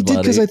Peters' I thought he did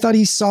because I thought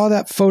he saw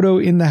that photo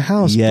in the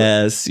house.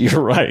 Yes,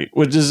 you're right.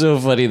 Which is so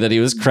funny that he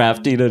was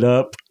crafting it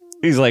up.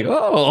 He's like,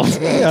 oh,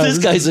 this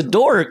guy's a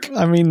dork.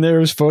 I mean, there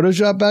was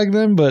Photoshop back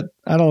then, but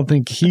I don't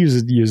think he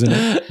was using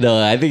it.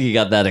 No, I think he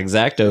got that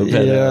X-Acto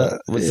pen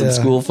with some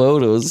school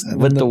photos.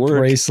 Went to work.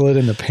 Bracelet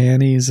and the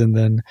panties, and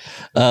then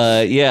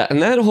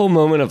and that whole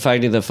moment of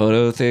finding the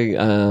photo thing.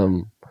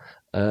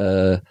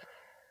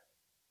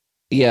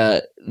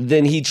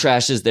 Then he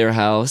trashes their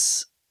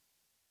house.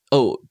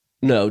 Oh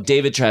no,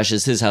 David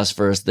trashes his house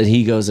first. Then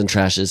he goes and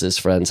trashes his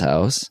friend's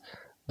house.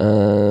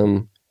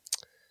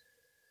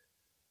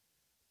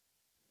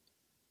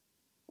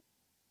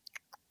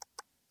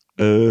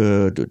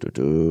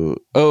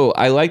 Oh,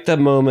 I like that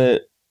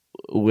moment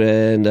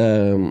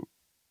when,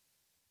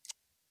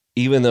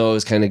 even though I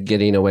was kind of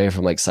getting away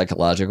from like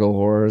psychological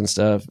horror and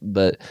stuff,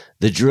 but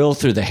the drill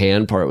through the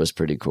hand part was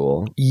pretty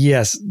cool.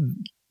 Yes,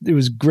 it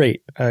was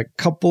great. A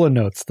couple of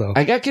notes though.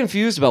 I got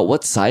confused about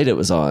what side it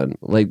was on.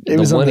 Like the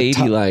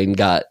 180 line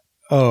got.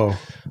 Oh,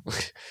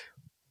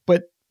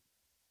 but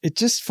it's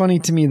just funny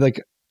to me.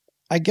 Like,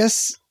 I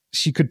guess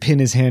she could pin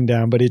his hand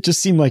down, but it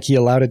just seemed like he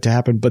allowed it to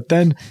happen. But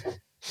then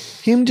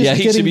him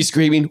just he should be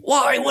screaming,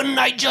 why wouldn't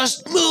I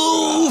just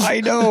move?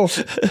 I know,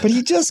 but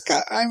he just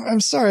got, I'm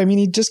sorry. I mean,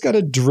 he just got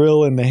a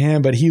drill in the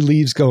hand, but he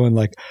leaves going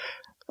like,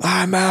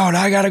 I'm out.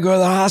 I got to go to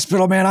the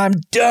hospital, man. I'm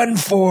done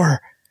for.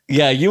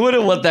 Yeah, you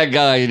wouldn't want that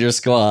guy in your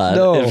squad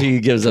if he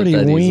gives up that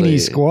easily. Pretty weenie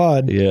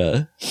squad.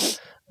 Yeah.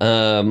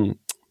 Oh,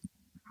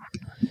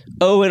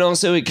 and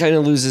also it kind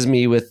of loses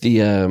me with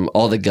the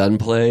all the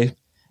gunplay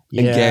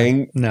and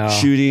gang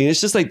shooting.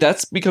 It's just like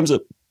that becomes a.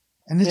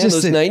 And it's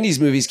just those 90s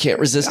movies can't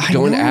resist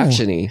going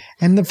actiony.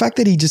 And the fact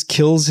that he just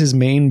kills his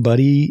main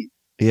buddy.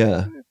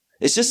 Yeah.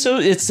 It's just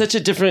it's such a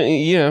different,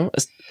 a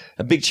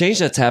big change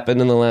that's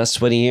happened in the last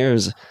 20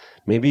 years.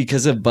 Maybe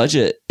because of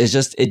budget. It's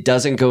just, it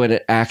doesn't go in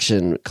an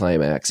action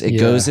climax. It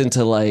goes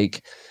into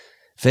like,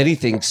 if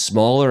anything,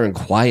 smaller and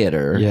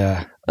quieter.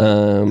 Yeah.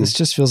 This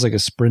just feels like a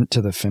sprint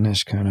to the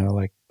finish, kind of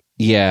like.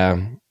 Yeah.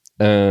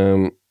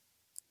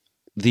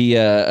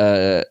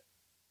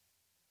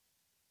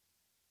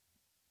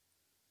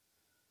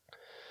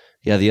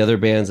 The other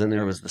bands in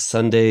there was the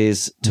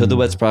Sundays, Toad the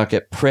Wet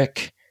Sprocket,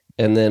 Prick,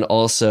 and then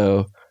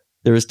also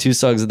there was 2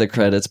 songs in the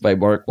credits by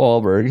Mark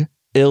Wahlberg,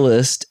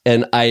 Illest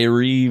and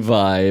Irie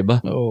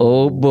Vibe.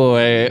 Oh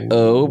boy.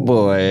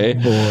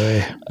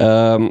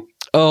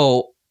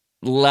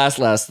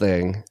 Last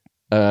thing.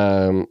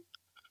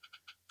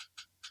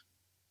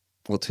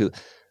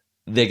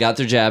 they got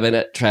their jab in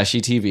at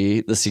trashy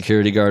TV. The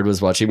security guard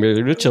was watching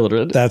Married with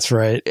Children. That's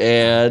right.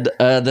 And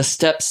the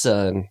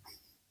stepson.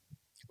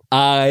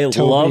 I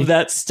love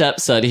that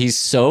stepson. He's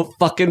so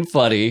fucking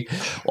funny.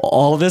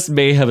 All this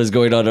mayhem is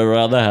going on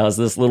around the house.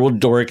 This little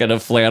dork in a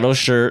flannel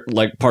shirt,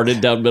 like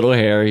parted down middle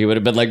hair. He would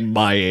have been like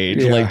my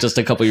age, like just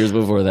a couple years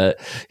before that.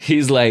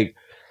 He's like,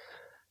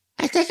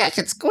 I think I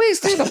can squeeze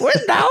through the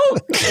window.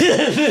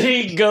 And then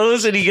he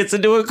goes and he gets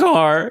into a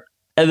car.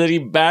 And then he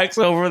backs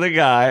over the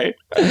guy.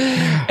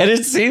 And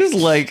it seems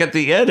like at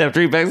the end,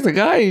 after he backs the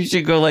guy, he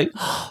should go like,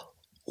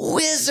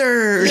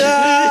 wizard.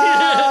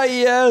 Ah,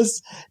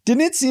 yes.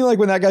 Didn't it seem like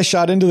when that guy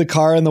shot into the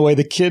car and the way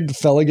the kid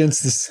fell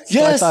against this?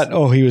 Yes. I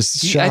thought, he was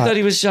shot. I thought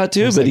he was shot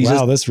too, but like, he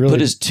wow, just really...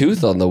 put his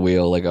tooth on the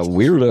wheel like a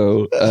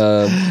weirdo.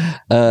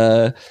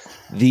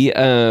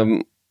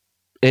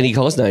 And he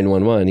calls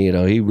 911.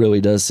 He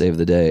really does save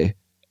the day.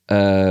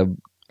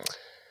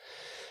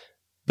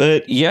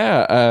 But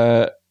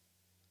yeah,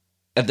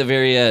 at the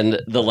very end,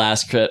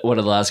 one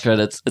of the last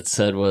credits it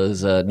said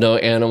was no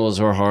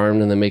animals were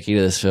harmed in the making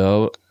of this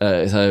film.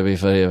 I thought it'd be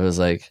funny if it was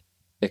like,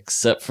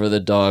 except for the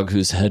dog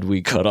whose head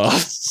we cut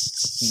off.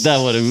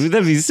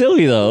 That'd be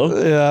silly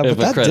though. Yeah, but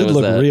that did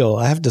look real.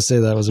 I have to say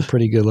that was a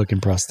pretty good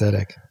looking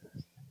prosthetic.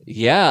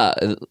 Yeah.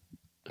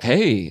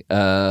 Hey,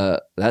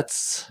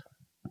 that's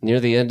near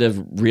the end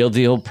of real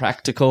deal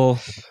practical.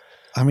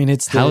 I mean,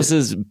 it's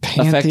houses.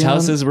 Effect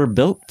houses were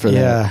built for that.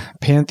 Yeah,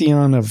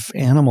 pantheon of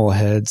animal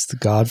heads. The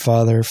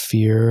Godfather,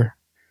 Fear.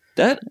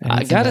 That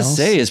I gotta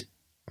say is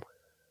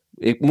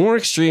more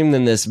extreme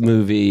than this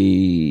movie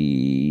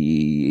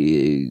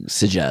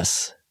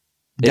suggests.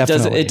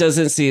 It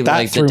doesn't seem that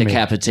like the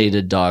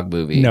decapitated dog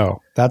movie. No,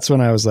 that's when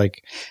I was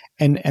like,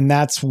 and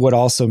that's what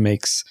also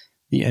makes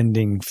the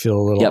ending feel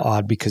a little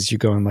odd, because you're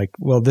going like,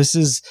 well,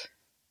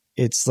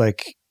 it's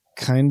like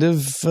kind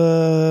of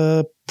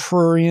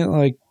prurient,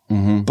 like.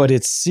 Mm-hmm. But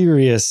it's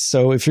serious.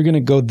 So if you're going to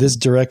go this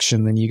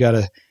direction, then you got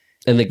to.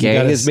 And the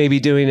gang is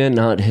maybe doing it,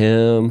 not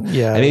him.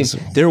 Yeah. I mean,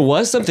 there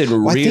was something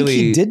really. I think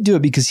he did do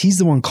it because he's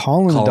the one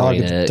calling the dog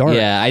at the dark.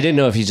 Yeah. I didn't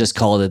know if he just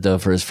called it, though,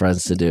 for his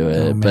friends to do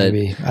it.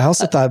 Maybe. But I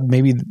also thought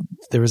maybe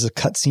there was a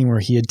cut scene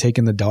where he had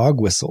taken the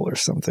dog whistle or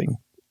something.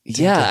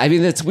 Yeah. I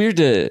mean, it's weird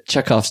to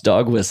Chekhov's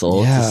dog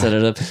whistle to set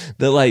it up.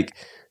 But like,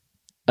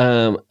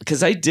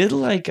 because I did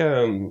like,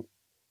 that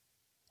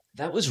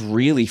was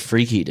really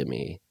freaky to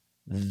me.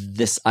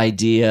 This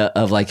idea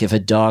of like, if a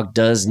dog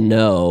does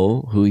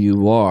know who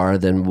you are,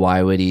 then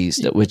why would he?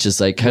 Which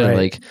is like kind of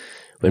like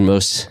when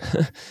most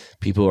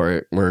people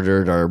are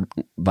murdered or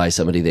by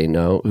somebody they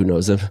know who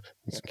knows them.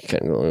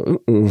 Kind of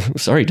like,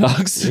 sorry,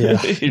 dogs.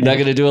 Yeah. You're not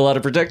going to do a lot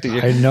of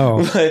protecting. I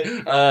know.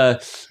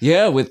 But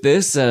with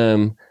this,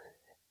 the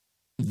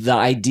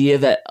idea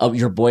that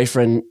your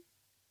boyfriend,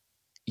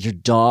 your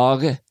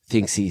dog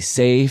thinks he's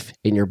safe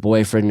and your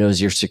boyfriend knows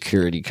your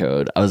security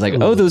code. I was like,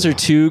 those are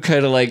two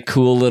kind of like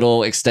cool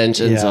little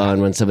extensions on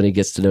when somebody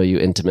gets to know you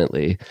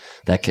intimately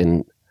that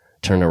can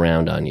turn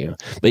around on you.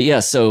 But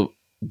yeah, so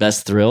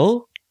best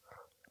thrill?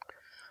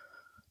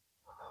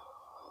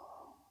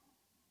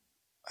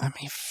 I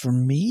mean, for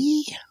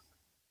me,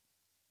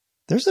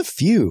 there's a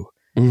few.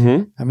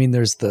 Mm-hmm. I mean,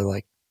 there's the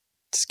like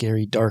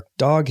scary dark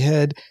dog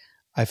head.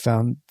 I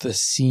found the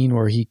scene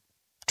where he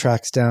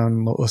tracks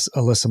down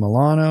Alyssa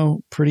Milano,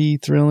 pretty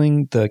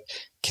thrilling. The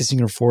kissing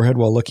her forehead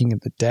while looking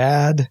at the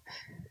dad.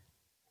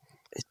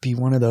 It'd be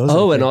one of those.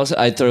 Oh, and also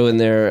I'd throw in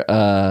there,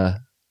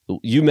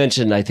 you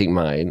mentioned, I think,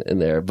 mine in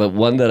there, but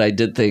one that I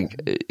did think,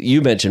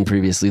 you mentioned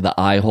previously, the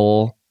eye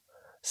hole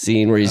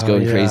scene where he's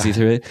going crazy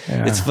through it.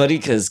 Yeah. It's funny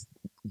because,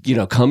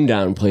 Come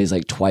Down plays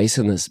like twice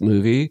in this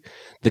movie.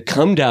 The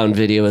Come Down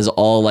video is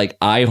all like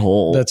eye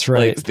hole. That's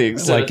right.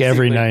 Like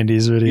every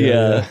 90s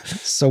video. Yeah.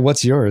 So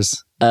what's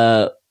yours?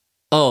 I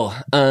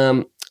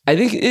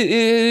think it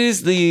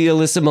is the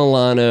Alyssa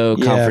Milano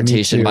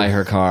confrontation by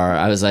her car.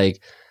 I was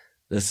like,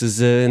 this is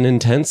an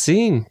intense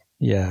scene.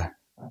 Yeah.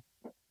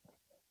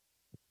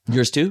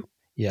 Yours too?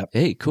 Yep.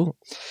 Hey, cool.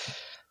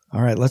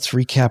 All right, let's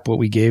recap what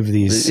we gave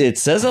these. It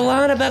says a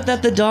lot about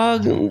that. The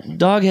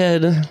dog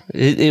head.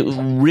 It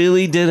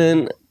really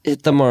didn't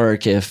hit the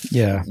mark if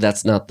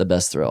that's not the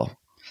best thrill.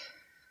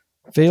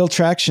 Fatal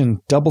Attraction,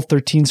 double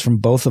 13s from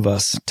both of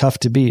us. Tough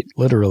to beat,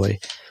 literally.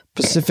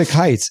 Pacific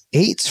Heights,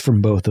 8s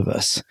from both of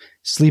us.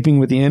 Sleeping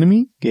with the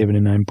Enemy, gave it a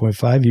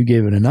 9.5. You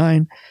gave it a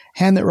 9.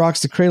 Hand That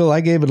Rocks the Cradle, I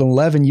gave it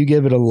 11. You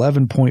gave it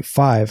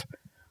 11.5.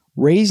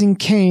 Raising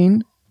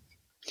Cain,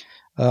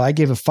 I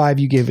gave a 5.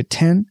 You gave it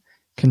 10.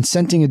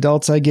 Consenting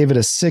Adults, I gave it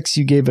a 6.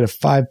 You gave it a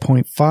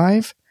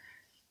 5.5.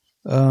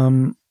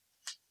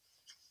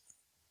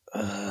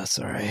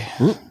 Sorry.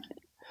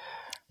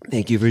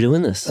 Thank you for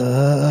doing this.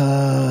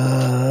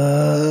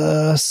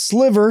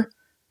 Sliver,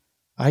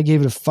 I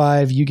gave it a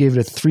 5. You gave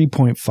it a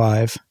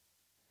 3.5.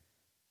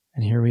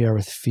 And here we are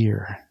with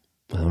Fear.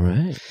 All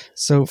right.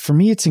 So for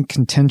me, it's in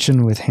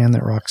contention with Hand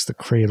That Rocks the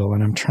Cradle.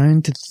 And I'm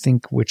trying to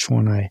think which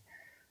one I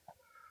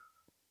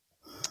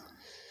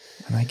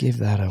gave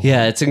that a 1.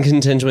 Yeah, it's in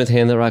contention with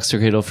Hand That Rocks the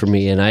Cradle for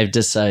me. And I've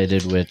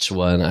decided which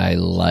one I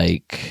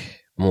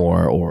like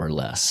more or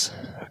less.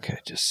 Okay,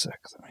 just a sec.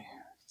 Let me.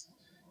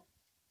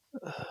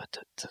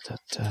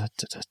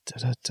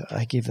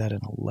 I gave that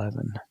an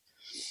 11.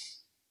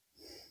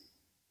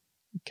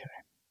 Okay.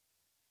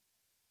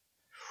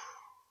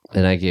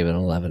 And I gave it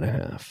an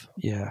 11.5.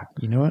 Yeah.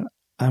 You know what?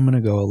 I'm going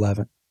to go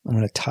 11. I'm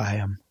going to tie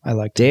them. I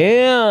like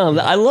Damn.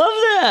 I love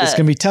that. It's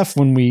going to be tough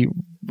when we,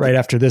 right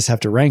after this, have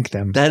to rank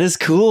them. That is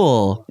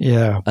cool.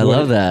 Yeah. I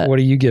love that. What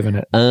are you giving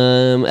it?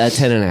 At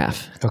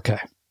 10.5. Okay.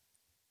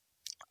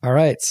 All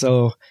right.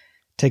 So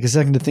take a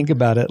second to think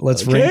about it.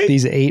 Let's rank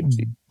these 8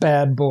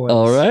 bad boys.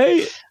 All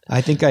right.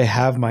 I think I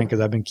have mine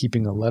because I've been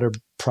keeping a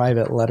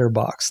private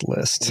letterbox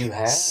list. You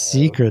have?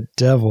 Secret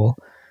devil.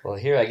 Well,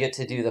 here I get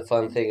to do the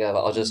fun thing of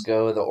I'll just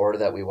go in the order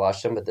that we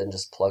watched them, but then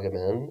just plug them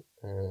in,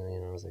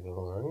 as I go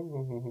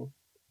along.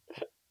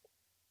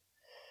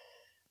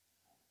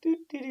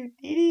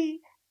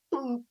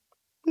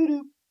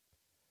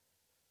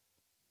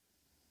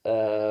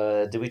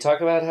 Did we talk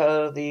about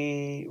how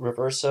the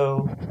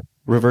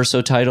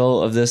reverso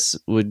title of this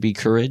would be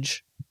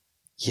Courage?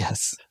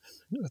 Yes,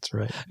 that's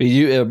right.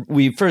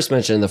 We first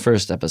mentioned in the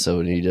first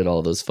episode, and you did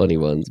all those funny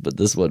ones, but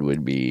this one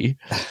would be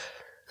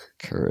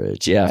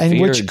Courage. Yeah, and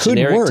Fear, which could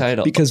work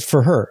title. because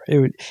for her,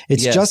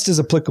 it's just as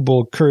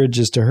applicable. Courage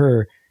is to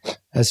her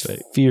as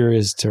Fear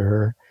is to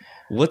her.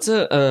 What's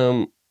a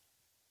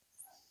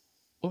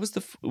What was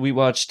we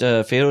watched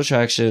Fatal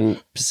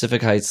Attraction,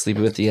 Pacific Heights,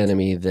 Sleeping with the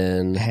Enemy,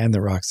 then Hand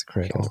That Rocks the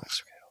Cradle,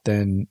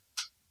 then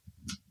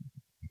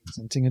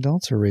Consenting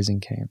Adults or Raising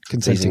Cain?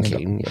 Raising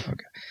Cain, yeah.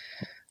 Okay.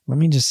 Let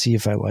me just see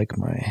if I like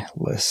my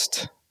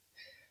list.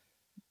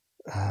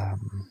 I'm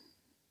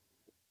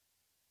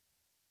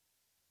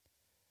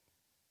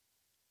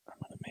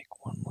going to make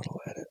one little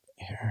edit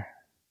here.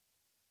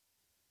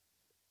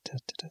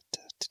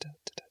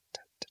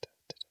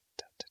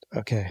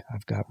 Okay,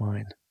 I've got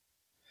mine.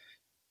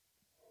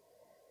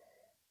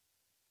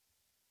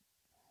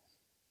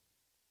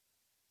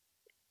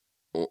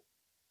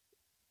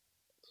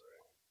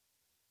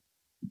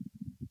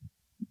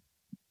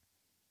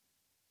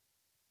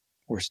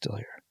 We're still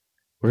here.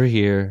 We're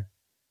here.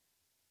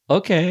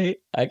 Okay,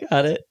 I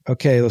got it.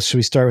 Okay, should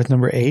we start with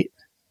number 8?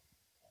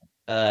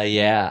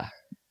 Yeah.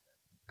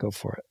 Go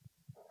for it.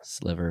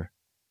 Sliver.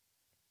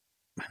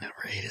 My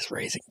number 8 is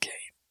Raising Cain.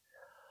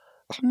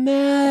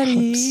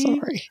 Maddie. I'm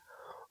sorry.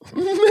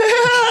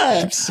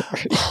 Matt! I'm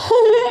sorry.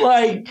 Oh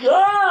my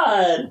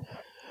God!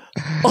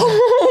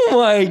 Oh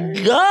my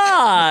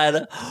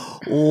God!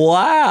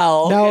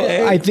 Wow.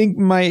 Now, I think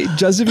my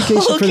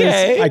justification for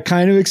this, I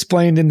kind of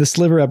explained in the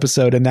Sliver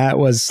episode, and that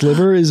was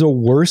Sliver is a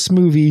worse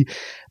movie,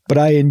 but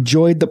I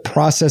enjoyed the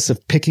process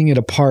of picking it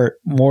apart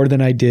more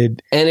than I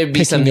did. And it'd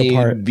be something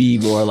you'd be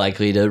more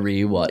likely to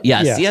rewatch.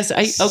 Yes.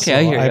 I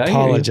hear you. I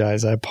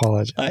apologize.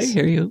 I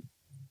hear you.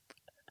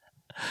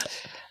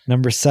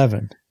 Number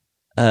 7.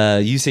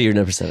 You say you're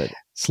number 7.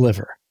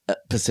 Sliver.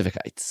 Pacific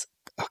Heights.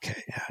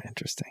 Okay. Yeah.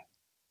 Interesting.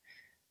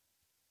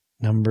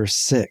 Number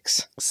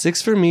 6.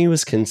 6 for me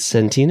was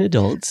Consenting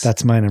Adults.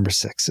 That's my number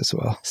 6 as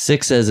well.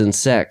 6 as in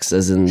sex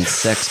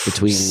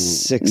between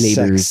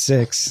neighbors.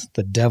 6,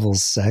 the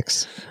devil's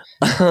sex.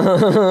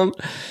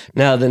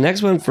 Now, the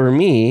next one for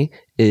me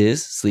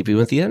is Sleeping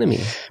with the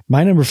Enemy.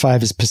 My number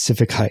 5 is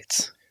Pacific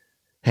Heights.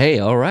 Hey,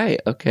 all right.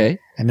 Okay.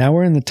 And now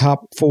we're in the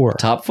top 4.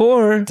 Top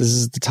 4. This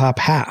is the top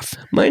half.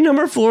 My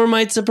number 4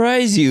 might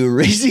surprise you.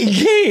 Raising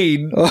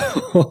Cain.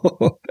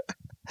 Oh.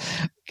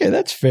 Okay,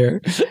 that's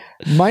fair.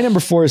 My number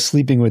 4 is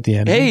Sleeping with the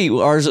Enemy. Hey,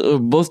 ours are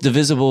both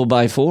divisible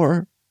by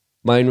 4.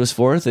 Mine was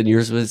 4th and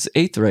yours was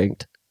 8th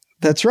ranked.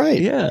 That's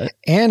right. Yeah.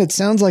 And it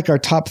sounds like our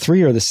top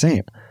 3 are the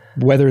same.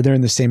 Whether they're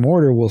in the same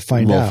order, we'll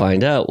find out.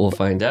 We'll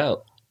find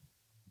out.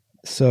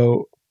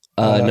 So,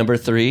 number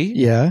 3?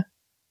 Yeah.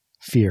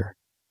 Fear.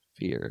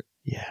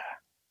 Yeah.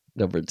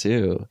 Number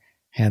 2.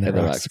 Hand That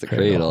Rocks the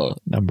Cradle.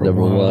 Number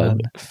 1.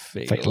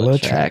 Fatal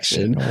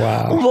Attraction.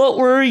 Wow. What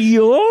were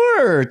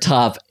your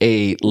top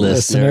 8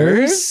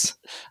 listeners?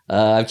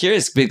 I'm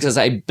curious because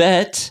I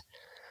bet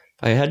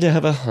if I had to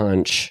have a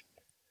hunch,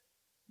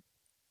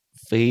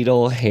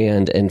 Fatal,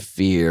 Hand, and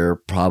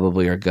Fear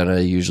probably are going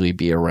to usually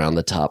be around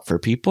the top for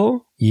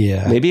people.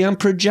 Yeah. Maybe on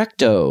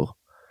Projecto.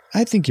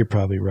 I think you're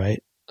probably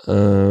right. I'm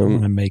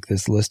going to make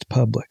this list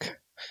public.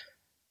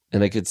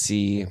 And I could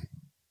see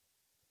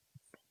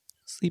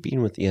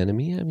Sleeping with the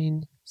Enemy. I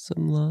mean,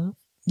 some love.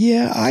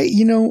 Yeah,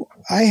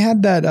 I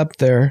had that up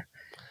there.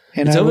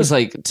 And it's almost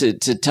like to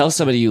tell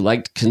somebody you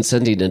liked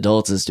Consenting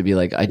Adults is to be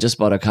like, I just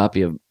bought a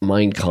copy of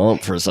Mein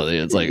Kampf or something.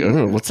 It's like,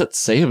 what's that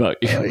say about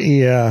you?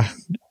 Yeah.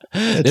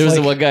 There was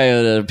the one guy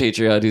on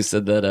Patreon who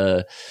said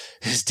that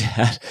his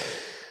dad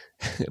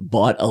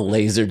bought a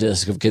laser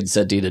disc of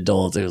Consenting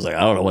Adults. He was like,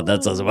 I don't know what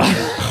that says about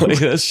it.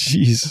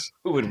 Jeez.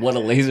 Who would want a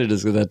laser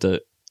disc of that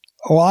to...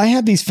 Well, I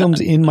had these films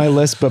in my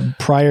list, but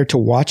prior to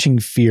watching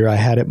Fear, I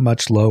had it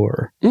much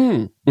lower.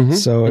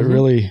 So it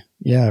really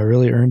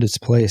earned its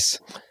place.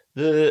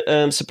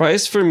 The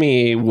surprise for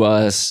me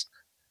was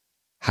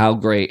how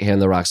great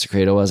Hand That Rocks the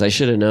Cradle was. I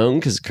should have known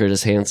because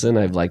Curtis Hanson,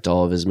 I've liked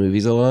all of his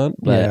movies a lot.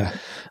 But,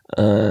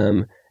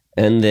 and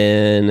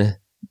then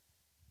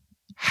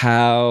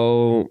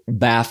how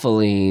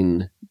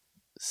baffling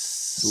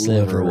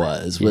Sliver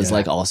was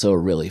like also a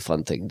really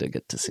fun thing to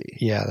get to see.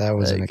 Yeah, that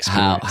was an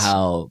experience.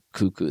 How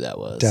cuckoo that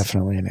was.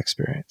 Definitely an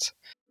experience.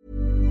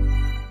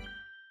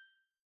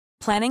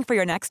 Planning for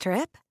your next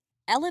trip?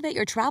 Elevate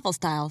your travel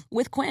style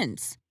with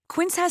Quince.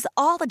 Quince has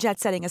all the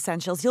jet-setting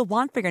essentials you'll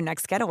want for your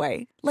next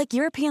getaway, like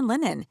European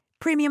linen,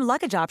 premium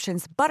luggage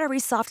options, buttery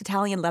soft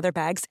Italian leather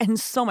bags, and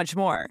so much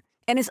more.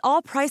 And is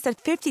all priced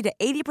at 50 to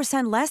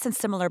 80% less than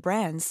similar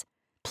brands.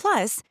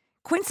 Plus,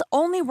 Quince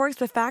only works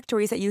with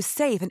factories that use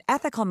safe and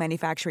ethical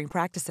manufacturing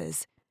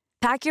practices.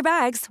 Pack your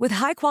bags with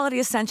high-quality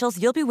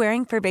essentials you'll be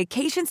wearing for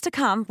vacations to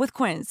come with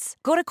Quince.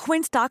 Go to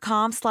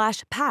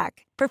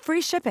quince.com/pack for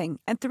free shipping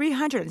and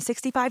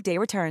 365-day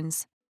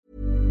returns.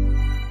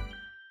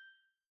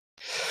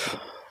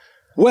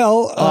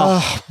 Well,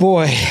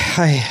 boy,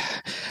 I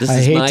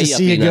hate to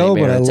see you go,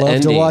 but I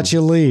love to watch you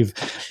leave.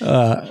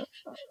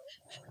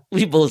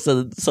 We both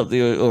said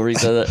something over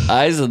each other.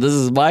 I said, this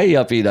is my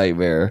yuppie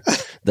nightmare,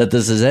 that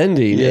this is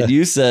ending. Yeah. And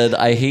you said,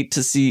 I hate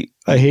to see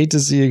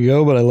you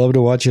go, but I love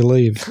to watch you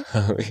leave.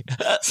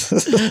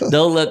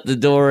 Don't let the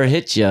door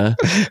hit you,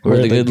 or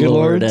the good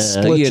Lord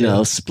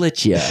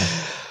split you.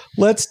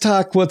 Let's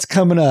talk what's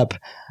coming up.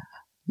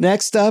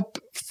 Next up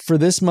for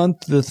this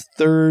month, the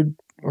 3rd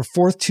or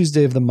 4th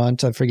Tuesday of the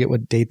month, I forget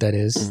what date that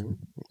is,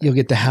 you'll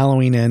get the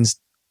Halloween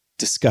Ends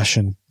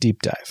discussion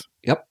deep dive.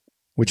 Yep.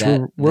 Which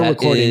we're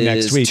recording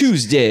next week.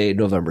 Tuesday,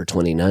 November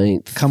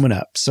 29th. Coming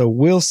up. So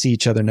we'll see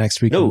each other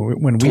next week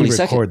when we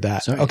record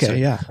that.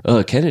 Sorry. Yeah.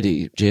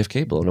 Kennedy,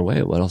 JFK blown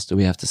away. What else do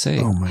we have to say?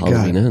 Oh my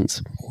Halloween God.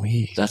 Ends.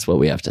 That's what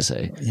we have to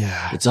say.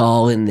 Yeah. It's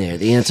all in there.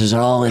 The answers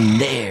are all in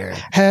there.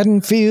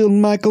 Haddonfield,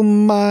 Michael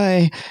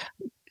Mai.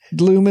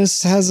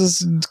 Loomis has a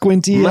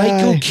squinty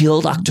Michael eye.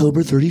 killed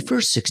October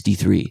 31st,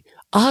 63.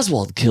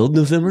 Oswald killed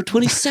November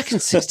 22nd,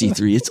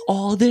 63. It's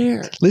all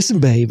there. Listen,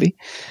 baby.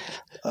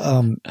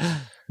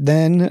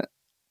 Then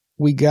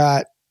we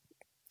got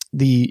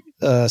the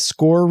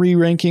score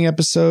re-ranking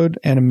episode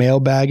and a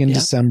mailbag in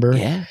December.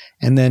 Yeah.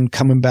 And then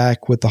coming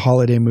back with the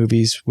holiday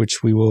movies,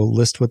 which we will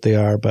list what they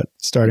are, but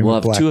starting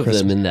with Black Christmas. We'll have 2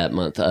 of them in that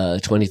month,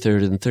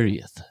 23rd and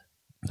 30th.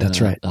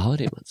 That's right. The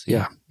holiday months.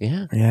 Yeah.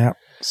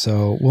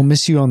 So we'll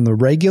miss you on the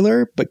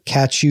regular, but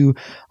catch you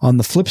on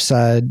the flip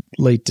side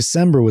late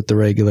December with the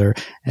regular.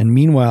 And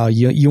meanwhile,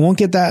 you won't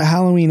get that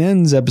Halloween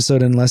Ends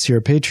episode unless you're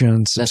a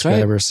Patreon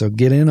subscriber. Right. So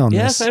get in on this.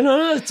 Yes, I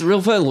know. It's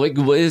real fun.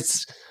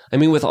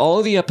 With all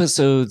of the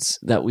episodes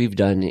that we've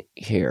done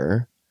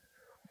here,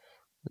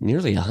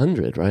 nearly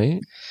 100, right?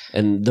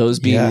 And those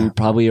being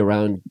probably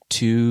around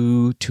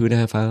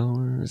 2.5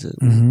 hours.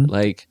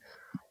 Like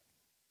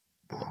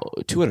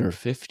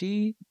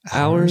 250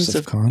 hours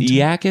of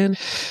yakking.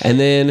 And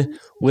then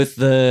with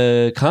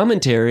the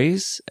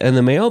commentaries and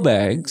the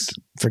mailbags,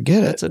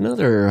 forget that's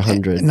another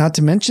 100. And not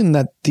to mention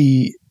that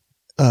the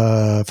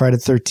Friday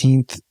the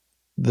 13th,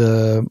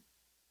 the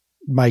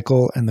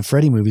Michael and the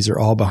Freddy movies are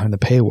all behind the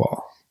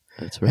paywall.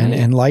 That's right.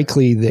 And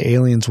likely the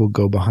Aliens will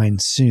go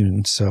behind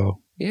soon. So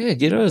yeah,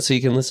 get on so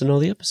you can listen to all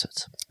the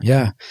episodes.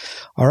 Yeah.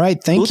 All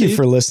right. Thank you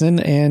for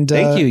listening. And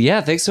thank you. Yeah.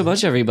 Thanks so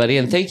much, everybody.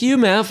 And thank you,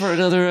 Matt, for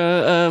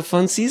another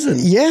fun season.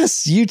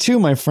 Yes. You too,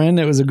 my friend.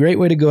 It was a great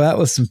way to go out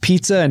with some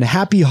pizza, and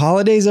happy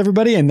holidays,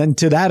 everybody. And then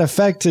to that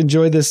effect,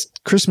 enjoy this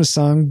Christmas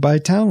song by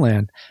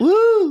Townland.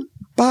 Woo.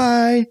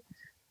 Bye.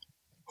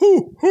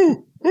 Hoo,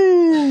 hoo,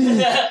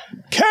 hoo.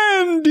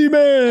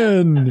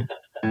 Candyman.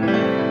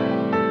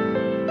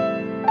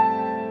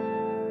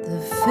 The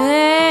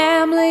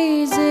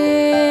family's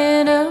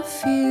in a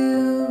feud.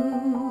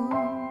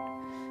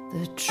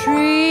 The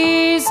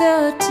tree's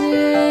a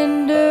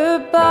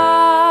tinderbox.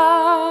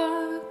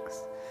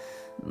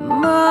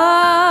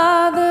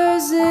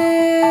 Mother's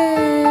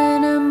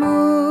in a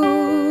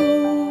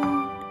mood.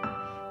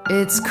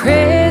 It's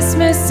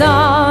Christmas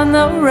on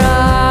the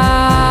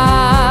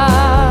rocks.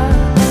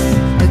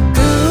 The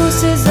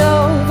goose is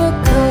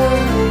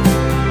overcooked.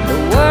 The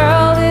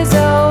world is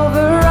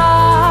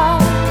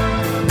overwrought.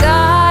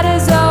 God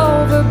is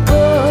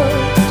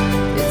overbooked.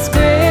 It's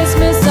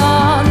Christmas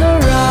on the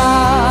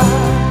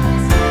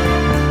rocks.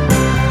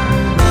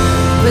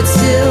 But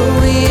still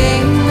we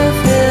aim to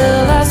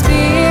fill our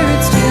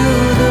spirits to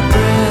the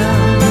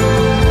brim.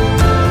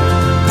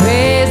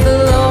 Praise the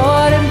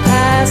Lord and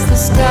pass the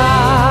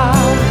scotch.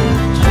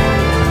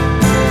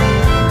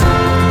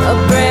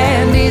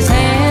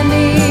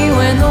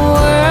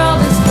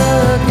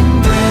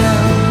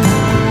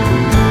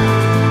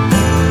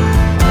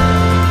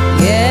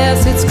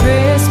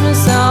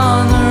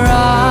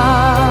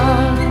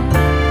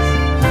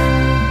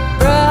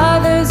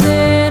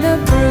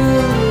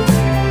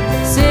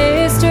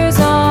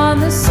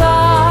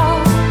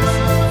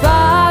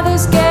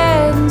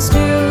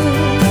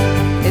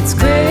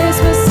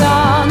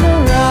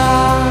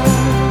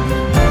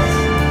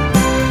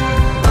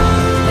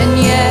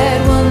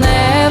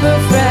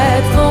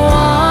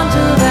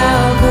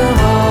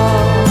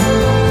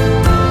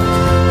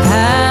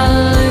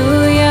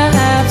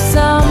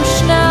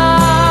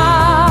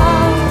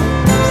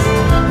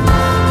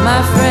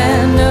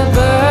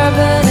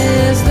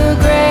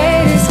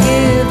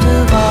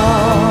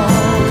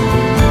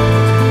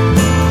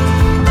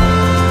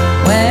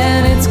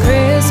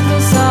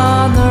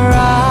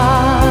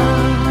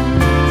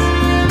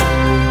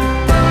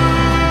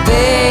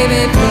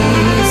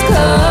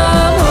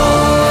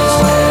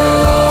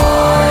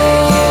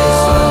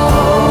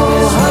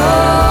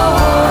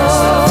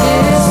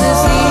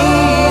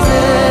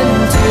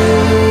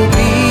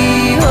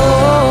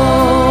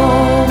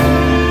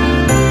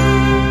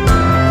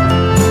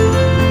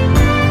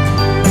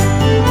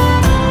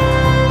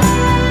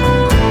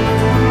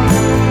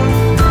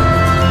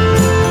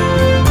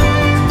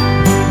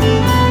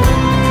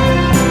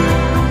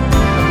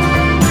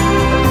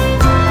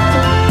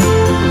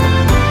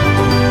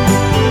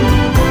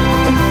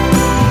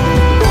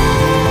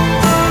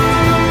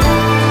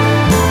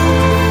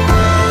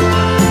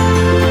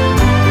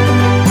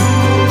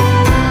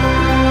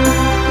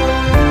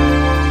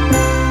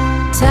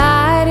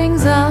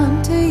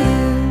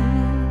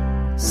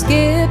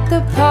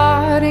 the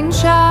parting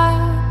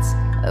shots.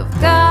 I've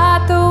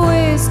got the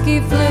whiskey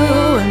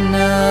flu.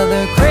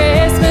 Another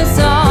Christmas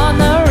on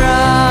the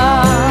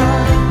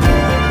rocks.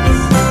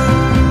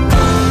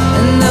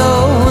 And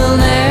though we'll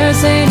never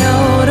say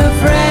no to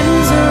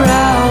friends or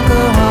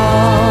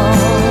alcohol,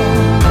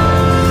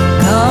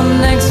 come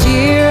next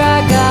year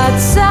I got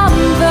some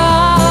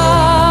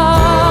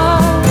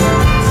thoughts.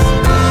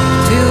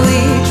 To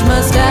each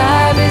must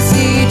I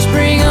beseech,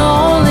 bring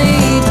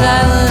only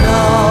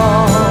Tylenol.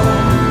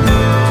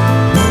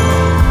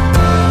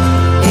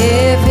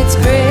 If it's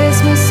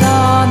Christmas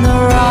on the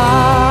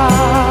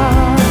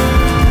rocks,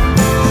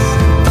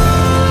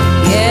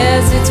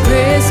 yes, it's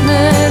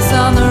Christmas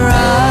on the rocks.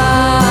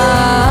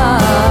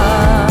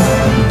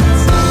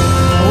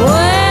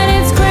 When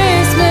it's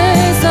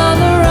Christmas on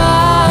the rocks,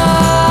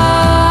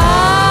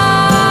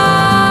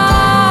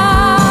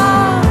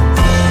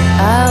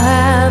 I'll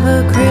have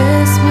a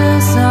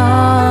Christmas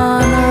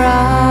on the rocks.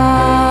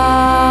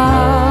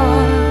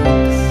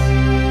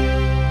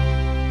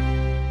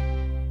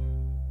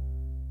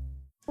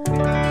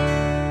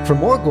 For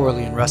more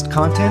Gorley and Rust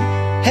content,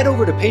 head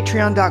over to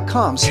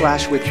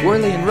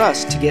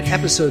patreon.com/withgorleyandrust to get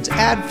episodes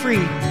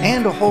ad-free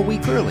and a whole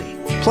week early.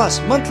 Plus,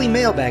 monthly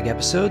mailbag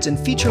episodes and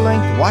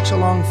feature-length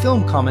watch-along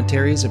film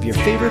commentaries of your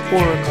favorite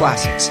horror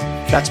classics.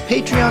 That's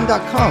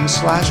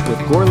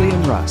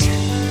patreon.com/withgorleyandrust.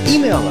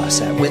 Email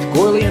us at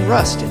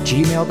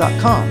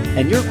withgorleyandrust@gmail.com,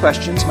 and your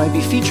questions might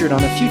be featured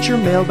on a future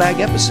mailbag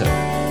episode.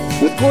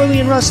 With Gorley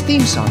and Rust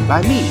theme song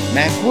by me,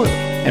 Mac Wood,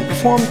 and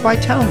performed by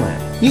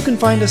Townland. You can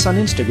find us on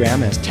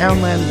Instagram as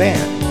Townland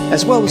Band,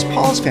 as well as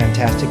Paul's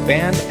fantastic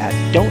band at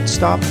Don't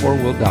Stop or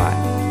We'll Die.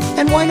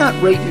 And why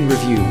not rate and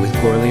review With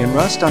Gorley and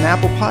Rust on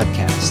Apple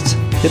Podcasts?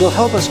 It'll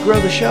help us grow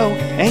the show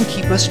and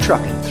keep us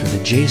trucking through the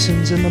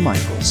Jasons and the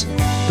Michaels,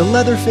 the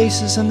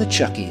Leatherfaces and the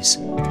Chuckies,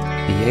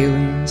 the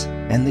aliens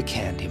and the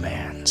Candyman.